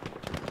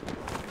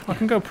 I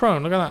can go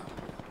prone, look at that.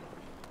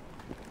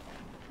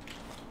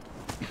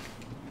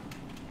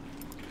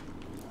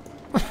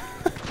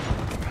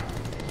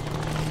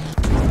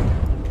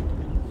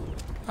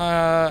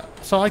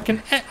 So I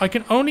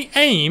can only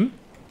aim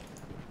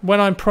when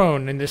I'm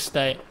prone in this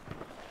state.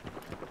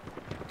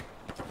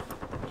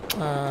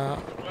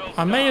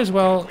 I may as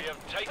well We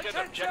have taken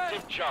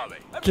objective Charlie.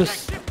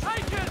 just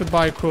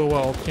goodbye cruel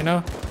world, you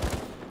know?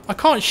 I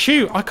can't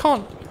shoot, I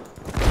can't...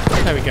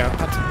 There we go.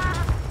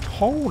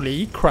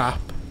 Holy crap.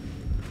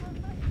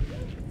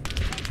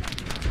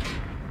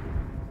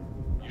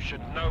 You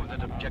should know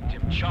that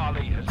objective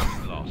Charlie has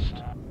been lost.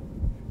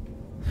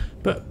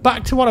 But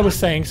back to what I was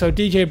saying. So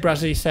DJ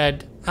Brazzy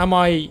said, am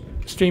I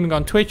streaming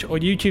on Twitch or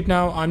YouTube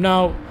now? I'm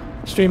now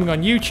streaming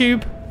on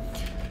YouTube.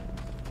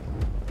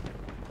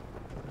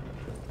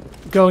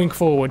 Going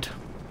forward.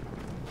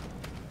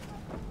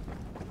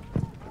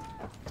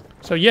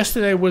 So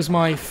yesterday was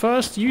my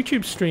first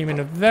YouTube stream in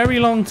a very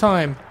long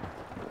time.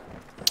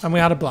 And we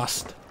had a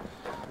blast.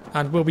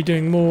 And we'll be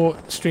doing more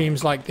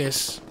streams like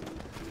this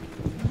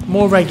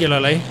more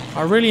regularly.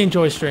 I really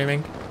enjoy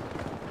streaming.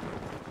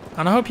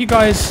 And I hope you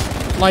guys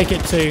like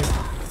it too.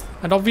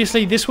 And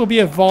obviously this will be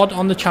a VOD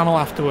on the channel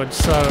afterwards.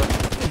 So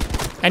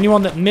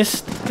anyone that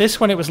missed this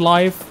when it was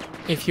live,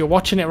 if you're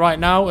watching it right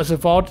now as a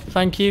VOD,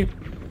 thank you.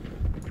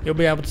 You'll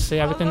be able to see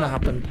everything that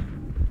happened.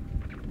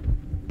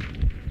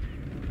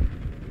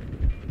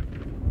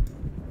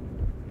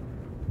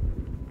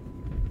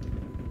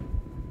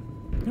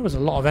 There was a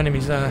lot of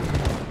enemies there.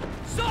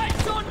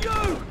 Sights on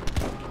you!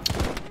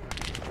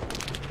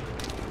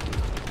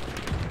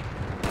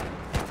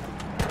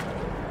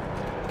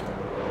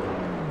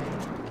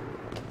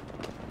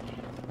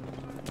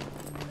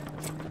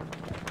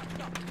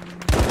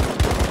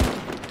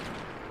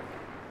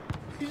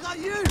 Is that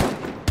you?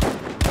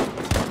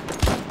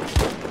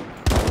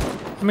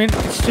 I mean,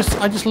 it's just,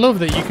 I just love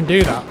that you can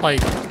do that. Like,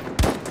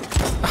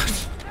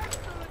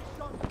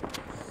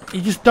 you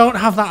just don't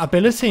have that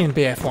ability in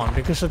BF1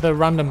 because of the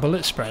random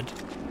bullet spread.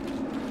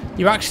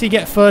 You actually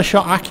get first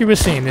shot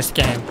accuracy in this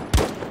game.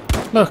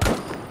 Look,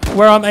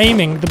 where I'm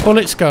aiming, the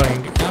bullet's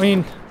going. I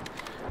mean,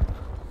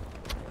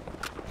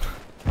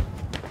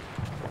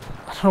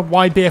 I don't know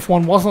why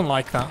BF1 wasn't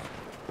like that.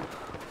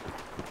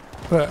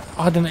 But,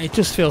 I don't know, it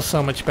just feels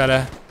so much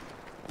better.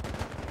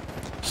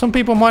 Some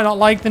people might not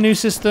like the new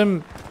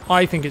system.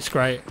 I think it's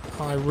great.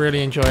 I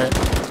really enjoy it.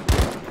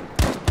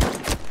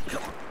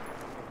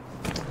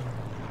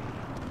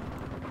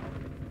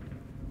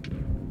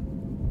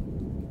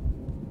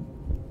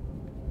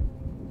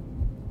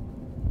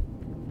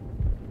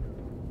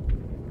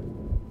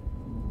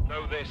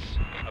 Know this,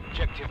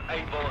 objective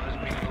Able has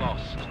been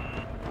lost.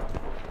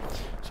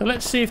 So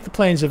let's see if the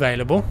plane's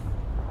available.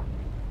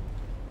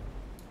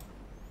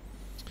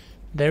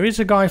 There is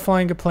a guy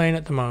flying a plane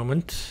at the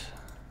moment.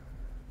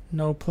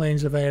 No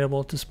planes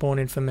available to spawn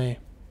in for me.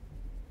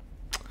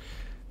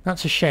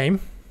 That's a shame.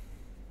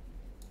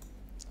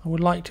 I would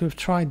like to have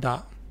tried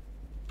that.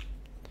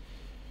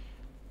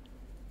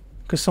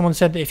 Because someone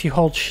said that if you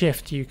hold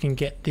shift you can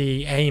get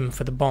the aim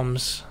for the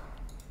bombs.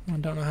 I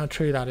don't know how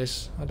true that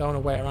is. I don't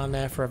want to wait around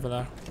there forever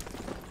though.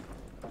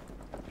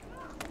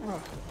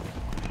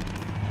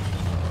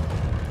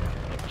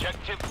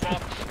 Objective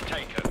box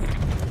taken.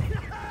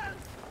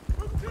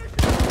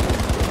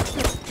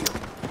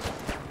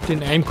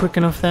 Didn't aim quick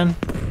enough then.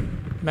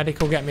 Medic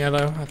will get me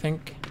though, I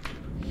think.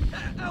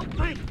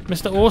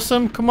 Mr.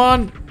 Awesome, come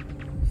on!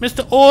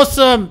 Mr.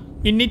 Awesome!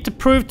 You need to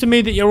prove to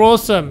me that you're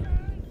awesome.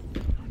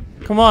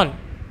 Come on.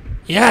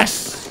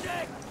 Yes!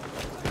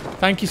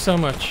 Thank you so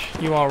much.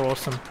 You are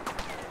awesome.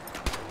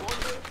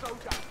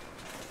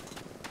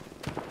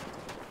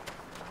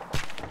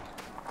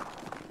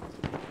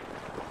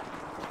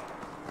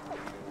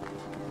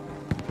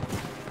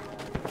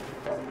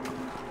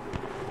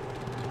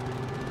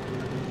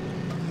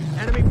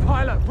 Enemy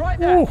pilot, right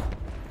there. Ooh.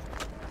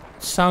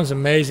 Sounds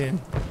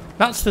amazing.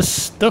 That's the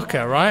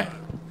Stuka, right?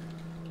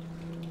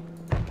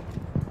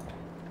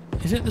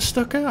 Is it the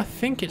Stuka? I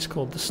think it's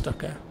called the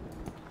Stuka.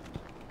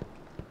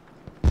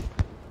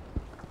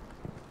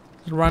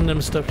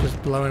 Random stuff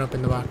just blowing up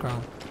in the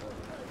background.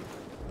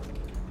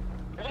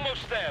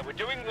 Almost there. We're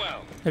doing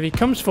well. If he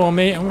comes for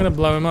me, I'm gonna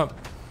blow him up.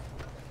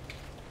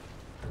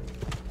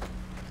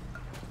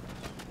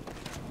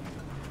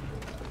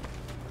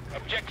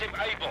 Objective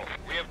Able.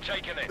 We have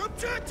taken it.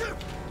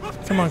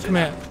 Come on, come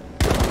here.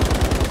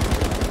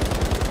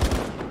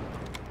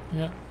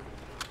 Yeah.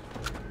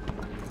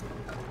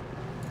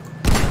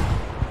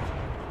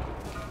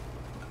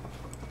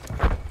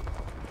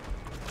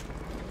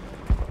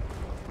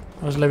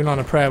 I was living on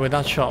a prayer with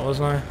that shot,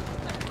 wasn't I?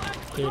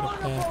 Dude up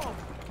there.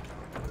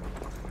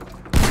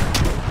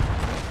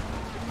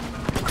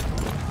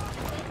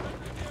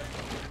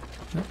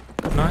 Yep,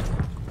 good night.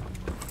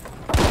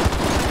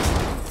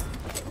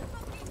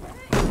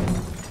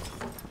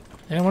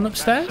 Anyone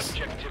upstairs?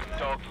 Objective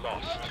dog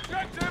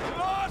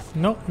lost.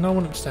 Nope, no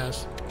one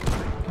upstairs.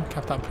 I'll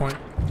cap that point.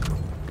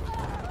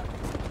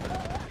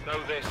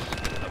 Know this.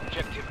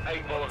 Objective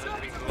Able has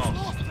been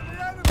lost.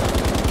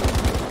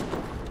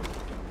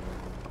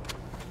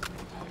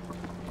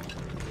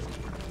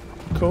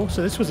 Cool,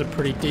 so this was a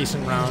pretty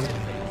decent round.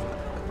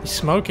 He's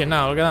smoking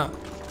now, look at that.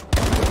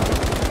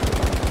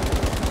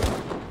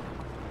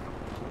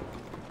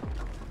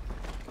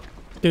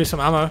 Do some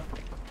ammo.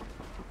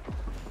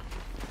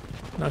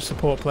 No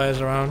support players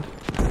around.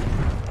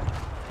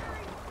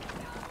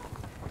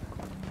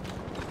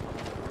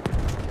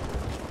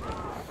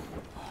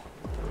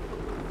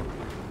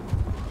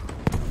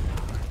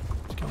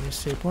 Let's go on this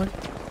save point.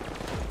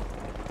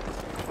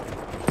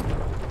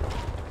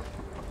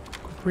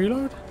 Quick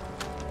reload.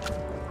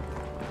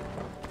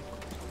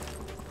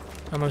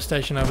 Ammo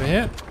station over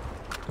here.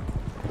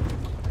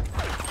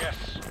 Yes,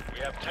 we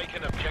have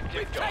taken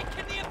objective dog.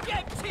 Taking the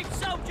objective,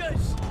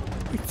 soldiers!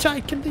 We've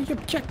taken the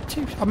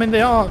objective. I mean,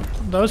 they are.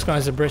 Those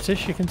guys are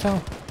British, you can tell.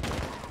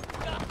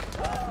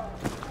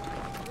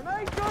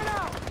 Grenade going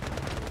out.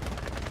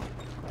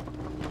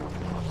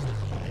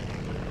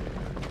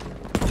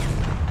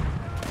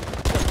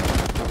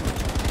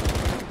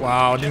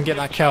 Wow, didn't get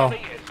that kill.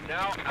 Charlie is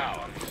now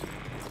ours.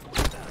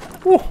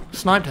 Woo,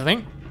 sniped, I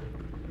think.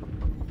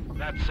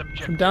 That's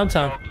objective From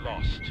downtown. dog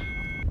lost.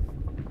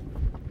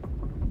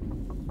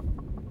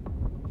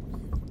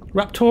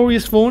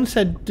 Raptorius Vaughn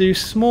said, do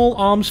small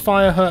arms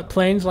fire hurt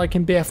planes like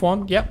in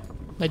BF1? Yep,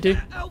 they do.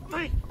 Help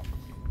me!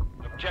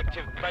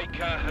 Objective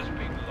Baker has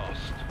been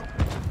lost.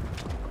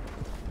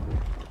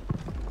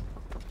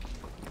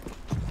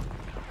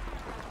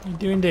 They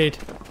do indeed.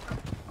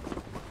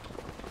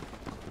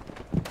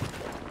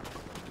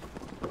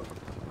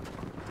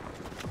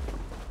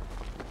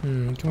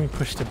 Can we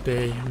push to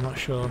B? I'm not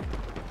sure.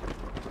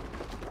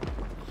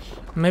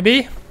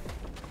 Maybe?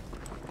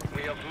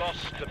 We have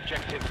lost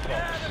objective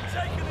Fox.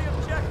 Taking the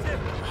objective!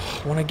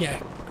 I want to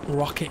get a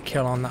rocket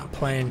kill on that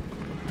plane.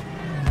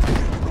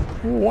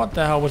 Ooh, what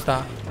the hell was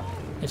that?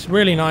 It's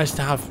really nice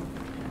to have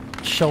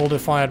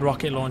shoulder-fired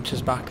rocket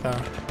launchers back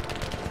there.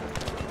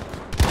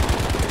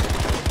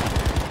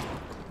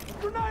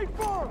 Grenade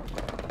for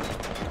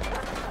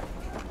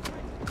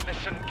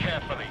Listen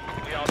carefully.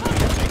 We are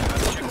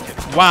losing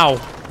objective. Wow!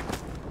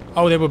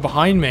 Oh, they were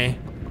behind me.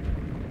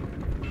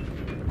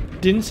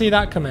 Didn't see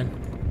that coming.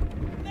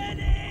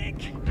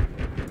 Medic!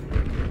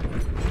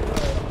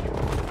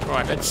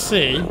 Right, let's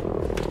see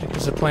if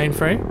there's a plane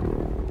free.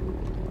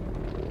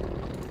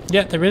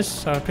 Yeah, there is,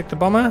 so I picked the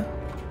bomber.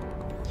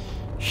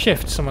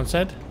 Shift, someone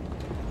said.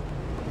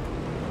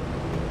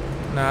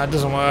 Nah, it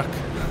doesn't work.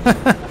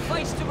 A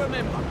place to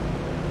remember.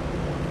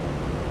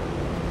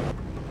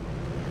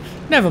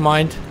 Never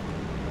mind.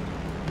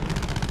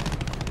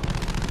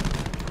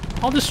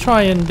 I'll just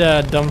try and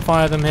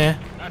dumbfire them here.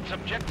 That's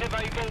objective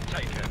Able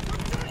taken.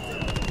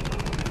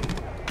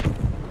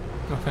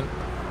 Nothing.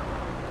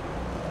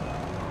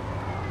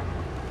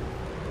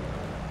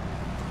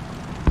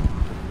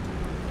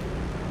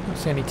 Don't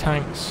see any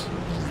tanks.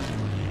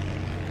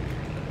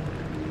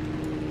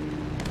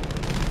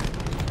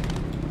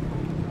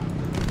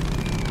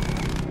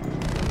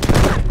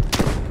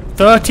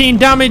 "13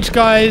 damage,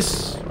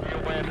 guys!" Be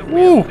aware that we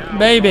Woo, have now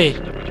baby.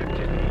 lost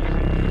objective.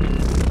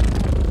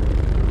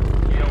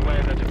 Be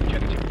aware that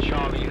objective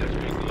Charlie has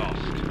been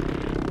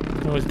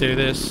lost. Always do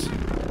this.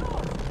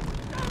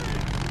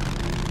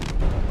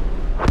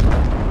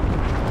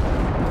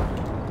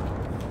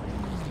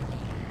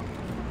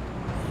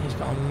 He's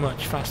got a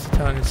much faster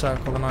turning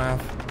circle than I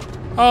have.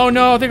 Oh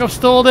no, I think I've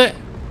stalled it.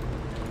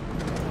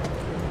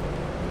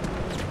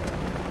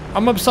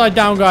 I'm upside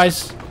down,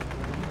 guys.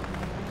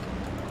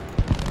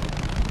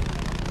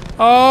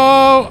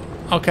 Oh,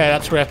 okay,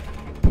 that's rip.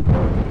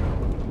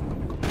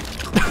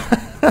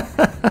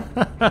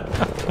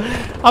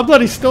 I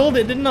bloody stalled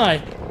it, didn't I?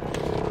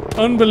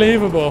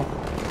 Unbelievable.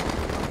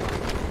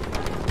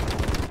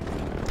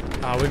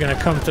 Oh, we're going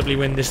to comfortably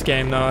win this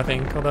game though, I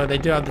think. Although they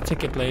do have the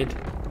ticket bleed.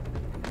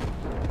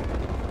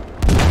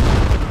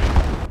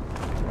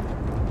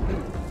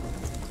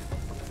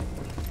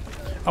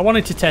 I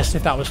wanted to test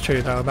if that was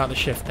true though, about the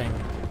shifting.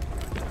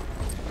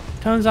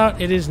 Turns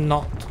out it is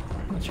not.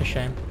 That's a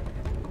shame.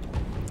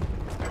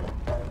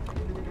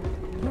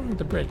 Oh,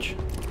 the bridge.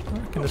 I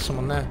reckon there's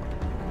someone there.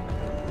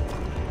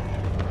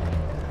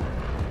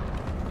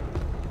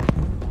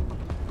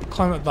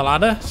 Climb up the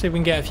ladder, see if we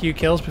can get a few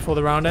kills before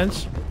the round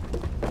ends.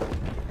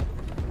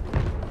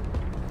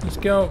 Let's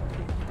go.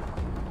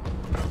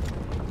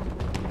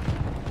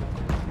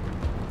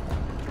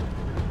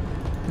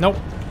 Nope.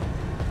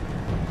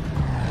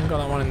 Got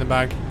that one in the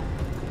bag.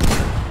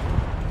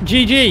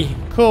 GG.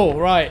 Cool.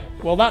 Right.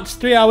 Well, that's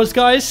 3 hours,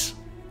 guys.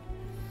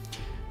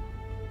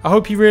 I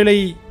hope you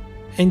really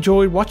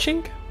enjoyed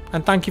watching,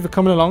 and thank you for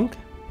coming along.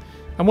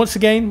 And once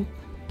again,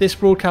 this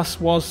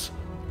broadcast was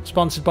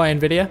sponsored by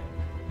Nvidia.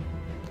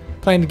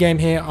 Playing the game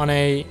here on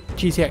a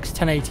GTX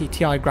 1080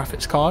 Ti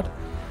graphics card.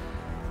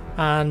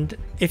 And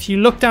if you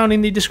look down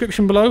in the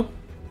description below,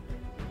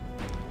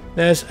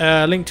 there's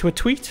a link to a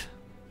tweet.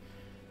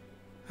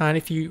 And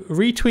if you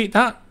retweet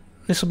that,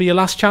 this will be your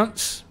last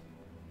chance.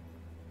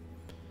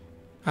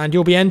 And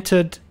you'll be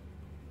entered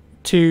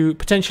to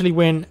potentially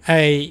win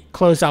a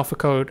closed alpha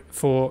code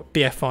for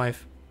BF5.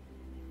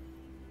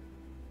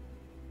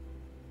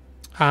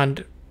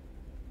 And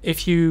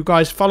if you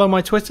guys follow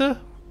my Twitter,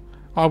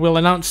 I will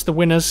announce the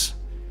winners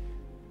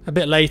a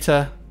bit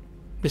later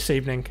this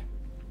evening.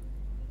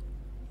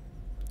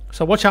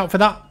 So watch out for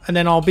that, and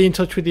then I'll be in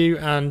touch with you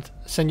and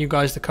send you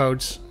guys the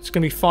codes. It's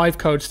going to be 5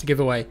 codes to give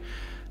away.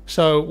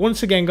 So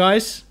once again,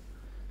 guys,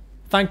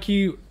 thank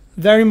you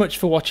very much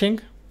for watching.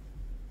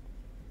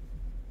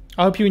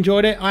 I hope you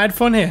enjoyed it. I had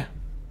fun here.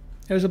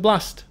 It was a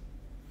blast.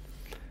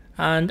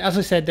 And as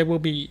I said, there will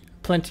be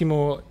plenty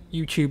more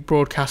YouTube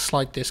broadcasts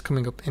like this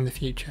coming up in the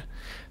future.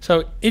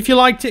 So if you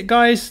liked it,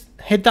 guys,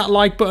 hit that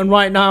like button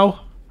right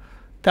now.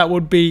 That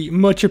would be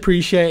much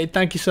appreciated.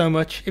 Thank you so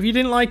much. If you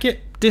didn't like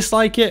it,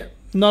 dislike it,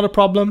 not a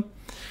problem.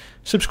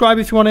 Subscribe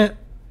if you want to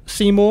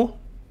see more.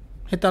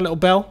 Hit that little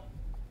bell.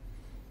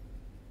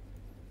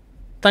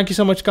 Thank you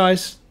so much,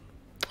 guys.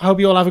 I hope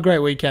you all have a great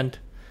weekend.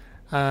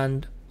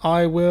 And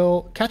I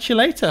will catch you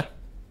later.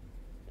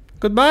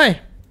 Goodbye.